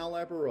 I'm Al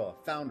Labaroa,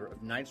 founder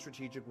of Knight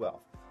Strategic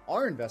Wealth.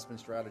 Our investment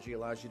strategy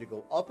allows you to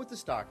go up with the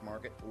stock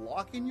market,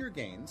 lock in your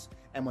gains,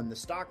 and when the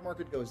stock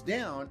market goes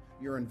down,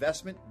 your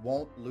investment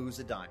won't lose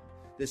a dime.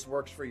 This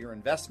works for your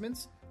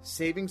investments,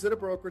 savings at a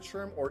brokerage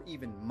firm, or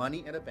even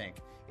money at a bank.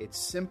 It's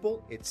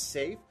simple, it's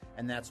safe,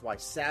 and that's why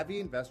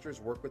savvy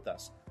investors work with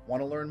us. Want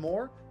to learn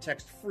more?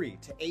 Text FREE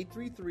to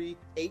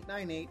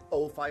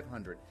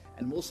 833-898-0500,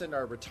 and we'll send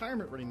our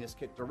retirement readiness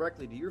kit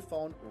directly to your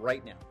phone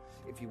right now.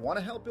 If you want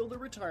to help build a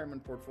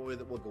retirement portfolio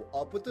that will go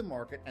up with the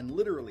market and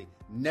literally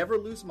never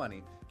lose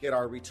money, get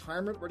our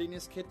retirement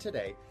readiness kit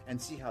today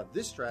and see how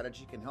this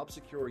strategy can help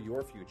secure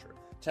your future.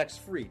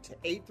 Text FREE to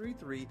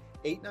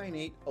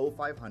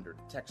 833-898-0500.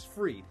 Text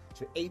FREE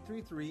to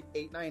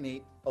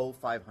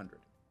 833-898-0500.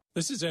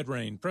 This is Ed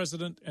Rain,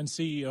 President and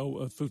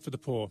CEO of Food for the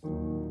Poor.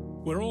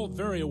 We're all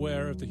very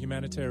aware of the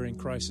humanitarian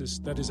crisis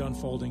that is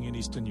unfolding in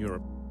Eastern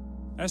Europe.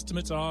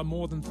 Estimates are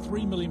more than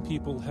 3 million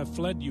people have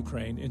fled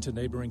Ukraine into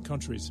neighboring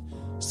countries.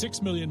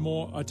 6 million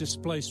more are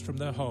displaced from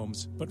their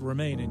homes but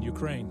remain in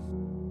Ukraine.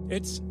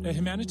 It's a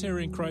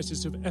humanitarian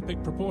crisis of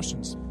epic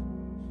proportions.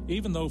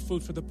 Even though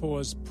Food for the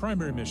Poor's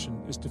primary mission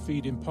is to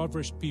feed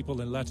impoverished people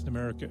in Latin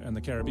America and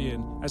the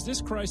Caribbean, as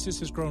this crisis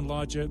has grown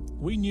larger,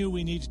 we knew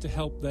we needed to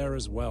help there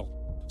as well.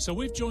 So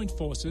we've joined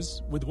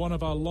forces with one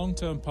of our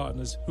long-term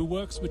partners who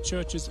works with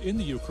churches in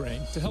the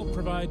Ukraine to help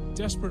provide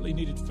desperately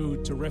needed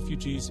food to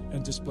refugees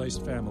and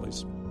displaced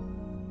families.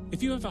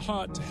 If you have a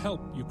heart to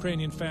help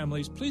Ukrainian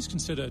families, please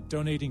consider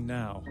donating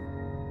now.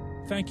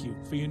 Thank you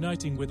for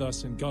uniting with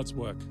us in God's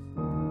work.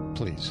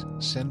 Please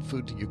send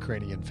food to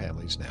Ukrainian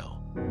families now.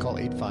 Call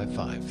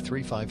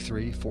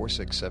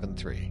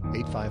 855-353-4673,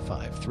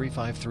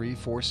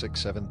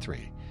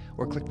 855-353-4673,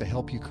 or click the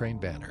Help Ukraine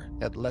banner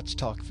at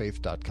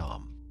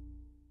letstalkfaith.com.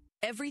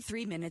 Every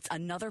 3 minutes,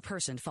 another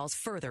person falls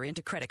further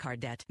into credit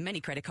card debt.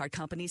 Many credit card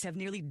companies have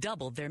nearly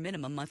doubled their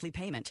minimum monthly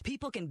payment.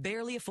 People can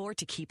barely afford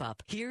to keep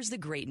up. Here's the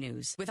great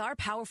news. With our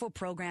powerful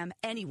program,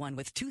 anyone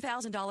with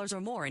 $2,000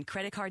 or more in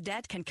credit card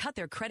debt can cut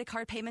their credit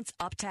card payments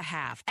up to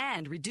half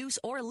and reduce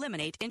or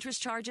eliminate interest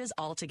charges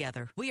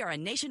altogether. We are a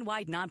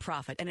nationwide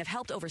nonprofit and have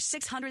helped over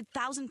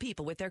 600,000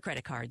 people with their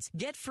credit cards.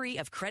 Get free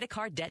of credit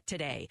card debt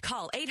today.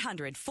 Call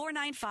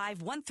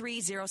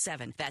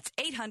 800-495-1307. That's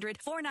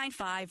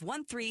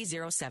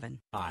 800-495-1307.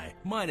 Hi,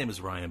 my name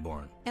is Ryan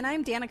Bourne. And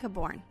I'm Danica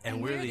Bourne.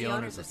 And we're the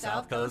owners of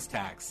South Coast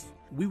Tax.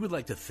 We would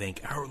like to thank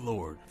our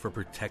Lord for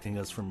protecting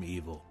us from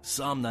evil.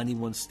 Psalm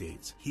 91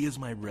 states, He is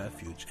my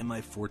refuge and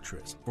my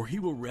fortress, for He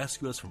will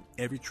rescue us from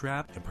every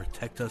trap and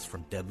protect us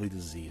from deadly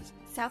disease.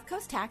 South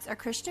Coast Tax are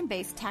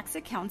Christian-based tax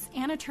accountants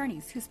and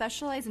attorneys who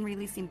specialize in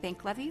releasing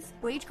bank levies,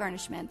 wage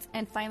garnishments,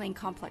 and filing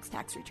complex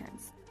tax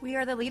returns. We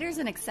are the leaders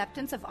in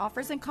acceptance of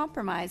offers and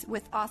compromise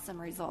with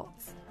awesome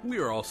results. We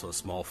are also a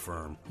small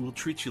firm who will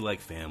treat you like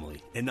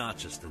family and not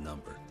just a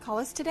number. Call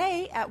us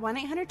today at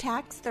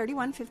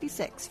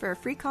 1-800-TAX-3156 for a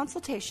free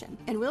consultation,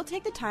 and we'll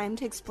take the time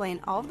to explain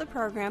all of the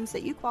programs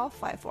that you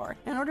qualify for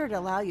in order to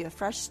allow you a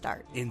fresh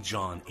start. In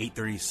John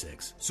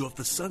 8:36, so if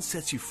the Son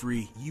sets you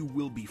free, you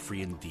will be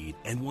free indeed.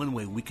 And one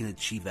way we can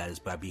achieve that is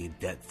by being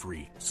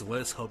debt-free. So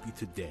let us help you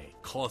today.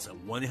 Call us at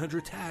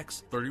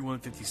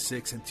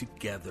 1-800-TAX-3156, and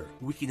together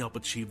we can help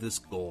achieve this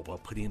goal by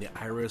putting the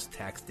IRS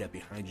tax debt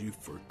behind you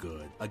for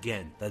good.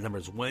 Again, that number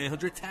is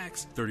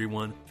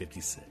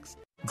 1-800-TAX-3156.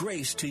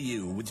 Grace to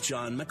You with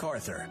John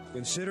MacArthur.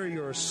 Consider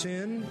your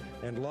sin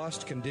and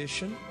lost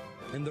condition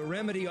and the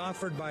remedy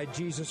offered by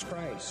Jesus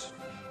Christ.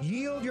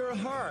 Yield your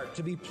heart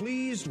to be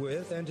pleased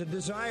with and to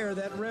desire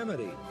that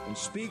remedy, and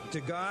speak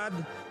to God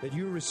that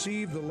you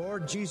receive the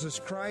Lord Jesus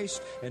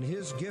Christ and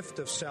His gift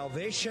of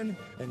salvation,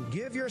 and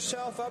give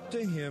yourself up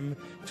to Him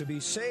to be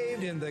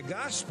saved in the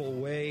gospel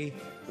way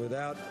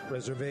without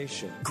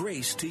reservation.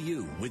 Grace to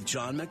You with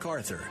John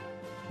MacArthur.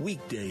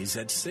 Weekdays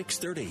at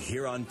 6:30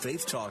 here on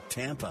Faith Talk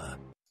Tampa.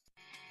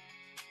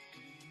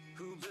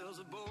 Who builds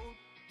a boat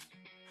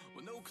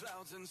with no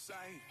clouds in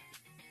sight?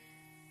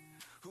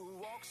 Who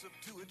walks up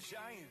to a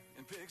giant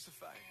and picks a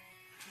fight?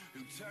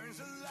 Who turns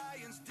a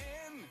lion's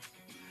den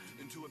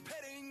into a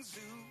petting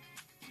zoo?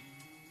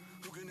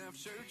 Who can have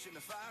church in a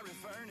fiery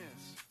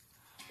furnace?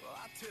 Well,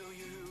 I tell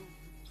you who.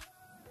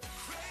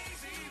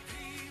 Crazy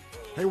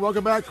people. Hey,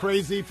 welcome back,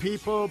 crazy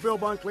people. Bill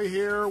Bunkley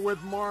here with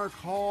Mark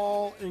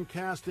Hall in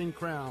Casting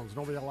Crowns.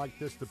 Nobody like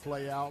this to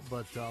play out,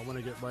 but I want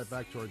to get right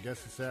back to our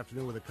guest this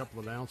afternoon with a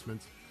couple of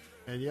announcements.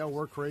 And, yeah,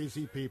 we're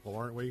crazy people,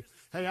 aren't we?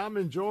 Hey, I'm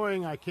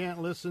enjoying, I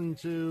can't listen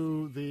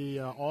to the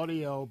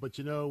audio, but,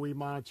 you know, we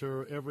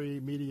monitor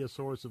every media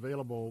source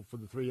available for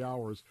the 3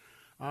 hours.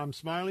 I'm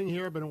smiling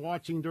here. I've been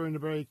watching during the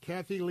break.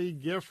 Kathy Lee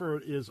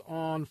Gifford is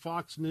on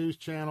Fox News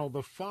Channel,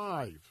 The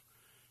 5.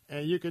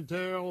 And you can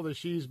tell that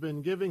she's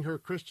been giving her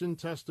Christian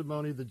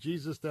testimony, the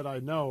Jesus that I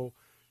know.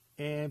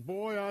 And,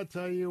 boy, I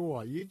tell you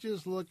what, you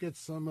just look at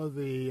some of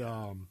the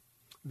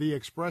the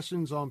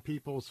expressions on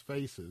people's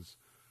faces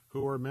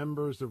who are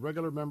members, the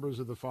regular members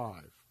of the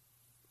five.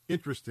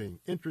 Interesting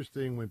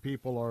when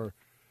people are,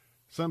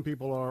 some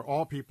people are,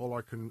 all people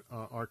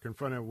are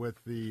confronted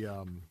with the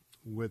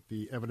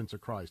evidence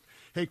of Christ.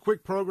 Hey,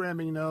 quick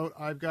programming note.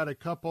 I've got a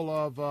couple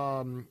of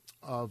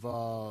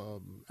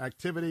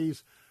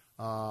activities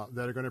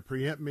that are going to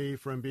preempt me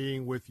from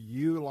being with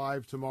you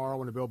live tomorrow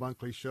on the Bill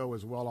Bunkley Show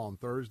as well on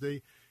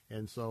Thursday.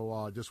 And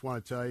so just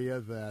want to tell you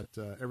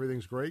that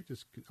everything's great.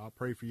 I'll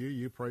pray for you.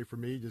 You pray for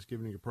me. Just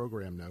giving you a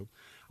program note.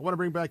 I want to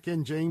bring back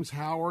in James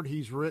Howard.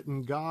 He's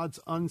written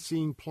God's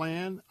Unseen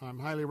Plan. I'm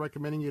highly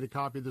recommending you to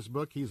copy this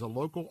book. He's a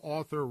local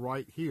author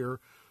right here,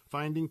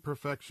 Finding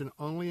Perfection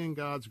Only in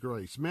God's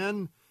Grace.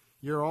 Men,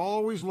 you're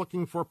always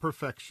looking for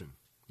perfection.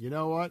 You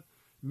know what?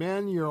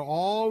 Men, you're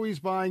always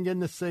buying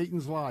into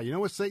Satan's lie. You know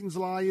what Satan's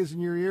lie is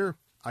in your ear?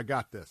 I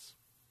got this.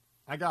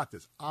 I got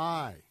this.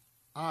 I.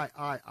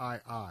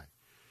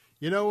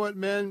 You know what,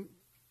 men?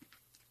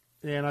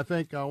 And I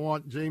think I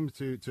want James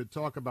to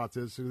talk about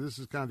this. So this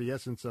is kind of the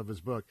essence of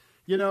his book.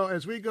 You know,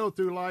 as we go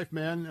through life,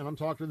 men, and I'm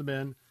talking to the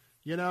men,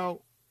 you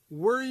know,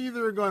 we're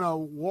either going to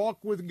walk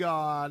with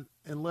God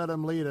and let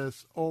him lead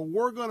us, or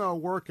we're going to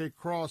work at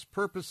cross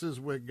purposes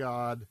with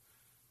God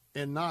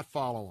and not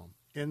follow him.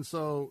 And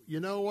so, you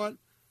know what?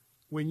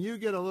 When you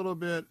get a little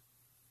bit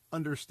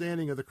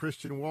understanding of the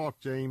Christian walk,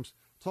 James,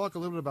 talk a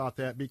little bit about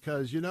that,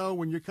 because, you know,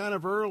 when you're kind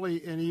of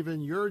early in even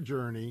your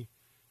journey,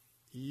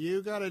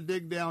 you got to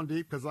dig down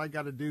deep, because I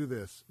got to do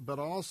this. But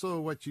also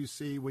what you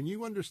see, when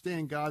you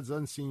understand God's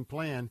unseen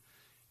plan,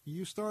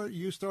 you start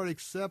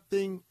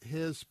accepting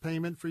his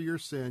payment for your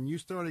sin. You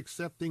start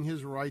accepting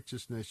his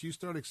righteousness. You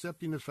start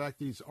accepting the fact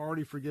that he's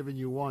already forgiven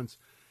you once,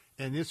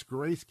 and this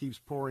grace keeps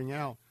pouring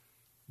out.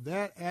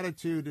 That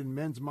attitude in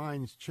men's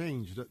minds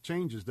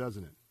changes,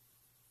 doesn't it?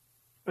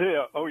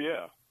 Yeah. Oh,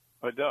 yeah,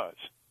 it does.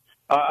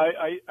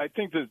 I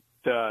think that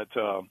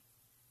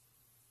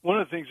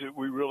one of the things that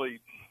we really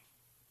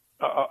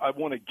I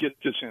want to get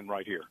this in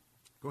right here.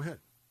 Go ahead.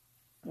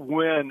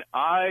 When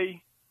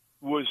I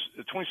was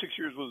 26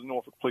 years with the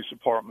Norfolk Police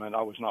Department,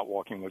 I was not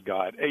walking with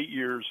God. 8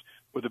 years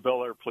with the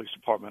Bel Air Police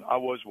Department, I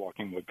was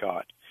walking with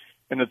God.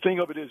 And the thing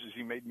of it is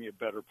he made me a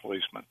better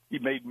policeman. He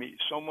made me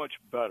so much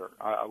better.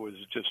 I was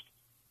just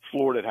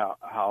floored at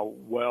how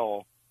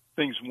well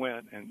things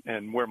went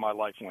and where my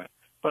life went.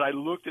 But I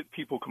looked at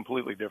people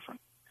completely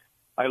different.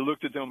 I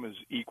looked at them as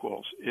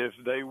equals. If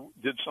they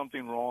did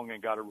something wrong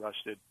and got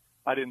arrested,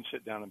 I didn't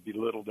sit down and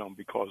belittle them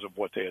because of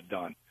what they had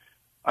done.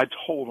 I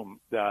told them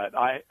that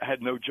I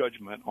had no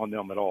judgment on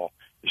them at all.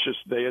 It's just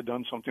they had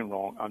done something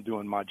wrong. I'm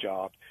doing my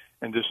job,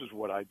 and this is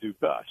what I do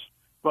best.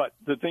 But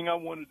the thing I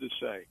wanted to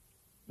say,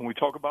 when we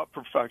talk about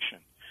perfection,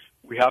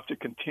 we have to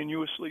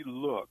continuously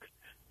look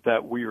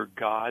that we are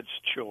God's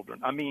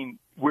children. I mean,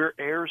 we're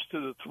heirs to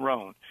the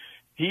throne.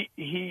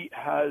 He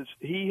has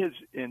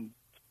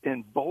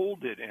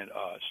emboldened in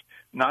us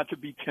not to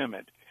be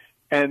timid.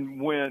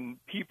 And when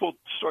people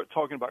start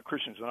talking about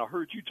Christians, and I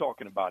heard you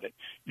talking about it,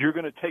 you're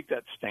going to take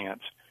that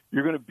stance.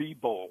 You're going to be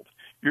bold.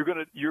 You're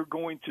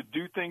going to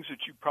do things that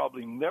you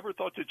probably never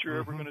thought that you're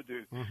ever going to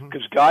do,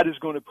 because God is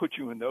going to put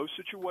you in those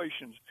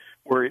situations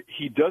where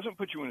he doesn't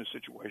put you in a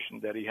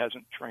situation that he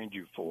hasn't trained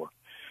you for.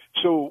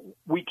 So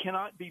we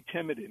cannot be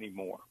timid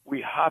anymore.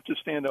 We have to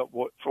stand up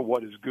for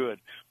what is good,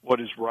 what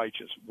is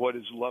righteous, what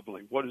is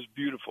lovely, what is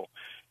beautiful.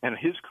 And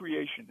his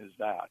creation is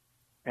that.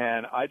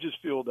 And I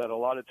just feel that a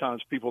lot of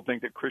times people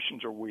think that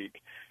Christians are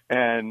weak.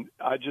 And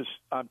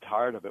I'm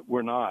tired of it.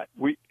 We're not.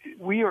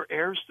 We are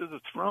heirs to the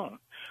throne.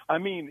 I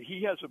mean,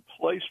 he has a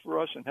place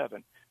for us in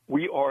heaven.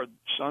 We are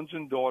sons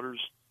and daughters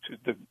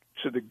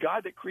to the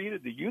God that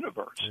created the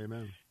universe.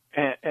 Amen.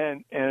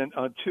 And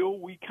until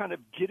we kind of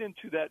get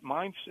into that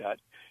mindset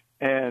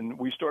and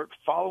we start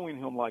following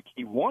him like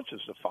he wants us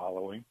to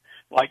follow him,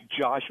 like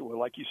Joshua,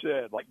 like you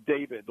said, like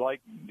David,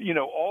 like, you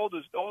know, all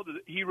the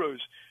heroes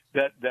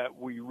that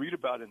we read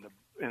about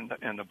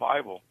in the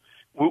Bible,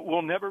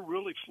 we'll never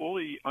really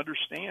fully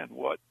understand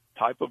what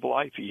type of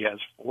life he has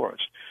for us.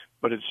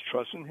 But it's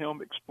trusting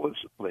him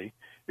explicitly.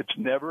 It's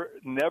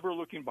never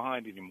looking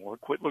behind anymore.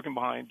 Quit looking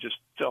behind. Just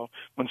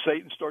when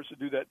Satan starts to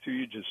do that to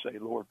you, just say,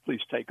 Lord,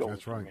 please take over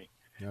for me.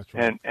 That's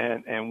right.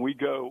 And we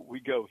go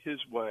his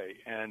way.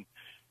 And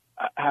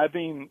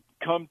having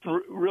come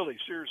through, really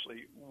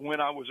seriously, when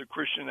I was a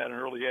Christian at an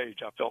early age,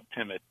 I felt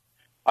timid.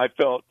 I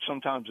felt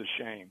sometimes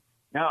ashamed.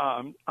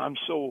 Now I'm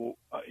so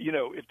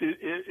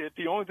if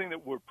the only thing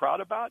that we're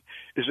proud about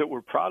is that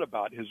we're proud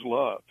about his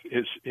love,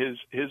 his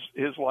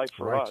life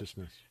for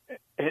righteousness, us,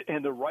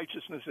 and the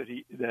righteousness that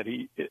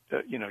he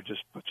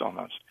just puts on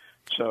us.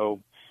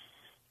 So,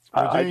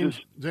 James,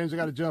 I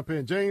got to jump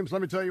in. James,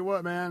 let me tell you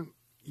what, man.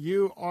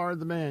 You are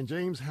the man.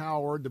 James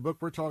Howard, the book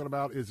we're talking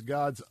about is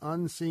God's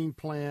Unseen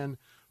Plan,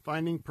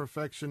 Finding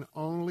Perfection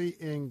Only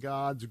in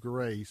God's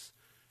Grace.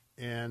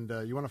 And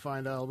you want to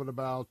find out a little bit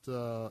about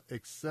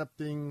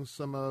accepting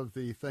some of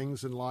the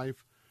things in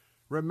life.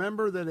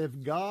 Remember that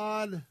if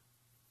God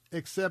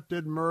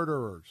accepted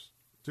murderers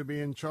to be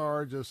in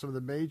charge of some of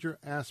the major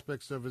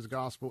aspects of his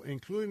gospel,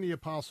 including the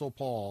Apostle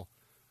Paul,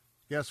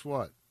 guess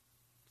what?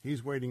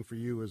 He's waiting for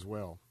you as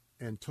well.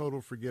 And total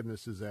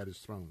forgiveness is at his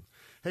throne.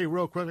 Hey,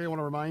 real quickly, I want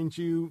to remind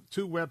you,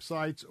 2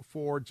 websites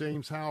for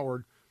James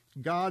Howard.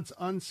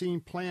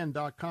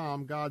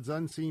 God'sUnseenPlan.com,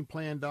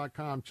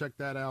 God'sUnseenPlan.com. Check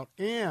that out.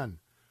 And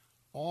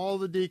all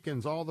the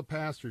deacons, all the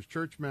pastors,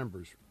 church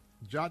members,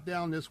 jot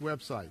down this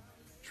website,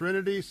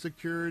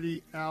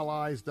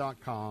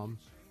 TrinitySecurityAllies.com,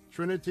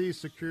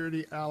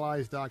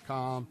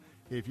 TrinitySecurityAllies.com.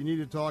 If you need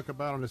to talk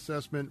about an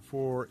assessment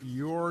for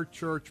your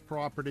church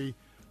property,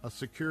 a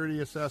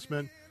security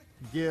assessment,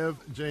 give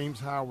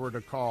James Howard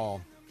a call.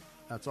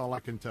 That's all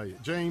I can tell you.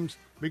 James,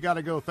 we got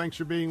to go. Thanks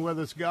for being with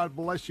us. God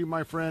bless you,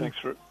 my friend.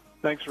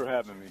 Thanks for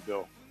having me,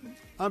 Bill.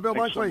 I'm Bill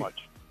Thanks Bunkley. So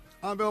much.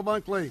 I'm Bill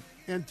Bunkley.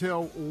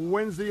 Until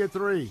Wednesday at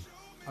 3,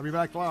 I'll be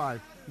back live.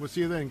 We'll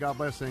see you then. God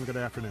bless and good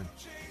afternoon.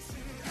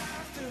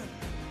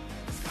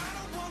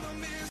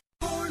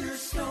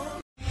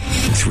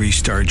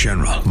 3-star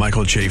General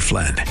Michael J.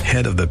 Flynn,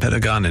 head of the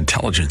Pentagon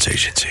Intelligence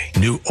Agency,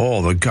 knew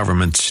all the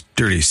government's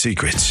dirty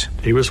secrets.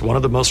 He was one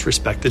of the most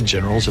respected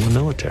generals in the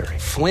military.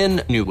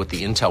 Flynn knew what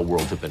the intel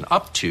world had been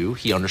up to.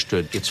 He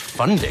understood its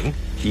funding.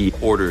 He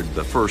ordered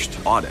the first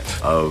audit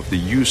of the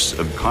use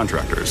of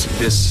contractors.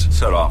 This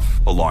set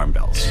off alarm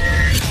bells.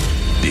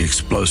 The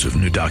explosive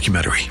new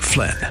documentary,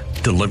 Flynn,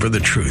 Deliver the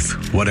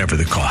Truth, Whatever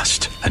the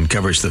Cost,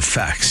 uncovers the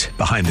facts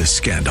behind this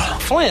scandal.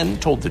 Flynn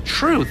told the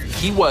truth.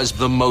 He was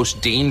the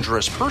most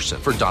dangerous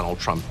person for Donald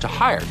Trump to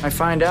hire. I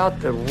find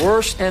out the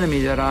worst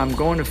enemy that I'm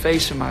going to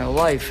face in my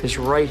life is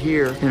right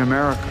here in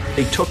America.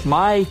 They took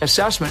my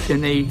assessment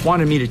and they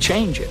wanted me to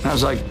change it. And I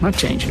was like, I'm not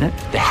changing it.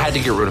 They had to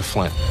get rid of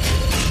Flynn.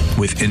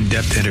 With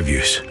in-depth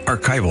interviews,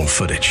 archival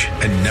footage,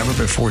 and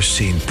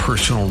never-before-seen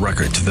personal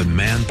records of the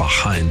man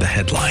behind the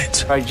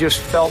headlines. I just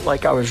felt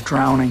like I was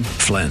drowning.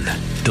 Flynn,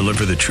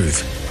 Deliver the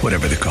Truth,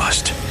 Whatever the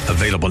Cost.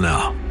 Available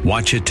now.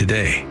 Watch it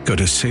today. Go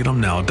to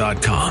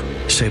salemnow.com.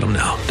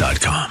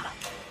 salemnow.com.